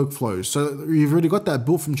production workflows. So you've already got that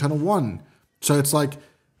built from channel 1. So it's like,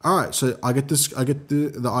 all right, so I get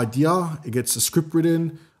the idea, it gets a script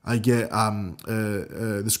written, I get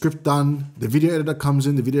the script done, the video editor comes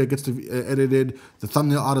in, the video gets edited, the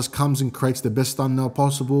thumbnail artist comes and creates the best thumbnail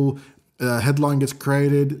possible, headline gets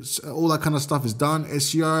created, all that kind of stuff is done,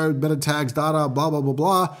 SEO, meta tags, data, blah, blah, blah,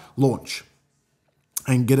 blah, launch.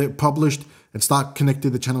 And get it published and start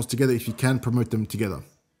connecting the channels together if you can promote them together.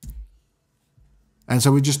 And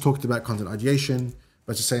so we just talked about content ideation,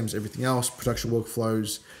 but it's the same as everything else, production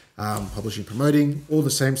workflows, publishing, promoting, all the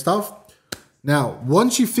same stuff. Now,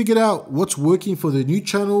 once you figured out what's working for the new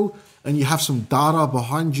channel and you have some data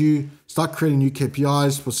behind you, start creating new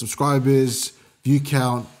KPIs for subscribers, view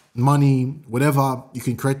count, money, whatever. You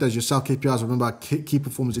can create those yourself, KPIs. Remember, key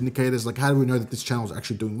performance indicators, like how do we know that this channel is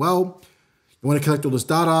actually doing well? You want to collect all this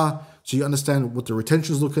data so you understand what the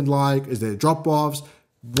retention is looking like, is there drop-offs?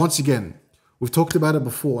 Once again, we've talked about it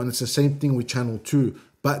before, and it's the same thing with channel 2,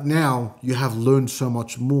 but now you have learned so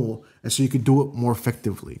much more, and so you can do it more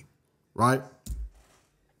effectively, right?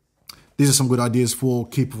 These are some good ideas for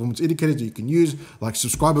key performance indicators that you can use, like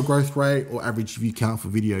subscriber growth rate or average view count for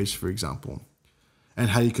videos, for example,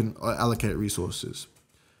 and how you can allocate resources.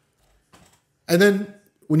 And then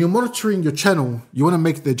when you're monitoring your channel, you want to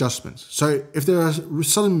make the adjustments. So if there are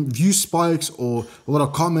sudden view spikes or a lot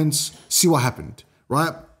of comments, see what happened,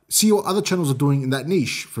 right? See what other channels are doing in that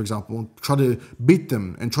niche, for example, and try to beat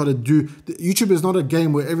them and try to do. YouTube is not a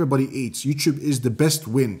game where everybody eats. YouTube is the best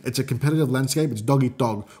win. It's a competitive landscape. It's dog eat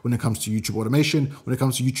dog when it comes to YouTube automation, when it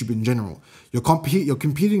comes to YouTube in general. You're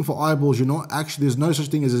competing for eyeballs. You're not actually, there's no such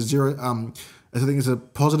thing as a zero, I think it's a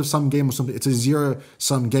positive sum game or something. It's a zero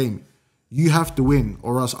sum game. You have to win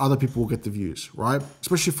or else other people will get the views, right?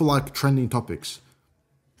 Especially for like trending topics.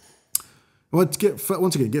 Once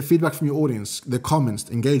again, get feedback from your audience, their comments,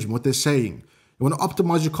 engagement, what they're saying. You want to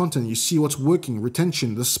optimize your content. You see what's working,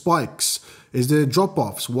 retention, the spikes. Is there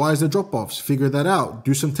drop-offs? Why is there drop-offs? Figure that out.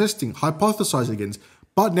 Do some testing. Hypothesize against.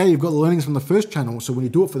 But now you've got learnings from the first channel, so when you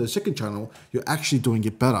do it for the second channel, you're actually doing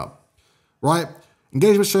it better, right?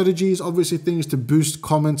 Engagement strategies, obviously things to boost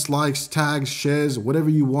comments, likes, tags, shares, whatever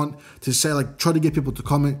you want to say, like try to get people to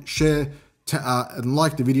comment, share, and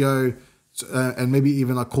like the video. And maybe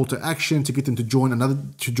even a call to action to get them to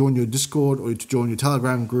join your Discord or to join your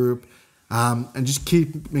Telegram group, and just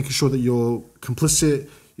keep making sure that you're complicit,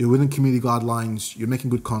 you're within community guidelines, you're making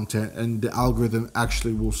good content, and the algorithm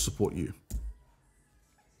actually will support you.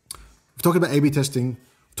 We've talked about A/B testing,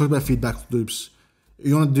 we've talked about feedback loops.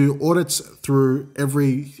 You want to do audits through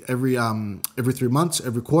every 3 months,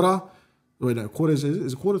 every quarter. Wait, no,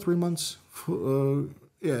 is a quarter 3 months?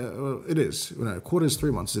 Yeah, it is. No, quarter is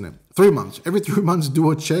 3 months, isn't it? 3 months. Every 3 months,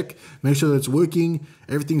 do a check. Make sure that it's working.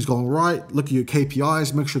 Everything's going right. Look at your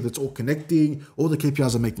KPIs. Make sure that it's all connecting. All the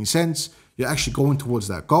KPIs are making sense. You're actually going towards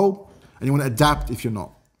that goal. And you want to adapt if you're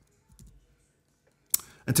not.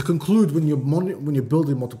 And to conclude, when you're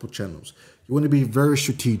building multiple channels, you want to be very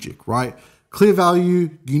strategic, right? Clear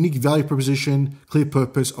value, unique value proposition, clear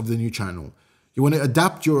purpose of the new channel. You want to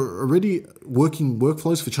adapt your already working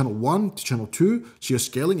workflows for channel 1 to channel 2, so you're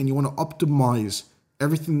scaling, and you want to optimize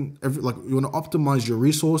everything. You want to optimize your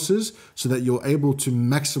resources so that you're able to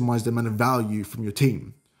maximize the amount of value from your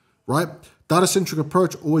team, right? Data-centric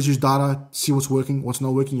approach, always use data, see what's working, what's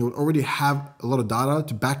not working. You already have a lot of data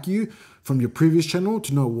to back you from your previous channel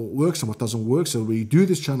to know what works and what doesn't work. So when you do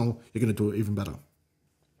this channel, you're going to do it even better.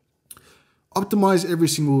 Optimize every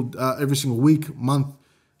single week, month.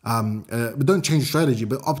 But don't change strategy,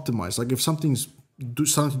 but optimize. Like if something's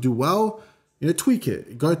starting to do well, tweak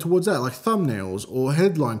it, go towards that, like thumbnails or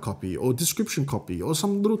headline copy or description copy or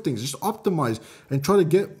some little things. Just optimize and try to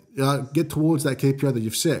get towards that KPI that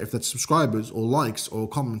you've set, if that's subscribers or likes or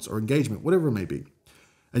comments or engagement, whatever it may be.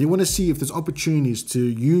 And you want to see if there's opportunities to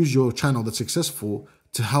use your channel that's successful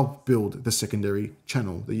to help build the secondary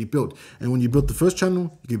channel that you built. And when you build the first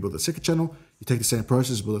channel, you can build the second channel. You take the same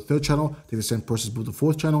process, build a third channel. Take the same process, build a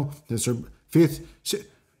fourth channel. Then fifth.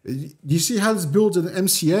 You see how this builds an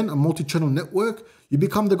MCN, a multi-channel network? You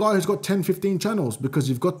become the guy who's got 10, 15 channels because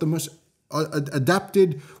you've got the most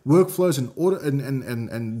adapted workflows and order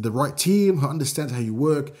and the right team who understands how you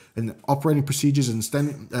work and operating procedures and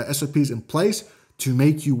SOPs in place to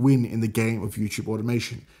make you win in the game of YouTube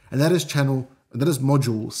automation. And that is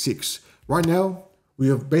module 6. Right now, we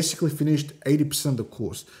have basically finished 80% of the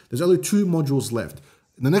course. There's only 2 modules left.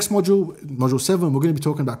 In the next module, module 7, we're going to be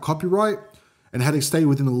talking about copyright and how to stay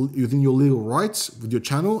within your legal rights with your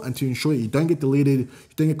channel and to ensure that you don't get deleted,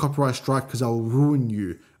 you don't get copyright strike because that will ruin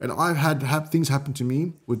you. And I've had things happen to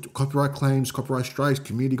me with copyright claims, copyright strikes,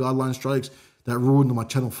 community guideline strikes that ruined my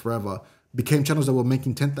channel forever. Became channels that were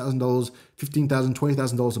making $10,000, $15,000,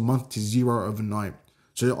 $20,000 a month to zero overnight.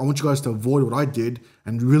 So I want you guys to avoid what I did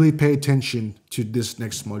and really pay attention to this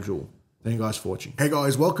next module. Thank you guys for watching. Hey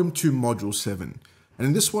guys, welcome to module 7. And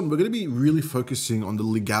in this one, we're going to be really focusing on the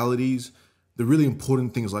legalities, the really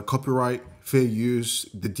important things like copyright, fair use,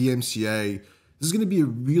 the DMCA. This is going to be a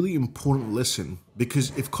really important lesson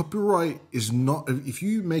because if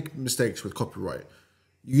you make mistakes with copyright,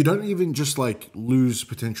 you don't even just like lose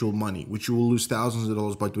potential money, which you will lose thousands of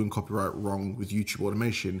dollars by doing copyright wrong with YouTube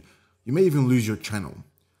automation. You may even lose your channel.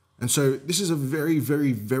 And so this is a very,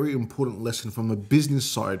 very, very important lesson from a business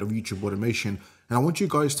side of YouTube automation. And I want you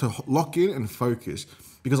guys to lock in and focus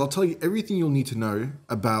because I'll tell you everything you'll need to know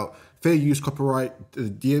about fair use, copyright, the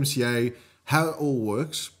DMCA, how it all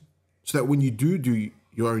works, so that when you do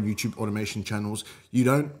your own YouTube automation channels, you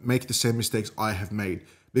don't make the same mistakes I have made.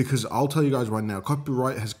 Because I'll tell you guys right now,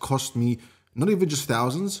 copyright has cost me not even just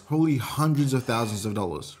thousands, probably hundreds of thousands of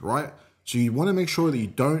dollars, right? So you want to make sure that you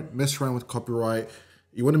don't mess around with copyright.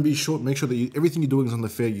 You want to make sure that everything you're doing is under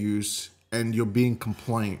fair use and you're being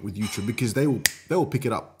compliant with YouTube, because they will pick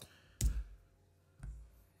it up.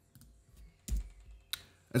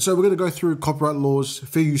 And so we're going to go through copyright laws,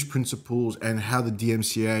 fair use principles, and how the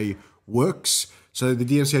DMCA works. So the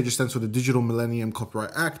DMCA just stands for the Digital Millennium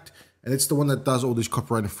Copyright Act, and it's the one that does all these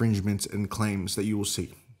copyright infringements and claims that you will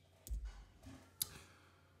see.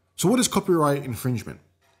 So what is copyright infringement?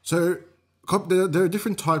 So there are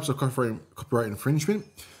different types of copyright infringement.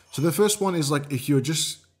 So the first one is like if you're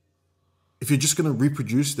just going to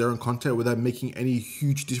reproduce their own content without making any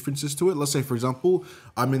huge differences to it. Let's say, for example,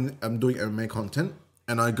 I'm doing MMA content,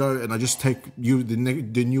 and I go and I just take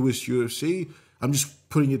the newest UFC. I'm just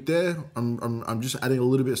putting it there. I'm just adding a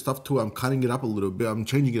little bit of stuff to it. I'm cutting it up a little bit. I'm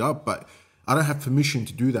changing it up, but I don't have permission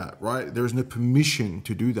to do that, right? There is no permission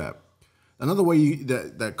to do that. Another way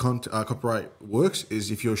that copyright works is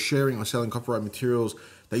if you're sharing or selling copyright materials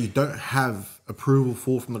that you don't have approval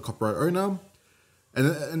for from the copyright owner. And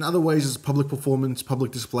in other ways is public performance,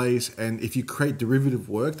 public displays, and if you create derivative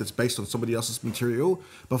work that's based on somebody else's material.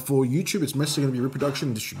 But for YouTube, it's mostly going to be reproduction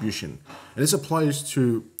and distribution. And this applies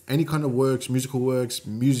to any kind of works, musical works,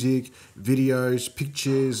 music, videos,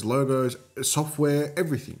 pictures, logos, software,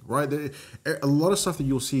 everything, right? A lot of stuff that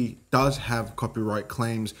you'll see does have copyright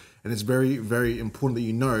claims, and it's very, very important that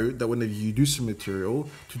you know that whenever you do some material,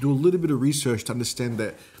 to do a little bit of research to understand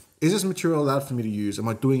that, is this material allowed for me to use? Am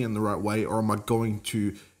I doing it in the right way, or am I going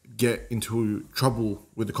to get into trouble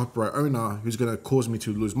with the copyright owner who's going to cause me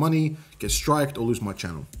to lose money, get striked, or lose my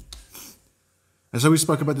channel? And so we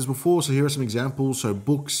spoke about this before, so here are some examples. So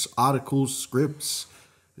books, articles, scripts,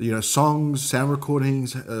 songs, sound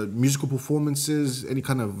recordings, musical performances, any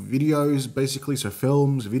kind of videos, basically, so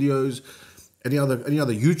films, videos, any other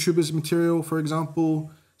YouTubers material, for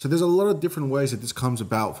example. So there's a lot of different ways that this comes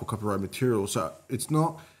about for copyright material. So it's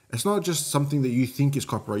not just something that you think is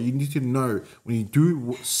copyright. You need to know when you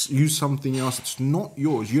do use something else, it's not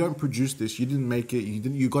yours. You don't produce this. You didn't make it.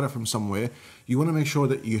 You got it from somewhere. You want to make sure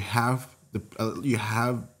that you have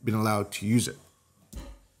been allowed to use it.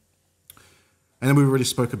 And then we already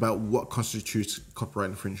spoke about what constitutes copyright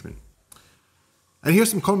infringement. And here's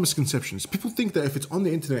some common misconceptions. People think that if it's on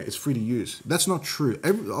the internet, it's free to use. That's not true.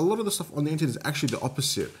 A lot of the stuff on the internet is actually the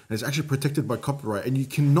opposite, and it's actually protected by copyright, and you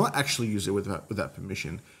cannot actually use it without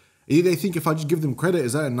permission. They think if I just give them credit,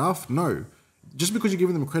 is that enough? No. Just because you're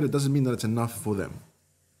giving them credit doesn't mean that it's enough for them.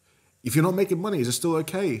 If you're not making money, is it still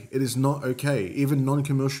okay? It is not okay. Even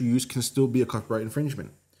non-commercial use can still be a copyright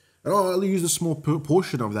infringement. And I only use a small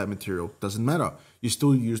portion of that material. Doesn't matter. You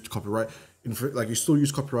still used copyright, you still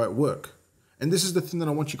use copyright work. And this is the thing that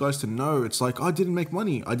I want you guys to know. It's like, I didn't make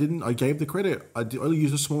money. I gave the credit. I only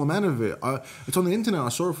used a small amount of it. It's on the internet. I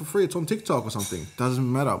saw it for free. It's on TikTok or something.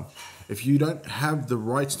 Doesn't matter. If you don't have the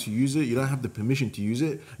rights to use it, you don't have the permission to use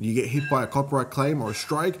it, and you get hit by a copyright claim or a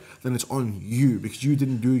strike, then it's on you because you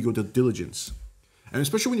didn't do your due diligence. And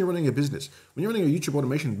especially when you're running a business, when you're running a YouTube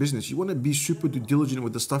automation business, you want to be super diligent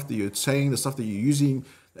with the stuff that you're saying, the stuff that you're using,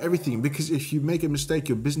 everything. Because if you make a mistake,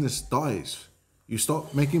 your business dies. You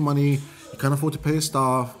stop making money, you can't afford to pay your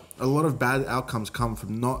staff. A lot of bad outcomes come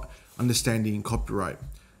from not understanding copyright.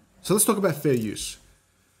 So let's talk about fair use.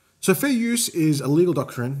 So fair use is a legal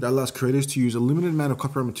doctrine that allows creators to use a limited amount of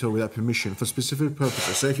copyright material without permission for specific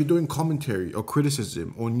purposes. So if you're doing commentary or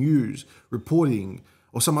criticism or news, reporting,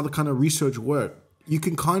 or some other kind of research work, you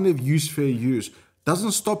can kind of use fair use.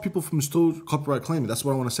 Doesn't stop people from still copyright claiming. That's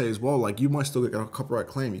what I want to say as well. Like, you might still get a copyright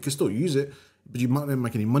claim. You can still use it, but you might not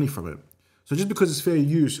make any money from it. So just because it's fair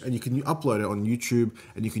use and you can upload it on YouTube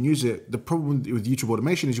and you can use it, the problem with YouTube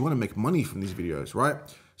automation is you want to make money from these videos, right?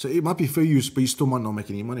 So it might be fair use, but you still might not make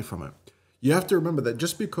any money from it. You have to remember that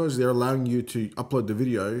just because they're allowing you to upload the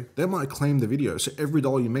video, they might claim the video. So every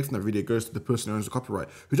dollar you make from that video goes to the person who owns the copyright,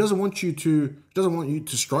 who doesn't want you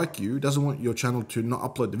to strike you, doesn't want your channel to not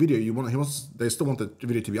upload the video. They still want the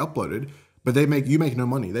video to be uploaded, but you make no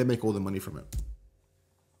money. They make all the money from it.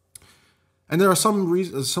 And there are some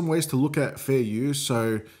ways to look at fair use.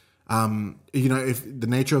 So, if the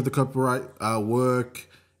nature of the copyright work,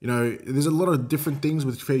 there's a lot of different things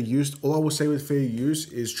with fair use. All I will say with fair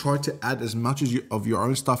use is try to add as much of your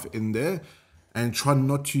own stuff in there, and try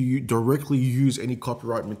not to directly use any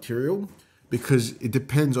copyright material, because it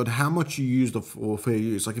depends on how much you used for fair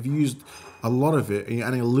use. Like if you used a lot of it and you're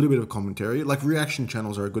adding a little bit of commentary, like reaction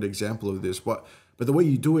channels are a good example of this. But the way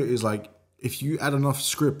you do it is like, if you add enough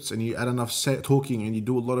scripts and you add enough talking and you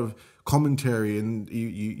do a lot of commentary and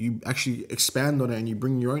you actually expand on it and you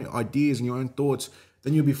bring your own ideas and your own thoughts,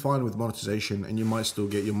 then you'll be fine with monetization and you might still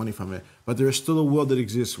get your money from it. But there is still a world that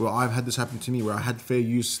exists where I've had this happen to me, where I had fair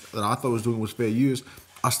use that I thought I was doing was fair use.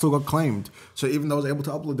 I still got claimed. So even though I was able to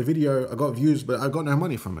upload the video, I got views, but I got no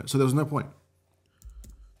money from it. So there was no point.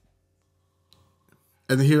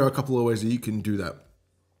 And here are a couple of ways that you can do that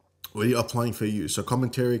where you're applying fair use. So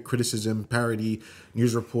commentary, criticism, parody,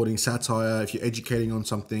 news reporting, satire. If you're educating on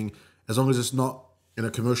something, as long as it's not in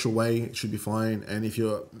a commercial way, it should be fine. And if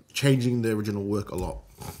you're changing the original work a lot.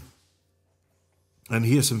 And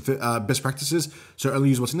here's some best practices. So only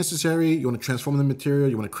use what's necessary. You want to transform the material.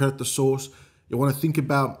 You want to credit the source. You want to think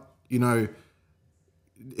about, you know,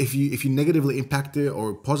 if you negatively impact it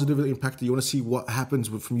or positively impact it, you want to see what happens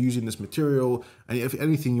from using this material. And if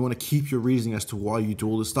anything, you want to keep your reasoning as to why you do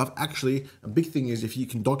all this stuff. Actually, a big thing is if you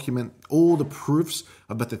can document all the proofs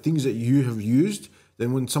about the things that you have used,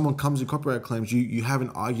 then when someone comes with copyright claims, you have an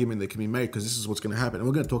argument that can be made because this is what's going to happen. And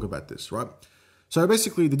we're going to talk about this, right? So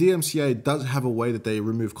basically, the DMCA does have a way that they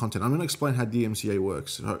remove content. I'm going to explain how DMCA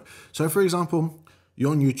works. So for example,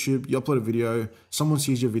 you're on YouTube, you upload a video, someone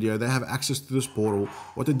sees your video, they have access to this portal.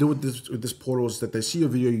 What they do with this portal is that they see your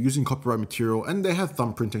video using copyright material and they have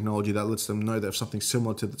thumbprint technology that lets them know they have something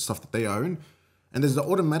similar to the stuff that they own. And there's the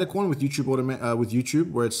automatic one with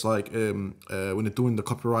YouTube, where it's like when they're doing the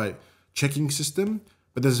copyright checking system,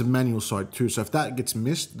 but there's a manual side too. So if that gets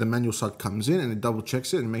missed, the manual side comes in and it double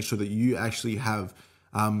checks it and makes sure that you actually have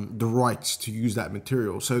the rights to use that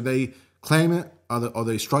material. So they claim it, or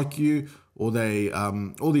they strike you, or they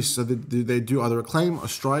all these. So they do either a claim, a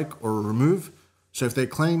strike, or a remove. So if they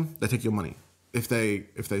claim, they take your money. If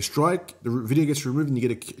they strike, the video gets removed and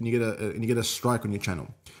you get a strike on your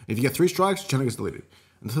channel. If you get 3 strikes, your channel gets deleted.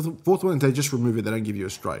 And the fourth one, they just remove it. They don't give you a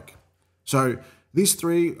strike. So these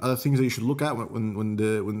 3 are the things that you should look at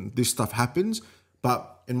when this stuff happens.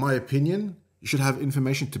 But in my opinion, you should have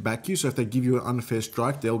information to back you. So if they give you an unfair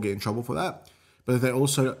strike, they'll get in trouble for that. But if they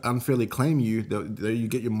also unfairly claim you, you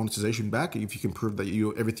get your monetization back if you can prove that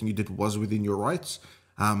everything you did was within your rights.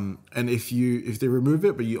 And if they remove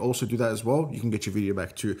it, but you also do that as well, you can get your video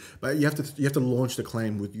back too. But you have to launch the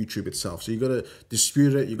claim with YouTube itself. So you got to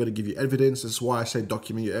dispute it. You got to give your evidence. That's why I say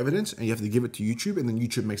document your evidence, and you have to give it to YouTube, and then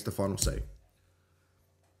YouTube makes the final say.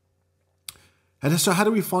 And so how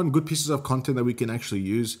do we find good pieces of content that we can actually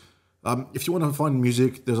use? If you want to find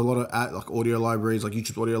music, there's a lot of like audio libraries, like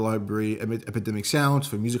YouTube's audio library, Epidemic Sounds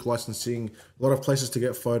for music licensing, a lot of places to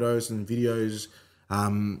get photos and videos.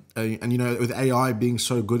 And you know, with AI being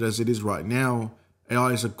so good as it is right now,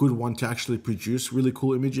 AI is a good one to actually produce really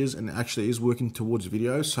cool images, and actually is working towards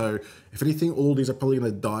video. So if anything, all these are probably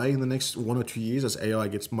going to die in the next 1 or 2 years as AI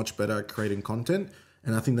gets much better at creating content.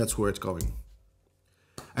 And I think that's where it's going.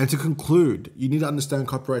 And to conclude, you need to understand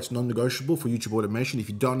copyright's non-negotiable for YouTube automation. If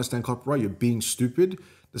you don't understand copyright, you're being stupid.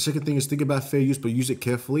 The second thing is think about fair use, but use it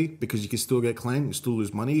carefully because you can still get claimed, you still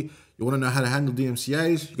lose money. You want to know how to handle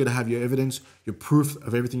DMCAs, you got to have your evidence, your proof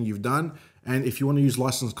of everything you've done. And if you want to use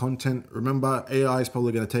licensed content, remember AI is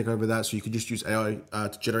probably going to take over that. So you can just use AI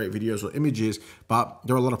to generate videos or images, but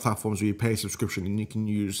there are a lot of platforms where you pay a subscription and you can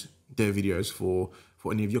use their videos for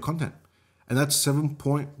any of your content. And that's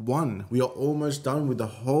 7.1. We are almost done with the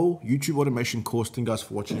whole YouTube automation course. Thank you guys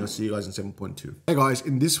for watching. I'll see you guys in 7.2. Hey guys,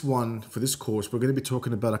 in this one, for this course, we're going to be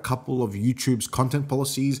talking about a couple of YouTube's content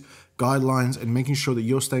policies, guidelines, and making sure that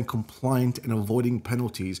you're staying compliant and avoiding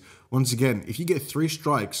penalties. Once again, if you get 3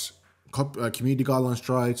 strikes, community guideline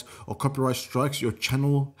strikes or copyright strikes, your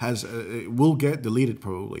channel will get deleted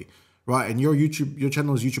probably, right? And your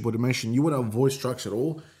channel is YouTube automation. You want to avoid strikes at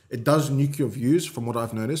all. It does nuke your views from what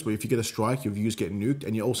I've noticed, but if you get a strike, your views get nuked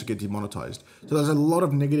and you also get demonetized. So there's a lot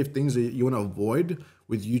of negative things that you want to avoid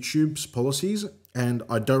with YouTube's policies, and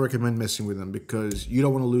I don't recommend messing with them because you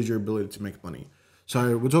don't want to lose your ability to make money.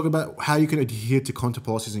 So we'll talk about how you can adhere to content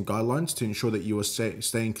policies and guidelines to ensure that you are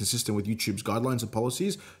staying consistent with YouTube's guidelines and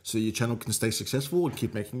policies so your channel can stay successful and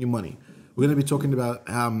keep making you money. We're going to be talking about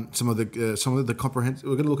some of the comprehensive.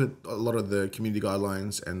 We're going to look at a lot of the community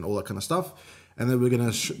guidelines and all that kind of stuff. And then we're going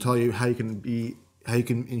to tell you how you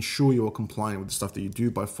can ensure you're compliant with the stuff that you do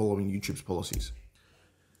by following YouTube's policies.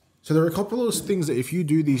 So there are a couple of things that if you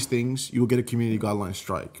do these things, you will get a community guideline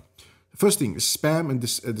strike. The first thing is spam and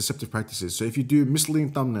deceptive practices. So if you do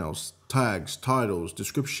misleading thumbnails, tags, titles,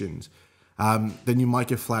 descriptions, then you might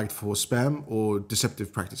get flagged for spam or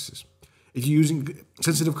deceptive practices. If you're using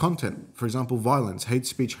sensitive content, for example, violence, hate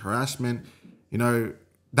speech, harassment, you know,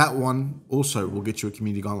 that one also will get you a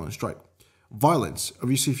community guideline strike. Violence.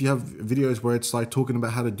 Obviously, if you have videos where it's like talking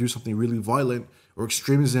about how to do something really violent, or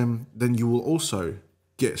extremism, then you will also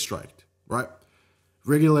get striked, right?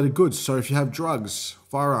 Regulated goods. So if you have drugs,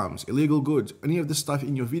 firearms, illegal goods, any of this stuff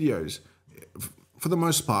in your videos, for the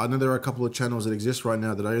most part, I know there are a couple of channels that exist right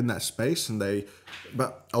now that are in that space,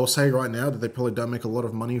 but I will say right now that they probably don't make a lot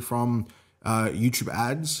of money from YouTube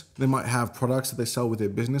ads. They might have products that they sell with their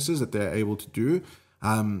businesses that they're able to do.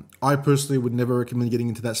 I personally would never recommend getting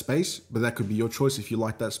into that space, but that could be your choice. If you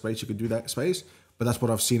like that space, you could do that space. But that's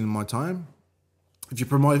what I've seen in my time. If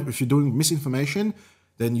you're doing misinformation,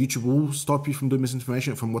 then YouTube will stop you from doing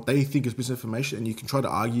misinformation from what they think is misinformation, and you can try to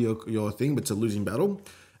argue your thing, but it's a losing battle.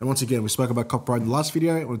 And once again, we spoke about copyright in the last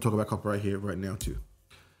video. I want to talk about copyright here right now too.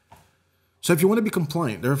 So if you want to be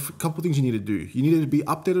compliant, there are a couple of things you need to do. You need to be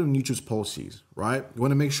updated on YouTube's policies, right? You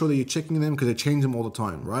want to make sure that you're checking them because they change them all the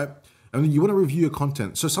time, right? And then you want to review your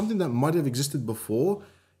content. So something that might have existed before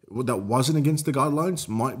that wasn't against the guidelines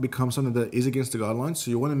might become something that is against the guidelines.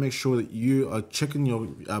 So you want to make sure that you are checking your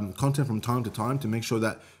content from time to time to make sure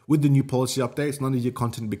that with the new policy updates, none of your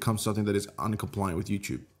content becomes something that is uncompliant with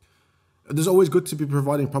YouTube. There's always good to be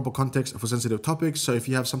providing proper context for sensitive topics. So if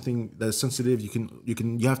you have something that is sensitive,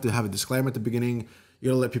 you have to have a disclaimer at the beginning. You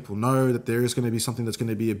gotta let people know that there is going to be something that's going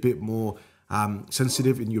to be a bit more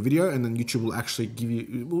sensitive in your video, and then YouTube will actually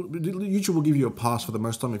YouTube will give you a pass for the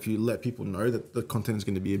most time if you let people know that the content is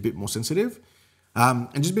going to be a bit more sensitive, and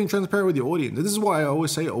just being transparent with your audience. And this is why I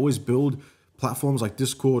always say always build platforms like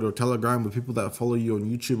Discord or Telegram where people that follow you on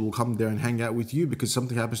YouTube will come there and hang out with you, because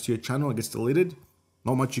something happens to your channel, it gets deleted,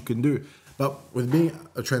 not much you can do. But with being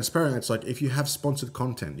transparent, it's like if you have sponsored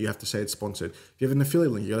content, you have to say it's sponsored. If you have an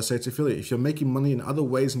affiliate link, you gotta say it's affiliate. If you're making money in other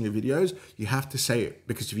ways in your videos, you have to say it,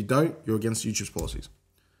 because if you don't, you're against YouTube's policies.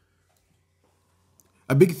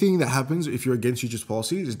 A big thing that happens if you're against YouTube's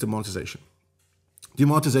policies is demonetization.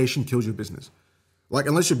 Demonetization kills your business. Like,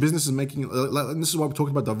 unless your business is making, and this is why we're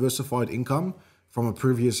talking about diversified income from a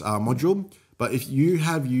previous module. But if you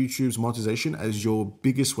have YouTube's monetization as your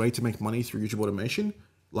biggest way to make money through YouTube automation,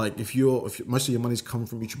 like if most of your money's coming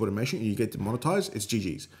from YouTube automation and you get demonetized, it's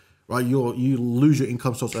GG's, right? You lose your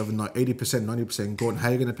income source overnight, 80%, 90%. Going, how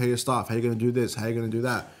are you going to pay your staff? How are you going to do this? How are you going to do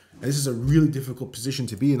that? And this is a really difficult position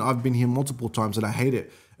to be in. I've been here multiple times and I hate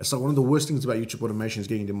it. It's like one of the worst things about YouTube automation is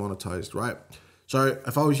getting demonetized, right? So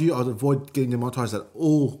if I was you, I'd avoid getting demonetized at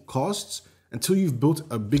all costs until you've built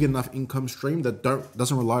a big enough income stream that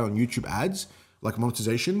doesn't rely on YouTube ads, like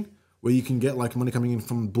monetization, where you can get like money coming in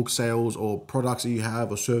from book sales or products that you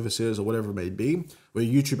have or services or whatever it may be, where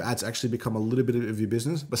YouTube ads actually become a little bit of your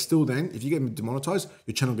business. But still then, if you get demonetized,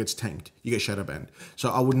 your channel gets tanked. You get shadow banned. So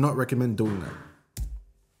I would not recommend doing that.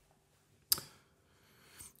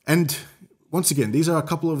 And once again, these are a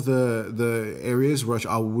couple of the areas where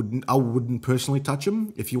I wouldn't personally touch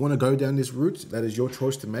them. If you want to go down this route, that is your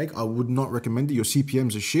choice to make. I would not recommend it. Your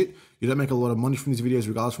CPMs are shit. You don't make a lot of money from these videos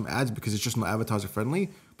regardless from ads, because it's just not advertiser friendly.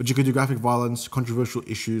 But you could do graphic violence, controversial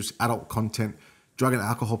issues, adult content, drug and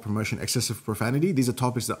alcohol promotion, excessive profanity. These are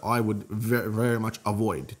topics that I would very, very much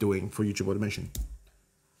avoid doing for YouTube automation.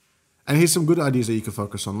 And here's some good ideas that you can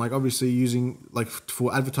focus on. Like obviously using, like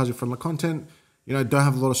for advertiser friendly content, you know, don't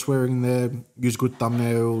have a lot of swearing in there, use good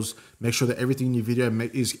thumbnails, make sure that everything in your video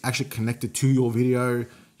is actually connected to your video.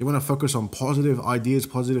 You want to focus on positive ideas,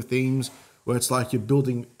 positive themes, where it's like you're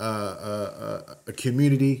building a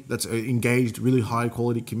community that's engaged, really high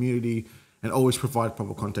quality community, and always provide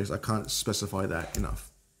proper context. I can't specify that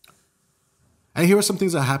enough. And here are some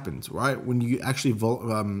things that happened, right? When you actually,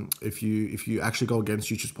 if you actually go against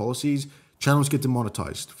YouTube's policies, channels get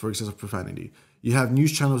demonetized for excessive profanity. You have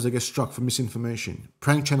news channels that get struck for misinformation.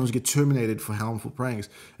 Prank channels get terminated for harmful pranks.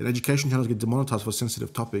 And education channels get demonetized for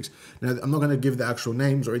sensitive topics. Now, I'm not going to give the actual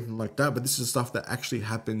names or anything like that, but this is stuff that actually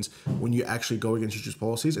happens when you actually go against YouTube's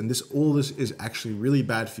policies. And all this is actually really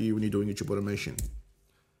bad for you when you're doing YouTube automation.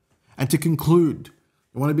 And to conclude,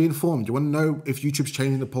 you want to be informed. You want to know if YouTube's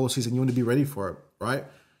changing the policies and you want to be ready for it, right?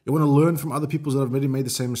 You want to learn from other people that have already made the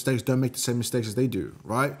same mistakes. Don't make the same mistakes as they do,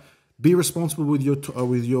 right? Be responsible with your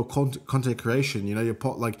content creation. You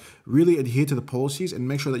know, really adhere to the policies and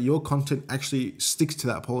make sure that your content actually sticks to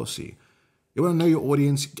that policy. You want to know your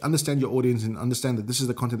audience, understand your audience, and understand that this is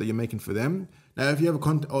the content that you're making for them. Now, if you have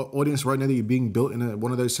an audience right now that you're being built in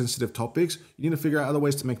one of those sensitive topics, you need to figure out other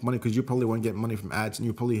ways to make money, because you probably won't get money from ads and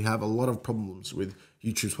you probably have a lot of problems with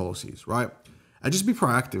YouTube's policies, right? And just be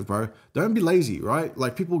proactive, bro. Don't be lazy, right?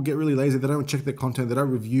 Like people get really lazy. They don't check their content. They don't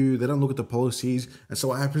review. They don't look at the policies. And so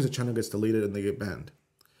what happens, the channel gets deleted and they get banned.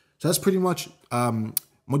 So that's pretty much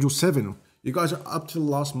module 7. You guys are up to the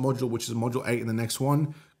last module, which is module 8 in the next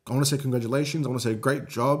one. I want to say congratulations. I want to say great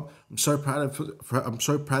job. I'm so proud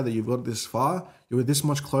that you've got this far. You're this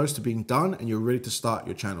much close to being done and you're ready to start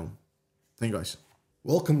your channel. Thank you guys.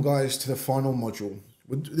 Welcome guys to the final module.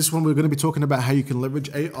 With this one, we're going to be talking about how you can leverage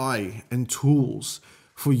AI and tools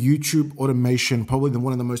for YouTube automation. Probably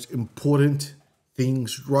one of the most important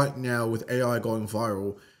things right now with AI going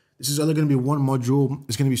viral. This is only going to be one module.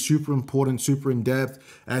 It's going to be super important, super in depth.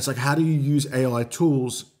 And it's like, how do you use AI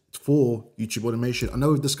tools for YouTube automation? I know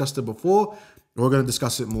we've discussed it before. We're going to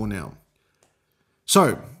discuss it more now.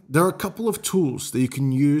 So there are a couple of tools that you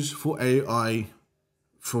can use for AI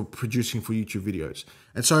for producing for YouTube videos.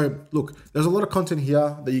 And so look, there's a lot of content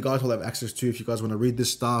here that you guys will have access to if you guys want to read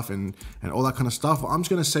this stuff and all that kind of stuff. I'm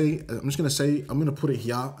going to put it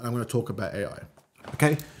here and I'm going to talk about AI.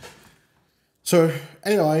 Okay. So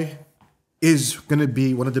AI is going to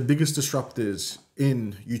be one of the biggest disruptors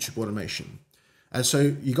in YouTube automation. And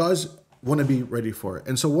so you guys want to be ready for it.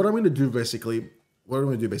 And so what I'm going to do basically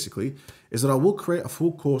is that I will create a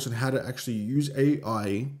full course on how to actually use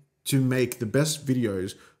AI to make the best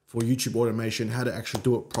videos for YouTube automation, how to actually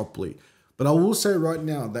do it properly. But I will say right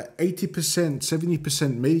now that 80%,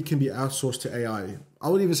 70% maybe can be outsourced to AI. I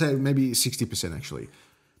would even say maybe 60% actually.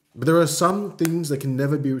 But there are some things that can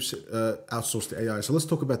never be outsourced to AI. So let's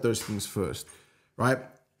talk about those things first, right?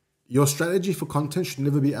 Your strategy for content should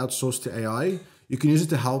never be outsourced to AI. You can use it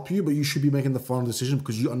to help you, but you should be making the final decision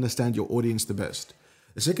because you understand your audience the best.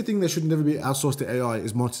 The second thing that should never be outsourced to AI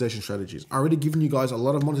is monetization strategies. I already given you guys a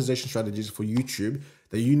lot of monetization strategies for YouTube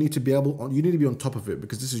that you need to be on top of it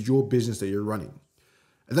because this is your business that you're running.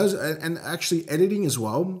 And actually editing as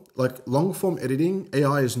well, like long form editing,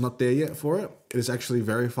 AI is not there yet for it. It is actually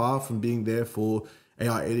very far from being there for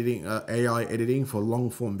AI editing for long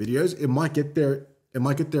form videos. It might get there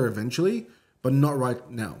eventually, but not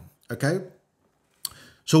right now. Okay.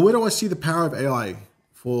 So where do I see the power of AI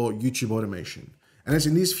for YouTube automation? And it's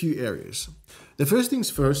in these few areas. The first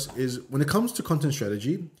things first is when it comes to content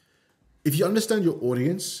strategy, if you understand your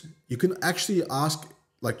audience, you can actually ask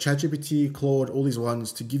like ChatGPT, Claude, all these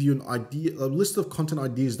ones to give you an idea, a list of content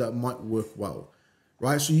ideas that might work well,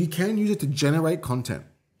 right? So you can use it to generate content,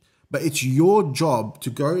 but it's your job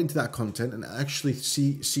to go into that content and actually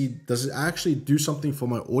see does it actually do something for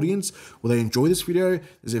my audience? Will they enjoy this video?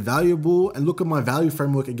 Is it valuable? And look at my value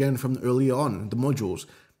framework again from earlier on, the modules.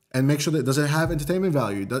 And make sure that, does it have entertainment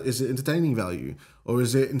value? Is it entertaining value? Or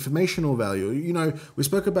is it informational value? You know, we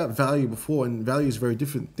spoke about value before, and value is very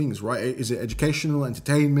different things, right? Is it educational,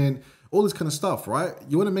 entertainment, all this kind of stuff, right?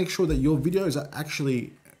 You want to make sure that your videos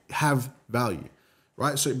actually have value,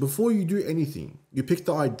 right? So before you do anything, you pick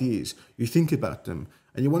the ideas, you think about them,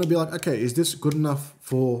 and you want to be like, okay, is this good enough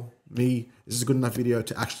for me? Is this a good enough video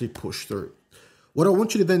to actually push through? What I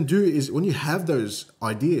want you to then do is when you have those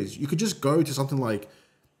ideas, you could just go to something like,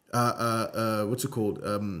 what's it called?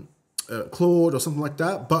 Claude or something like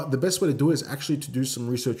that. But the best way to do it is actually to do some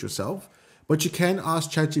research yourself. But you can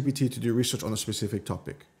ask ChatGPT to do research on a specific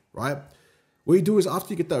topic, right? What you do is after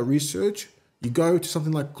you get that research, you go to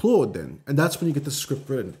something like Claude then, and that's when you get the script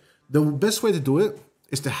written. The best way to do it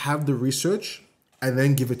is to have the research and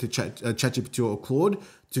then give it to ChatGPT or Claude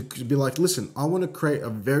to be like, listen, I want to create a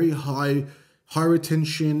very high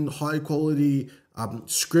retention, high quality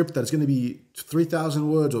script that's going to be 3,000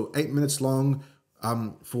 words or 8 minutes long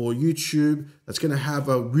for YouTube. That's going to have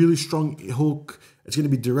a really strong hook. It's going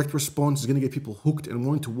to be direct response. It's going to get people hooked and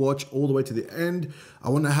wanting to watch all the way to the end. I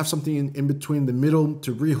want to have something in between the middle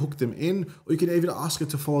to re-hook them in. Or you can even ask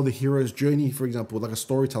it to follow the hero's journey, for example, like a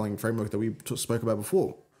storytelling framework that we spoke about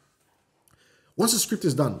before. Once the script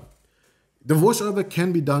is done, the voiceover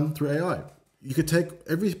can be done through AI. You could take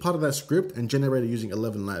every part of that script and generate it using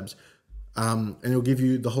 11 Labs. And it'll give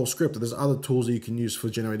you the whole script. There's other tools that you can use for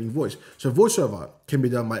generating voice. So voiceover can be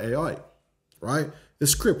done by AI, right? The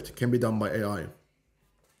script can be done by AI.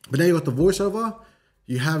 But now you got the voiceover,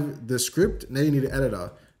 you have the script, now you need an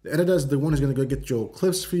editor. The editor is the one who's going to go get your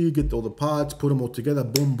clips for you, get all the parts, put them all together,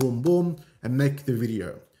 boom, boom, boom, and make the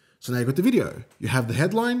video. So now you got the video. You have the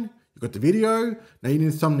headline, you got the video, now you need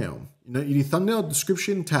a thumbnail. You need thumbnail,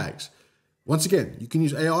 description, tags. Once again, you can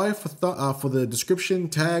use AI for the description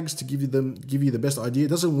tags to give you the best idea. It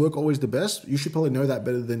doesn't work always the best. You should probably know that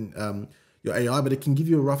better than your AI, but it can give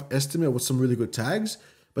you a rough estimate with some really good tags.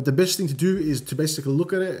 But the best thing to do is to basically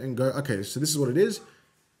look at it and go, okay, so this is what it is.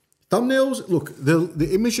 Thumbnails, look, the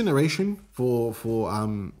image generation for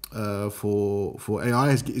AI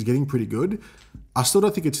is getting pretty good. I still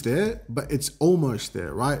don't think it's there, but it's almost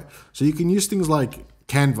there, right? So you can use things like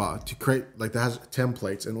Canva to create, like that has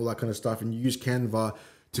templates and all that kind of stuff, and you use Canva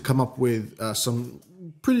to come up with some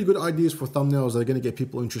pretty good ideas for thumbnails that are going to get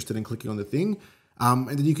people interested in clicking on the thing. And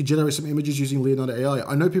then you could generate some images using Leonardo AI.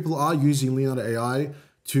 I know people are using Leonardo AI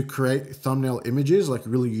to create thumbnail images, like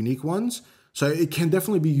really unique ones. So it can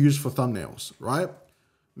definitely be used for thumbnails, right?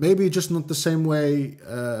 Maybe just not the same way,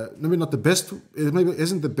 maybe not the best, maybe it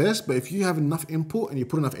isn't the best, but if you have enough input and you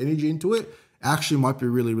put enough energy into it, actually might be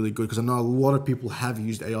really, really good, because I know a lot of people have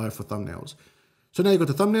used AI for thumbnails. So now you've got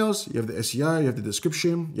the thumbnails, you have the SEO, you have the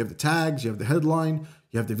description, you have the tags, you have the headline,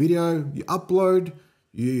 you have the video, you upload,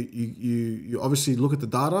 you obviously look at the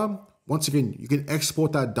data. Once again, you can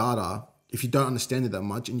export that data if you don't understand it that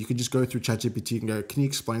much, and you can just go through ChatGPT and go, can you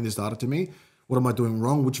explain this data to me? What am I doing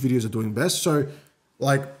wrong? Which videos are doing best? So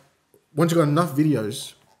like, once you've got enough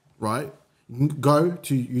videos, right, you can go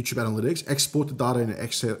to YouTube Analytics, export the data in an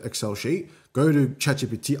Excel sheet, go to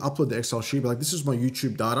ChatGPT, upload the Excel sheet, be like, this is my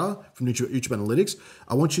YouTube data from YouTube Analytics.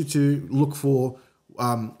 I want you to look for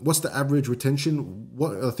what's the average retention?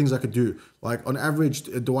 What are the things I could do? Like, on average,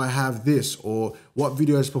 do I have this? Or what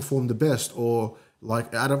videos perform the best? Or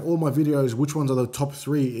like, out of all my videos, which ones are the top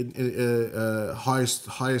 3 in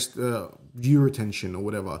highest view retention or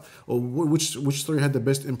whatever? Or which 3 had the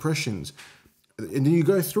best impressions? And then you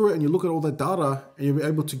go through it and you look at all that data, and you'll be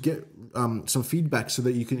able to get some feedback so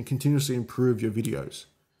that you can continuously improve your videos.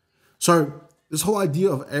 So this whole idea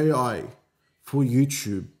of AI for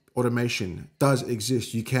YouTube automation does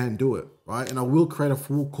exist. You can do it, right? And I will create a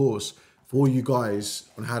full course for you guys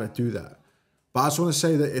on how to do that. But I just want to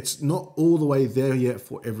say that it's not all the way there yet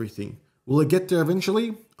for everything. Will it get there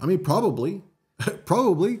eventually? I mean, probably,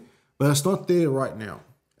 probably, but it's not there right now.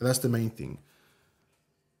 And that's the main thing.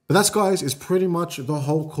 But that's, guys, is pretty much the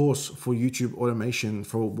whole course for YouTube automation,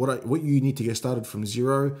 for what you need to get started from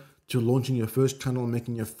zero to launching your first channel and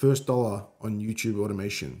making your first dollar on YouTube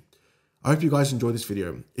automation. I hope you guys enjoyed this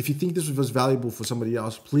video. If you think this was valuable for somebody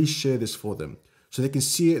else, please share this for them so they can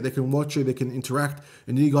see it, they can watch it, they can interact,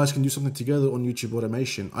 and then you guys can do something together on YouTube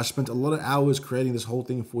automation. I spent a lot of hours creating this whole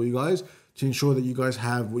thing for you guys to ensure that you guys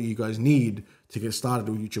have what you guys need to get started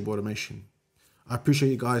with YouTube automation. I appreciate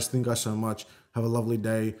you guys. Thank you guys so much. Have a lovely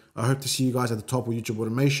day. I hope to see you guys at the top of YouTube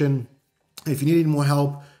automation. If you need any more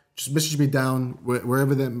help, just message me down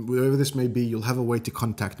wherever this may be. You'll have a way to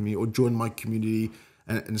contact me or join my community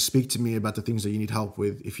and speak to me about the things that you need help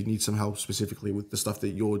with, if you need some help specifically with the stuff that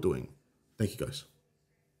you're doing. Thank you, guys.